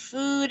of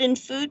food and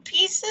food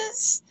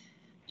pieces.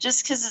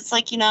 Just because it's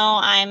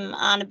I'm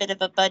on a bit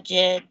of a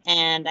budget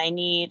and I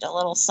need a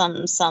little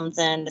something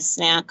to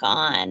snack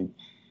on.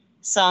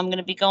 So I'm going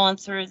to be going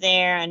through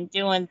there and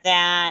doing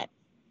that.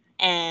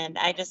 And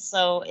I'm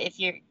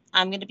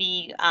going to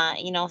be,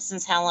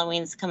 since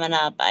Halloween's coming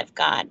up, I've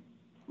got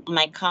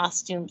my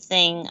costume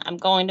thing. I'm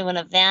going to an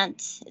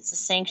event. It's a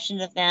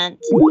sanctioned event.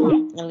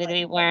 And I'm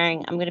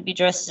going to be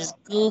dressed as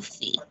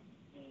Goofy.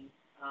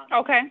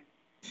 Okay.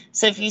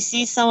 So if you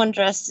see someone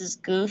dressed as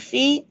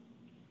Goofy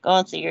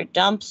going through your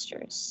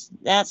dumpsters,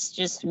 that's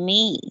just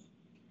me.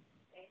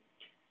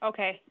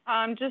 Okay.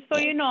 Just so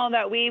you know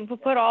that we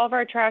put all of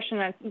our trash in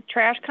a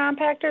trash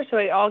compactor, so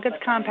it all gets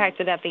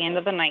compacted at the end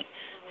of the night.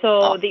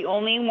 So the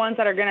only ones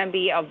that are going to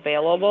be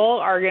available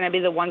are going to be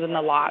the ones in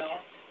the lot.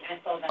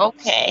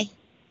 Okay.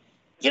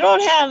 You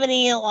don't have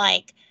any,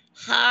 like,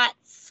 hot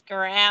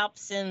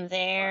scraps in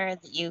there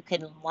that you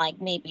can, like,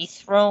 maybe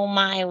throw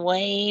my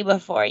way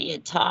before you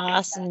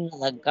toss into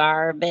the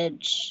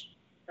garbage?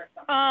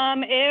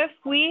 If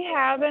we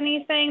have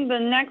anything, the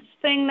next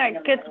thing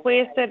that gets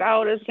wasted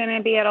out is going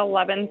to be at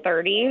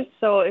 11:30.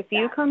 So if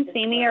you come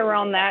see me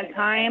around that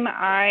time,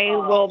 I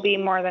will be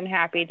more than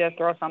happy to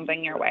throw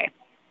something your way.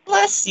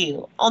 Bless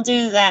you. I'll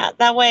do that.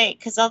 That way,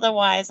 because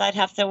otherwise I'd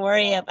have to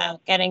worry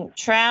about getting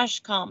trash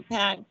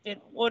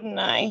compacted, wouldn't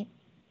I?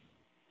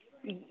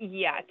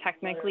 Yeah,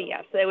 technically,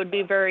 yes. It would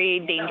be very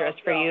dangerous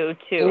for you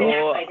to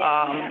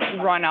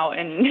run out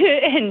and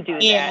and do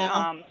Yeah.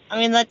 that. I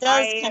mean, that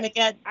does kind of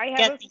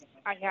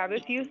I have a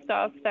few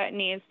stuff that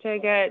needs to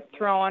get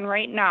thrown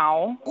right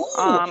now. Ooh,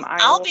 I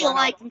I'll will be run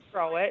like, out and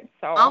throw it.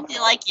 So I'll be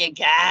like your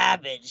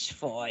garbage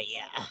for you.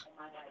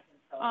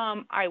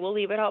 I will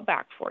leave it out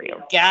back for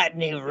you. Got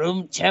any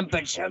room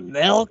temperature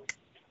milk?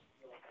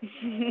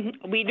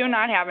 We do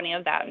not have any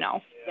of that,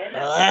 no.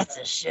 Well, that's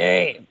a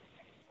shame.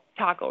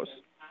 Tacos.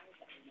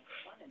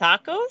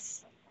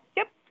 Tacos?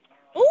 Yep.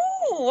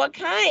 Ooh, what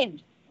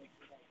kind?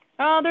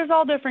 Oh, there's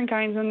all different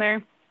kinds in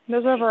there.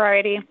 There's a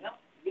variety.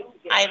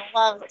 I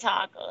love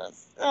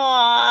tacos.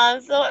 Oh,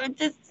 so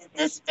this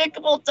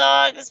despicable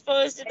dog is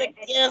posted a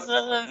gift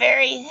of a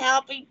very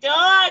happy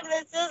dog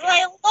that says,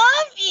 I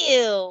love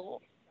you.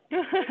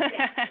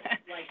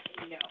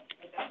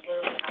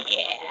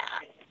 Yeah.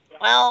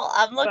 Well,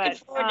 I'm looking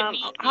forward to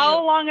meeting you.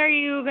 How long are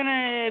you going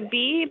to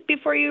be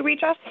before you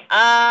reach us?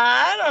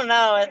 I don't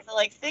know. It's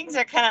like things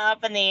are kind of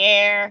up in the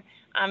air.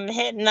 I'm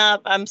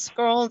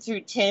scrolling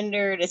through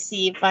Tinder to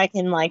see if I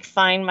can like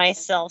find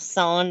myself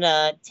someone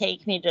to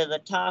take me to the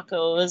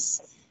tacos.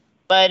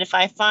 But if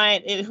I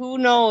find it, who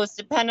knows?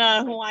 Depending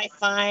on who I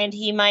find,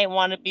 he might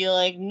want to be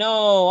like,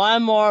 no,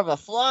 I'm more of a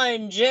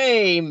Flying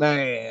J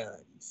man.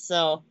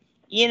 So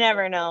you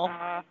never know.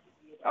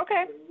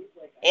 Okay.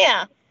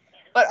 Yeah.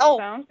 But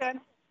sounds good.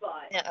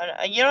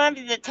 You don't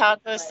have the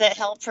tacos that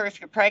help for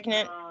if you're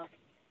pregnant?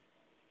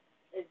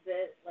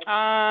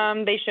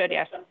 They should,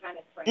 yes.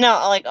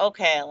 No, like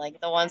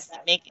the ones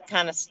that make it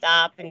kind of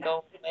stop and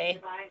go away.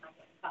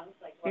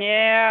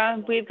 Yeah,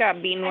 we've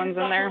got bean ones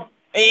in there.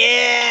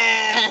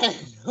 Yeah.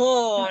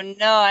 Oh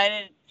no, I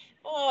didn't.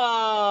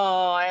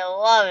 Oh, I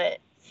love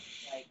it.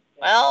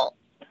 Well,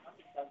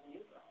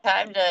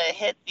 time to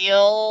hit the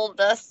old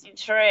dusty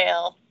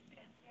trail.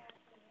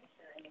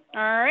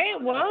 All right.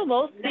 Well,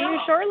 we'll see you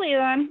shortly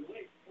then.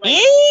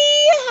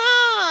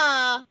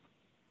 Yeehaw!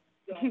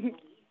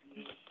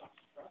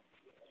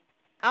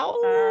 Ow.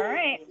 All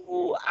right.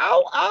 Ow,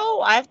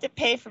 ow. I have to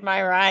pay for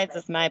my rides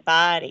with my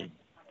body.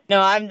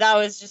 No, I'm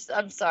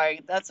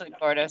sorry. That's what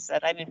Gordo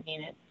said. I didn't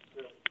mean it.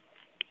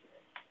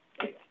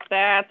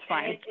 That's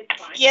fine.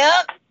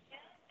 Yep.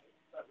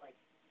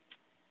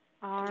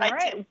 All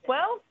right.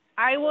 Well,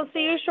 I will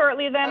see you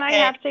shortly then. Okay. I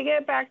have to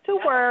get back to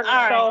work,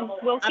 All right. so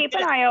we'll keep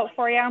an eye out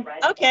for you.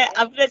 Okay,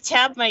 I'm going to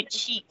tap my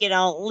cheek and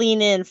I'll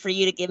lean in for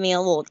you to give me a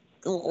little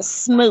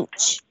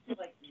smooch.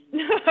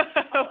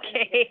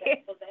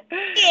 Okay.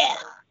 Yeah.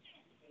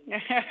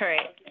 All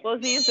right.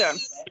 We'll see you soon.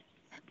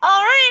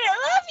 All right. I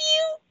love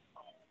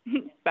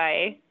you.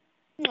 Bye.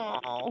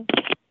 Oh.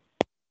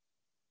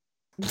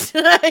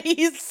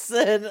 He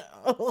said,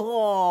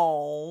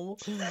 oh.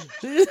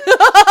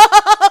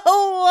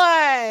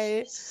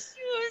 Why?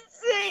 She would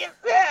say it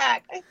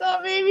back. I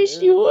thought maybe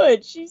she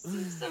would. She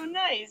seems so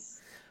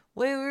nice.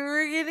 Wait, we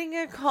were getting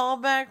a call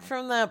back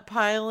from that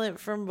pilot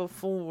from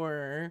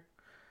before.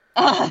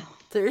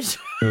 There's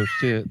Oh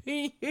shit.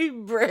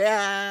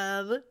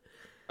 Brad.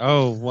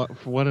 Oh,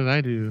 what did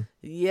I do?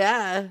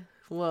 Yeah.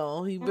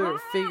 Well, you better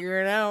figure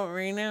it out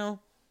right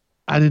now.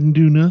 I didn't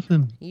do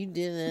nothing. You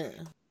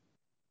didn't.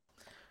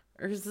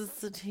 Or is this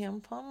the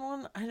tampon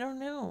one? I don't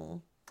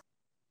know.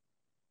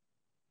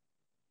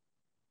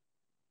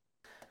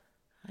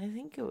 I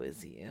think it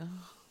was you.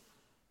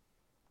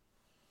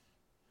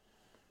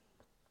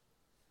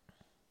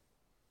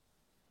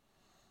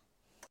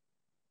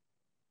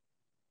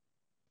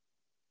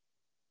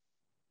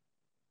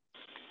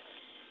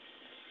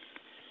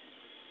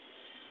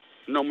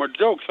 No more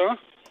jokes, huh?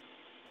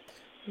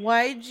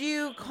 Why'd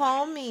you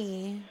call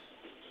me?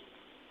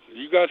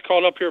 You guys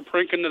called up here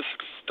pranking the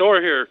store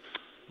here.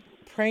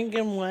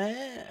 Pranking what?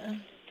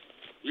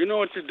 You know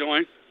what you're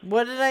doing.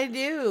 What did I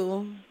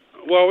do?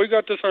 Well, we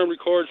got this on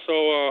record,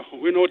 so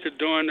we know what you're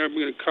doing. They're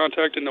going to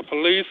contacting the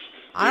police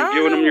and I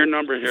giving don't them know. your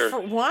number here.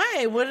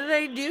 Why? What did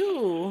I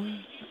do?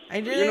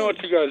 I didn't. You know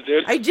what you guys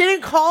did. I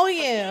didn't call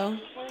you.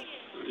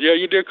 Yeah,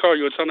 you did call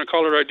you. It's on the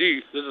caller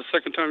ID. This is the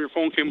second time your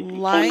phone number came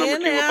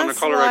up on the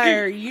caller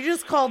liar. ID. You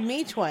just called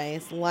me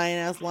twice, lying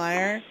ass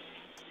liar.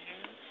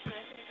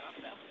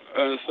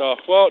 And stuff.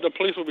 Well, the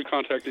police will be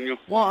contacting you.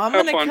 Well, I'm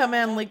Have gonna fun. come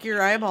in and lick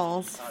your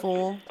eyeballs,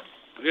 fool.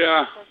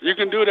 Yeah, you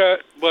can do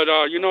that, but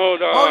you know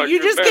the. Oh, you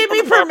you're just banned gave from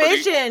me the property.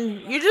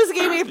 permission. You just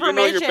gave me permission. You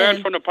know you're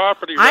banned from the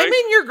property, right? I'm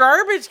in your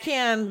garbage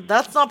can.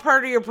 That's not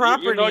part of your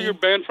property. You know you're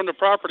banned from the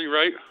property,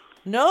 right?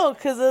 No,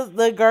 because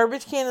the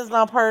garbage can is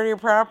not part of your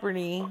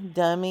property,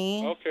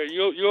 dummy. Okay,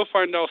 you'll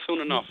find out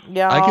soon enough.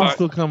 Yeah. I can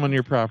still come on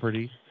your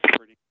property.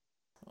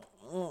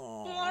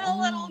 What a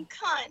little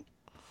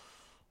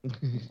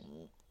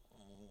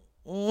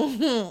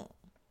cunt.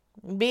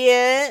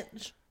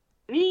 Bitch.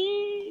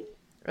 Me.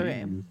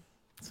 Okay.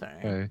 Sorry.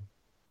 Okay.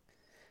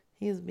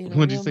 He's being.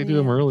 What'd you say to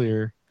him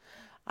earlier?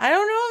 I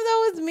don't know if that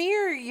was me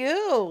or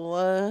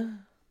you.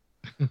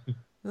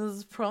 This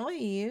is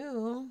probably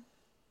you.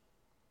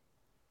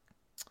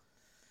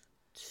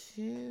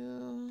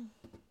 Can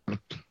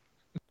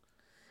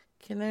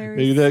I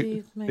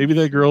receive maybe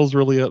that girl's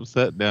really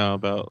upset now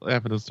about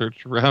having to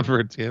search around for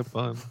a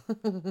tampon.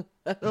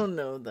 I don't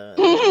know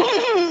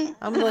that.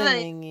 I'm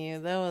blaming you.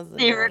 That wasn't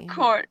They me.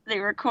 They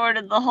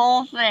recorded the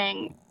whole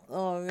thing.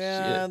 Oh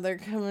god, they're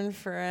coming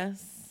for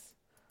us.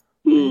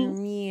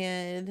 Hmm.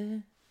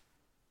 Mid.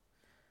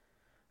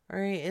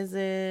 Alright, is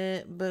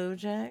it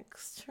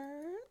Bojack's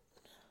turn?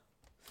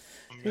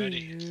 I'm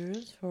ready.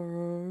 His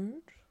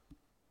turn.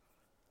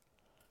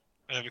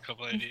 I have a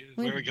couple ideas.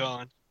 Where are we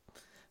going?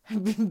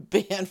 I've been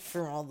banned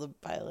from all the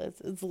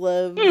pilots. It's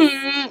Loves.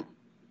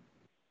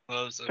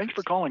 Loves. Thanks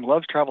for calling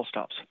Love's Travel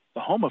Stops, the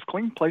home of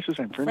clean places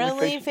and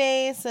friendly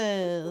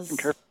faces. Listen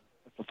carefully.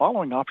 The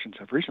following options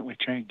have recently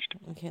changed.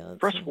 Okay, let's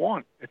Press see.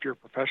 1 if you're a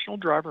professional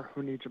driver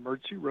who needs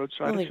emergency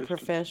roadside I'm like assistance.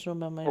 professional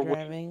about my or wishes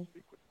driving. to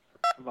speak with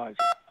an advisor.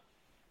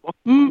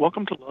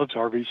 Welcome to Love's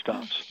RV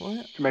Stops.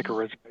 What? To make a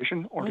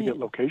reservation or to Wait. get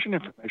location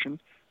information,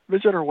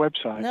 visit our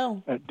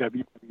website at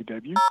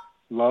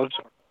www.loves.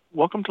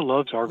 Welcome to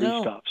Love's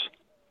RV Stops.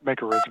 To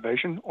make a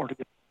reservation or to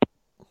get.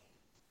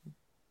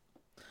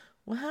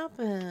 What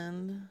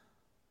happened?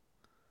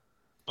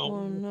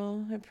 Oh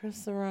no, I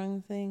pressed the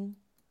wrong thing.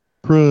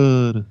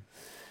 Crud.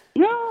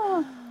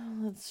 No.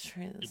 Let's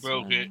try this. You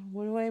broke one. it.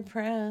 What do I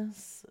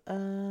press?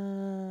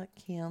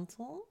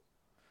 Cancel.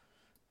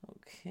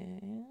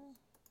 Okay.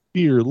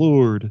 Dear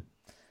Lord.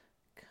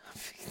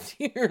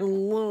 Dear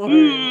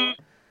Lord.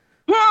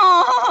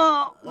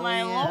 Oh, my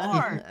yeah.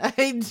 lord.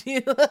 I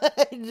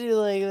do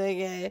like that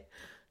guy.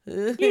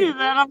 You did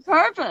that on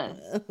purpose.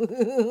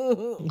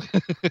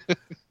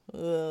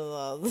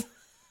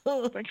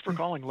 Thanks for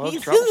calling Love's He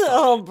Travel did it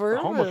on Stops, the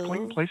home of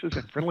clean purpose. places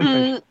and friendly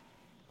faces.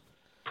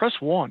 Press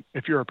 1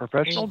 if you're a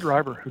professional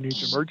driver who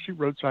needs emergency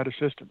roadside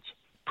assistance.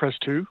 Press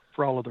 2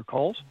 for all other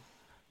calls,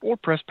 or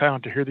press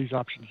pound to hear these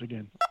options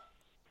again.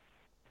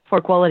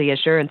 For quality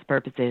assurance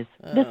purposes,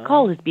 this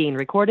call is being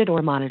recorded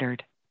or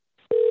monitored.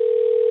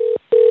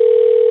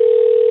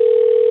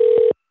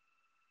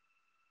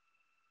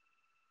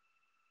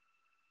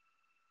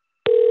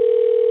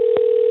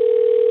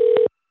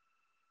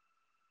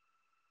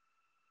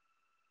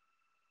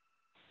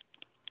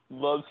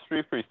 Loves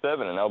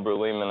 337 in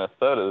Elberly,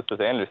 Minnesota. This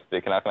is Andrew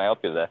speaking. How can I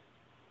help you today?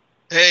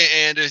 Hey,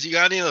 Anders, you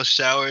got any of those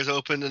showers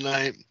open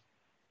tonight?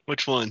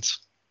 Which ones?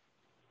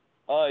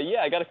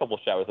 Yeah, I got a couple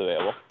showers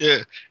available. Yeah.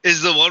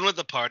 Is the one with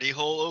the party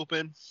hole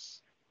open?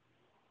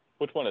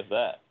 Which one is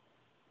that?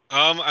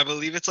 I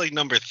believe it's like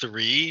number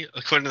 3,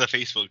 according to the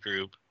Facebook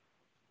group.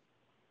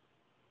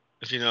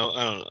 If you know,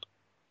 I don't know.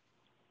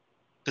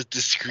 The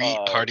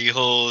discrete party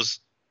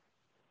holes.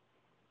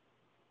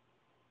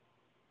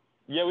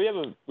 Yeah, we have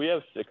a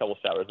couple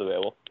showers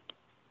available.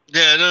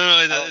 Yeah,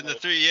 no, the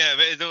 3, yeah,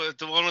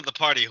 the one with the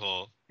party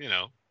hole, you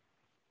know.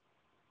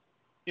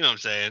 You know what I'm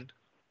saying?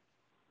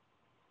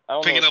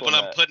 Picking up what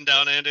I'm putting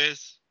down,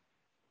 Anders.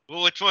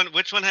 Well, which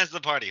one has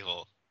the party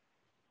hole?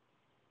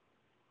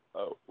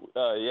 Oh,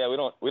 yeah,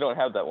 we don't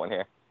have that one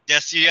here.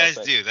 Yes, you guys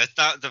do. That's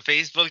not, the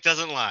Facebook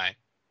doesn't lie.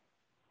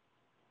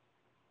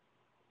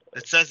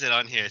 It says it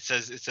on here. It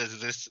says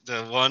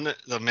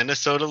the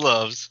Minnesota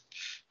Loves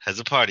has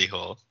a party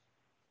hole.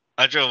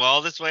 I drove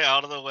all this way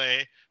out of the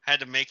way, had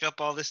to make up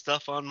all this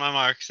stuff on my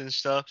marks and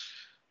stuff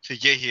to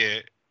get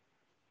here,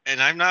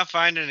 and I'm not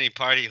finding any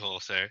party hole,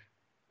 sir.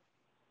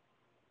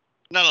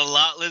 Not a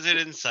lot lizard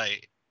in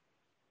sight.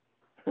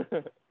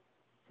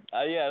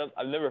 Yeah,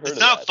 I've never heard of that. It's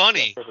not funny.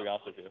 To be perfectly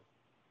honest with you.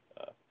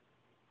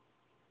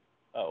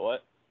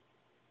 What?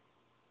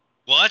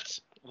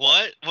 What?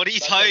 What are you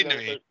talking to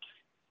me?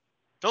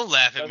 Don't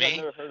laugh at me. I've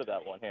never heard of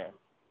that one here.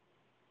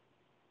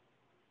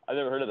 I've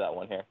never heard of that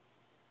one here.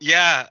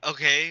 Yeah,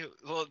 okay.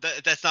 Well,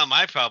 that's not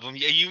my problem.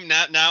 You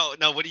now,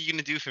 what are you going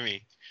to do for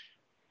me?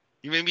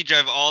 You made me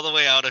drive all the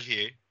way out of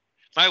here.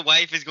 My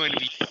wife is going to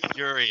be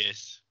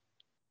furious.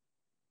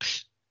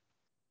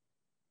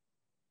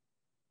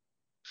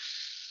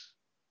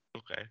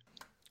 Okay.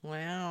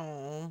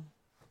 Wow.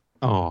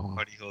 Oh.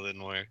 Party hole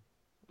didn't work.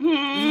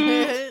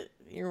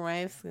 Your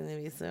wife's going to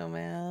be so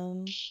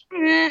mad.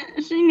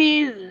 She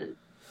needs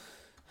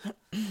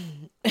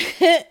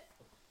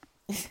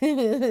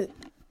it.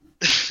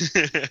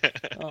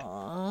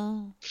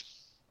 Aww.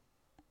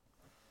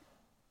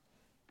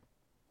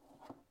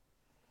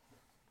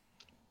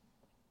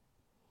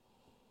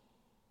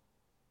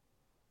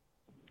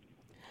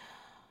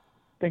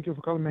 Thank you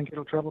for calling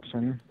Mankato Travel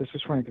Center. This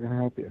is Frank. Can I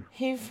help you?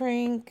 Hey,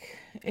 Frank.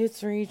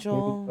 It's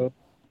Rachel.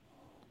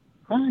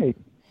 Hi.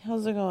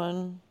 How's it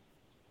going?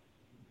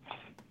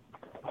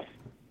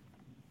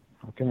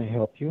 How can I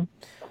help you?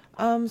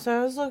 So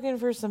I was looking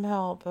for some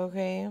help,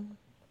 okay?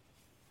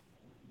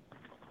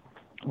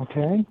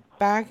 Okay.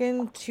 Back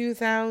in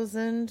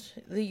 2000,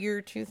 the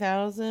year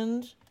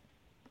 2000.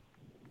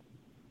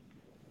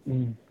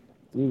 Ooh,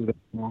 that's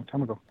a long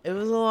time ago. It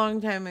was a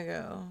long time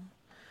ago.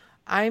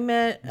 I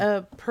met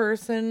a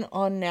person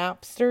on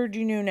Napster. Do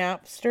you know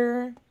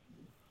Napster?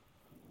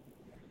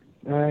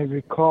 I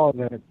recall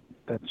that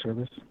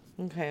service.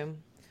 Okay.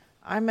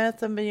 I met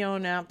somebody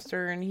on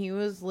Napster and he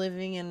was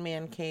living in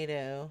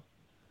Mankato.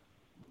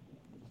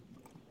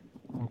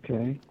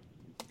 Okay.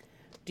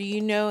 Do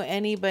you know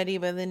anybody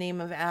by the name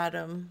of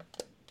Adam?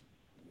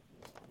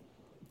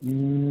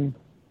 To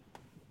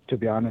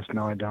be honest,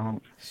 no, I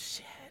don't.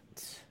 Shit.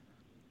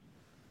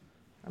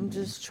 I'm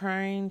just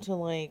trying to,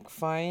 like,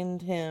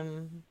 find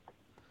him.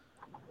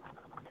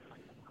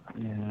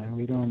 Yeah,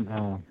 we don't.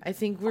 I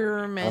think we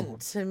were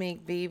meant to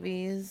make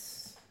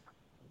babies.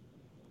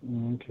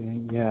 Okay.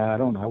 Yeah, I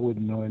don't. I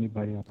wouldn't know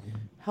anybody.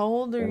 How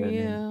old are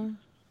you?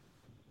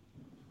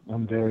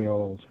 I'm very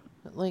old.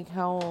 Like,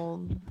 how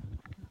old?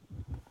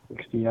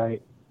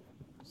 68.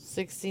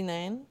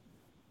 69?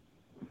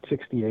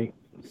 68.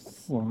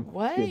 Well,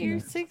 What? You're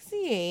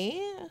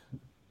 68?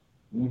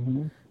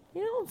 Mm-hmm.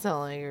 You don't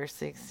sound like you're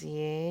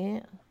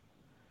 68.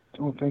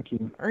 Oh, thank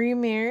you. Are you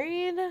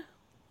married?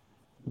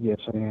 Yes,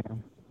 I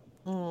am.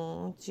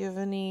 Do you have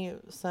any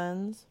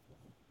sons?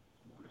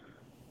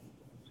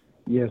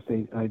 Yes,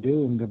 I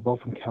do, and they're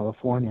both from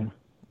California.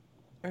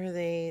 Are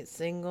they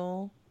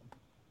single?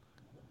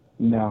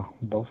 No,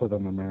 both of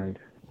them are married.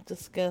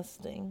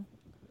 Disgusting.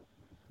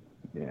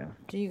 Yeah.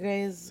 Do you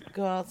guys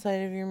go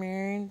outside of your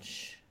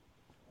marriage?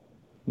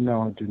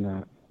 No, I do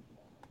not.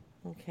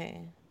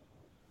 Okay.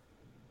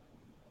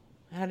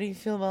 How do you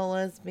feel about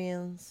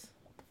lesbians?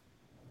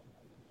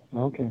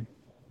 Okay.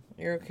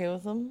 You're okay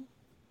with them?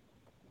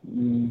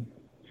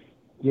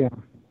 Yeah.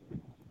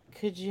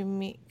 Could you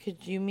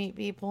meet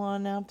people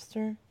on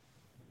Napster?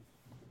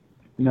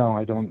 No,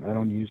 I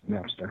don't use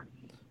Napster.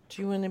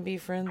 Do you want to be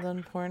friends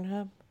on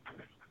Pornhub?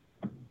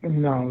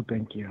 No,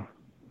 thank you.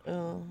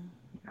 Oh,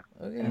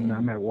 okay. And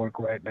I'm at work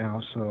right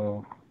now,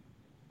 so.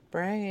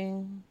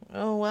 Bragging.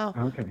 Oh, wow.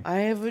 Okay. I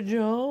have a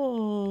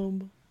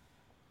job.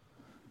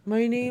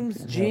 My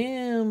name's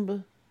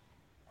Jim.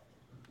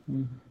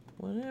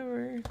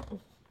 Whatever.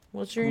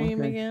 What's your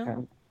name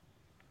again?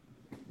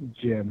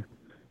 Jim.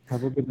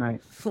 Have a good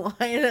night.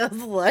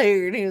 Lionel's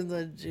liar. Name's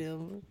not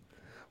Jim.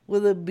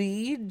 With a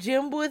B?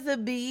 Jim with a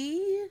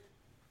B?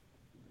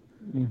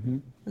 Mm-hmm.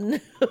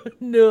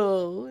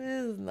 No, it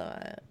is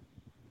not.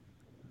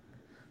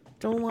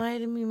 Don't lie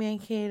to me,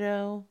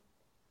 Mankato.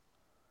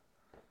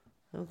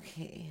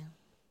 Okay.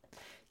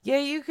 Yeah,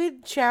 you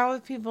could chat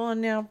with people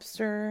on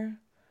Napster.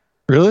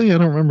 Really? I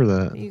don't remember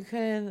that. You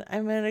could.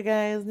 I met a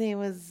guy, his name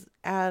was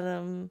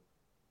Adam.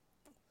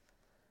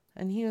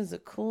 And he was a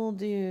cool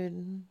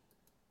dude.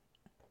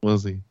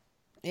 Was he?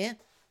 Yeah.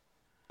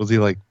 Was he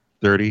like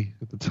 30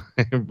 at the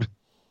time?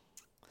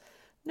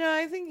 No,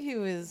 I think he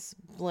was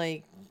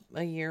like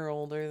a year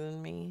older than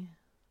me.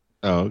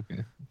 Oh,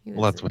 okay.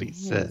 Well, that's what he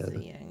said. He was a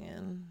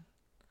youngin'.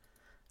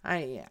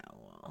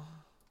 Well.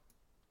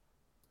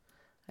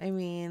 I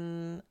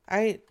mean,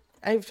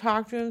 I've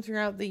talked to him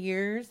throughout the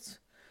years.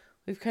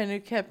 We've kind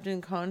of kept in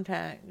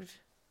contact.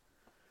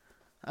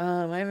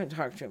 I haven't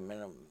talked to him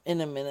in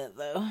a minute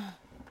though.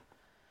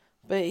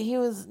 But he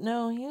was a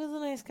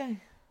nice guy.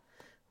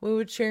 We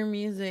would share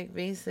music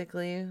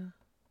basically.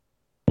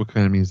 What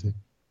kind of music?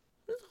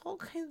 There's all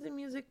kinds of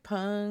music,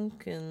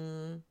 punk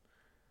and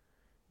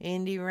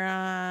indie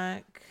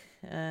rock.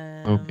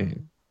 Okay.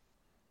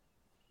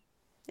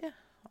 Yeah,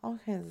 all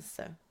kinds of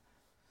stuff.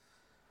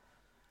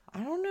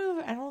 I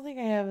don't think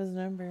I have his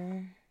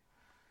number.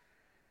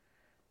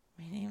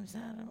 My name's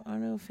Adam. Oh,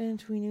 no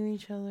offense, we knew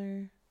each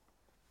other.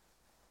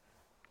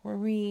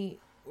 Were you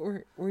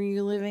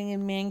living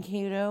in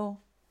Mankato,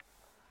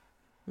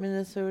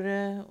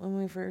 Minnesota when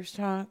we first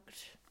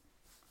talked?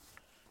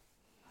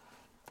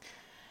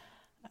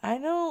 I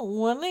don't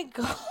want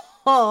to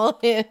call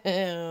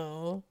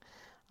him.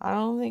 I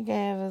don't think I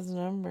have his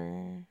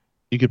number.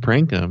 You could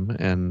prank him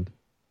and,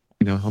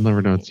 he'll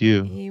never know it's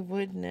you. He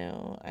would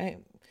know.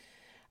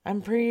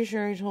 I'm pretty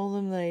sure I told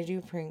him that I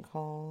do prank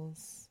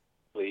calls.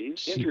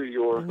 Please enter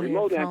your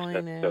remote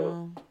access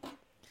code.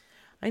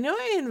 I know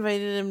I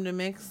invited him to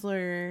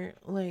Mixler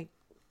like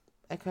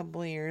a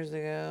couple years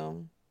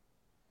ago.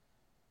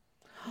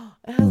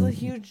 It has a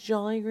huge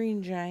Jolly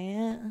Green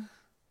Giant.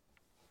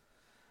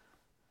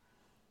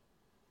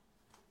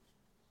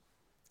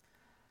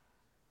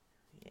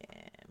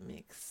 Yeah,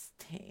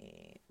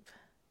 mixtape.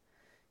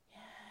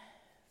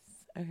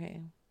 Yes.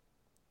 Okay.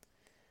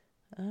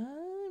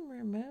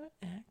 Remote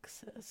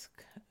access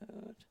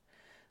code.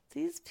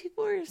 These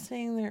people are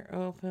saying they're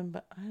open,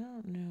 but I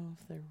don't know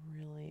if they're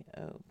really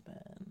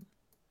open.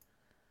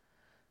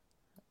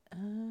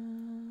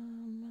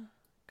 Copy.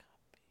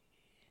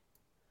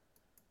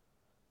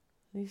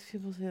 These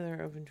people say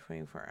they're open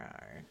 24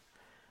 hours.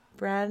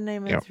 Brad and I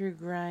met through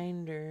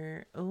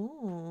Grindr.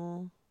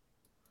 Oh.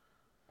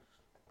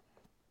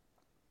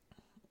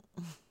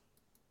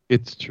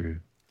 It's true.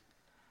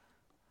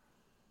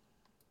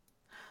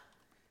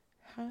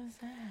 How does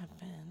that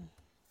happen?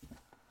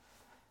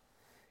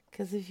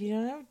 Because if you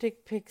don't have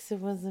dick pics, it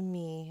wasn't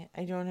me.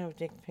 I don't have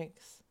dick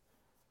pics.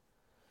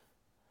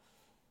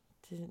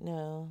 Didn't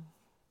know.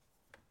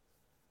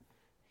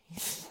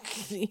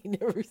 He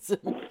never said.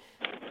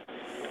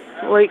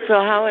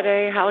 Lakeville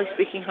Holiday, Holly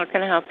speaking. How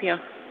can I help you?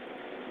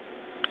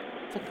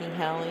 Fucking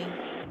Hallie.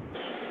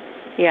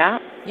 Yeah.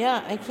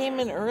 Yeah, I came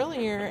in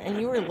earlier and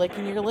you were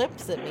licking your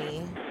lips at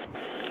me.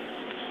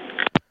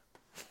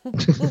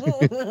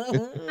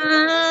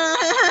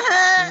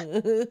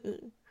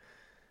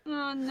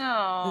 Oh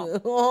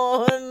no.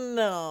 Oh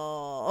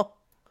no.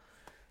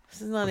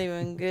 This is not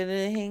even good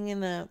at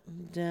hanging up,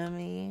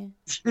 dummy.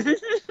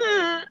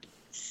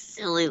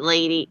 Silly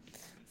lady.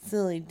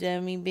 Silly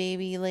dummy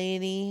baby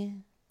lady.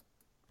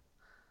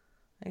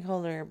 I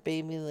called her a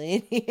baby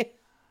lady.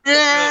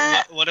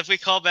 What if we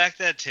call back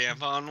that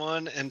tampon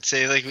one and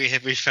say like we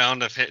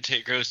found a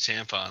gross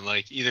tampon?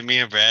 Like either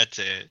me or Brad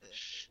say it.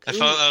 I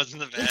was in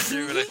the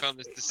bathroom and I found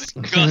this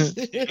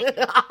disgusting.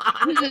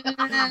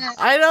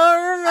 I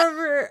don't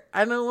remember.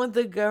 I don't want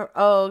the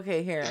Oh,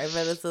 okay. Here, I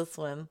bet it's this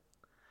one.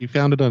 You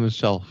found it on a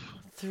shelf.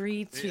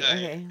 3, 2. Yeah,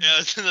 Okay. Yeah, I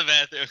was in the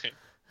bathroom. Okay.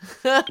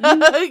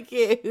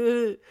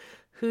 Okay.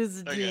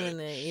 Who's doing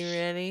it? You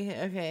ready?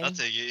 Okay. I'll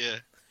take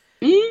it.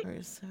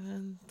 Yeah.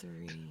 7,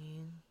 3.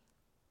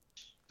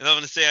 And I'm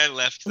gonna say I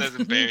left because I was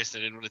embarrassed. I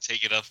didn't want to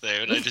take it up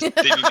there, and I just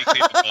didn't even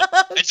clean it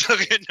up. I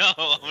took it. No,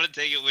 I'm gonna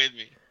take it with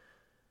me.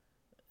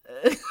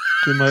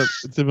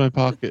 It's in my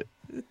pocket.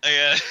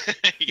 Yeah.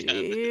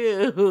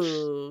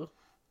 Ew.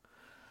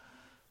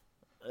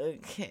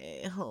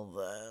 Okay, hold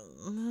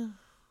on.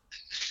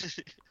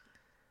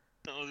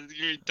 Oh, this is gonna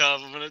be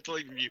tough. I'm gonna have to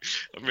like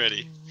mute. I'm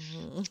ready.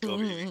 Let's go,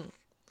 baby.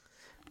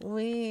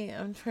 Wait,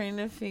 I'm trying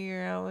to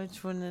figure out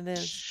which one it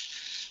is.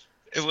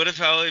 It would have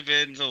probably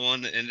been the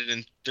one that ended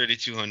in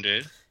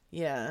 3200.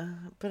 Yeah,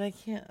 but I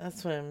can't.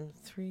 That's what I'm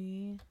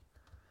 3.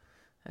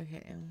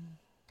 Okay.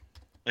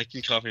 I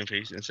can copy and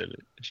paste it instead of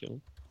it. If you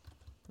want.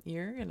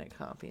 You're gonna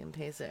copy and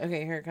paste it.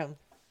 Okay, here it comes.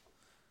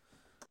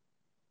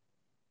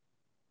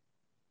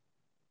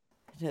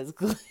 It has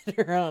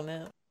glitter on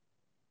it.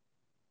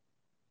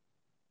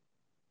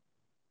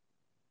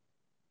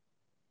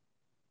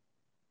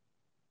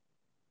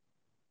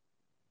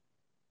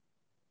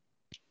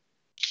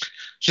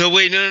 So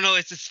wait, no.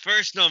 It's his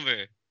first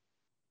number.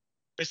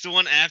 It's the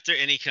one after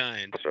any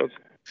kind.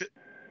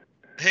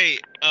 Hey,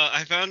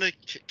 I found a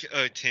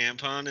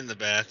tampon in the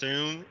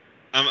bathroom.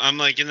 I'm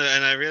like and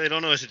I really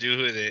don't know what to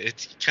do with it.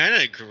 It's kind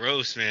of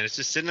gross, man. It's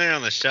just sitting there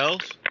on the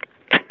shelf.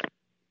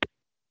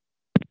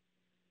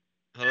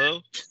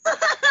 Hello?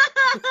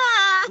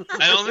 I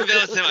don't think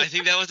that was him. I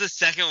think that was the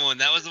second one.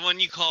 That was the one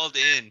you called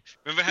in.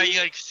 Remember how you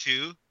had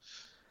 2?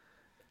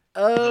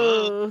 Oh.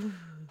 Hello?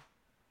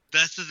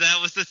 That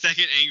was the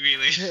second angry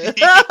lady.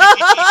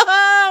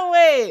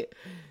 Wait.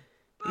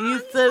 You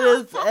said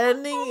it's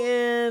ending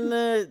in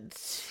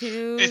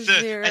 2 I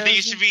think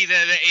it should be the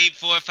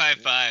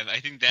 8455.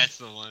 I think that's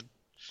the one.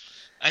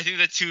 I think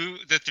the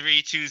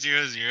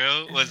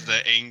 3200 was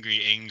the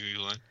angry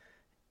one.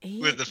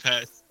 8, With the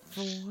pets.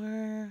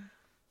 4.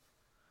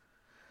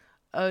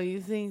 Oh,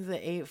 you think the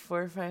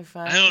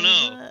 8455? I don't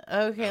know.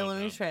 Okay, let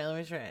me try it.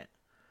 I'll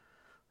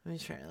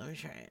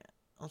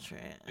try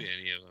it. Yeah,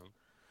 any of them.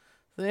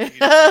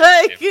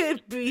 It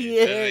could be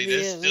any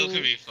This of still them.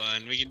 could be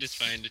fun. We can just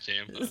find a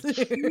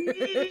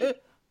tampon.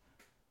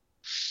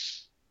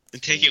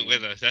 And take it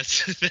with us.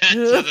 That's the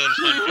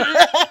fun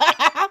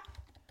part.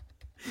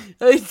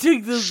 I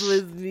took this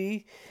with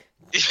me.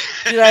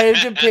 Did I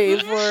have to pay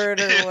for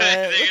it or what?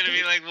 They're gonna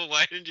be like, well,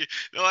 why didn't you?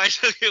 No, I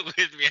took it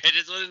with me. I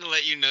just wanted to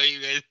let you know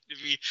you guys to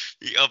be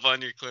up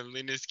on your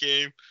cleanliness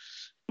game.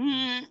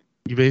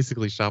 You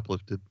basically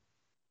shoplifted.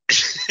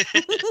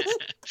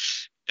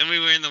 And we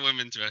were in the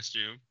women's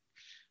restroom.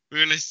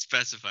 We're gonna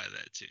specify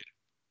that too.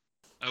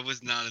 I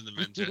was not in the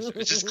men's restroom.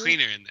 It's just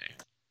cleaner in there.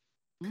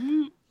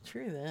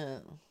 True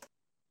that.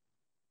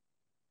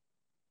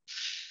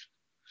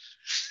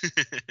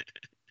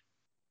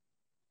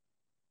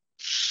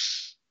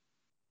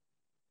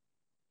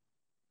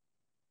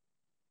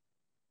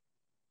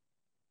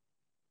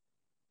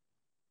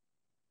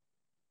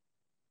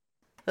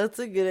 That's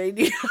a good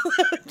idea.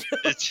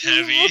 It's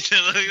heavy. Look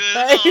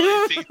at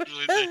all these things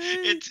with it.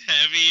 It's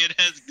heavy. It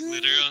has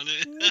glitter on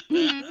it.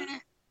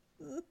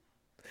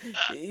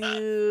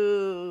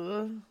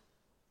 Ew.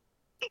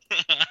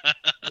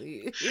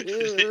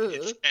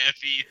 It's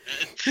heavy.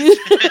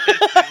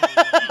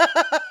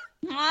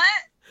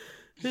 What?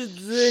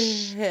 It's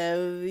a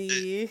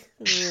heavy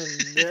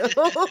window.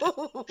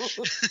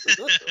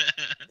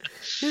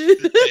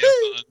 The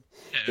tampon.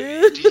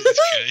 Heavy. Jesus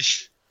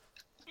Christ.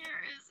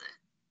 Where is it?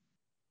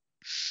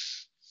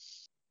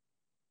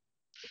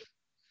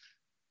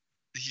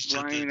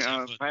 Ryan,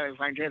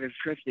 558 is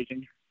Chris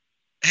speaking.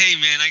 Hey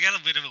man, I got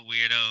a bit of a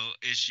weirdo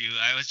issue.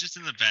 I was just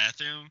in the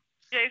bathroom.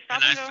 Jay,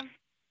 stop and go.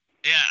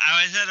 Yeah, I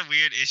always had a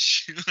weird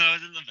issue. I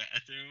was in the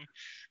bathroom,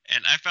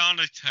 and I found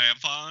a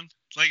tampon,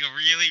 like a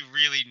really,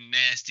 really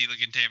nasty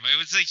looking tampon.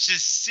 It was like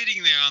just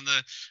sitting there on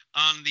the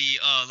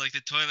like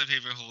the toilet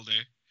paper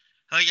holder.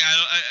 Like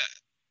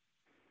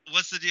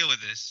what's the deal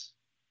with this?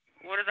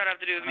 What does that have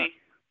to do with me?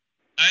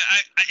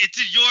 It's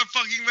in your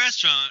fucking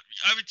restaurant.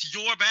 It's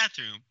your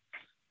bathroom.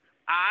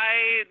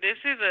 This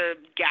is a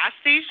gas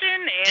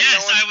station, and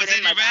yes, no I one's was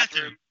been in your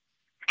bathroom.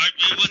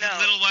 It was a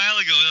little while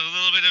ago. I was a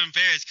little bit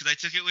embarrassed because I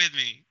took it with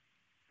me.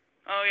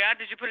 Oh yeah,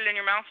 did you put it in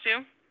your mouth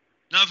too?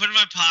 No, I put it in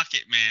my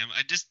pocket, ma'am.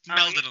 I just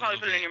smelled it a little bit. You probably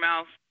put it in your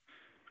mouth.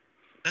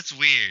 That's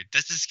weird.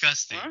 That's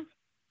disgusting. Huh?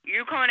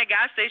 You come in a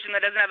gas station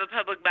that doesn't have a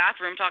public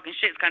bathroom talking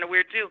shit. It's kind of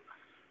weird too.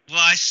 Well,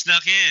 I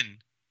snuck in.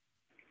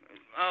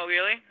 Oh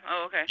really?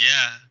 Oh okay.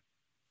 Yeah.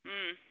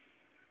 Hmm.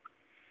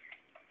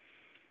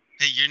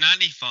 Hey, you're not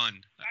any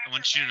fun. I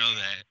want you to know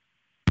that.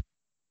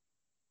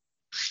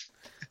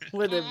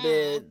 What a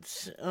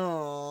bitch.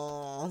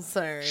 Oh,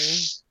 sorry.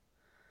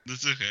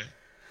 That's okay.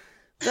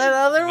 That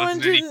other one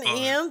didn't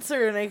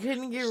answer, and I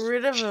couldn't get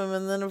rid of him.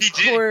 And then, of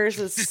course,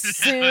 as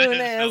soon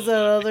as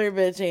that other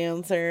bitch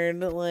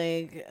answered,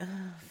 like,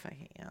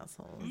 fucking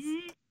assholes.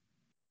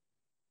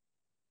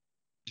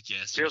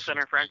 Yes. Field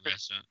Center, Frankfurt.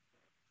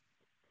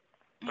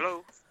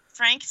 Hello.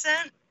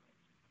 Frankson?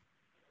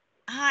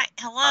 Hi.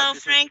 Hello,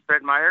 Frank.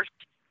 Fred Myers.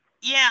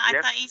 Yeah, I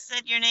Yes. thought you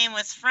said your name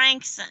was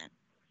Frankson.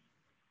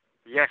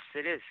 Yes,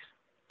 it is.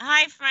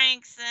 Hi,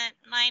 Frankson.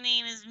 My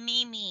name is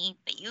Mimi,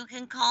 but you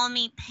can call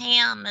me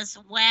Pam as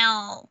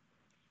well.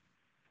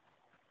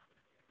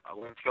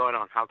 What's going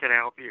on? How can I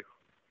help you?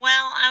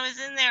 Well, I was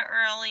in there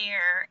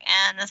earlier,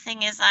 and the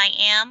thing is, I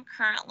am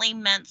currently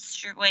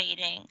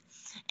menstruating,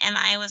 and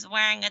I was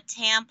wearing a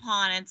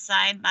tampon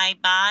inside my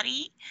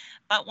body,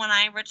 but when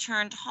I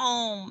returned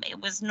home, it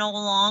was no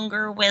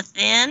longer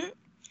within.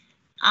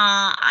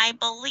 I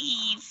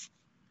believe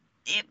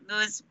it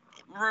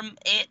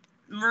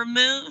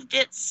removed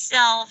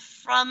itself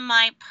from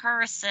my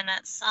person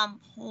at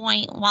some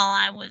point while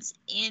I was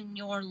in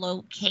your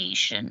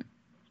location.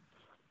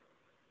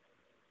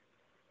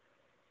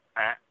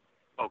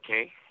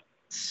 Okay.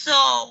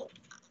 So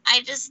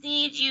I just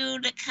need you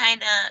to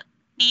kind of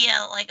be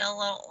like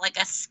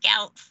a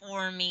scout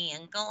for me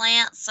and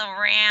glance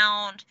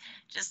around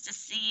just to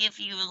see if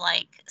you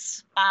like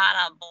spot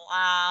a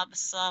blob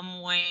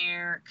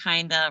somewhere,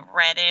 kind of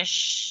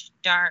reddish,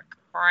 dark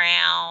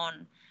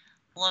brown,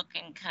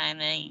 looking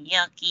kind of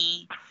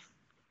yucky.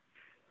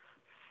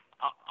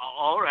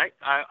 All right.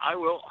 I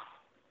will.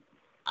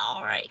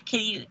 All right. Can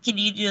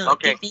you do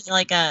Okay. give me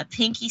like a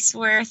pinky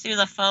swear through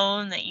the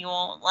phone that you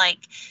won't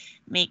like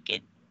make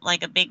it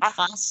like a big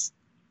fuss?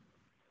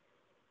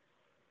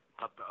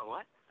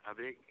 What? A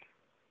big?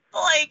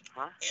 Like,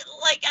 huh?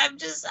 like I'm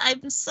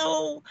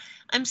so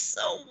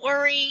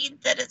worried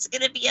that it's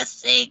gonna be a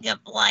thing of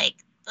like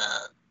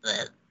the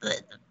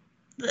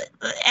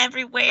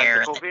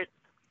everywhere. Like the COVID?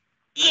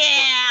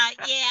 Yeah,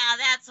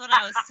 that's what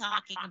I was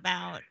talking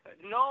about.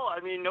 No,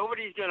 I mean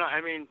nobody's gonna.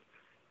 I mean,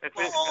 if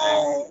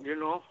it, you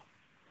know,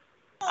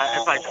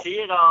 if I see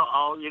it,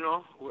 I'll you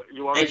know,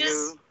 you want me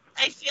to.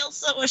 I feel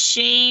so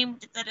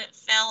ashamed that it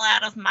fell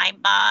out of my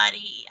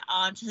body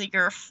onto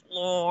your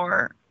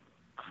floor.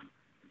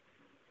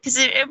 Because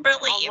it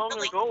really. How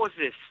long ago was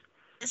this?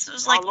 This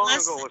was like How long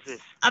ago was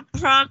this?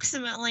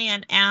 Approximately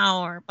an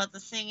hour. But the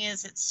thing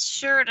is, it's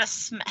sure to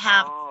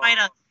have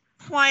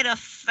quite a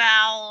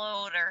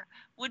foul odor.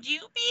 Would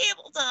you be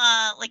able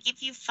to, like,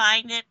 if you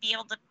find it, be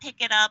able to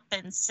pick it up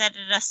and set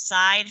it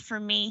aside for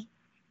me?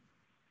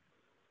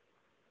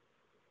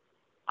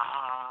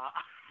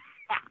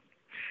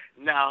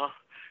 No.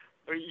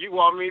 You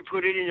want me to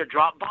put it in your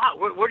drop box?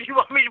 Where do you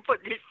want me to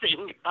put this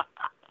thing?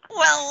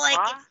 Well, like,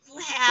 if you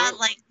had,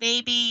 like,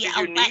 maybe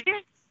Do you need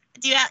it?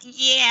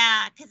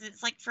 Yeah, because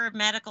it's, like, for a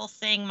medical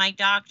thing. My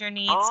doctor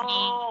needs me.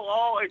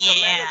 Oh, it's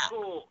a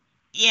medical.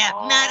 Yeah,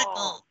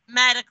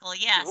 medical,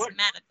 yes, What?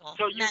 medical.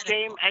 So you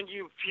came and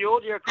you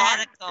fueled your car?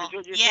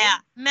 Medical, yeah,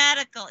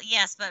 medical,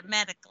 yes, but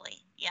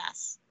medically,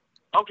 yes.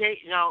 Okay,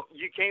 now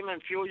you came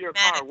and fueled your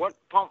car. What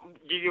pump?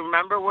 Do you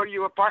remember where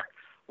you were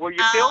Where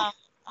you filled?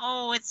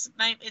 Oh, it's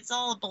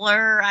all a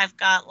blur. I've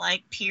got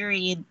like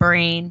period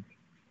brain.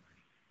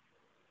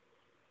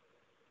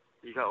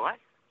 You got what?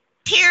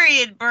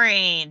 Period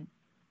brain.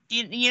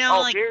 You know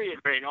like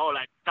period brain. Oh,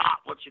 like stop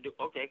what you do.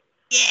 Okay.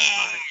 Yeah.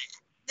 Right.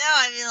 No,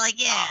 I mean like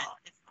you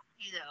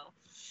know.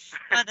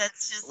 But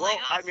it's just well,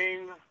 I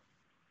mean,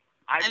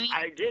 I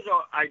did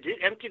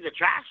empty the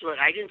trash, but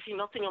I didn't see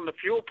nothing on the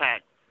fuel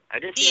pad. I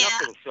didn't see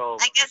nothing, so...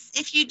 I guess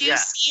if you do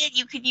see it,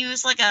 you could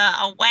use, like,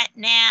 a wet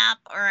nap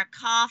or a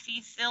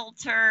coffee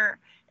filter.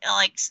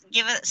 Like,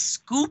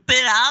 scoop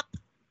it up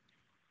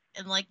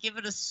and, like, give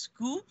it a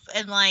scoop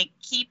and, like,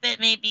 keep it,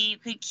 maybe you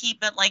could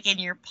keep it, like, in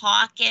your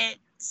pocket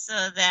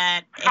so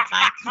that if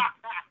I could...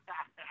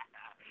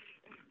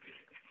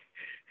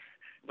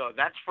 No,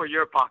 that's for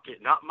your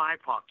pocket, not my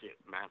pocket,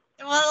 man.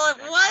 Well,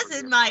 it was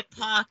in my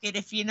pocket,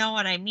 if you know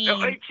what I mean.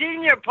 No, it's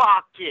in your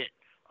pocket.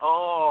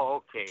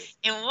 Oh, okay.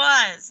 It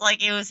was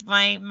like it was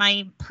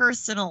my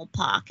personal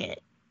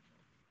pocket.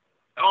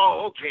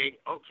 Oh, okay.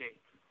 Okay.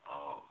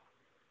 Oh.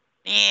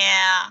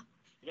 Yeah.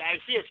 Yeah, I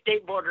see a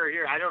skateboarder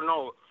here. I don't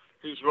know.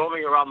 He's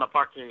roaming around the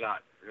parking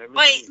lot.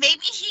 Wait,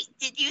 maybe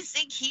did you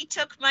think he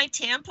took my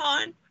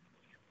tampon?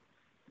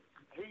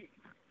 He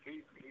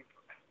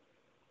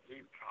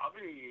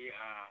probably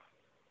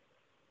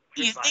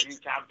You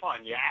think tampon.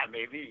 Yeah,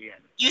 maybe. Yeah.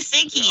 You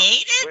think he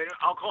ate it? Wait,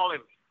 I'll call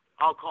him.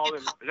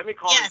 Let me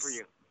call him for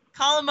you.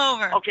 Call him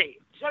over. Okay,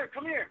 sir,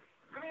 come here.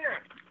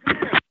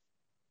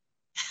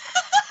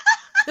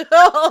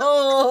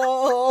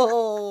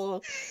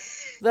 Oh,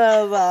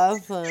 that was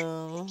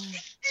awesome.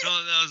 So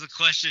that was a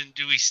question.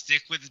 Do we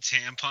stick with the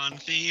tampon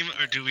theme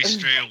or do we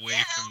stray away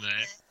from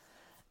that?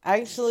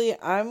 Actually,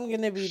 I'm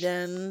gonna be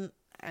done.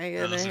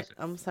 okay.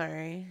 I'm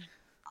sorry.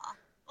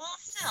 Well,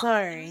 still.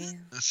 Sorry.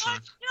 That's fine.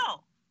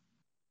 No.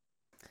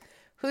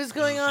 Who's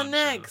going Have a on fun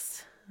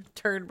next?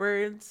 Turd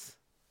birds.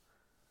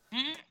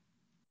 Hmm?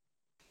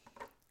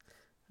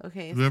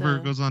 Okay. Whoever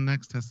so... goes on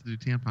next has to do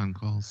tampon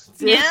calls.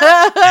 Yeah.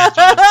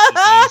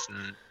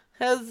 Tampons,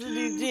 Has to do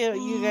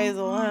you guys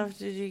all have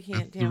to do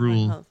That's the tampon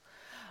rule. calls.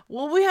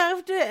 Well, we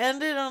have to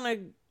end it on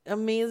an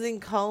amazing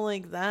call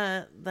like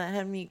that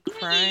had me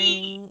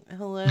crying.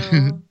 Hello.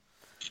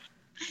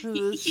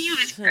 He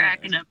was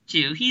cracking up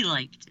too. He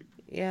liked it.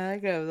 Yeah,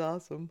 that guy was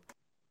awesome.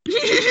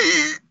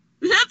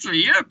 That's for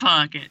your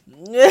pocket.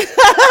 I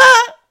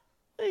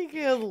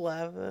was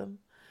laughing.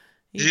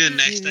 The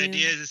next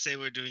idea is to say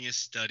we're doing a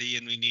study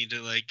and we need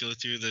to like go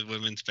through the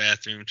women's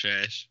bathroom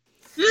trash.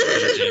 Ew.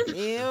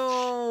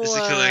 It's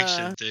a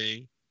collection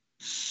thing.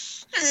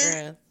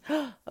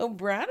 Oh,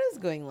 Brad is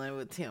going live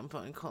with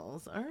tampon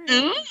calls. All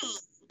right.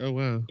 Oh,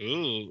 wow.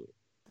 Ooh.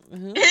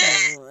 Ooh.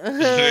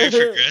 Very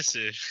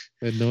progressive.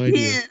 I had no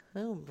idea.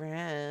 Oh,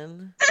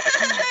 Brad.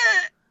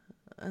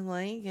 I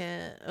like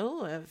it.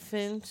 Oh, at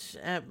Finch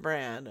at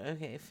Brad.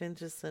 Okay,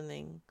 Finch is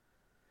sending.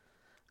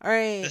 All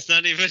right. That's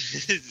not even.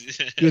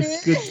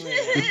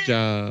 Good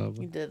job.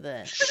 You did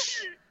that.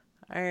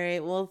 All right.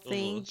 Well,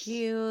 thank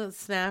you,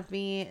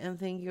 Snappy, and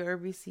thank you,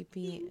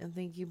 RBCP, and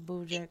thank you,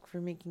 Bojack, for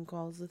making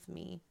calls with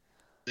me.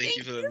 Thank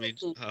you for letting me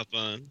hop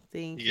on.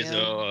 Thank You guys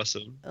are all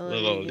awesome. I Love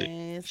love all you of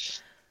you.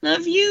 guys.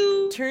 Love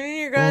you. Turn in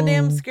your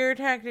goddamn scare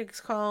tactics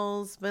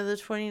calls by the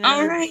 29th,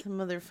 All right.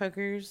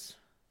 motherfuckers.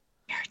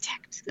 Scare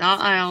tactics.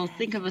 I'll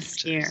think of a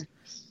scare.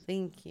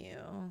 Thank you.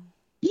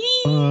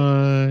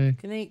 Bye.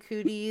 Good night,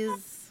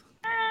 cooties.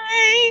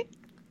 Bye.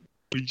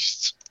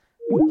 Beast.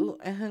 Ooh,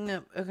 I hung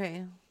up.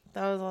 Okay.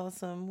 That was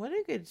awesome. What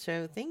a good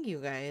show. Thank you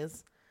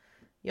guys.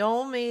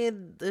 Y'all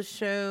made the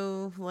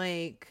show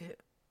like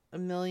a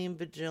million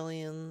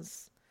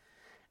bajillions.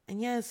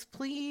 And yes,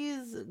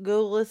 please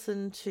go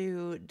listen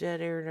to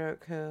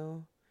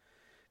deadair.co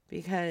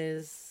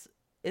because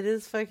it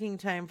is fucking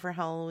time for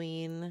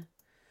Halloween.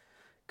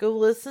 Go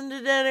listen to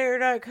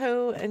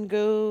deadair.co and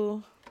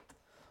go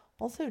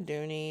also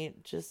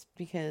donate just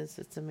because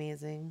it's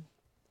amazing.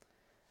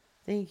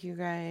 Thank you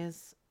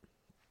guys.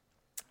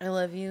 I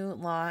love you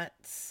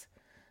lots.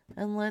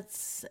 And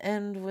let's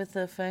end with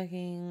a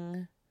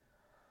fucking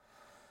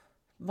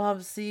Bob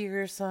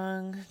Seger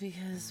song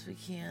because we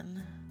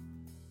can.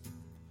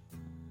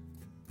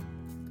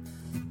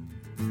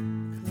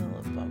 Because I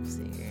love Bob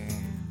Seger.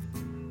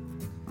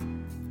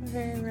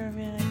 Very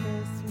romantic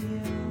with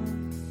you.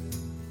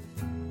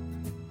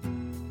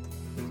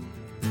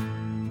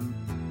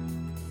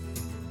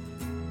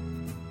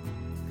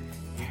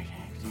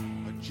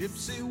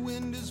 Gypsy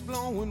wind is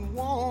blowing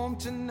warm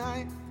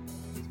tonight.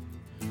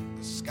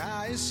 The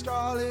sky is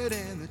starlit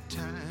and the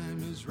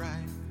time is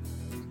right.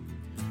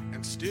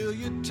 And still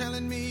you're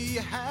telling me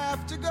you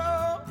have to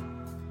go.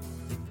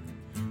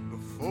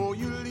 Before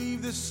you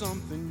leave, there's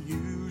something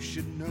you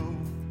should know.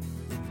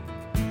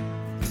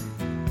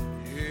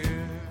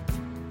 Yeah,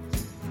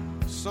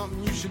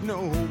 something you should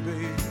know,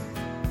 babe.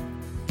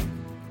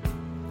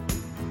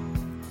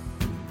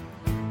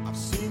 I've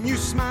seen you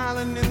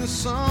smiling in the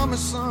summer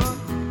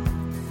sun.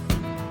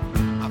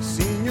 I've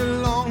seen your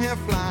long hair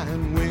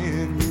flying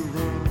when you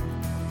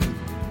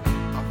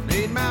run. I've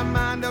made my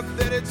mind up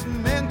that it's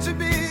meant to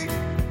be.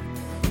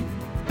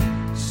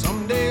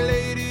 Someday,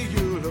 lady,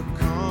 you'll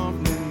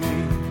accompany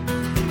me.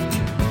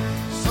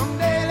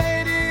 Someday,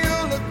 lady,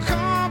 you'll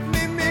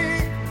accompany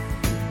me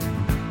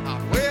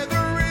out where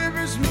the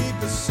rivers meet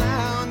the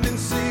sounding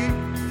sea.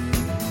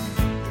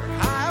 You're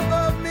high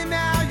above me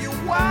now,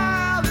 you're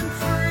wild and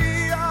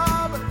free.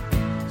 Oh,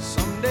 but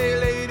someday,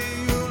 lady,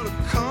 you'll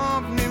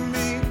accompany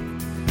me.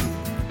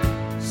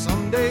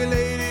 Someday,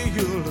 lady,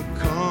 you'll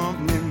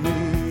accompany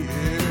me,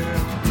 yeah.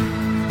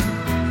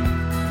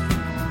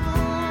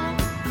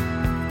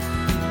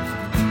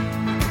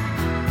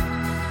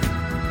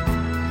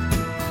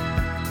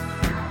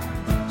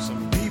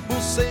 Some people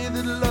say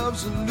that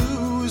love's a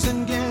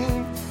losing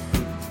game.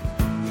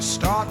 You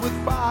start with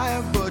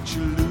fire, but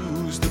you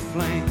lose the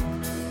flame.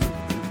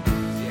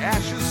 The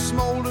ashes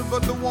smolder,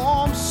 but the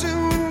warmth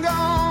soon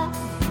gone.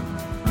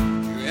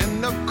 You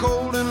end up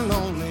cold and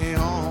lonely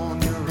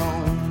on your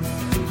own.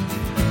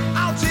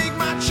 I'll take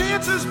my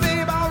chances,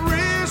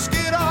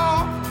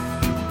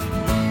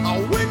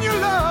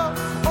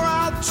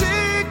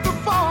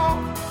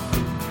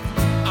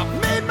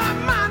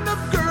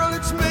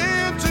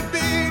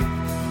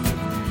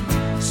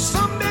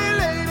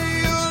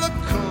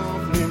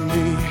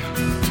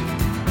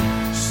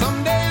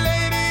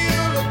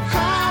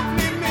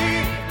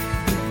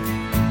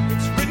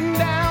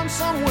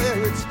 somewhere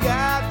it's got